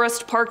national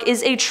forest park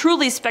is a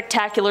truly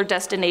spectacular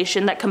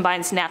destination that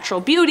combines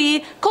natural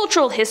beauty,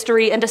 cultural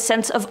history, and a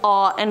sense of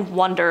awe and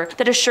wonder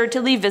that is sure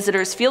to leave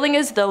visitors feeling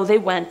as though they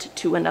went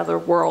to another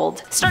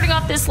world. Starting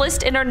off this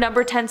list, in our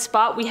number 10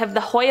 spot, we have the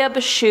Hoia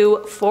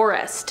Baciu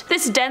Forest.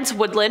 This dense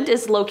woodland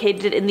is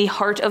located in the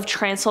heart of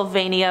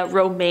Transylvania,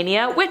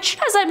 Romania, which,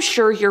 as I'm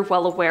sure you're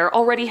well aware,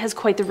 already has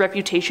quite the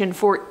reputation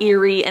for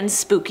eerie and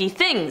spooky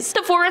things.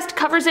 The forest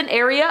covers an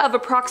area of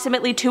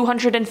approximately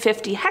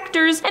 250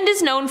 hectares and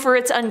is known for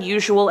its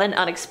unusual and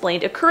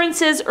unexplained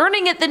occurrences,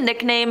 earning it the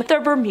nickname the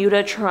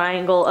Bermuda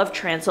Triangle of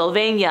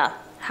Transylvania.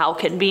 How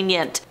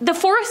convenient. The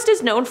forest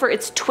is known for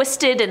its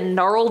twisted and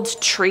gnarled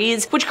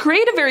trees, which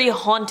create a very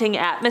haunting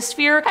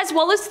atmosphere, as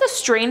well as the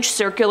strange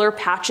circular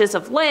patches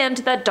of land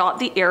that dot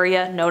the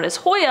area known as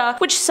Hoia,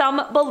 which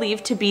some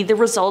believe to be the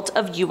result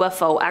of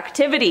UFO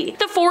activity.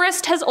 The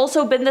forest has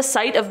also been the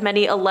site of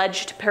many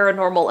alleged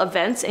paranormal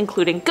events,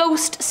 including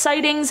ghost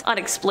sightings,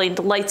 unexplained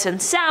lights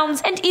and sounds,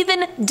 and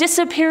even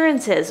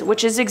disappearances,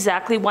 which is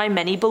exactly why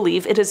many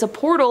believe it is a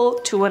portal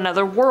to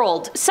another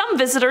world. Some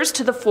visitors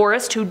to the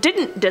forest who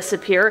didn't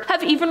disappear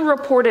have even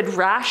reported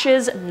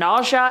rashes,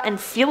 nausea, and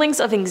feelings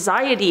of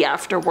anxiety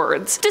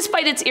afterwards.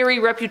 Despite its eerie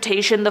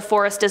reputation, the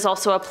forest is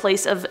also a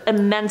place of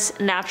immense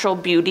natural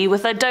beauty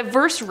with a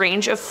diverse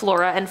range of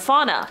flora and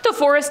fauna. The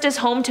forest is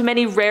home to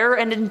many rare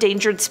and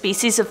endangered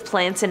species of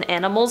plants and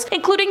animals,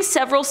 including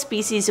several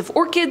species of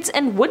orchids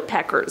and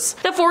woodpeckers.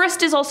 The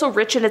forest is also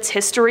rich in its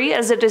history,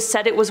 as it is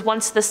said it was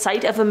once the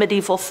site of a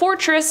medieval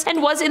fortress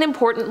and was an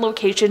important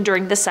location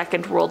during the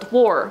Second World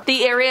War.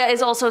 The area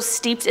is also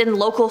steeped in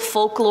local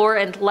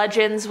folklore and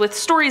legends, with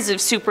stories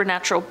of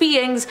supernatural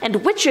beings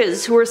and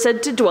witches who are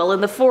said to dwell in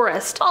the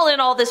forest. All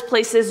in all, this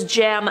place is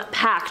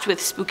jam-packed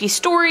with spooky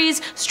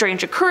stories,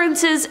 strange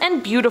occurrences,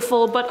 and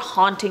beautiful but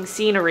haunting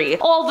scenery.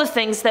 All the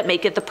things that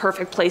make it the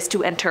perfect place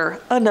to enter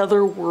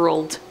another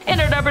world. In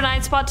our number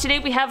 9 spot today,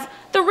 we have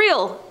the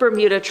real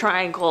Bermuda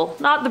Triangle,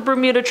 not the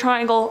Bermuda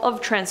Triangle of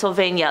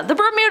Transylvania. The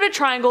Bermuda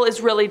Triangle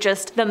is really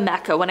just the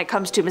mecca when it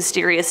comes to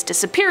mysterious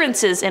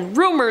disappearances and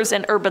rumors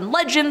and urban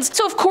legends,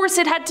 so of course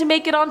it had to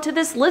make it onto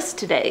this list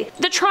today.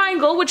 The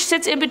triangle, which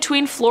sits in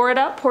between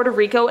Florida, Puerto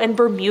Rico, and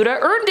Bermuda,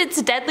 earned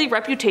its deadly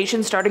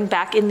reputation starting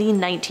back in the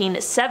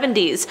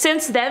 1970s.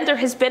 Since then, there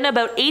has been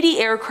about 80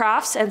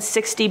 aircrafts and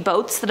 60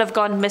 boats that have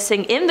gone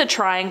missing in the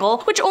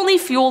triangle, which only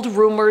fueled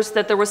rumors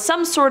that there was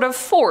some sort of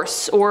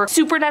force or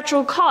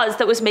supernatural cause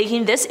that was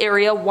making this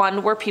area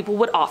one where people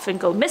would often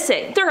go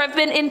missing. There have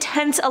been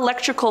intense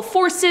electrical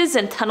forces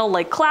and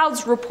tunnel-like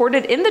clouds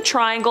reported in the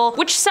triangle,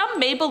 which some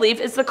may believe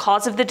is the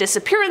cause of the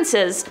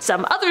disappearances.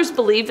 Some others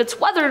believe it's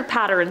weather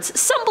patterns.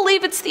 Some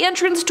believe it's the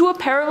entrance to a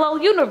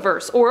parallel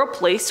universe or a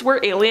place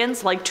where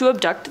aliens like to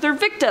abduct their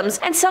victims,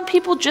 and some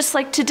people just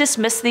like to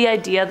dismiss the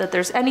idea that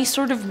there's any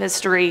sort of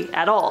mystery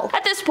at all.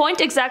 At this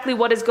point, exactly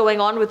what is going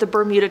on with the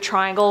Bermuda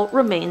Triangle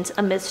remains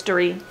a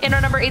mystery. In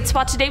our number 8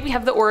 spot today, we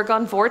have the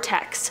Oregon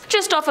Vortex.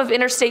 Just off of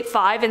Interstate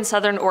 5 in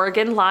southern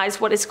Oregon lies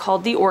what is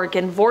called the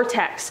Oregon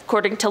Vortex.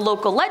 According to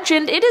local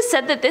legend, it is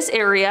said that this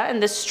area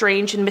and the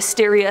strange and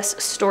mysterious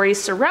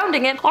stories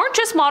surrounding it aren't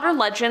just modern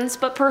legends,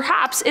 but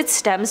perhaps it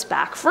stems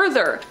back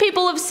further.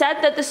 People have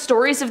said that the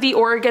stories of the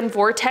Oregon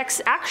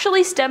Vortex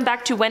actually stem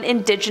back to when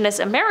Indigenous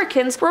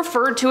Americans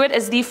referred to it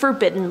as the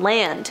Forbidden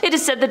Land. It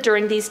is said that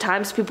during these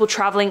times, people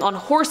traveling on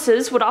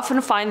horses would often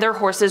find their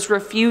horses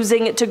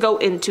refusing to go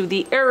into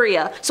the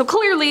area. So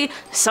clearly,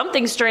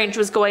 something strange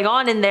was going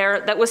on in there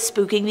that was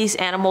spooking these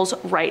animals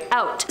right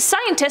out.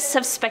 Scientists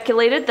have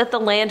speculated that the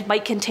land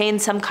might contain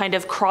some kind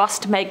of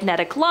crossed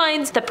magnetic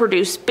lines that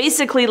produce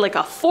basically like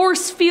a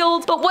force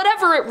field, but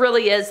whatever it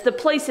really is, the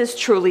place is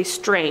truly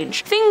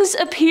strange. Things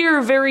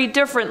appear very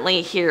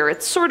differently here.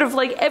 It's sort of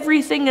like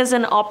everything is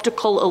an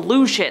optical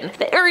illusion.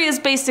 The area is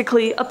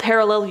basically a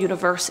parallel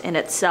universe in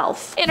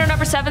itself. In our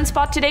number 7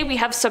 spot today, we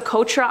have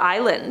Socotra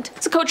Island.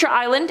 Socotra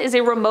Island is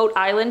a remote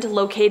island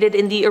located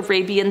in the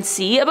Arabian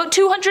Sea, about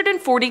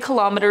 240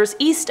 kilometers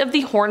east of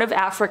the Horn of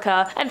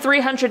Africa and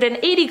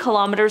 380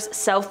 kilometers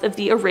south of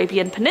the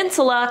Arabian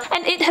Peninsula,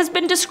 and it has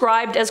been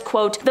described as,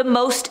 quote, the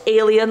most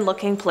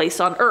alien-looking place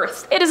on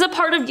Earth. It is a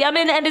part of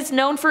Yemen and is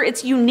known for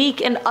its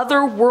unique and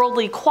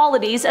otherworldly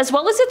qualities, as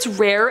well as its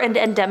rare and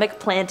endemic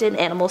plant and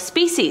animal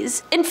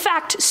species. In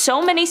fact,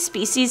 so many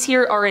species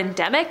here are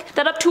endemic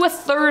that up to a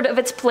third of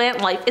its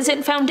plant life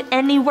isn't found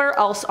anywhere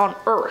else on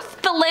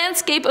Earth. The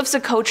landscape of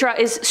Socotra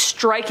is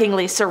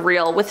strikingly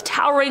surreal, with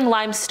towering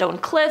limestone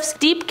cliffs,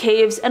 deep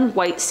caves, and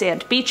white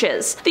sand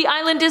beaches. The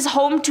island is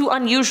home to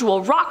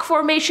unusual rock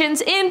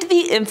formations and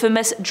the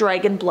infamous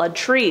dragon blood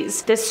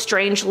trees. This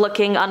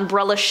strange-looking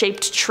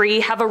umbrella-shaped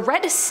tree have a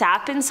red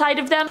sap inside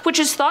of them, which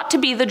is thought to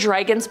be the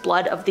dragon's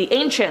blood of the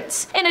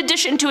ancients. In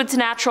addition to its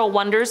natural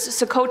wonders,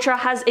 Socotra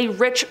has a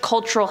rich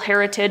cultural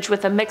heritage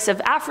with a mix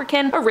of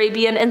African,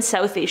 Arabian, and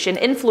South Asian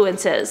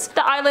influences.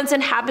 The island's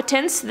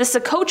inhabitants, the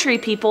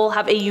Socotri people,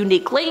 have a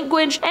unique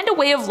language and a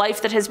way of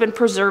life that has been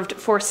preserved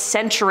for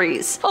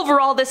centuries.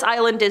 Overall, this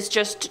island is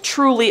just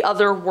truly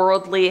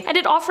otherworldly, and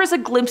it offers a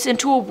glimpse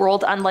into a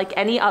world unlike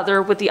any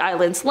other, with the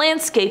island's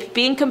landscape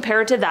being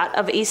compared to that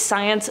of a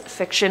science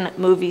fiction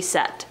movie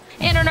set.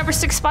 In our number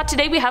 6 spot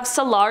today, we have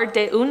Salar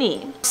de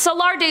Uyuni.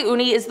 Salar de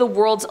Uyuni is the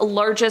world's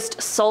largest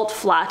salt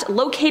flat,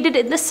 located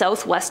in the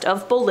southwest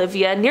of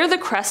Bolivia near the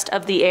crest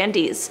of the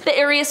Andes. The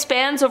area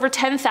spans over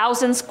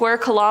 10,000 square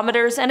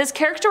kilometers and is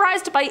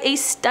characterized by a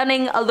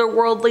stunning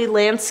otherworldly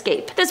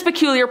landscape. This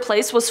peculiar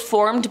place was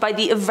formed by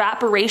the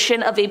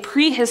evaporation of a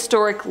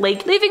prehistoric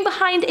lake, leaving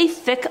behind a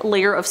thick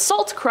layer of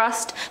salt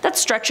crust that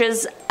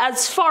stretches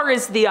as far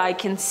as the eye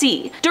can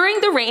see. During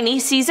the rainy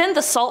season,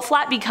 the salt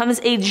flat becomes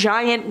a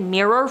giant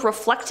mirror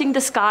reflecting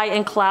the sky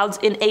and clouds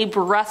in a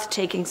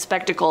breathtaking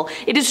spectacle.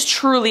 It is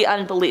truly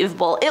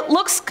unbelievable. It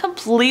looks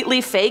completely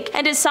fake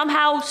and is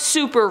somehow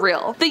super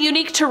real. The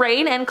unique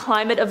terrain and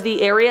climate of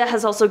the area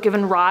has also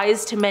given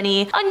rise to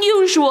many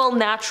unusual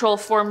natural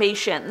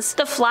formations.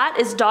 The flat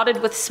is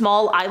dotted with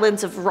small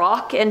islands of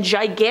rock and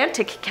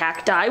gigantic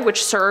cacti,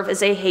 which serve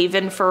as a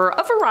haven for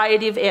a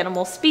variety of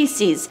animal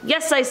species.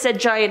 Yes, I said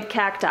giant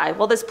cacti.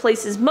 While this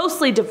place is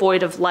mostly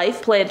devoid of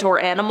life, plant or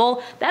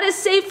animal, that is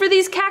save for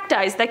these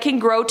cacti that can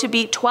grow to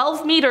be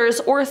 12 meters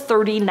or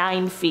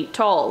 39 feet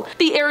tall.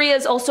 The area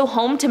is also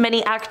home to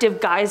many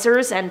active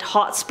geysers and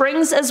hot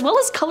springs, as well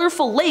as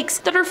colorful lakes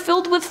that are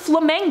filled with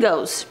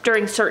flamingos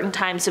during certain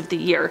times of the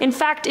year. In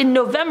fact, in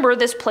November,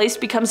 this place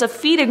becomes a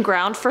feeding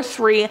ground for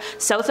 3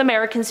 South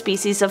American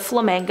species of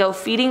flamingo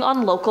feeding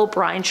on local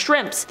brine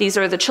shrimps. These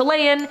are the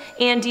Chilean,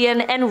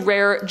 Andean, and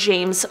rare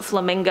James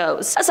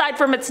flamingos. Aside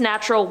from its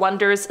natural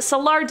wonders,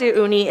 Salar de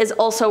Uyuni is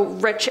also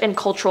rich in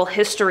cultural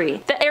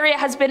history. The area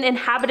has been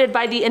inhabited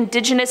by the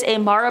indigenous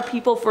Aymara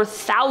people for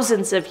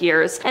thousands of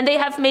years, and they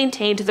have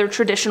maintained their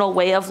traditional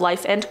way of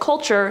life and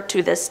culture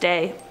to this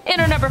day. In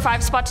our number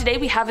 5 spot today,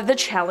 we have the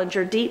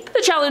Challenger Deep.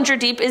 The Challenger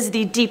Deep is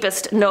the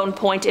deepest known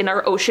point in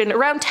our ocean,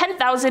 around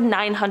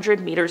 10,900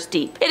 meters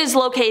deep. It is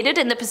located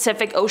in the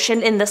Pacific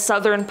Ocean in the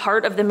southern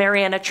part of the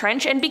Mariana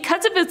Trench, and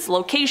because of its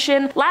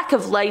location, lack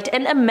of light,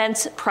 and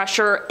immense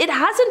pressure, it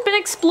hasn't been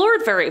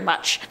explored very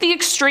much. The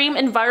extreme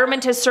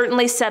environment has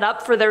certainly set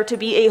up for there to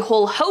be a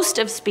whole host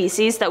of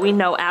species that we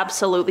know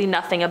absolutely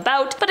nothing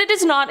about, but it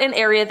is not an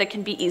area that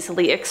can be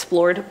easily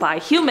explored by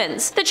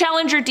humans. The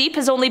Challenger Deep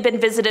has only been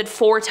visited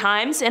 4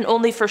 times, and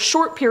only for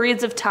short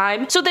periods of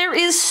time, so there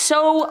is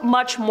so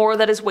much more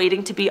that is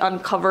waiting to be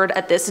uncovered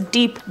at this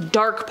deep,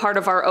 dark part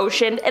of our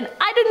ocean. And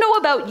I don't know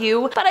about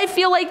you, but I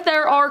feel like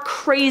there are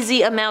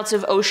crazy amounts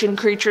of ocean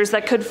creatures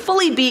that could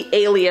fully be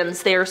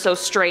aliens. They are so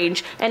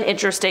strange and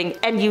interesting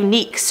and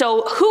unique,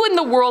 so who in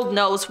the world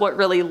knows what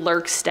really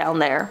lurks down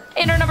there?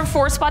 In our number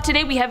 4 spot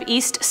today, we have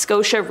East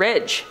Scotia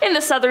Ridge. In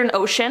the Southern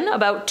Ocean,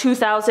 about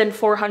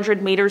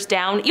 2,400 meters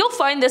down, you'll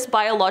find this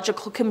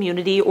biological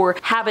community or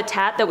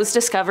habitat that was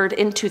discovered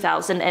in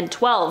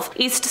 2012.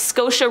 East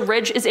Scotia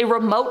Ridge is a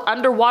remote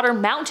underwater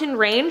mountain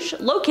range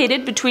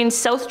located between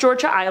South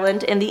Georgia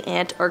Island and the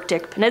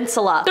Antarctic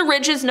Peninsula. The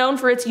ridge is known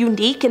for its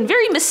unique and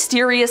very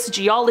mysterious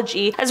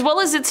geology, as well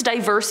as its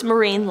diverse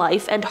marine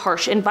life and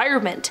harsh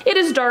environment. It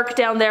is dark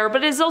down there,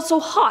 but it is also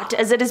hot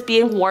as it is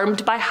being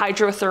warmed by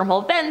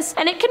hydrothermal vents,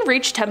 and it can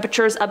reach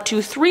temperatures up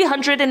to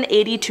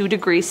 382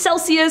 degrees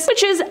Celsius,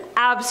 which is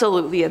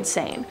absolutely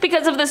insane.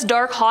 Because of this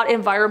dark, hot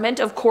environment,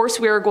 of course,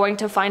 we are going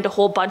to find a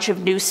whole bunch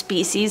of new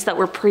species that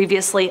were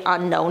previously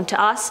unknown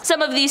to us.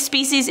 Some of these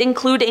species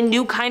include a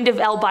new kind of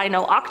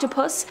albino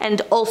octopus,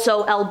 and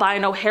also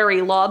albino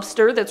hairy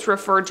lobster that's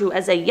referred to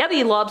as a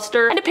yeti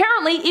lobster, and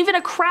apparently even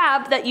a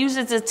crab that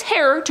uses its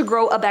hair to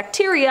grow a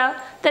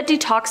bacteria that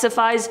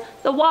detoxifies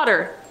the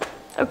water.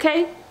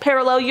 Okay?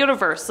 Parallel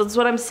universe, that's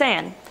what I'm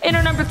saying. In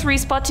our number 3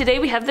 spot today,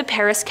 we have the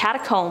Paris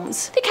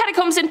catacombs. The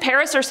catacombs in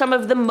Paris are some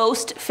of the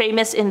most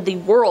famous in the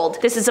world.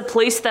 This is a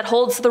place that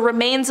holds the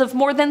remains of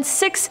more than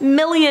 6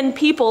 million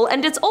people,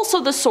 and it's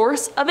also the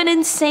source of an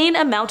insane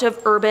amount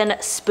of urban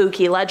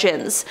spooky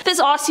legends.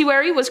 This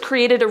ossuary was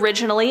created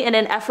originally in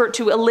an effort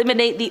to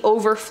eliminate the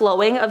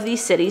overflowing of the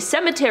city's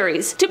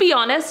cemeteries. To be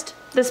honest,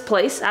 this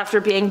place, after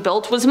being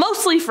built, was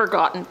mostly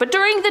forgotten, but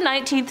during the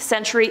 19th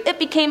century it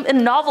became a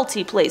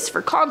novelty place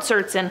for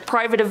concerts and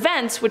private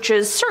events, which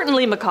is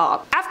certainly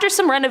macabre. After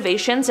some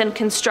renovations and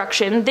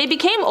construction, they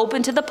became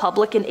open to the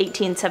public in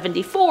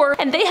 1874,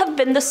 and they have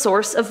been the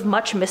source of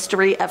much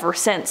mystery ever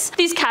since.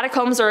 These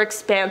catacombs are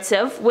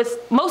expansive,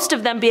 with most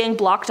of them being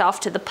blocked off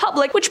to the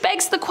public, which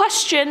begs the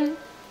question,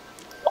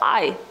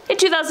 why? In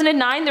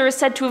 2009, there is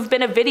said to have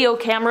been a video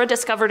camera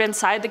discovered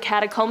inside the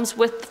catacombs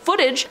with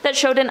footage that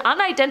showed an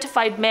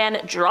unidentified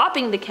man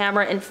dropping the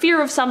camera in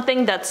fear of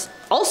something that's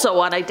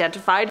also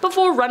unidentified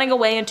before running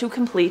away into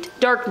complete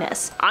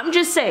darkness. I'm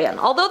just saying,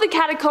 although the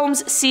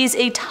catacombs sees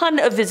a ton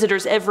of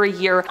visitors every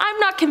year, I'm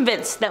not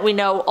convinced that we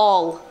know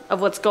all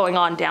of what's going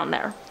on down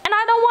there. And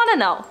I don't want to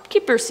know.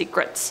 Keep your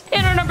secrets.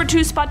 In our number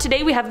 2 spot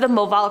today, we have the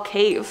Moval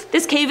Cave.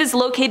 This cave is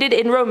located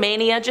in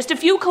Romania, just a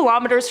few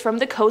kilometers from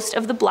the coast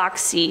of the Black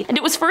Sea, and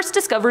it was first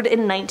discovered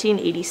in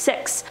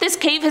 1986. This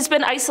cave has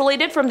been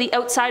isolated from the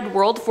outside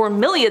world for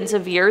millions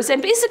of years,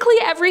 and basically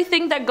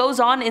everything that goes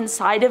on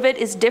inside of it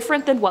is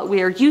different than what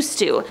we are used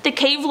to. The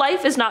cave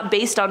life is not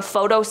based on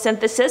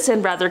photosynthesis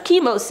and rather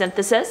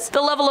chemosynthesis.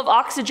 The level of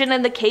oxygen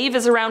in the cave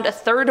is around a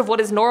third of what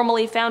is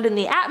normally found in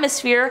the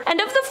atmosphere, and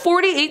of the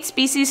 48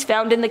 species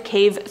found in the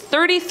cave,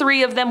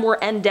 33 of them were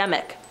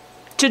endemic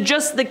to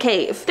just the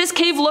cave. This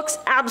cave looks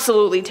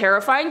absolutely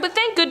terrifying, but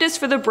thank goodness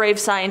for the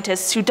brave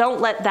scientists who don't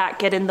let that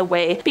get in the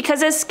way,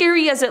 because as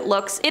scary as it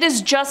looks, it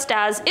is just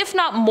as, if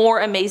not more,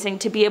 amazing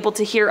to be able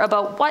to hear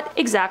about what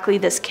exactly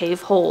this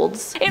cave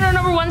holds. In our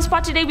number 1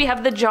 spot today, we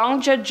have the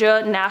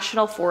Zhangjiajie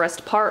National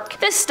Forest Park.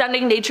 This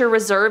stunning nature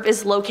reserve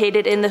is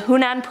located in the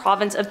Hunan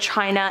province of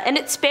China, and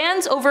it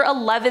spans over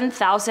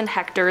 11,000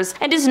 hectares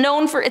and is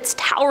known for its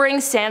towering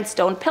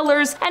sandstone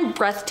pillars and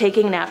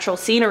breathtaking natural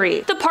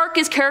scenery. The park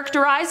is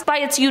characterized by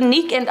its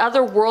unique and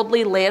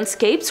otherworldly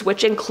landscapes,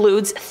 which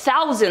includes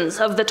thousands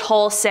of the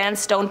tall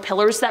sandstone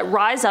pillars that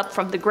rise up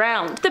from the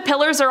ground. The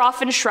pillars are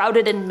often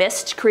shrouded in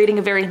mist, creating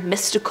a very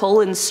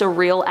mystical and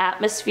surreal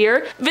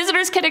atmosphere.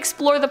 Visitors can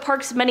explore the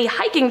park's many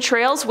hiking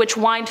trails, which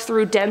wind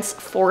through dense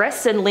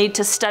forests and lead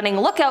to stunning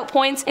lookout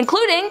points,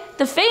 including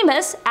the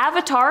famous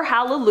Avatar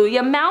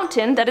Hallelujah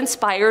Mountain that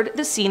inspired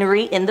the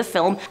scenery in the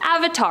film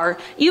Avatar.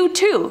 You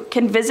too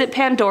can visit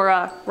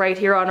Pandora right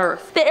here on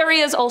Earth. The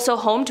area is also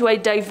home to a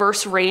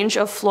diverse range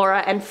of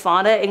flora and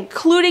fauna,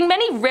 including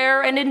many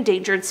rare and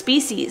endangered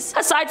species.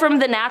 Aside from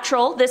the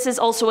natural, this is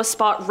also a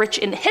spot rich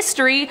in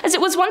history, as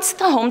it was once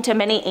the home to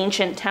many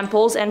ancient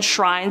temples and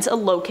shrines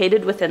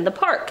located within the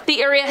park.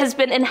 The area has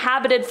been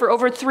inhabited for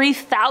over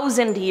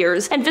 3,000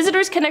 years, and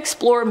visitors can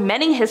explore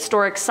many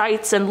historic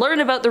sites and learn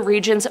about the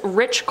region's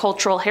rich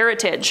cultural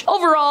heritage.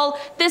 Overall,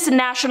 this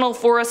national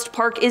forest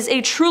park is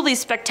a truly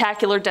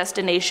spectacular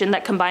destination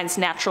that combines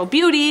natural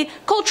beauty,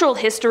 cultural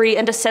history,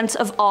 and a sense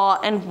of awe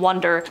and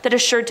wonder that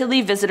is sure to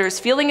leave visitors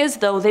feeling as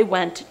though they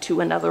went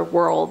to another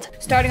world.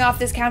 Starting off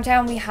this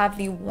countdown, we have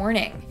the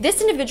warning. This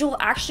individual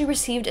actually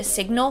received a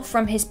signal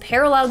from his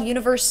parallel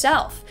universe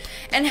self,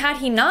 and had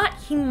he not,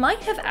 he might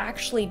have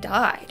actually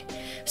died.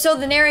 So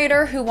the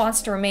narrator, who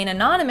wants to remain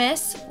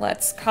anonymous,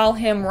 let's call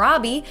him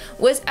Robbie,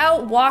 was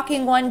out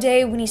walking one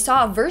day when he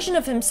saw a version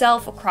of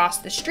himself across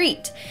the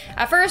street.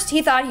 At first,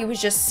 he thought he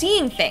was just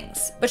seeing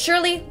things, but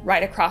surely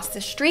right across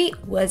the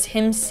street was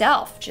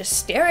himself, just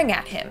staring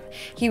at him.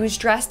 He was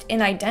dressed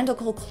in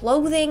identical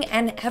clothing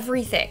and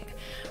everything.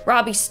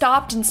 Robbie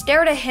stopped and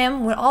stared at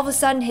him when all of a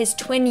sudden his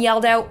twin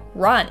yelled out,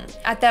 "Run!"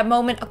 At that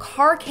moment, a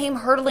car came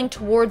hurtling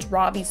towards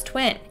Robbie's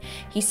twin.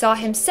 He saw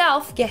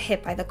himself get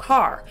hit by the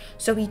car,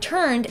 so he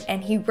turned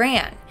and he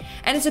ran.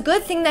 And it's a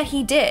good thing that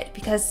he did,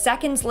 because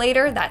seconds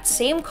later, that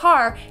same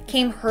car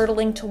came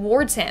hurtling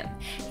towards him.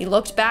 He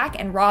looked back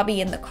and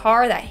Robbie in the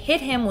car that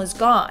hit him was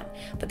gone,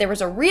 but there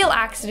was a real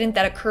accident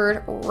that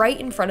occurred right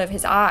in front of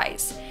his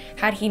eyes.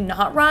 Had he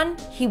not run,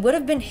 he would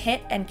have been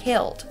hit and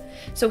killed.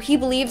 So he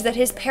believes that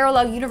his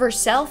parallel universe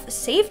self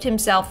saved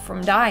himself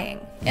from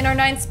dying. In our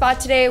 9th spot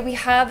today, we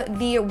have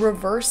the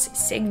reverse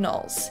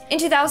signals. In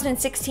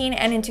 2016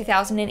 and in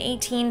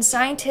 2018,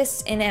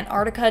 scientists in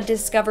Antarctica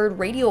discovered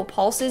radio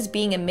pulses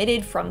being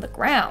emitted from the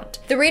ground.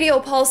 The radio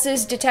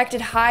pulses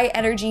detected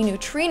high-energy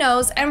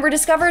neutrinos and were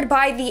discovered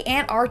by the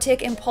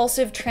Antarctic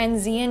Impulsive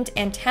Transient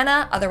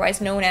Antenna,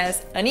 otherwise known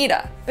as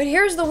ANITA. But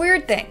here's the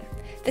weird thing.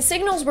 The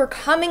signals were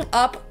coming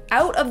up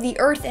out of the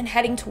Earth and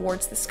heading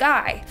towards the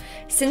sky.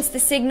 Since the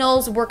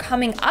signals were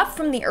coming up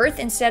from the Earth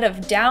instead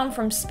of down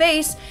from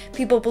space,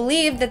 people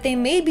believe that they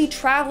may be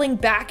traveling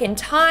back in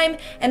time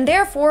and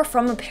therefore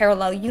from a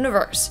parallel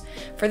universe.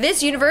 For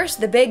this universe,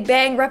 the Big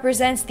Bang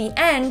represents the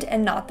end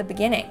and not the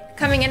beginning.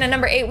 Coming in at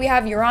number 8, we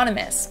have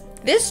Euronymous.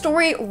 This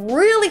story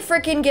really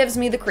freaking gives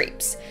me the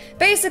creeps.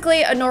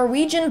 Basically, a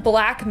Norwegian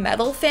black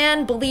metal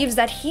fan believes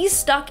that he's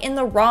stuck in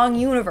the wrong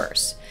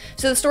universe.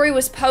 So the story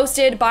was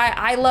posted by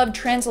I Love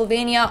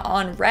Transylvania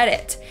on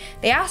Reddit.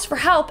 They asked for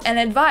help and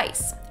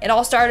advice. It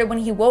all started when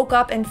he woke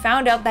up and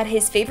found out that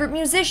his favorite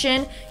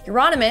musician,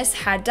 Euronymous,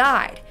 had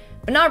died.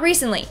 But not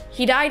recently.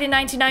 He died in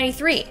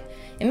 1993.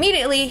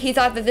 Immediately, he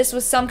thought that this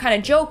was some kind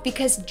of joke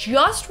because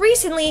just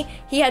recently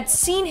he had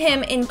seen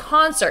him in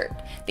concert.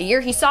 The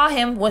year he saw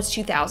him was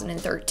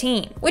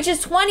 2013, which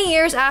is 20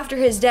 years after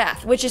his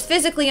death, which is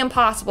physically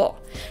impossible.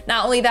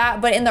 Not only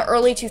that, but in the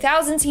early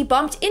 2000s, he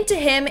bumped into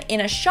him in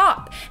a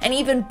shop and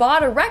even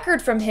bought a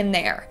record from him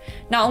there.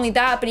 Not only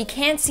that, but he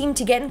can't seem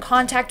to get in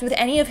contact with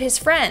any of his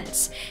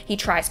friends. He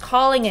tries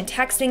calling and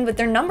texting, but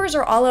their numbers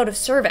are all out of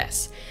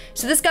service.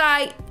 So this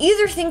guy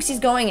either thinks he's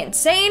going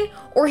insane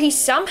or he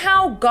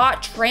somehow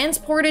got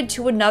transported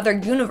to another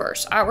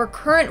universe, our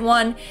current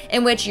one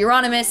in which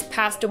Euronymous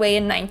passed away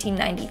in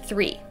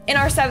 1993. In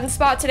our 7th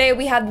spot today,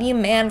 we have the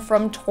man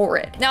from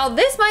Torrid. Now,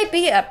 this might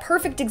be a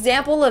perfect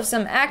example of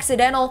some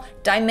accidental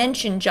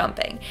dimension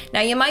jumping. Now,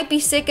 you might be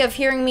sick of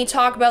hearing me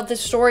talk about this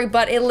story,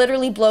 but it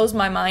literally blows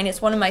my mind.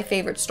 It's one of my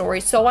favorite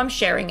stories, so I'm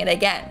sharing it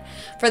again.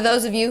 For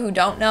those of you who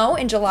don't know,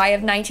 in July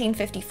of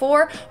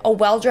 1954, a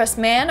well-dressed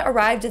man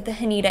arrived at the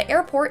Haneda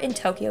Airport in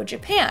Tokyo,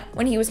 Japan.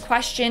 When he was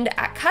questioned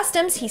at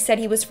customs, he said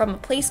he was from a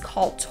place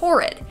called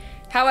Torrid.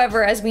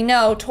 However, as we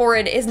know,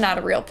 Torrid is not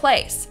a real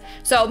place.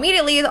 So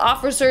immediately the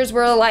officers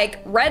were like,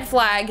 red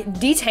flag,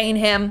 detain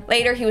him.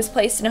 Later, he was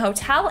placed in a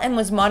hotel and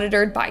was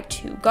monitored by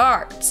 2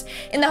 guards.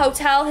 In the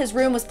hotel, his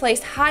room was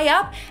placed high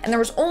up and there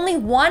was only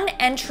one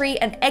entry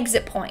and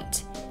exit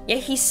point.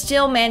 Yet he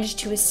still managed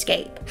to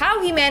escape.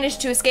 How he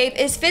managed to escape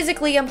is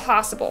physically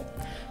impossible.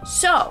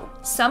 So,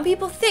 some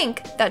people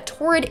think that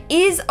Torrid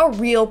is a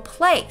real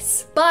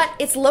place, but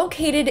it's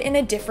located in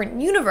a different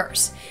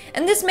universe.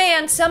 And this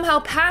man somehow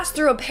passed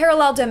through a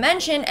parallel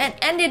dimension and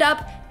ended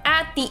up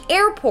at the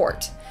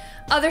airport.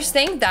 Others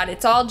think that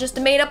it's all just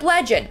a made-up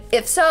legend.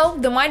 If so,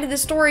 then why did the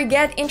story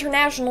get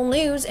international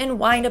news and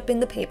wind up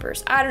in the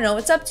papers? I don't know,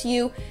 it's up to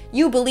you.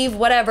 You believe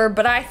whatever,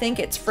 but I think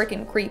it's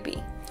freaking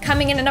creepy.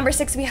 Coming in at number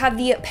 6, we have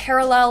the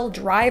parallel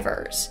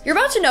drivers. You're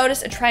about to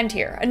notice a trend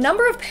here. A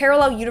number of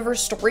parallel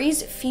universe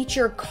stories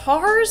feature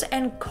cars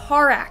and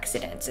car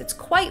accidents. It's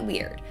quite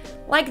weird,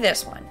 like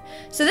this one.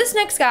 So this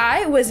next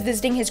guy was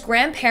visiting his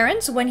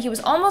grandparents when he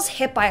was almost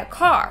hit by a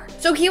car.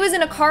 So he was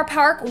in a car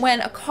park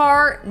when a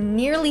car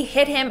nearly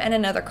hit him and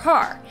another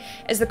car.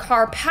 As the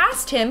car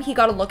passed him, he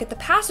got a look at the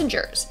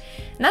passengers.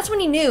 And that's when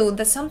he knew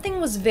that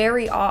something was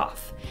very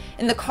off.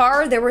 In the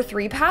car, there were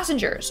 3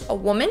 passengers, a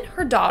woman,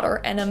 her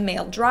daughter, and a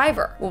male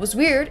driver. What was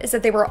weird is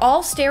that they were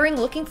all staring,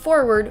 looking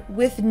forward,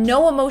 with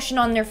no emotion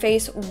on their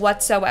face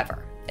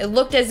whatsoever. It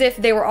looked as if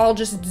they were all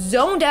just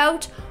zoned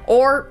out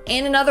or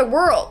in another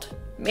world,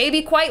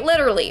 maybe quite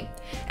literally.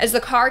 As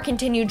the car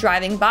continued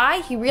driving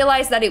by, he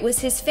realized that it was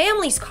his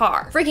family's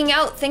car. Freaking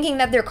out, thinking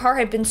that their car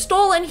had been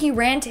stolen, he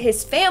ran to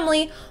his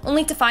family,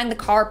 only to find the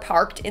car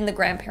parked in the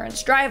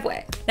grandparents'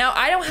 driveway. Now,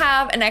 I don't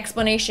have an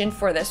explanation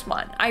for this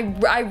one.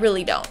 I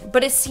really don't.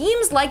 But it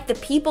seems like the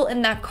people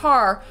in that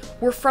car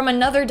were from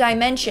another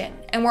dimension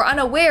and were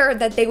unaware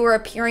that they were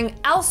appearing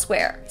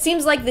elsewhere.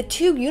 Seems like the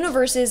 2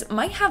 universes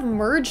might have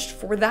merged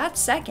for that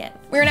second.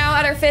 We're now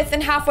at our 5th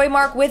and halfway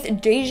mark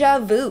with deja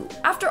vu.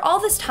 After all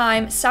this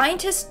time,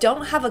 scientists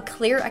don't have a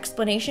clear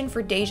explanation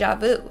for deja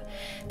vu.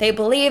 They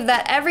believe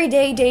that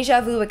everyday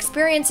deja vu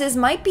experiences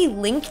might be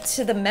linked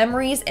to the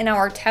memories in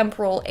our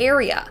temporal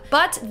area,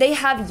 but they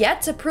have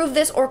yet to prove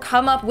this or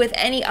come up with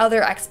any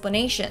other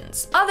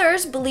explanations.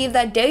 Others believe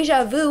that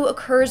deja vu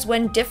occurs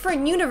when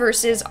different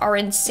universes are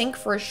in sync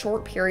for a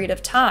short period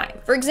of time.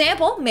 For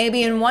example,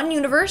 maybe in one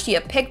universe you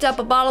picked up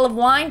a bottle of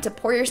wine to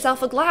pour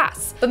yourself a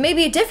glass, but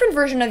maybe a different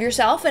version of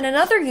yourself in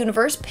another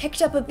universe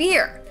picked up a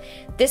beer.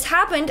 This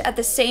happened at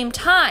the same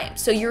time,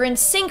 so you're in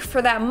sync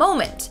for that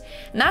moment.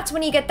 And that's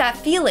when you get that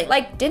feeling,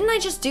 like, didn't I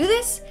just do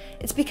this?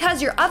 It's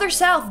because your other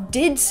self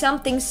did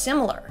something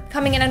similar.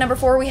 Coming in at number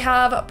 4, we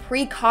have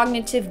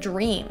precognitive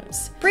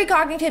dreams.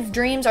 Precognitive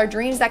dreams are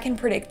dreams that can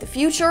predict the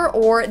future,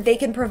 or they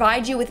can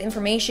provide you with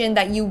information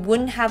that you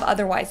wouldn't have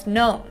otherwise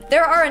known.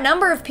 There are a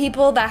number of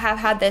people that have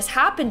had this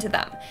happen to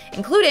them,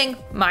 including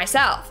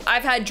myself.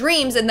 I've had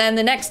dreams and then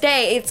the next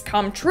day it's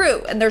come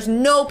true, and there's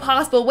no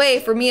possible way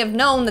for me to have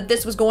known that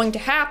this was going to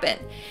happen.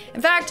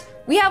 In fact,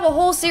 we have a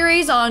whole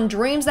series on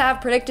dreams that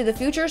have predicted the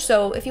future,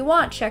 so if you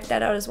want, check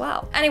that out as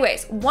well.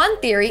 Anyways, one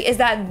theory is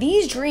that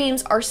these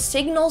dreams are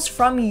signals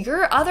from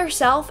your other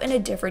self in a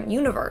different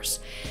universe.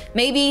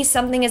 Maybe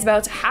something is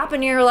about to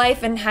happen in your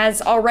life and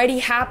has already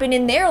happened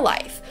in their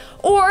life.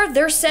 Or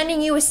they're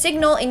sending you a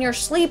signal in your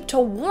sleep to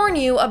warn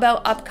you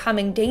about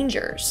upcoming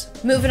dangers.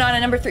 Moving on to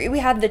number 3, we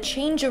have the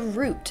change of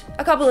route.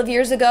 A couple of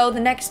years ago, the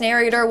next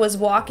narrator was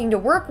walking to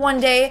work one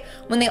day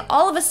when they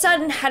all of a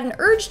sudden had an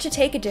urge to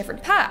take a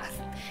different path.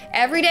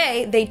 Every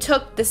day they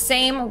took the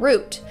same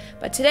route,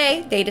 but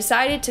today they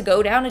decided to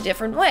go down a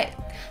different way.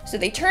 So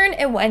they turned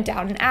and went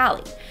down an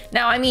alley.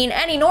 Now, I mean,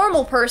 any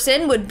normal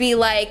person would be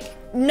like,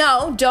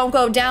 no, don't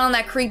go down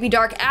that creepy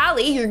dark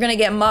alley, you're gonna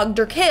get mugged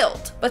or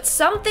killed. But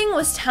something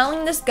was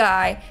telling this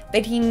guy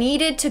that he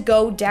needed to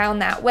go down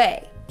that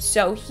way.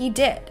 So he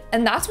did.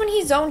 And that's when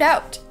he zoned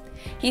out.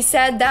 He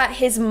said that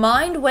his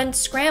mind went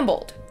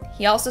scrambled.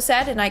 He also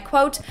said, and I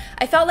quote,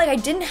 "I felt like I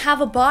didn't have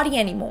a body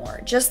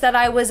anymore, just that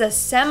I was a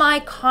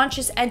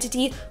semi-conscious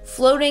entity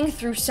floating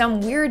through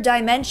some weird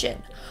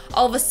dimension.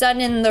 All of a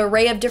sudden, in the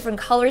array of different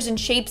colors and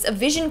shapes, a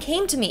vision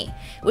came to me.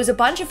 It was a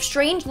bunch of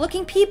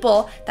strange-looking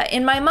people that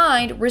in my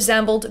mind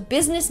resembled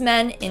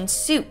businessmen in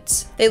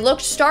suits. They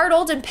looked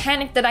startled and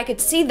panicked that I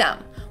could see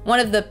them. One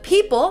of the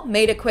people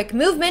made a quick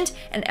movement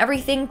and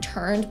everything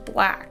turned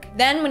black.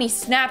 Then when he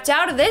snapped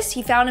out of this,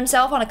 he found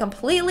himself on a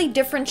completely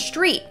different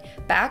street,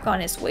 back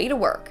on his way to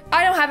work."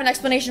 I don't have an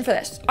explanation for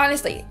this.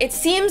 Honestly, it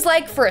seems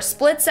like for a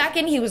split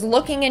second he was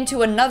looking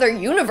into another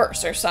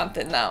universe or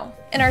something though.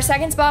 In our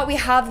second spot, we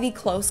have the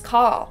close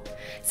call.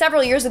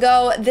 Several years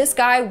ago, this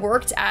guy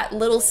worked at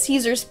Little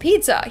Caesars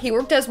Pizza. He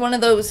worked as one of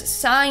those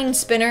sign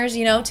spinners,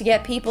 you know, to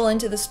get people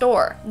into the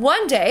store.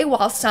 One day,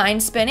 while sign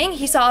spinning,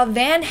 he saw a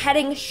van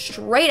heading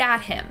straight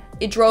at him.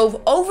 It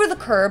drove over the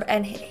curb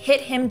and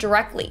hit him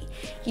directly.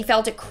 He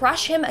felt it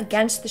crush him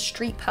against the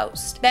street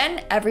post.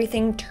 Then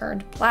everything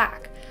turned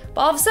black.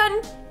 But all of a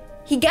sudden,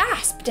 he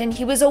gasped and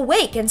he was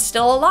awake and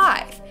still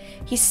alive.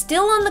 He's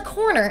still on the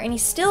corner and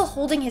he's still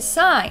holding his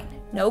sign.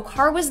 No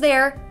car was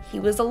there, he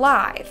was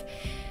alive.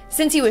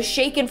 Since he was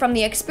shaken from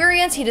the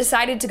experience, he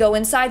decided to go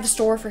inside the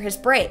store for his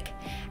break.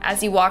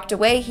 As he walked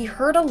away, he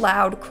heard a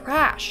loud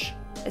crash.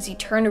 As he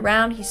turned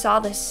around, he saw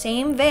the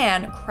same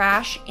van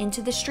crash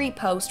into the street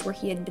post where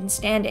he had been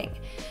standing.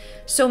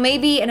 So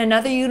maybe in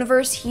another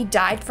universe, he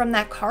died from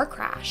that car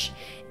crash.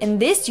 In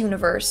this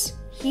universe,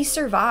 he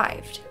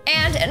survived.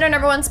 And in our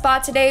number one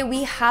spot today,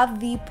 we have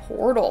the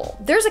portal.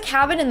 There's a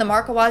cabin in the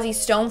Marcahuasi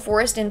Stone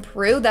Forest in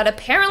Peru that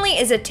apparently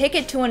is a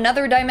ticket to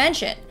another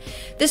dimension.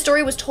 This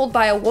story was told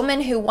by a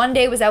woman who one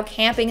day was out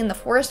camping in the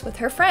forest with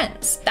her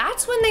friends.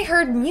 That's when they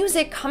heard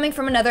music coming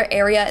from another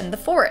area in the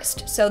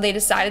forest, so they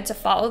decided to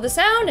follow the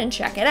sound and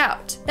check it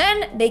out.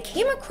 Then they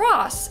came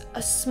across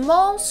a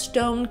small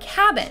stone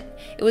cabin.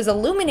 It was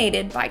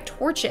illuminated by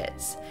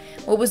torches.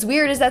 What was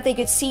weird is that they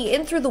could see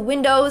in through the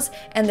windows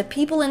and the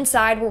people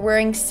inside were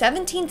wearing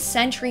 17th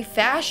century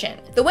fashion.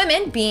 The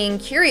women, being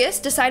curious,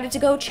 decided to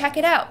go check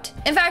it out.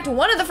 In fact,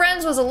 one of the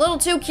friends was a little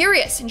too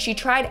curious and she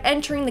tried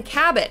entering the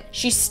cabin.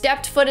 She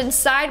stepped foot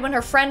inside when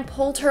her friend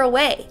pulled her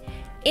away.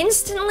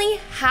 Instantly,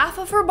 half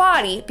of her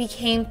body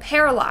became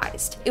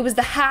paralyzed. It was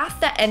the half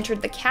that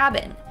entered the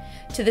cabin.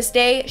 To this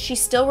day, she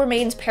still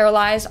remains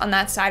paralyzed on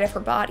that side of her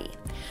body.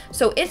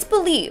 So it's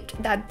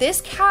believed that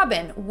this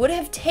cabin would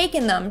have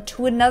taken them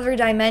to another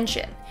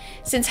dimension.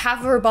 Since half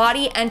of her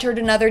body entered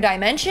another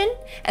dimension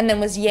and then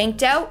was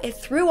yanked out, it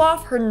threw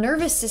off her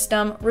nervous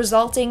system,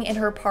 resulting in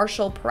her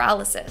partial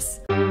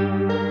paralysis.